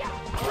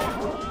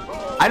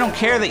 I don't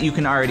care that you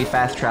can already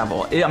fast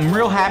travel. I'm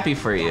real happy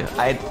for you.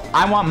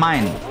 I want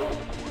mine.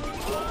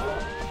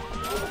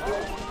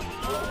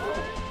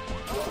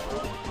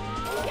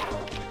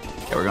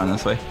 Okay, we're going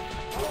this way.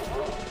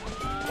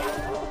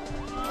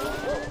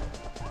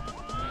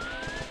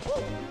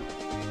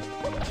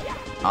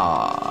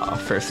 Aw,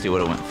 first he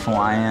would've went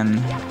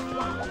flying.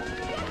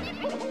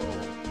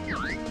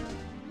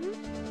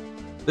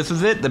 This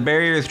is it, the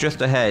barrier is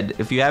just ahead.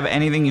 If you have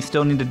anything you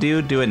still need to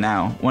do, do it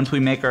now. Once we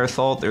make our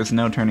assault, there's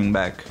no turning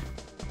back.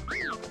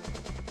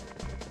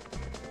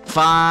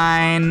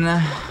 Fine.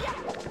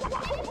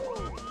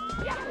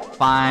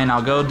 Fine,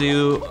 I'll go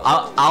do...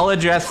 I'll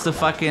address the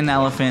fucking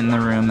elephant in the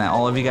room that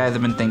all of you guys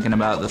have been thinking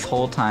about this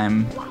whole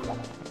time.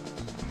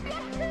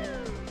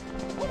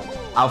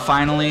 I'll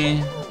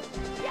finally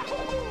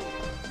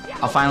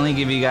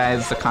give you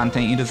guys the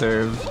content you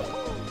deserve.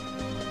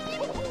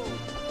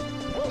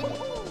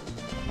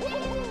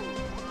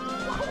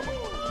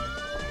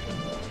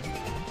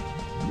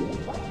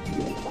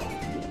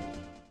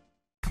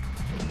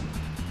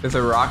 There's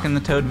a rock in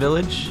the Toad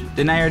Village?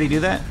 Didn't I already do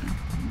that?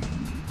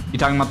 You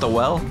talking about the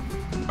well?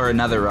 Or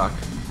another rock?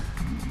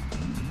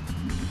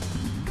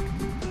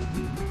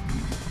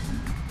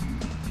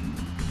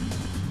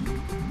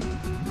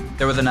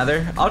 There was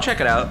another? I'll check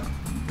it out.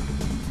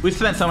 We've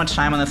spent so much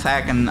time on this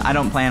hack and I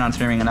don't plan on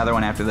streaming another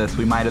one after this.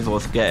 We might as well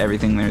get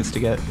everything there is to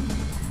get.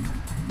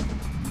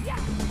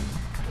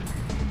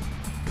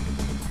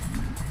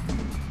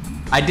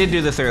 I did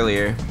do this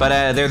earlier,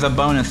 but there's a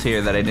bonus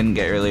here that I didn't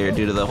get earlier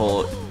due to the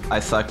whole I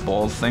suck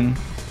balls thing.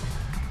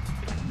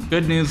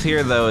 Good news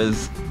here though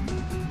is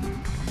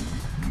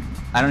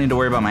I don't need to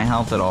worry about my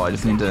health at all. I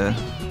just need to...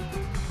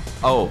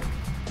 Oh,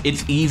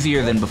 it's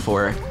easier than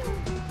before.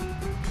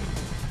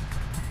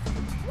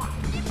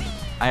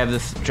 I have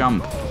this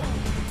jump.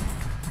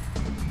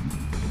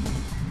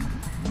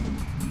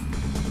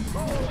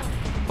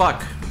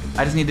 Fuck.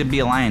 I just need to be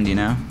aligned, you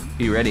know?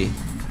 Be ready.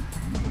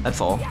 That's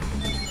all.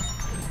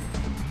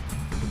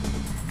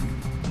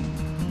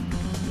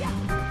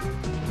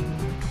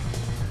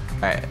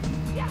 Alright.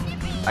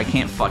 I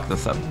can't fuck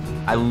this up.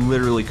 I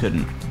literally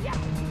couldn't.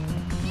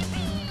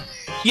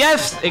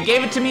 Yes! It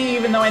gave it to me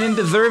even though I didn't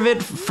deserve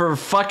it for a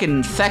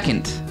fucking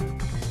second.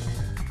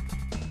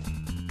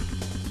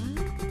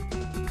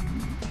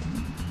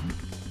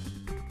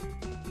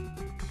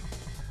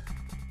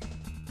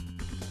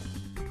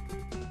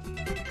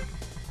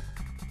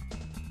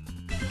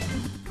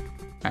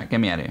 Alright, get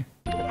me out of here.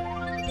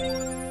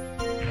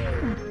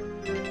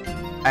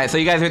 Alright, so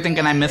you guys are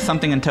thinking I missed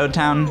something in Toad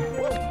Town?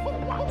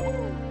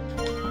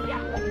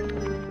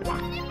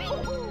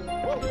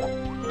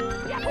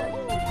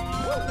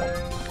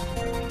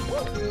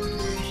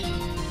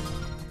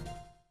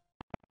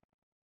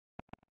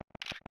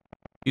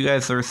 You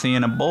guys are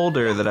seeing a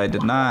boulder that I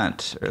did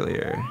not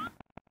earlier.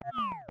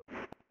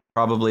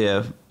 Probably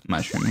a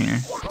mushroom here.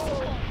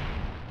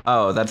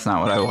 Oh, that's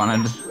not what I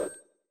wanted.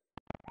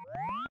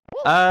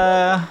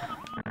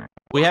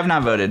 We have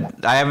not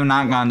voted. I have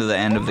not gone to the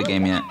end of the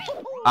game yet.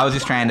 I was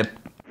just trying to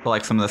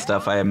collect some of the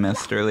stuff I had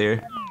missed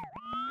earlier.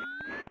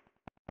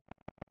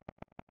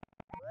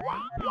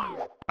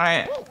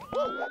 Alright.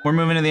 We're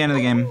moving to the end of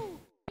the game.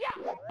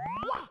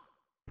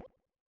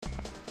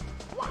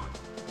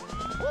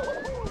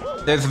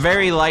 There's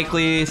very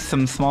likely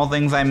some small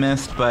things I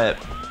missed, but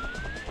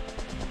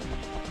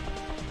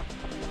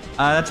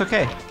that's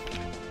okay.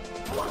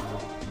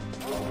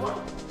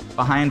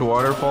 Behind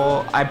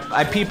waterfall,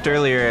 I peeped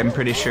earlier, I'm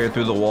pretty sure,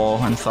 through the wall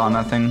and saw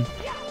nothing.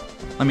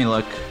 Let me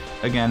look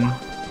again.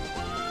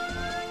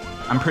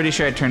 I'm pretty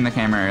sure I turned the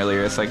camera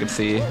earlier so I could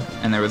see,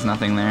 and there was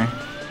nothing there.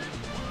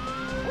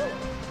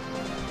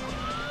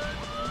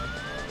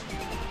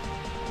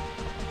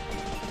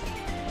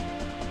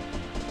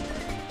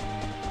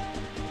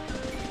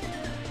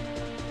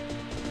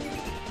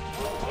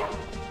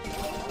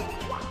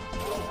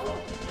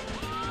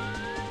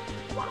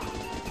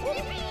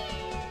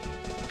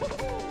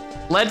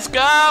 Let's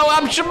go!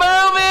 I'm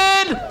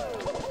moving!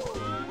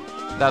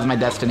 That was my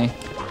destiny.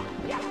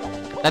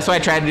 That's why I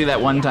tried to do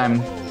that one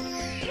time.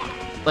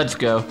 Let's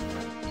go.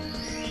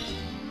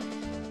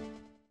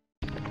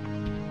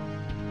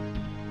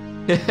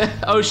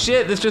 Oh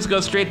shit, this just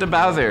goes straight to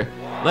Bowser.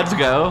 Let's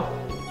go.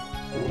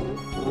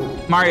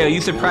 Mario, you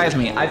surprised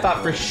me. I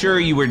thought for sure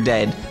you were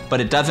dead, but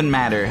it doesn't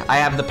matter. I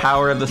have the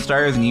power of the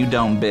stars and you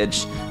don't,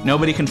 bitch.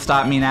 Nobody can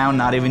stop me now,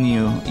 not even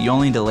you. You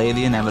only delay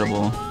the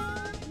inevitable.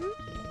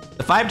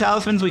 The 5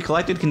 talismans we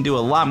collected can do a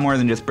lot more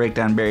than just break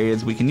down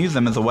barriers. We can use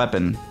them as a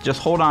weapon. Just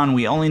hold on,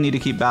 we only need to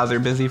keep Bowser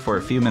busy for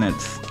a few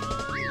minutes.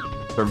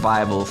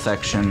 Survival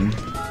section.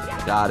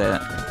 Got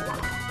it.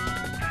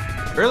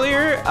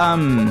 Earlier,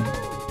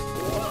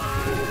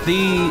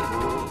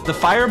 the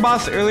fire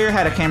boss earlier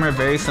had a camera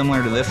very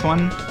similar to this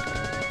one.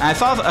 And I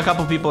saw a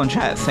couple people in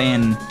chat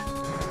saying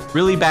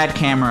really bad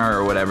camera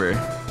or whatever.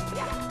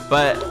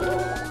 But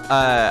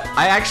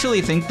I actually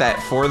think that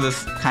for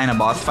this kind of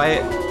boss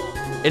fight,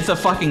 it's a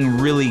fucking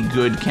really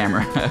good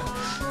camera.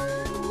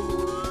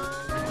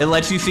 It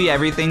lets you see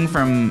everything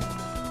from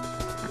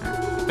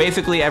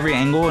basically every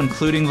angle,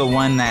 including the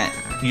one that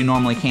you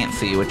normally can't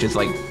see, which is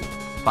like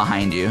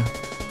behind you.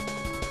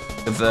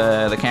 Because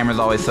the camera's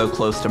always so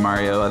close to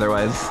Mario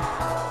otherwise.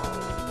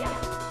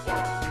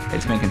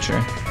 It's making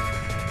sure.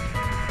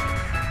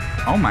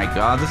 Oh my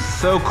god, this is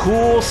so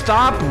cool!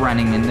 Stop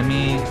running into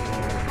me!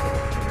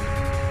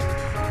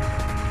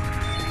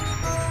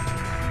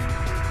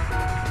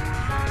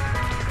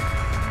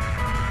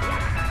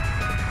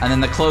 And then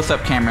the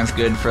close-up camera is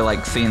good for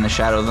like seeing the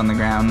shadows on the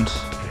ground.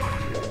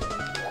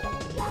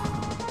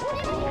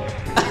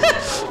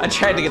 I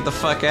tried to get the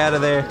fuck out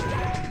of there.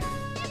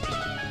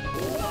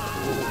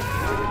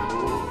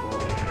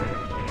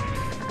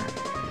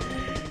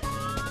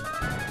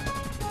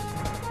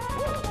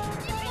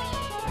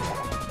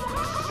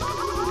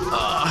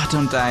 Oh,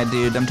 don't die,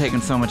 dude. I'm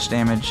taking so much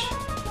damage.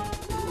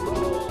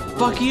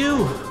 Fuck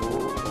you!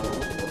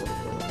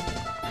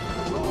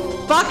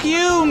 Fuck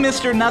you,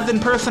 Mr. Nothing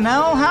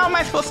Personnel! How am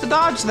I supposed to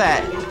dodge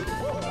that?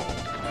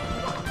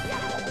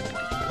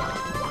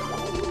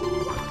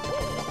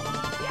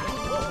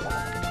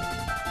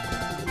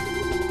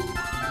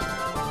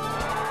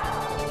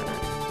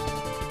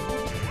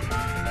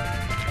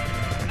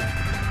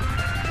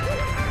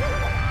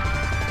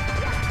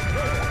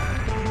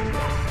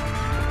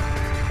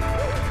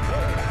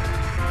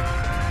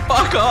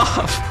 Fuck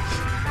off!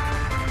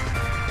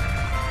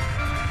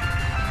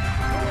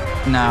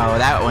 No,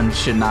 that one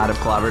should not have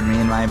clobbered me,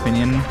 in my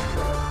opinion.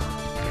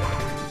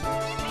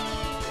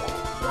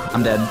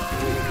 I'm dead.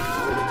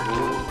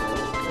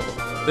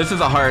 This is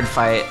a hard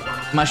fight.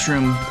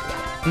 Mushroom.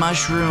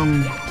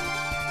 Mushroom.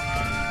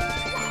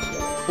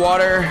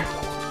 Water.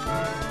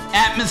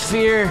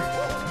 Atmosphere.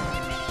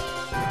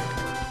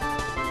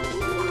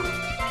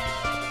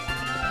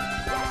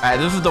 Alright,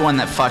 this is the one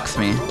that fucks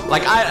me.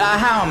 Like,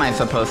 how am I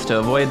supposed to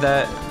avoid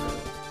that?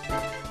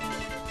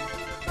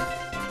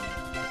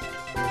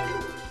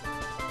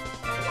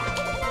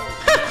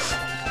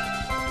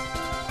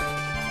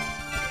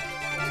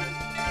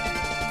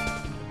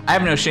 I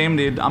have no shame,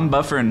 dude. I'm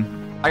buffering.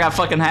 I got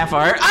fucking half a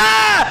heart.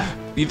 Ah!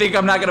 You think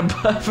I'm not gonna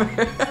buffer?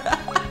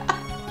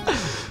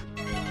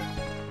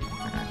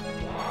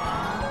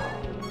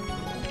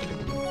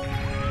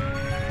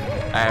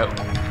 Alright.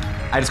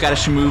 I just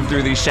gotta move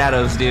through these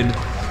shadows, dude.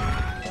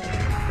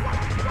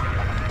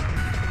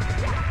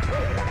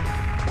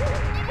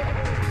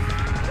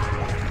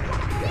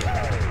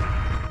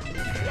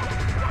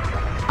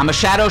 I'm a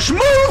shadow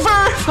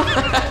schmoover!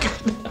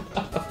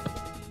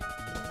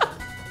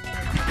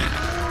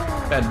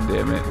 God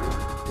damn it.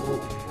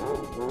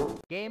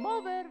 Game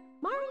over.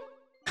 Mario.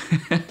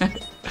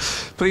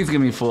 Please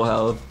give me full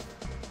health.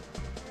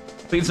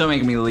 Please don't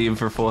make me leave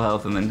for full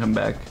health and then come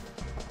back.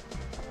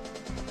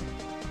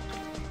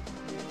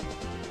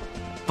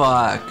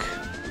 Fuck.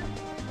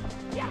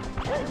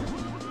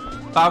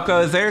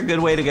 Falco, is there a good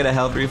way to get a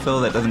health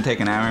refill that doesn't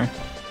take an hour?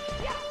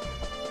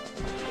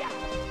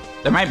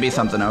 There might be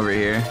something over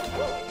here.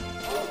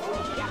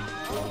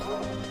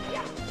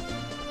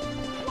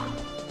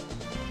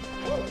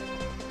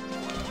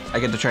 I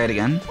get to try it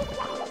again?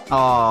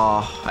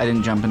 Oh, I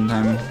didn't jump in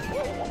time.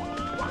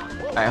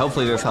 Alright,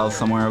 hopefully there's health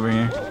somewhere over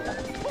here.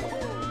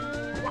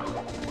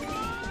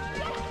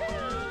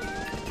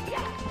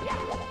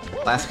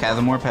 Last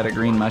Chasmorp had a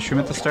green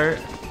mushroom at the start.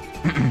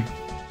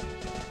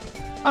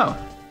 Oh.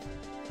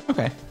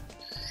 Okay.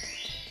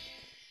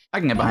 I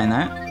can get behind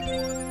that.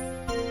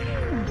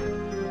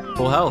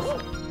 Full health.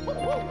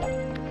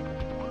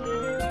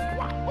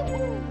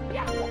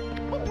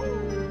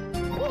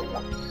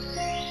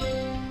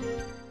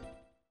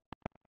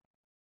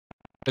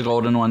 The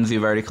golden ones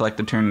you've already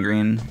collected turn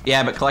green.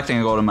 Yeah, but collecting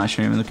a golden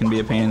mushroom can be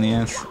a pain in the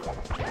ass.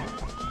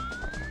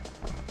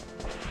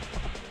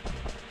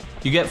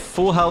 You get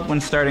full health when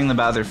starting the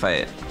Bowser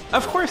fight.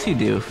 Of course you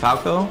do,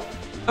 Falco.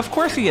 Of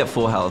course you get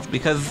full health,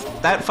 because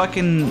that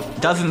fucking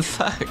doesn't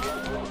suck.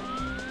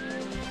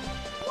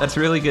 That's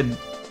really good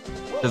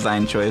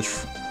design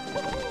choice.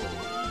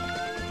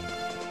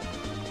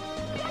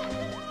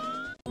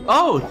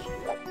 Oh!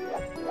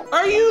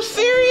 Are you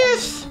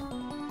serious?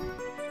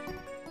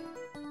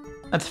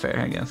 That's fair,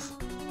 I guess.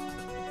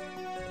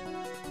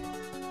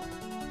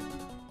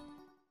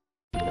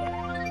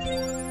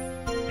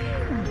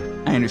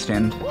 I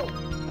understand.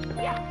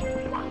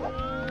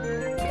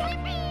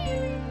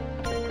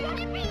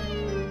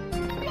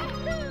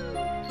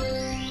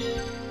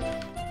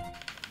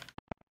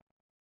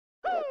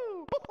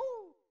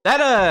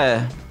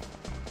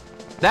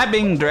 That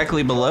being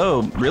directly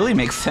below really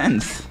makes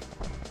sense.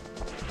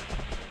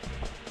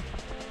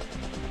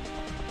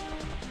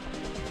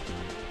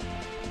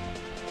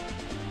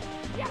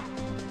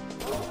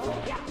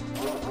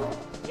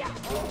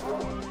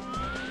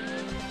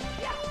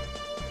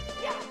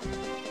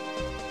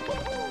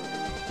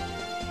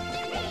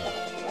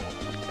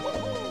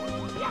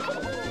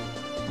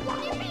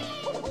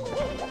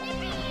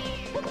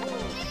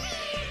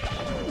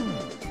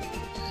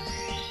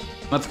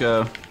 Let's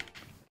go.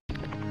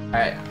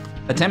 Alright.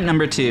 Attempt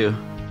number 2.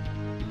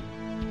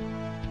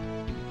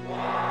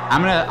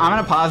 I'm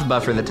gonna pause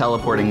buffer the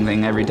teleporting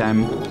thing every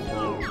time.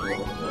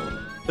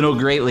 It'll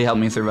greatly help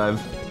me survive.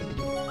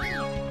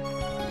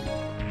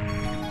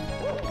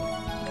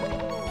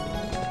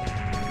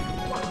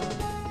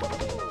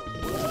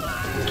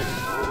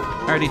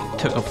 I already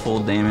took a full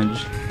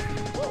damage.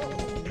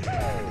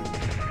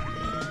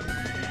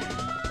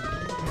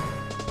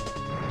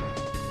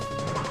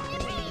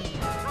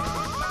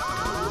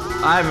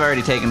 I've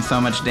already taken so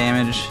much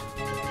damage.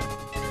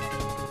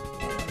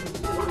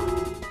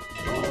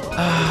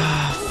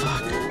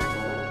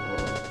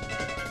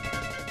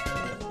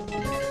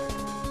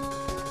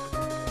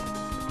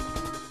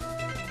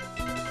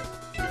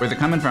 Where's it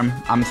coming from?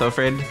 I'm so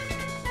afraid.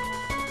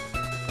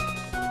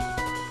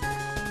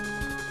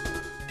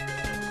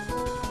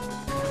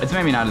 It's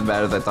maybe not as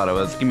bad as I thought it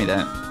was. Give me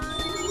that.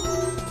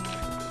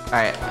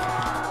 Alright.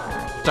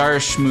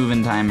 Starsh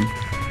moving time.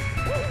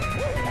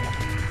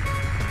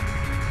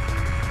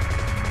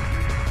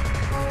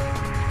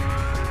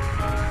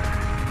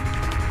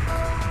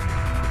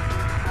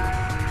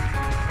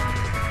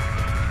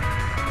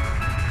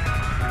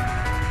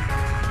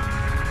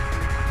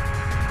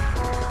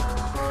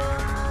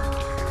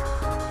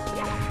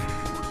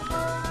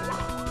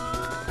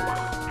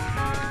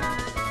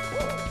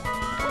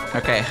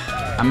 Okay,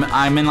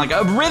 I'm in like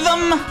a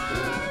rhythm.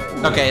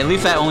 Okay, at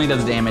least that only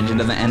does damage and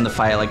doesn't end the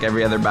fight like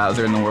every other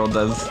Bowser in the world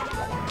does.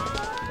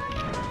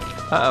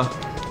 Uh-oh.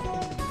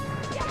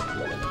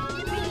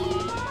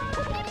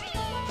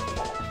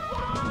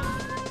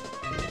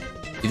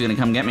 He's gonna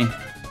come get me.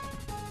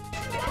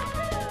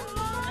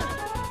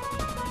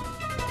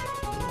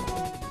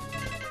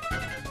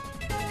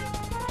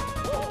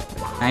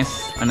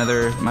 Nice,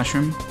 another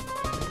mushroom.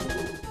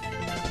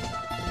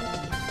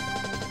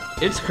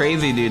 It's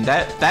crazy, dude.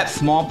 That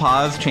small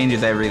pause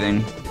changes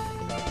everything.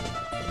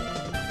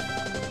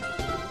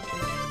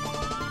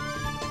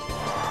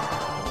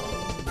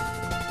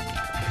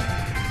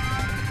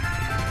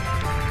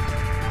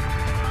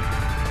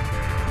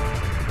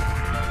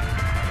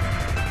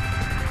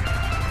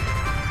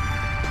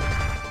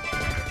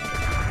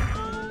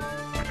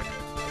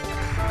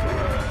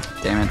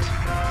 Damn it.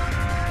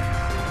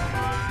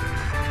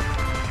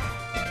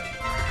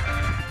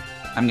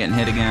 I'm getting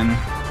hit again.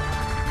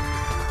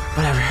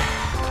 Whatever.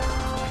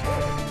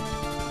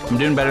 I'm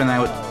doing better than I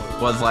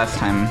was last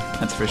time,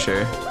 that's for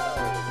sure.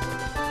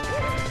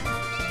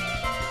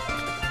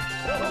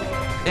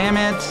 Damn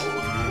it!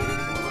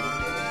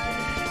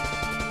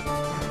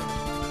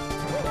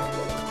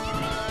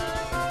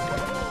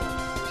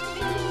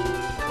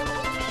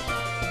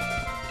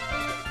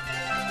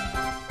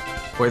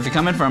 Where's it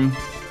coming from?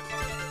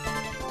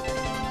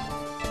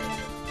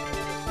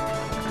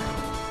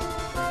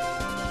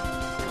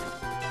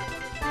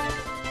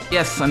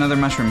 Yes, another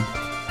mushroom.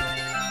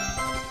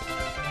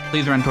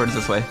 Please run towards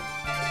this way.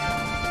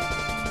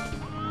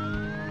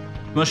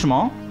 Mush them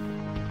all?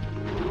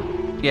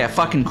 Yeah,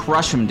 fucking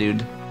crush them,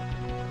 dude.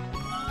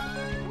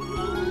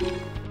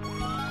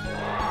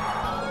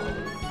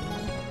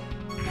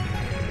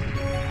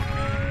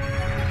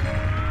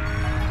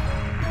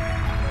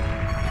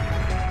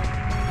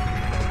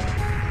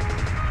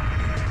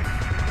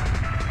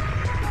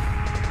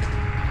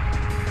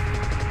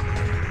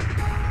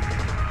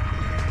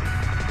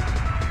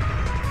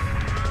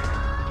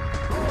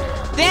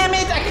 Damn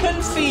it, I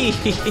couldn't see!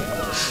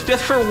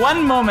 Just for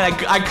one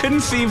moment, I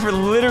couldn't see for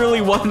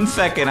literally 1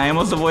 second. I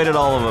almost avoided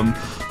all of them.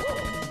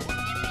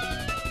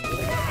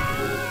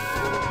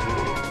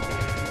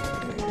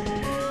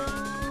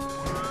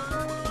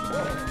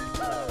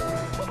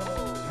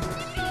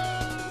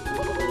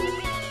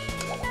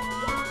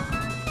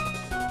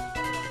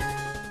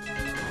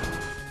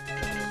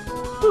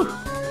 Whew.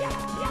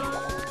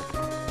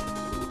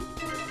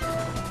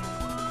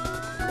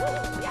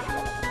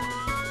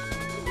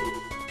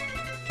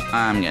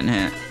 I'm getting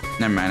hit.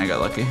 Never mind, I got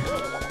lucky.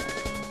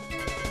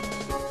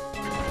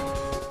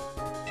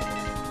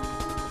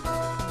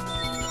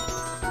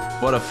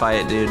 What a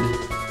fight, dude.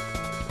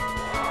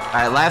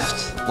 Alright,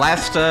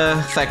 last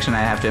section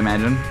I have to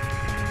imagine.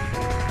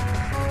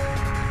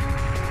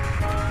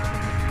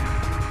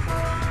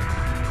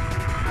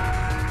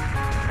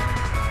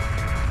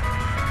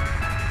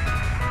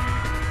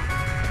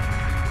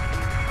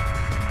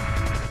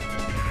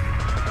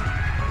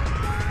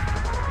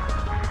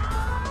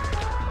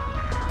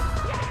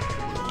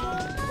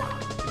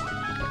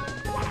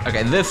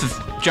 Okay, this is,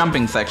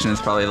 jumping section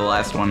is probably the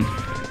last one.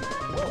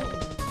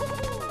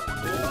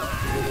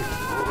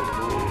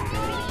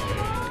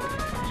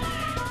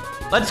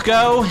 Let's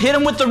go! Hit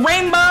him with the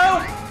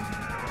rainbow!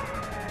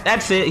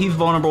 That's it, he's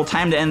vulnerable.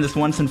 Time to end this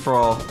once and for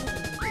all.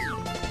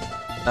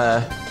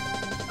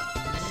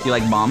 You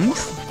like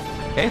bombs?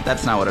 Okay,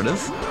 that's not what it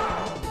is.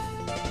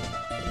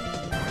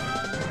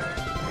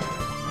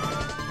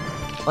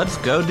 Let's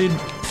go, dude.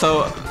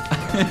 So,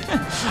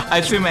 I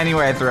assume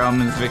anywhere I throw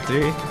him is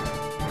victory.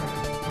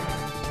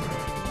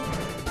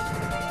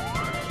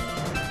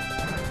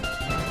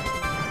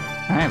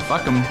 Alright,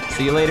 fuck him.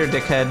 See you later,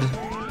 dickhead.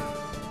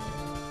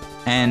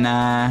 And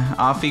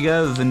off he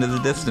goes into the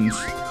distance.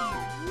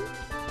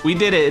 We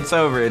did it, it's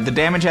over. The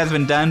damage has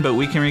been done, but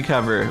we can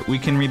recover. We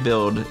can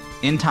rebuild.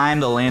 In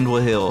time, the land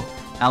will heal.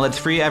 Now let's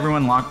free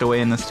everyone locked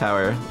away in this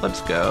tower.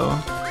 Let's go.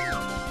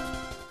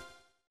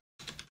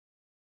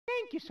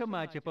 Thank you so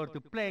much for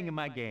playing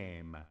my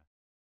game.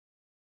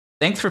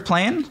 Thanks for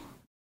playing.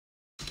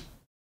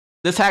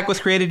 This hack was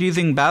created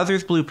using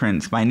Bowser's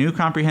Blueprints, my new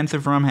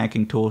comprehensive ROM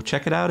hacking tool.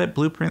 Check it out at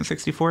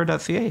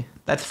blueprint64.ca.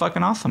 That's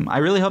fucking awesome. I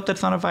really hope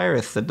that's not a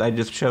virus that I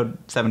just showed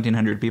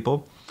 1,700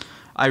 people.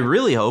 I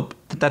really hope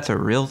that that's a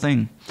real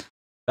thing.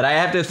 But I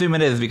have to assume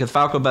it is because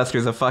falcobuster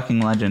is a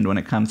fucking legend when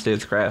it comes to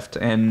his craft.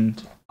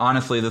 And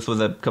honestly, this was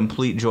a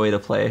complete joy to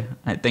play.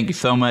 Thank you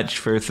so much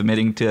for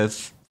submitting to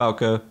us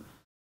Falco.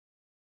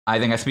 I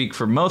think I speak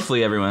for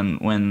mostly everyone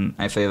when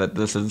I say that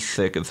this is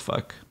sick as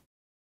fuck.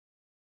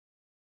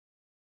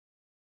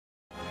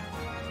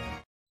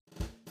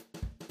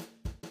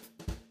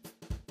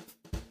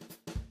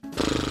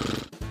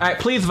 Alright,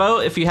 please vote.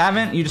 If you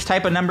haven't, you just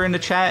type a number into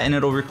chat and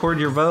it'll record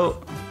your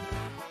vote.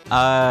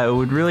 I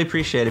would really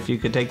appreciate if you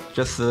could take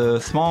just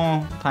a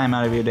small time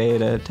out of your day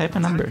to type a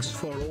number. Thanks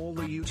for all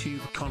the YouTube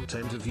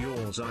content of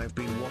yours I've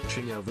been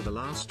watching over the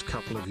last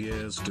couple of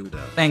years,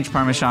 Duda. Thanks,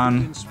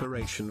 Parmesan.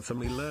 Inspiration for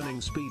me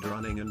learning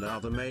speedrunning and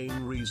are the main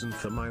reason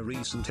for my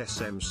recent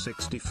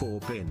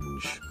SM64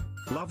 binge.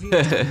 Love you,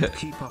 dude.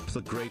 Keep up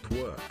the great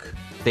work.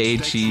 Stay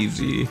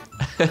cheesy.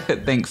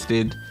 Thanks,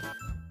 dude.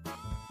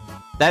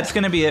 That's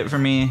gonna be it for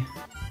me.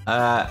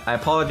 I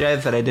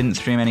apologize that I didn't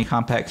stream any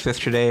compacts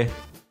yesterday,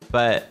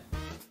 but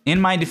in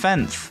my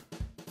defense,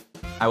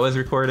 I was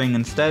recording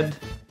instead.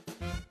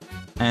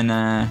 And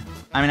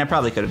I mean, I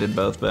probably could have did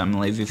both, but I'm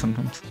lazy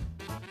sometimes.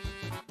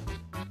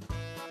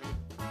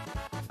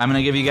 I'm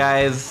gonna give you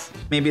guys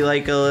maybe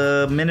like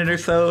a minute or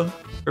so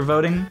for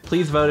voting.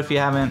 Please vote if you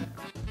haven't.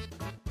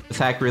 This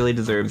hack really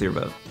deserves your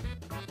vote.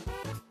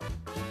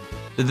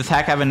 Did this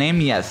hack have a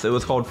name? Yes, it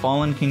was called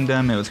Fallen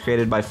Kingdom. It was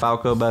created by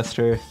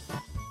falcobuster.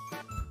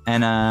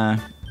 And I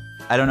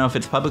don't know if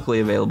it's publicly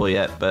available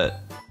yet,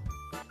 but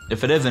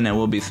if it isn't, it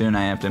will be soon,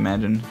 I have to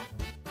imagine.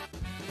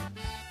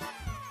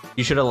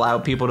 You should allow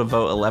people to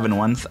vote 11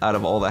 once out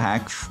of all the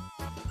hacks.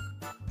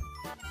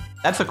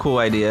 That's a cool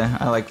idea.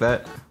 I like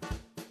that.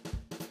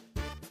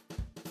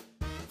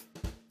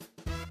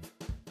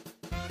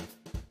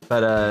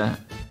 But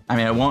I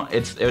mean, it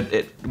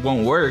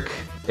won't work.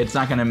 It's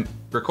not gonna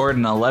record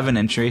an 11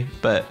 entry,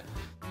 but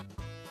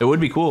it would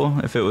be cool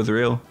if it was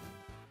real.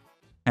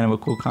 Kind of a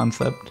cool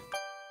concept.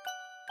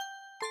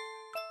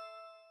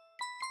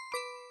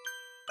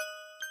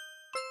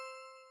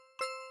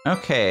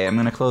 Okay, I'm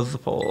gonna close the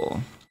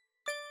poll.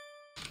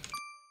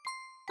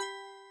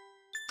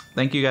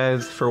 Thank you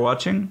guys for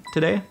watching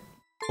today.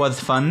 It was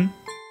fun.